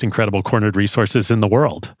the most incredible cornered resources in the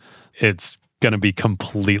world. It's going to be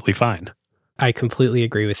completely fine. I completely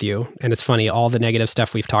agree with you. And it's funny, all the negative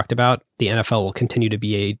stuff we've talked about, the NFL will continue to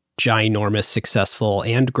be a ginormous, successful,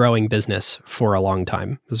 and growing business for a long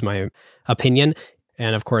time, is my opinion.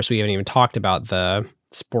 And of course, we haven't even talked about the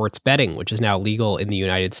sports betting, which is now legal in the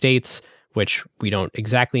United States, which we don't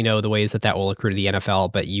exactly know the ways that will accrue to the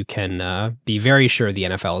NFL, but you can be very sure the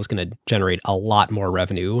NFL is going to generate a lot more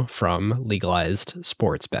revenue from legalized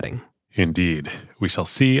sports betting. Indeed. We shall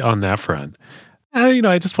see on that front.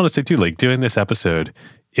 I just want to say too, like doing this episode,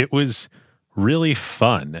 it was really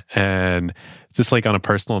fun. And just like on a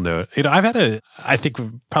personal note, I've had I think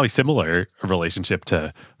probably similar relationship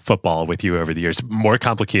to football with you over the years. More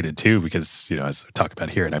complicated too, because, as we talk about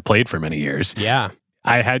here, and I played for many years. Yeah.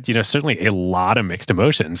 I had, certainly a lot of mixed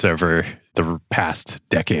emotions over the past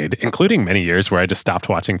decade, including many years where I just stopped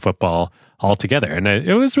watching football altogether. And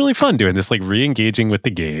it was really fun doing this, like re-engaging with the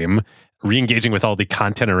game, re-engaging with all the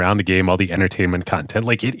content around the game, all the entertainment content.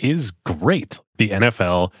 Like, it is great. The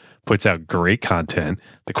NFL puts out great content.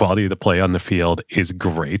 The quality of the play on the field is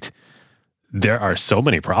great. There are so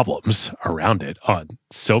many problems around it on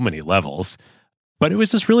so many levels. But it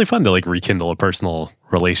was just really fun to like rekindle a personal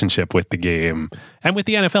relationship with the game and with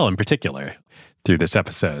the NFL in particular through this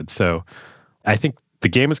episode. So I think the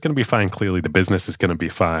game is going to be fine. Clearly, the business is going to be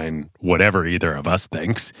fine, whatever either of us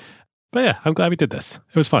thinks. But yeah, I'm glad we did this.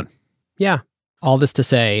 It was fun. Yeah. All this to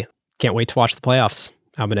say, can't wait to watch the playoffs.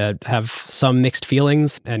 I'm going to have some mixed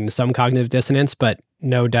feelings and some cognitive dissonance, but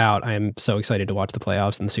no doubt I am so excited to watch the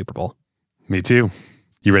playoffs and the Super Bowl. Me too.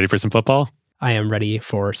 You ready for some football? I am ready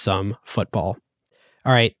for some football.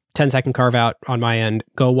 All right, 10-second carve out on my end.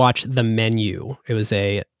 Go watch The Menu. It was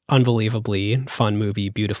a unbelievably fun movie,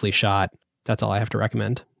 beautifully shot. That's all I have to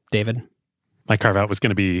recommend. David? My carve out was going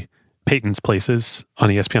to be Peyton's Places on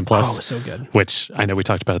ESPN Plus. Oh, so good. Which I know we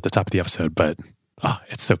talked about at the top of the episode, but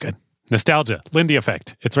it's so good. Nostalgia, Lindy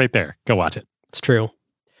effect. It's right there. Go watch it. It's true.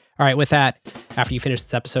 All right, with that, after you finish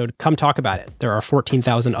this episode, come talk about it. There are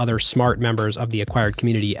 14,000 other smart members of the Acquired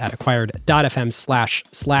community at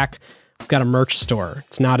acquired.fm/Slack. We've got a merch store.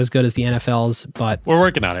 It's not as good as the NFL's, but we're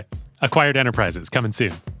working on it. Acquired Enterprises coming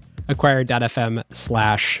soon.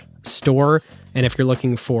 Acquired.fm/store. And if you're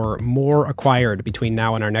looking for more Acquired between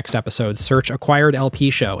now and our next episode, search Acquired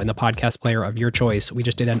LP Show in the podcast player of your choice. We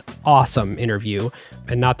just did an awesome interview.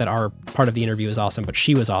 And not that our part of the interview is awesome, but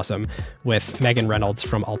she was awesome, with Megan Reynolds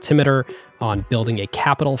from Altimeter on building a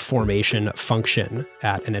capital formation function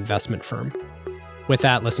at an investment firm. With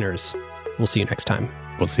that, listeners, we'll see you next time.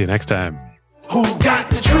 We'll see you next time. Who got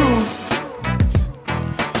the truth?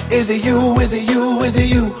 Is it you? Is it you? Is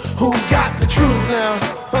it you? Who got the truth now?